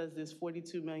up and says there's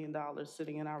 $42 million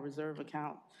sitting in our reserve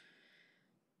account,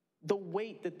 the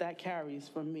weight that carries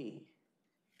for me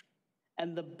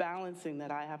and the balancing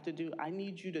that I have to do, I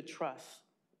need you to trust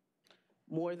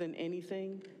more than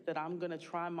anything that I'm gonna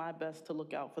try my best to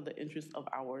look out for the interests of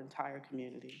our entire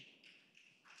community.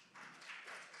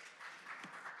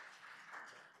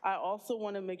 I also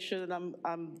wanna make sure that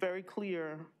I'm very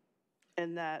clear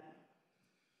in that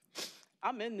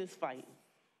I'm in this fight.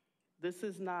 This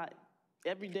is not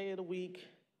every day of the week.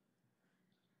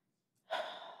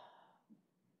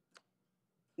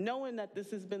 Knowing that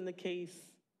this has been the case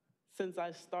since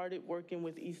I started working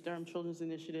with East Durham Children's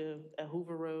Initiative at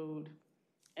Hoover Road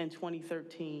in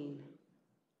 2013,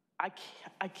 I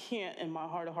can't in my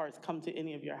heart of hearts come to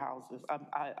any of your houses.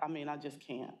 I mean, I just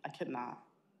can't, I cannot.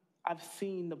 I've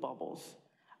seen the bubbles.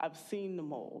 I've seen the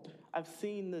mold. I've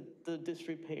seen the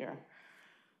disrepair.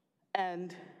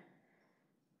 And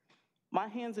my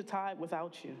hands are tied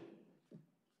without you.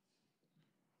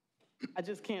 I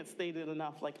just can't state it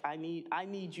enough. Like, I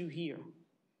need you here.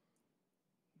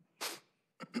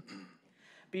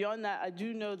 Beyond that, I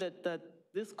do know that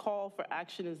this call for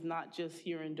action is not just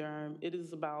here in Durham. It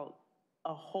is about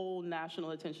a whole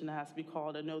national attention that has to be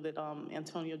called. I know that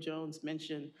Antonio Jones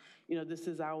mentioned, this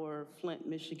is our Flint,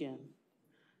 Michigan.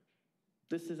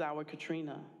 This is our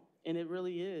Katrina. And it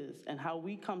really is. And how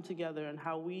we come together and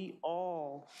how we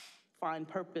all find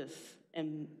purpose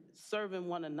and serving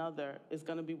one another is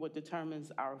gonna be what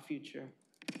determines our future.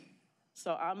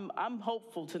 So I'm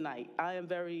hopeful tonight. I am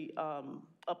very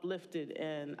uplifted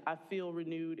and I feel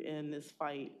renewed in this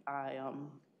fight.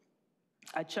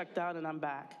 I checked out and I'm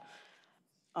back.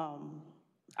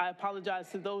 I apologize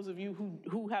to those of you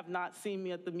who have not seen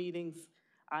me at the meetings.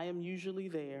 I am usually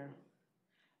there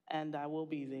and I will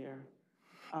be there.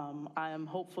 I am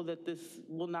hopeful that this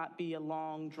will not be a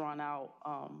long, drawn-out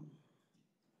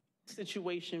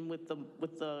situation with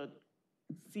the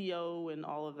CO and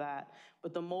all of that,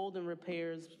 but the mold and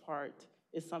repairs part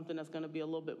is something that's gonna be a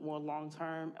little bit more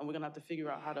long-term, and we're gonna have to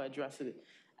figure out how to address it.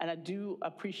 And I do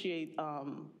appreciate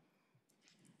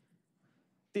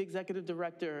the executive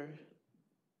director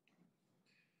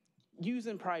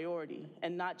using priority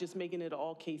and not just making it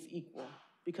all case equal,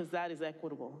 because that is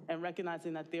equitable, and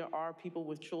recognizing that there are people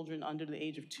with children under the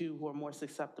age of 2 who are more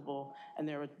susceptible, and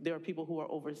there are people who are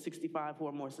over 65 who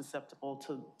are more susceptible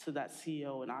to that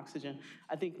CO and oxygen.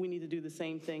 I think we need to do the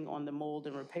same thing on the mold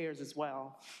and repairs as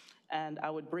well. And I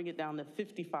would bring it down to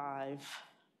 55,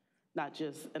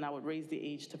 and I would raise the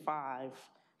age to 5,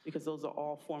 because those are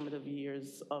all formative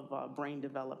years of brain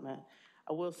development.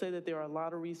 I will say that there are a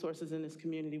lot of resources in this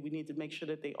community. We need to make sure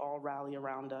that they all rally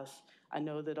around us. I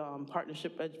know that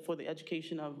Partnership for the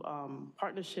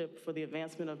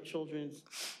Advancement of Children's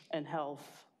and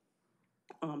Health,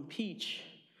 PEACH,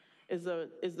 is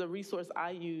the resource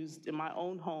I used in my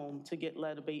own home to get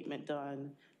lead abatement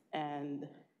done. And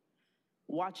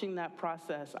watching that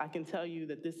process, I can tell you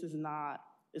that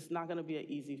it's not gonna be an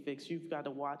easy fix. You've got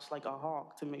to watch like a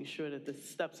hawk to make sure that the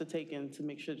steps are taken to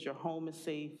make sure that your home is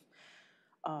safe,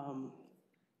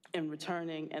 and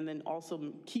returning, and then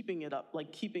also keeping it up,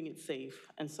 like keeping it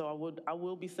safe. And so I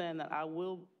will be saying that I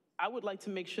would like to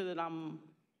make sure that I'm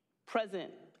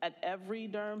present at every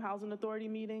Durham Housing Authority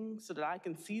meeting so that I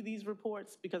can see these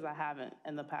reports, because I haven't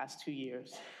in the past 2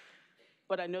 years.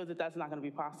 But I know that that's not going to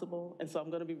be possible, and so I'm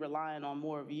going to be relying on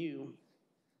more of you.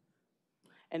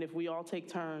 And if we all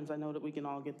take turns, I know that we can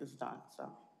all get this done.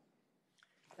 So,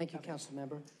 thank you, Council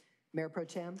Member. Mayor Pro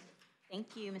Tem.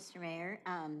 Thank you, Mr. Mayor.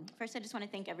 First, I just want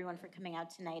to thank everyone for coming out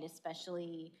tonight,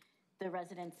 especially the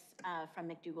residents from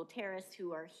McDougald Terrace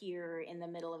who are here in the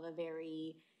middle of a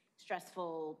very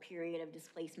stressful period of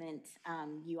displacement.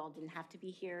 You all didn't have to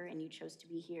be here, and you chose to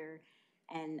be here,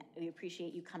 and we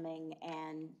appreciate you coming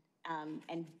and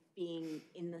being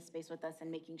in the space with us and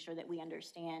making sure that we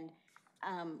understand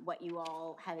what you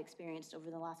all have experienced over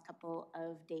the last couple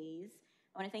of days.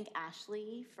 I want to thank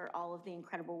Ashley for all of the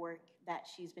incredible work that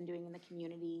she's been doing in the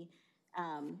community,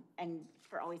 and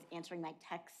for always answering my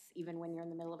texts even when you're in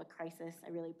the middle of a crisis.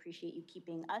 I really appreciate you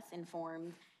keeping us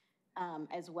informed,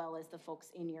 as well as the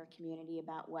folks in your community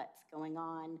about what's going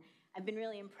on. I've been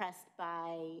really impressed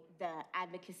by the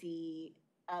advocacy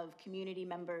of community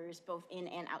members, both in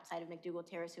and outside of McDougald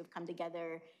Terrace, who have come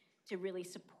together to really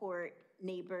support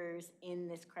neighbors in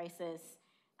this crisis,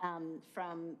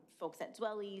 from folks at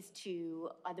Dwellies to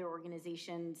other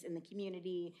organizations in the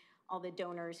community, all the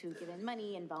donors who've given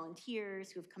money and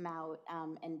volunteers who've come out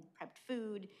and prepped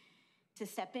food to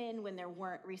step in when there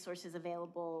weren't resources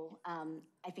available.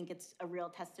 I think it's a real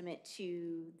testament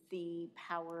to the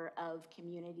power of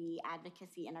community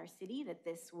advocacy in our city that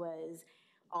this was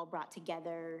all brought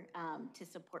together to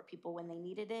support people when they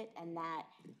needed it, and that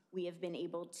we have been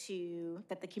able to,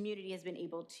 that the community has been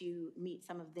able to meet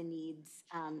some of the needs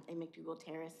in McDougald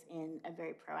Terrace in a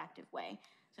very proactive way.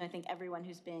 So I thank everyone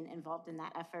who's been involved in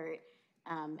that effort,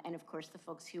 and of course the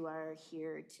folks who are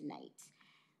here tonight.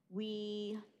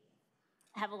 We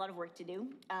have a lot of work to do.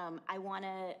 I want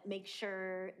to make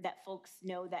sure that folks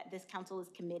know that this council is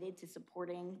committed to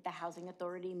supporting the Housing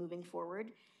Authority moving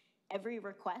forward. Every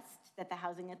request that the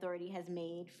Housing Authority has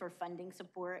made for funding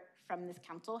support from this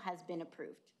council has been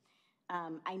approved.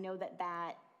 I know that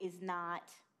that is not,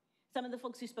 some of the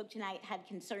folks who spoke tonight had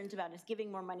concerns about us giving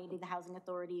more money to the Housing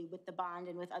Authority with the bond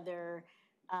and with other,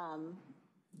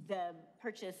 the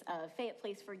purchase of Fayette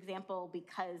Place, for example,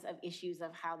 because of issues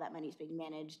of how that money is being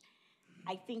managed.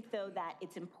 I think, though, that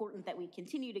it's important that we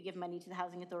continue to give money to the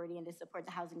Housing Authority and to support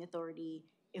the Housing Authority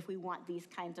if we want these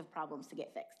kinds of problems to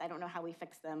get fixed. I don't know how we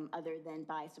fix them other than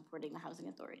by supporting the Housing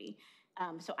Authority.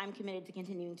 So I'm committed to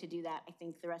continuing to do that. I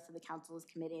think the rest of the council is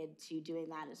committed to doing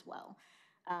that as well.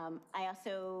 I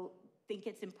also think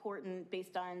it's important,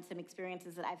 based on some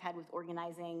experiences that I've had with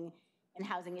organizing and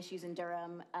housing issues in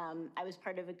Durham. I was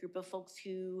part of a group of folks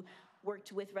who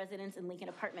worked with residents in Lincoln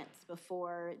Apartments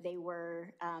before they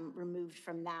were removed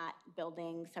from that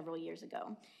building several years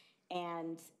ago.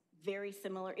 And very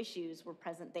similar issues were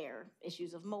present there.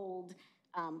 Issues of mold,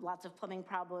 lots of plumbing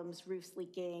problems, roofs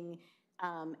leaking,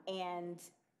 and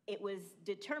it was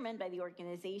determined by the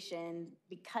organization,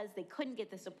 because they couldn't get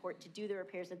the support to do the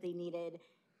repairs that they needed,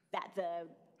 that the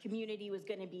community was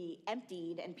going to be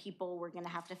emptied and people were going to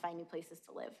have to find new places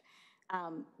to live.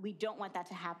 We don't want that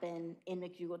to happen in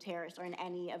McDougald Terrace or in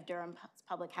any of Durham's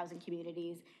public housing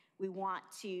communities. We want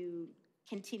to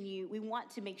continue, we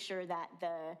want to make sure that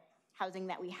the housing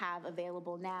that we have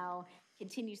available now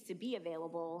continues to be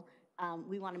available.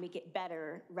 We want to make it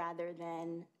better rather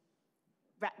than,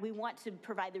 we want to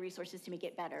provide the resources to make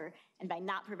it better, and by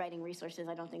not providing resources,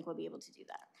 I don't think we'll be able to do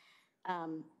that.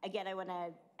 Again, I want to,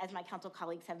 as my council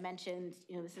colleagues have mentioned,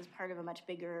 this is part of a much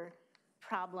bigger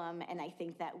problem, and I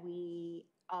think that we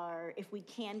are, if we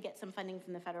can get some funding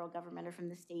from the federal government or from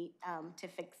the state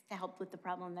to help with the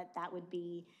problem, that would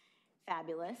be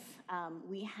fabulous.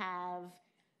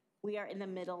 We are in the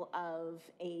middle of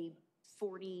a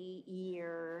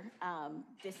 40-year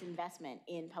disinvestment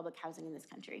in public housing in this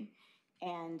country.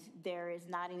 And there is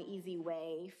not an easy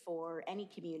way for any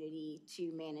community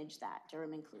to manage that,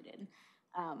 Durham included.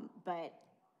 But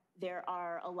there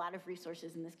are a lot of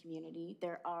resources in this community.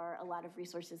 There are a lot of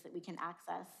resources that we can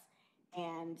access.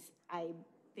 And I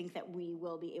think that we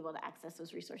will be able to access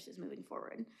those resources moving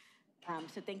forward.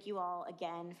 So thank you all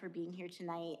again for being here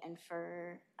tonight and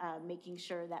for making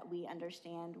sure that we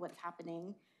understand what's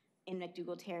happening in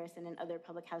McDougald Terrace and in other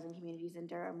public housing communities in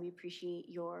Durham. We appreciate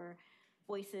your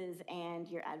voices and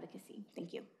your advocacy.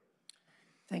 Thank you.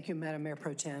 Thank you, Madam Mayor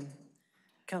Pro Tem.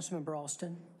 Councilmember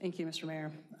Alston. Thank you, Mr.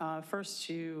 Mayor. First,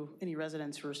 to any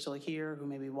residents who are still here, who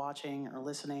may be watching or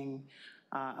listening,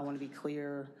 I want to be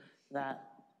clear that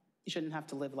you shouldn't have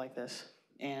to live like this.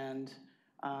 And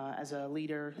as a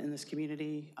leader in this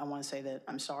community, I want to say that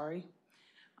I'm sorry.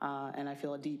 And I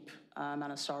feel a deep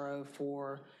amount of sorrow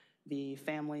for the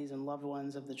families and loved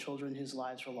ones of the children whose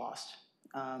lives were lost.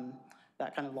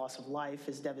 That kind of loss of life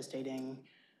is devastating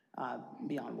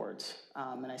beyond words,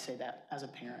 and I say that as a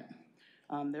parent.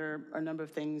 There are a number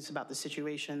of things about the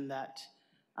situation that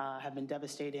have been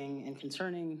devastating and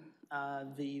concerning. I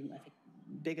think,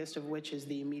 biggest of which is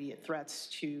the immediate threats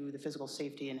to the physical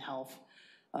safety and health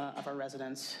of our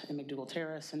residents in McDougald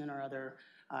Terrace and in our other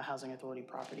housing authority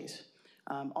properties.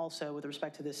 Also, with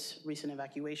respect to this recent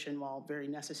evacuation, while very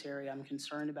necessary, I'm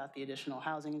concerned about the additional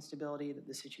housing instability that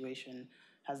the situation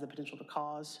has the potential to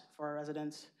cause for our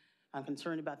residents. I'm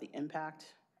concerned about the impact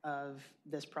of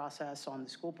this process on the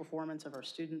school performance of our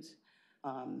students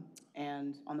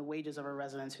and on the wages of our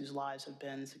residents whose lives have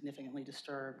been significantly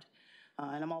disturbed.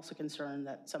 And I'm also concerned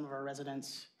that some of our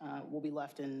residents will be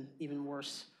left in even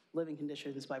worse living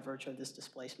conditions by virtue of this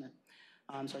displacement.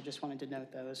 So I just wanted to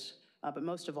note those. But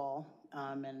most of all,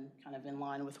 and kind of in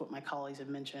line with what my colleagues have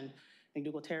mentioned,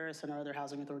 McDougald Terrace and our other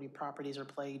housing authority properties are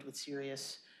plagued with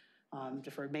serious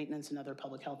deferred maintenance and other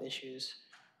public health issues,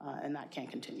 and that can't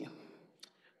continue.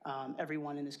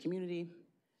 Everyone in this community,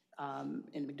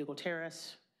 in McDougald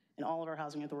Terrace, and all of our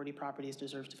housing authority properties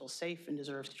deserves to feel safe and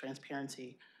deserves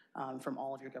transparency from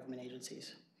all of your government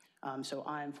agencies. So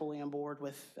I am fully on board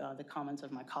with the comments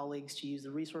of my colleagues to use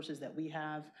the resources that we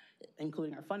have,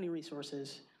 including our funding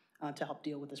resources, to help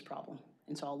deal with this problem.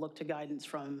 And so I'll look to guidance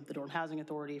from the Durham Housing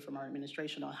Authority, from our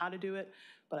administration on how to do it,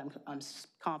 but I'm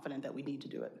confident that we need to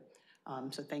do it.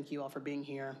 So thank you all for being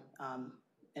here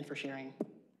and for sharing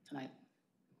tonight.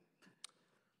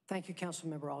 Thank you,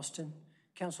 Councilmember Alston.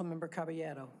 Councilmember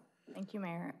Caballero. Thank you,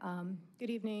 Mayor. Good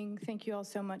evening. Thank you all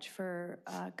so much for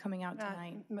coming out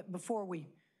tonight. Before we,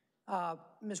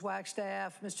 Ms.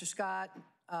 Wagstaff, Mr. Scott,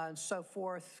 and so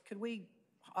forth, could we,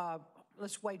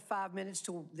 let's wait 5 minutes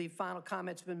till the final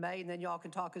comments have been made, and then y'all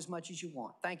can talk as much as you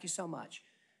want. Thank you so much.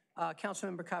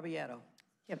 Councilmember Caballero.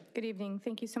 Yep, good evening.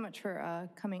 Thank you so much for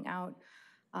coming out.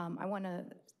 I want to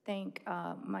thank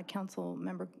my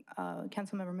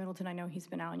Councilmember Middleton. I know he's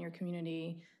been out in your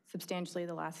community substantially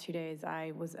the last 2 days.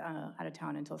 I was out of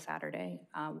town until Saturday,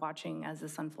 watching as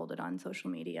this unfolded on social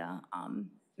media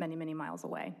many, many miles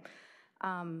away.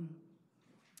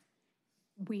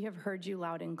 We have heard you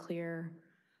loud and clear.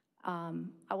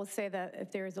 I will say that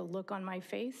if there is a look on my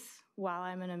face while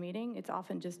I'm in a meeting, it's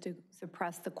often just to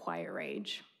suppress the quiet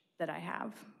rage that I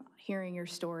have, hearing your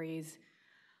stories.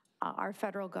 Our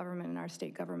federal government and our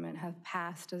state government have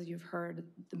passed, as you've heard,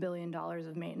 the $1 billion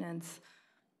of maintenance,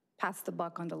 passed the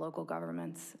buck onto local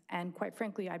governments. And quite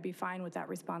frankly, I'd be fine with that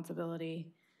responsibility.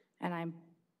 And I'm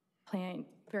planning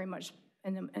very much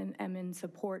and am in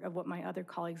support of what my other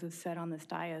colleagues have said on this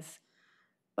dais.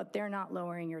 But they're not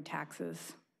lowering your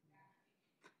taxes.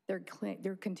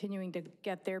 They're continuing to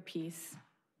get their piece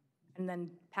and then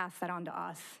pass that on to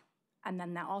us. And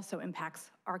then that also impacts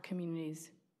our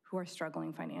communities who are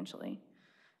struggling financially.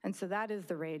 And so that is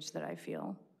the rage that I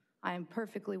feel. I am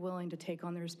perfectly willing to take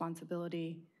on the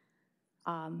responsibility.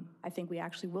 I think we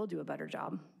actually will do a better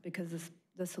job because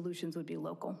the solutions would be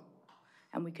local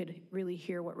and we could really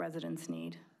hear what residents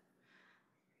need.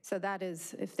 So that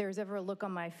is, if there's ever a look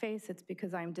on my face, it's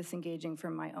because I'm disengaging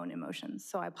from my own emotions.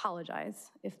 So I apologize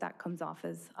if that comes off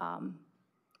as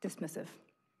dismissive.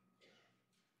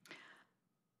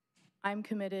 I'm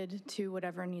committed to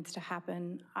whatever needs to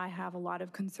happen. I have a lot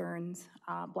of concerns.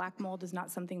 Black mold is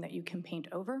not something that you can paint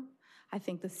over. I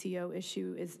think the CO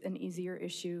issue is an easier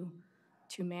issue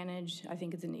to manage. I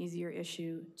think it's an easier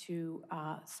issue to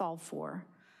solve for.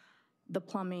 The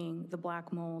plumbing, the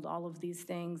black mold, all of these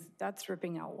things, that's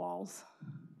ripping out walls.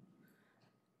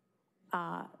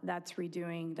 That's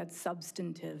redoing, that's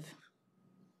substantive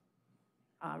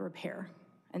repair.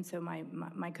 And so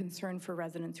my concern for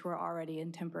residents who are already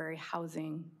in temporary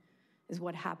housing is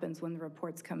what happens when the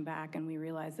reports come back and we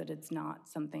realize that it's not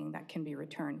something that can be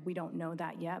returned. We don't know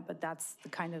that yet, but that's the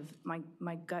kind of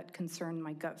my gut concern,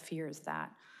 my gut fear is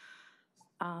that.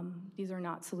 These are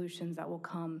not solutions that will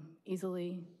come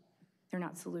easily. They're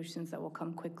not solutions that will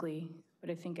come quickly, but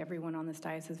I think everyone on this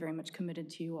dais is very much committed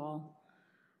to you all.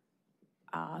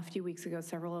 A few weeks ago,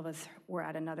 several of us were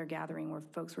at another gathering where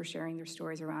folks were sharing their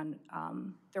stories around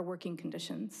their working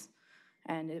conditions.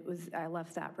 And I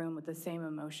left that room with the same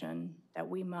emotion that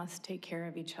we must take care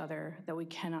of each other, that we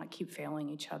cannot keep failing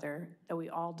each other, that we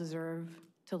all deserve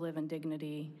to live in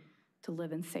dignity, to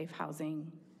live in safe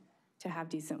housing, to have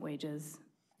decent wages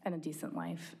and a decent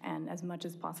life. And as much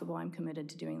as possible, I'm committed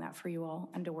to doing that for you all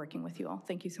and to working with you all.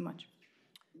 Thank you so much.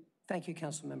 Thank you,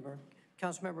 Councilmember.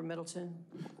 Councilmember Middleton.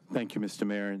 Thank you, Mr.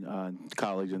 Mayor and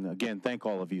colleagues. And again, thank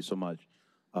all of you so much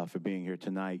for being here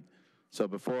tonight. So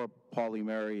before Paulie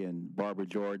Murray and Barbara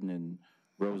Jordan and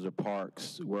Rosa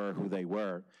Parks were who they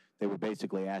were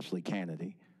basically Ashley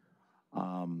Kennedy.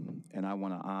 And I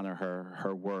want to honor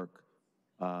her work.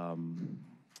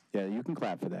 Yeah, you can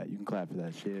clap for that. You can clap for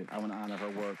that. I want to honor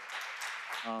her work.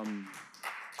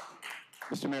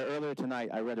 Mr. Mayor, earlier tonight,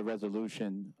 I read a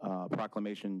resolution,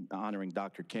 proclamation honoring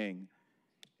Dr. King.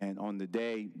 And on the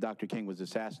day Dr. King was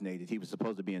assassinated, he was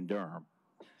supposed to be in Durham.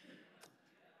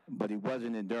 But he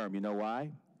wasn't in Durham. You know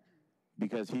why?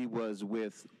 Because he was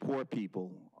with poor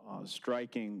people,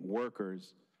 striking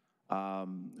workers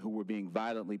who were being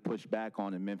violently pushed back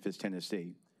on in Memphis,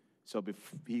 Tennessee. So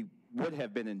he would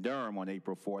have been in Durham on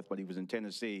April 4th, but he was in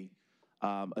Tennessee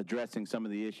addressing some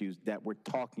of the issues that we're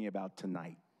talking about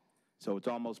tonight. So it's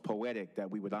almost poetic that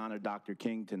we would honor Dr.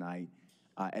 King tonight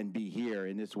and be here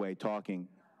in this way talking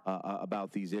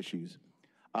about these issues.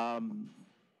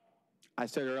 I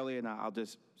said earlier, and I'll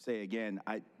just say again,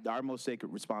 our most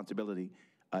sacred responsibility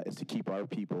is to keep our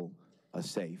people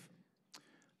safe.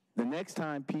 The next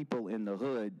time people in the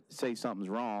hood say something's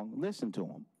wrong, listen to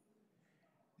them.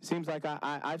 It seems like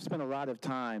I've spent a lot of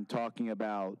time talking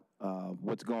about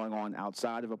what's going on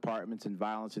outside of apartments and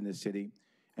violence in this city,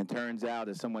 and turns out,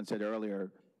 as someone said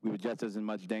earlier, we were just as in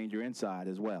much danger inside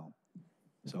as well.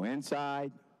 So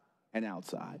inside and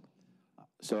outside.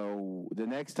 So the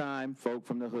next time folk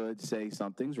from the hood say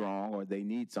something's wrong or they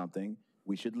need something,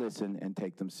 we should listen and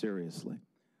take them seriously.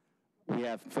 We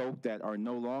have folk that are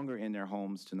no longer in their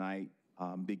homes tonight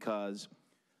because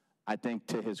I think,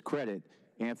 to his credit,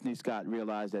 Anthony Scott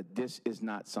realized that this is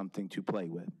not something to play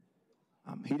with.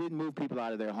 He didn't move people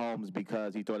out of their homes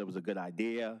because he thought it was a good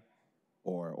idea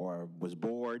or was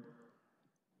bored.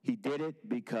 He did it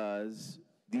because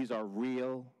these are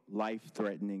real,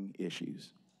 life-threatening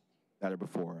issues that are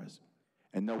before us,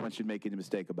 and no one should make any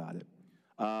mistake about it.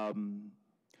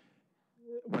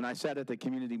 When I sat at the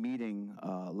community meeting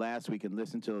last week and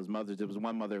listened to those mothers, there was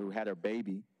one mother who had her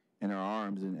baby in her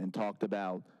arms and talked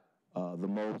about the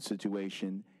mold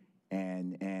situation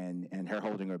and her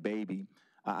holding her baby.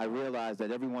 I realized that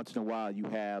every once in a while you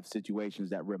have situations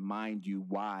that remind you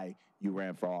why you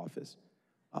ran for office,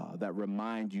 that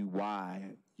remind you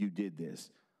why you did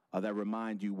this, that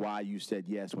remind you why you said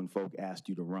yes when folk asked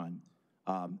you to run.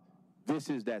 This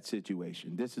is that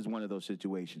situation. This is one of those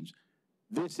situations.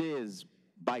 This is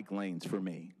bike lanes for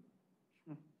me.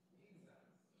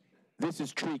 This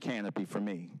is tree canopy for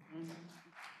me.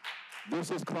 This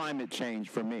is climate change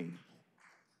for me.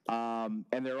 And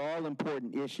they're all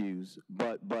important issues,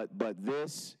 but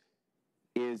this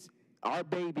is our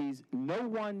babies. No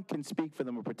one can speak for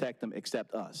them or protect them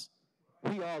except us.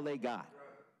 We all they got.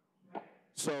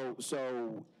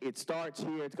 So it starts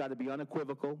here. It's got to be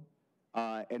unequivocal,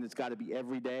 and it's got to be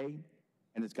every day,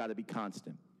 and it's got to be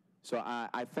constant. So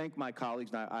I thank my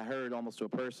colleagues, and I heard almost to a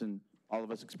person, all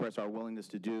of us express our willingness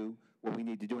to do what we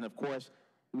need to do. And of course,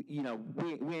 you know,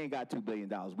 we ain't got $2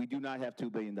 billion. We do not have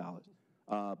 $2 billion,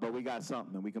 but we got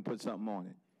something, and we can put something on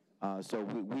it. So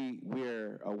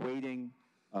we're awaiting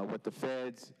what the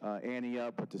feds ante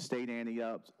up, what the state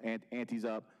antes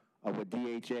up, what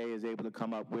DHA is able to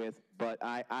come up with. But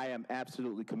I am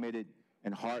absolutely committed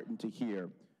and heartened to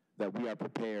hear that we are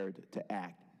prepared to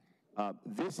act.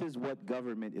 This is what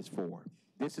government is for.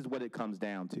 This is what it comes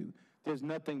down to. There's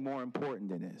nothing more important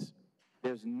than this.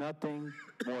 There's nothing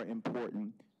more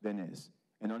important than this.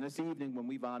 And on this evening, when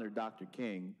we've honored Dr.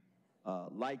 King,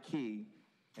 like he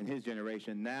and his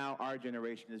generation, now our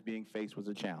generation is being faced with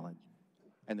a challenge.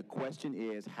 And the question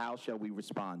is, how shall we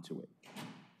respond to it?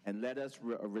 And let us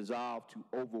resolve to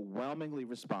overwhelmingly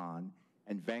respond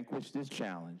and vanquish this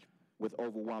challenge with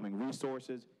overwhelming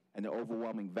resources and the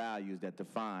overwhelming values that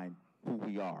define who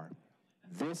we are.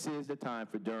 This is the time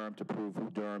for Durham to prove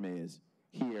who Durham is,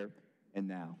 here and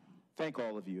now. Thank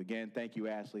all of you. Again, thank you,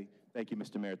 Ashley. Thank you,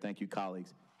 Mr. Mayor. Thank you,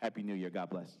 colleagues. Happy New Year. God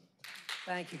bless.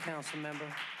 Thank you, Council Member.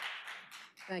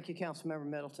 Thank you, Councilmember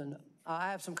Middleton.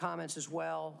 I have some comments as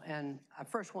well, and I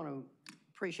first want to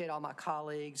appreciate all my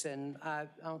colleagues, and I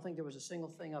don't think there was a single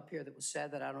thing up here that was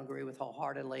said that I don't agree with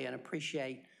wholeheartedly, and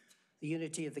appreciate the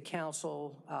unity of the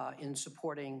council in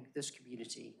supporting this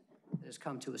community that has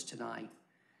come to us tonight.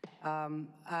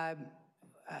 I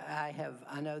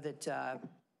know that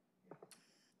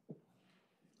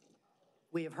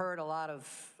we have heard a lot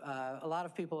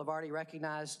of people have already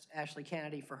recognized Ashley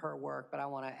Kennedy for her work, but I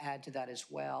want to add to that as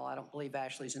well. I don't believe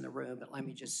Ashley's in the room, but let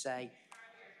me just say,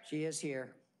 she is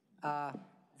here,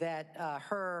 that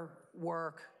her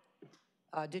work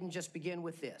didn't just begin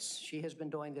with this. She has been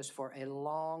doing this for a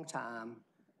long time,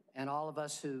 and all of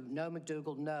us who know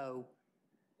McDougald know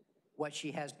what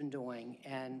she has been doing,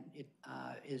 and it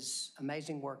is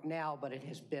amazing work now, but it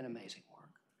has been amazing work.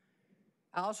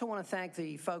 I also want to thank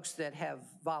the folks that have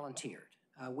volunteered.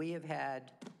 We have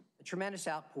had a tremendous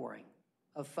outpouring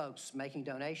of folks making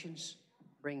donations,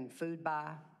 bringing food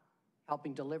by,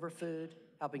 helping deliver food,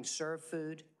 helping serve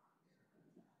food,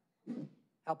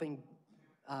 helping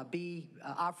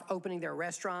opening their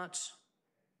restaurants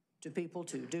to people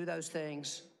to do those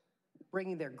things,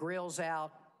 bringing their grills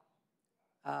out,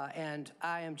 and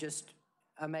I am just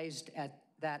amazed at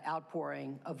that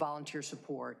outpouring of volunteer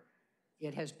support.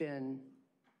 It has been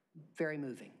very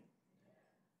moving.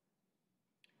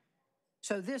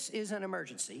 So this is an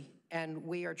emergency, and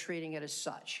we are treating it as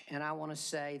such. And I want to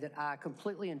say that I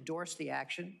completely endorse the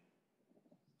action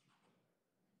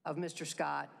of Mr.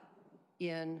 Scott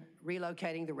in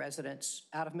relocating the residents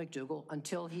out of McDougald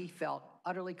until he felt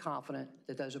utterly confident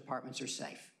that those apartments are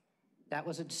safe. That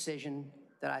was a decision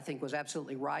that I think was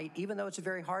absolutely right, even though it's a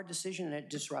very hard decision and it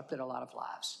disrupted a lot of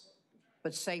lives.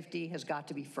 But safety has got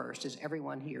to be first, as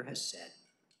everyone here has said.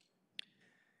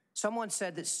 Someone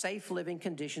said that safe living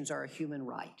conditions are a human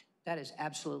right. That is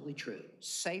absolutely true.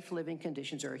 Safe living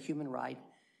conditions are a human right,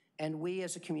 and we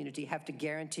as a community have to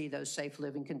guarantee those safe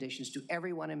living conditions to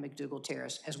everyone in McDougald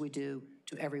Terrace as we do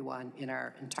to everyone in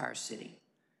our entire city.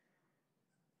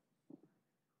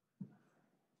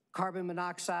 Carbon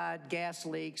monoxide, gas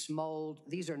leaks, mold,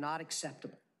 these are not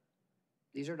acceptable.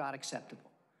 These are not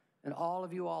acceptable. And all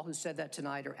of you all who said that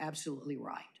tonight are absolutely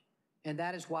right. And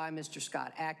that is why Mr.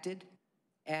 Scott acted.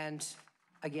 And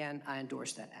again, I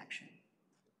endorse that action.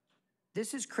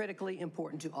 This is critically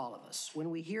important to all of us.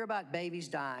 When we hear about babies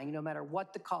dying, no matter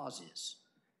what the cause is,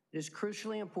 it is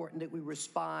crucially important that we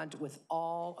respond with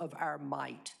all of our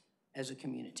might as a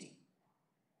community.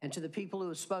 And to the people who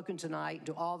have spoken tonight,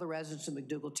 to all the residents of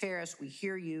McDougald Terrace, we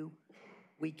hear you,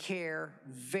 we care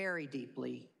very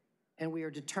deeply, and we are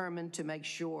determined to make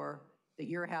sure that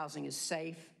your housing is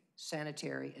safe,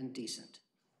 sanitary, and decent.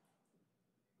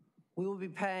 We will be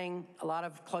paying a lot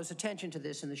of close attention to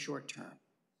this in the short term,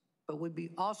 but we'll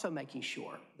be also making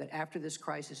sure that after this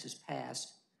crisis is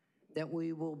passed, that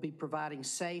we will be providing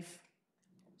safe,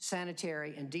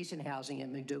 sanitary, and decent housing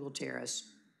at McDougald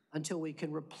Terrace until we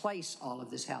can replace all of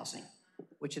this housing,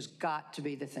 which has got to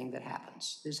be the thing that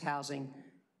happens. This housing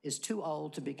is too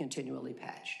old to be continually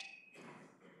patched.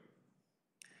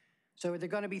 So there are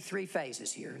going to be three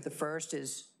phases here. The first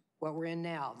is what we're in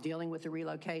now, dealing with the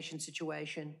relocation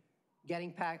situation,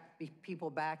 getting people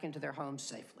back into their homes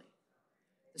safely.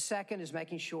 The second is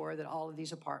making sure that all of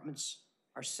these apartments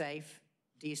are safe,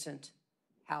 decent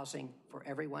housing for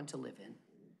everyone to live in.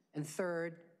 And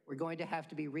third, we're going to have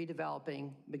to be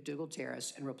redeveloping McDougald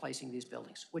Terrace and replacing these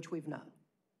buildings, which we've known.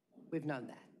 We've known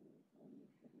that.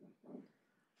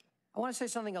 I want to say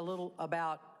something a little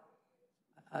about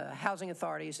housing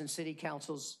authorities and city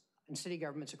councils and city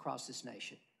governments across this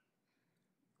nation.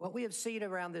 What we have seen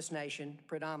around this nation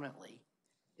predominantly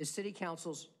is city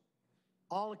councils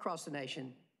all across the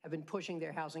nation have been pushing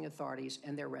their housing authorities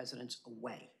and their residents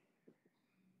away.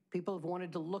 People have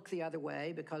wanted to look the other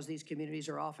way because these communities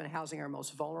are often housing our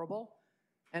most vulnerable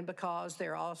and because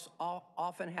they're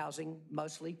often housing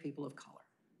mostly people of color.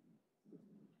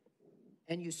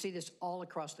 And you see this all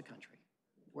across the country,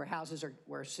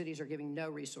 where cities are giving no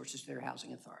resources to their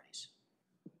housing authorities.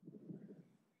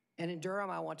 And in Durham,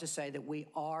 I want to say that we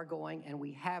are going and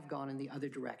we have gone in the other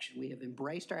direction. We have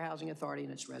embraced our housing authority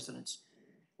and its residents.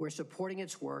 We're supporting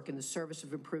its work in the service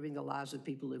of improving the lives of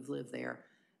people who've lived there.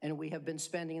 And we have been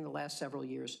spending in the last several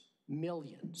years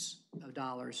millions of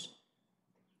dollars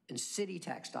in city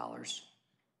tax dollars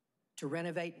to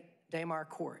renovate Damar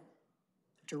Court,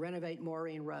 to renovate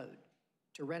Maureen Road,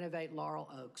 to renovate Laurel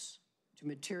Oaks, to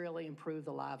materially improve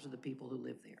the lives of the people who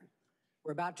live there.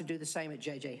 We're about to do the same at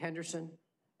J.J. Henderson,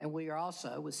 and we are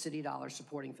also, with city dollars,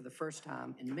 supporting for the first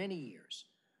time in many years,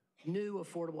 new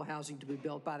affordable housing to be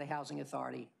built by the Housing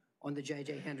Authority on the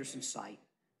J.J. Henderson site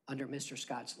under Mr.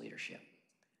 Scott's leadership.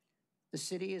 The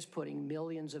city is putting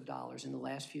millions of dollars in the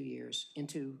last few years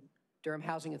into Durham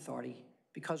Housing Authority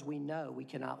because we know we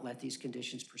cannot let these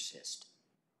conditions persist.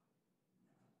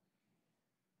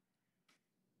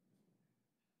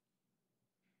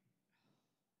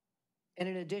 And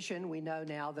in addition, we know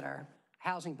now that our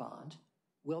housing bond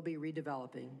will be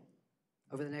redeveloping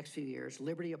over the next few years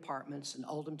Liberty Apartments and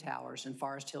Oldham Towers and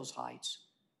Forest Hills Heights.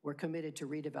 We're committed to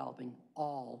redeveloping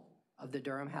all of the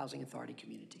Durham Housing Authority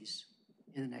communities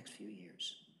in the next few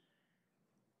years.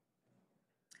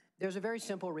 There's a very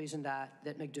simple reason that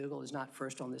McDougald is not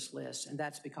first on this list, and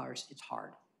that's because it's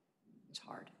hard. It's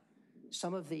hard.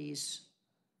 Some of these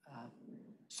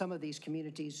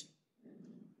communities,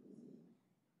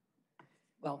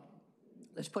 well,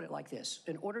 let's put it like this.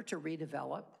 In order to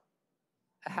redevelop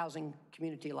a housing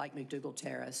community like McDougald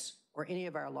Terrace, or any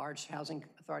of our large housing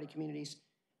authority communities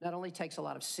not only takes a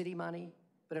lot of city money,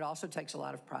 but it also takes a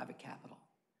lot of private capital.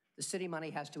 The city money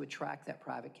has to attract that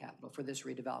private capital for this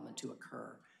redevelopment to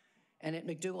occur. And at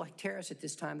McDougald Terrace at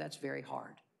this time, that's very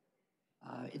hard.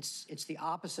 It's the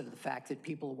opposite of the fact that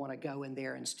people want to go in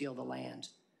there and steal the land.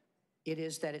 It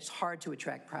is that it's hard to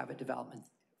attract private development,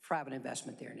 private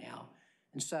investment there now.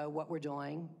 And so what we're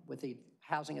doing with the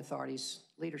Housing Authority's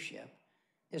leadership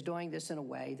is doing this in a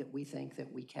way that we think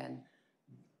that we can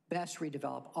best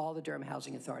redevelop all the Durham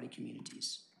Housing Authority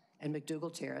communities. And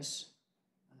McDougald Terrace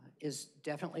is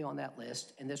definitely on that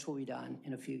list, and this will be done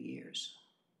in a few years.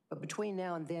 But between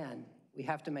now and then, we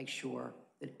have to make sure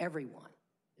that everyone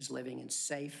is living in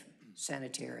safe,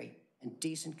 sanitary, and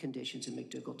decent conditions in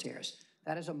McDougald Terrace.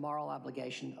 That is a moral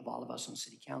obligation of all of us on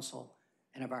City Council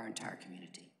and of our entire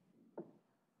community.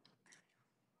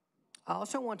 I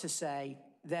also want to say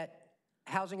that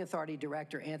Housing Authority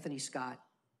Director Anthony Scott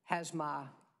has my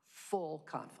full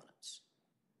confidence.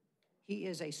 He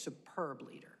is a superb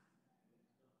leader.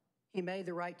 He made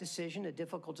the right decision, a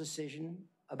difficult decision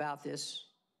about this,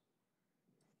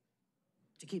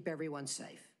 to keep everyone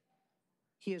safe.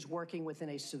 He is working within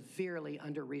a severely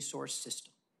under-resourced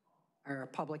system. Our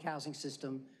public housing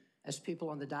system, as people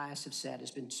on the dais have said,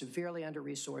 has been severely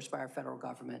under-resourced by our federal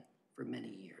government for many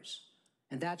years.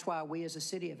 And that's why we as a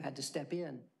city have had to step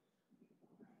in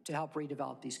to help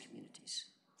redevelop these communities.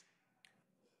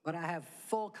 But I have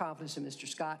full confidence in Mr.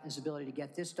 Scott and his ability to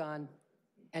get this done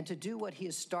and to do what he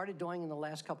has started doing in the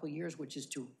last couple of years, which is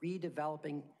to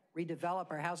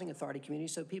redevelop our housing authority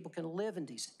community so people can live in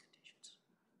decent conditions.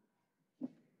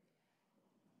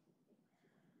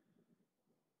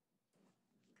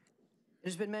 It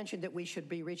has been mentioned that we should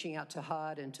be reaching out to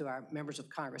HUD and to our members of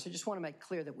Congress. I just want to make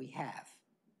clear that we have.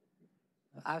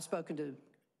 I've spoken to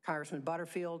Congressman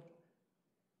Butterfield.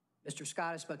 Mr.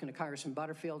 Scott has spoken to Congressman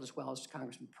Butterfield as well as to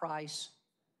Congressman Price.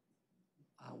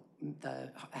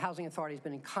 The Housing Authority has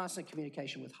been in constant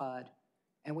communication with HUD,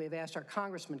 and we have asked our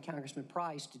Congressman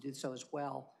Price, to do so as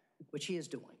well, which he is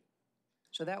doing.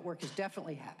 So that work is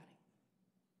definitely happening.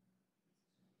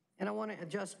 And I want to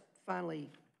just finally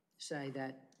say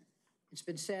that it's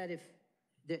been said,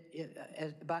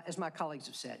 as my colleagues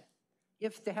have said,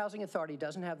 if the Housing Authority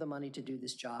doesn't have the money to do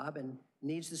this job and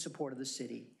needs the support of the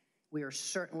city, we are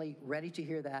certainly ready to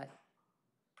hear that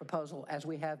proposal, as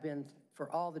we have been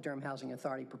for all the Durham Housing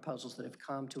Authority proposals that have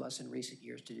come to us in recent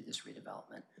years to do this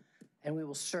redevelopment. And we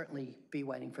will certainly be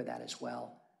waiting for that as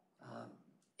well,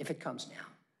 if it comes now.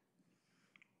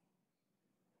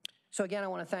 So again, I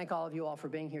want to thank all of you all for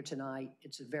being here tonight.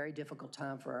 It's a very difficult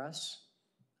time for us,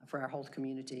 for our whole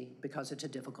community, because it's a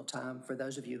difficult time for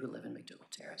those of you who live in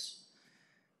McDougald Terrace.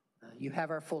 You have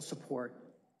our full support,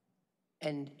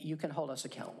 and you can hold us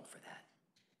accountable for that.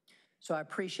 So I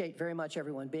appreciate very much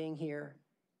everyone being here,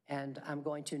 and I'm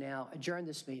going to now adjourn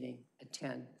this meeting at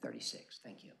 10:36.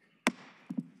 Thank you.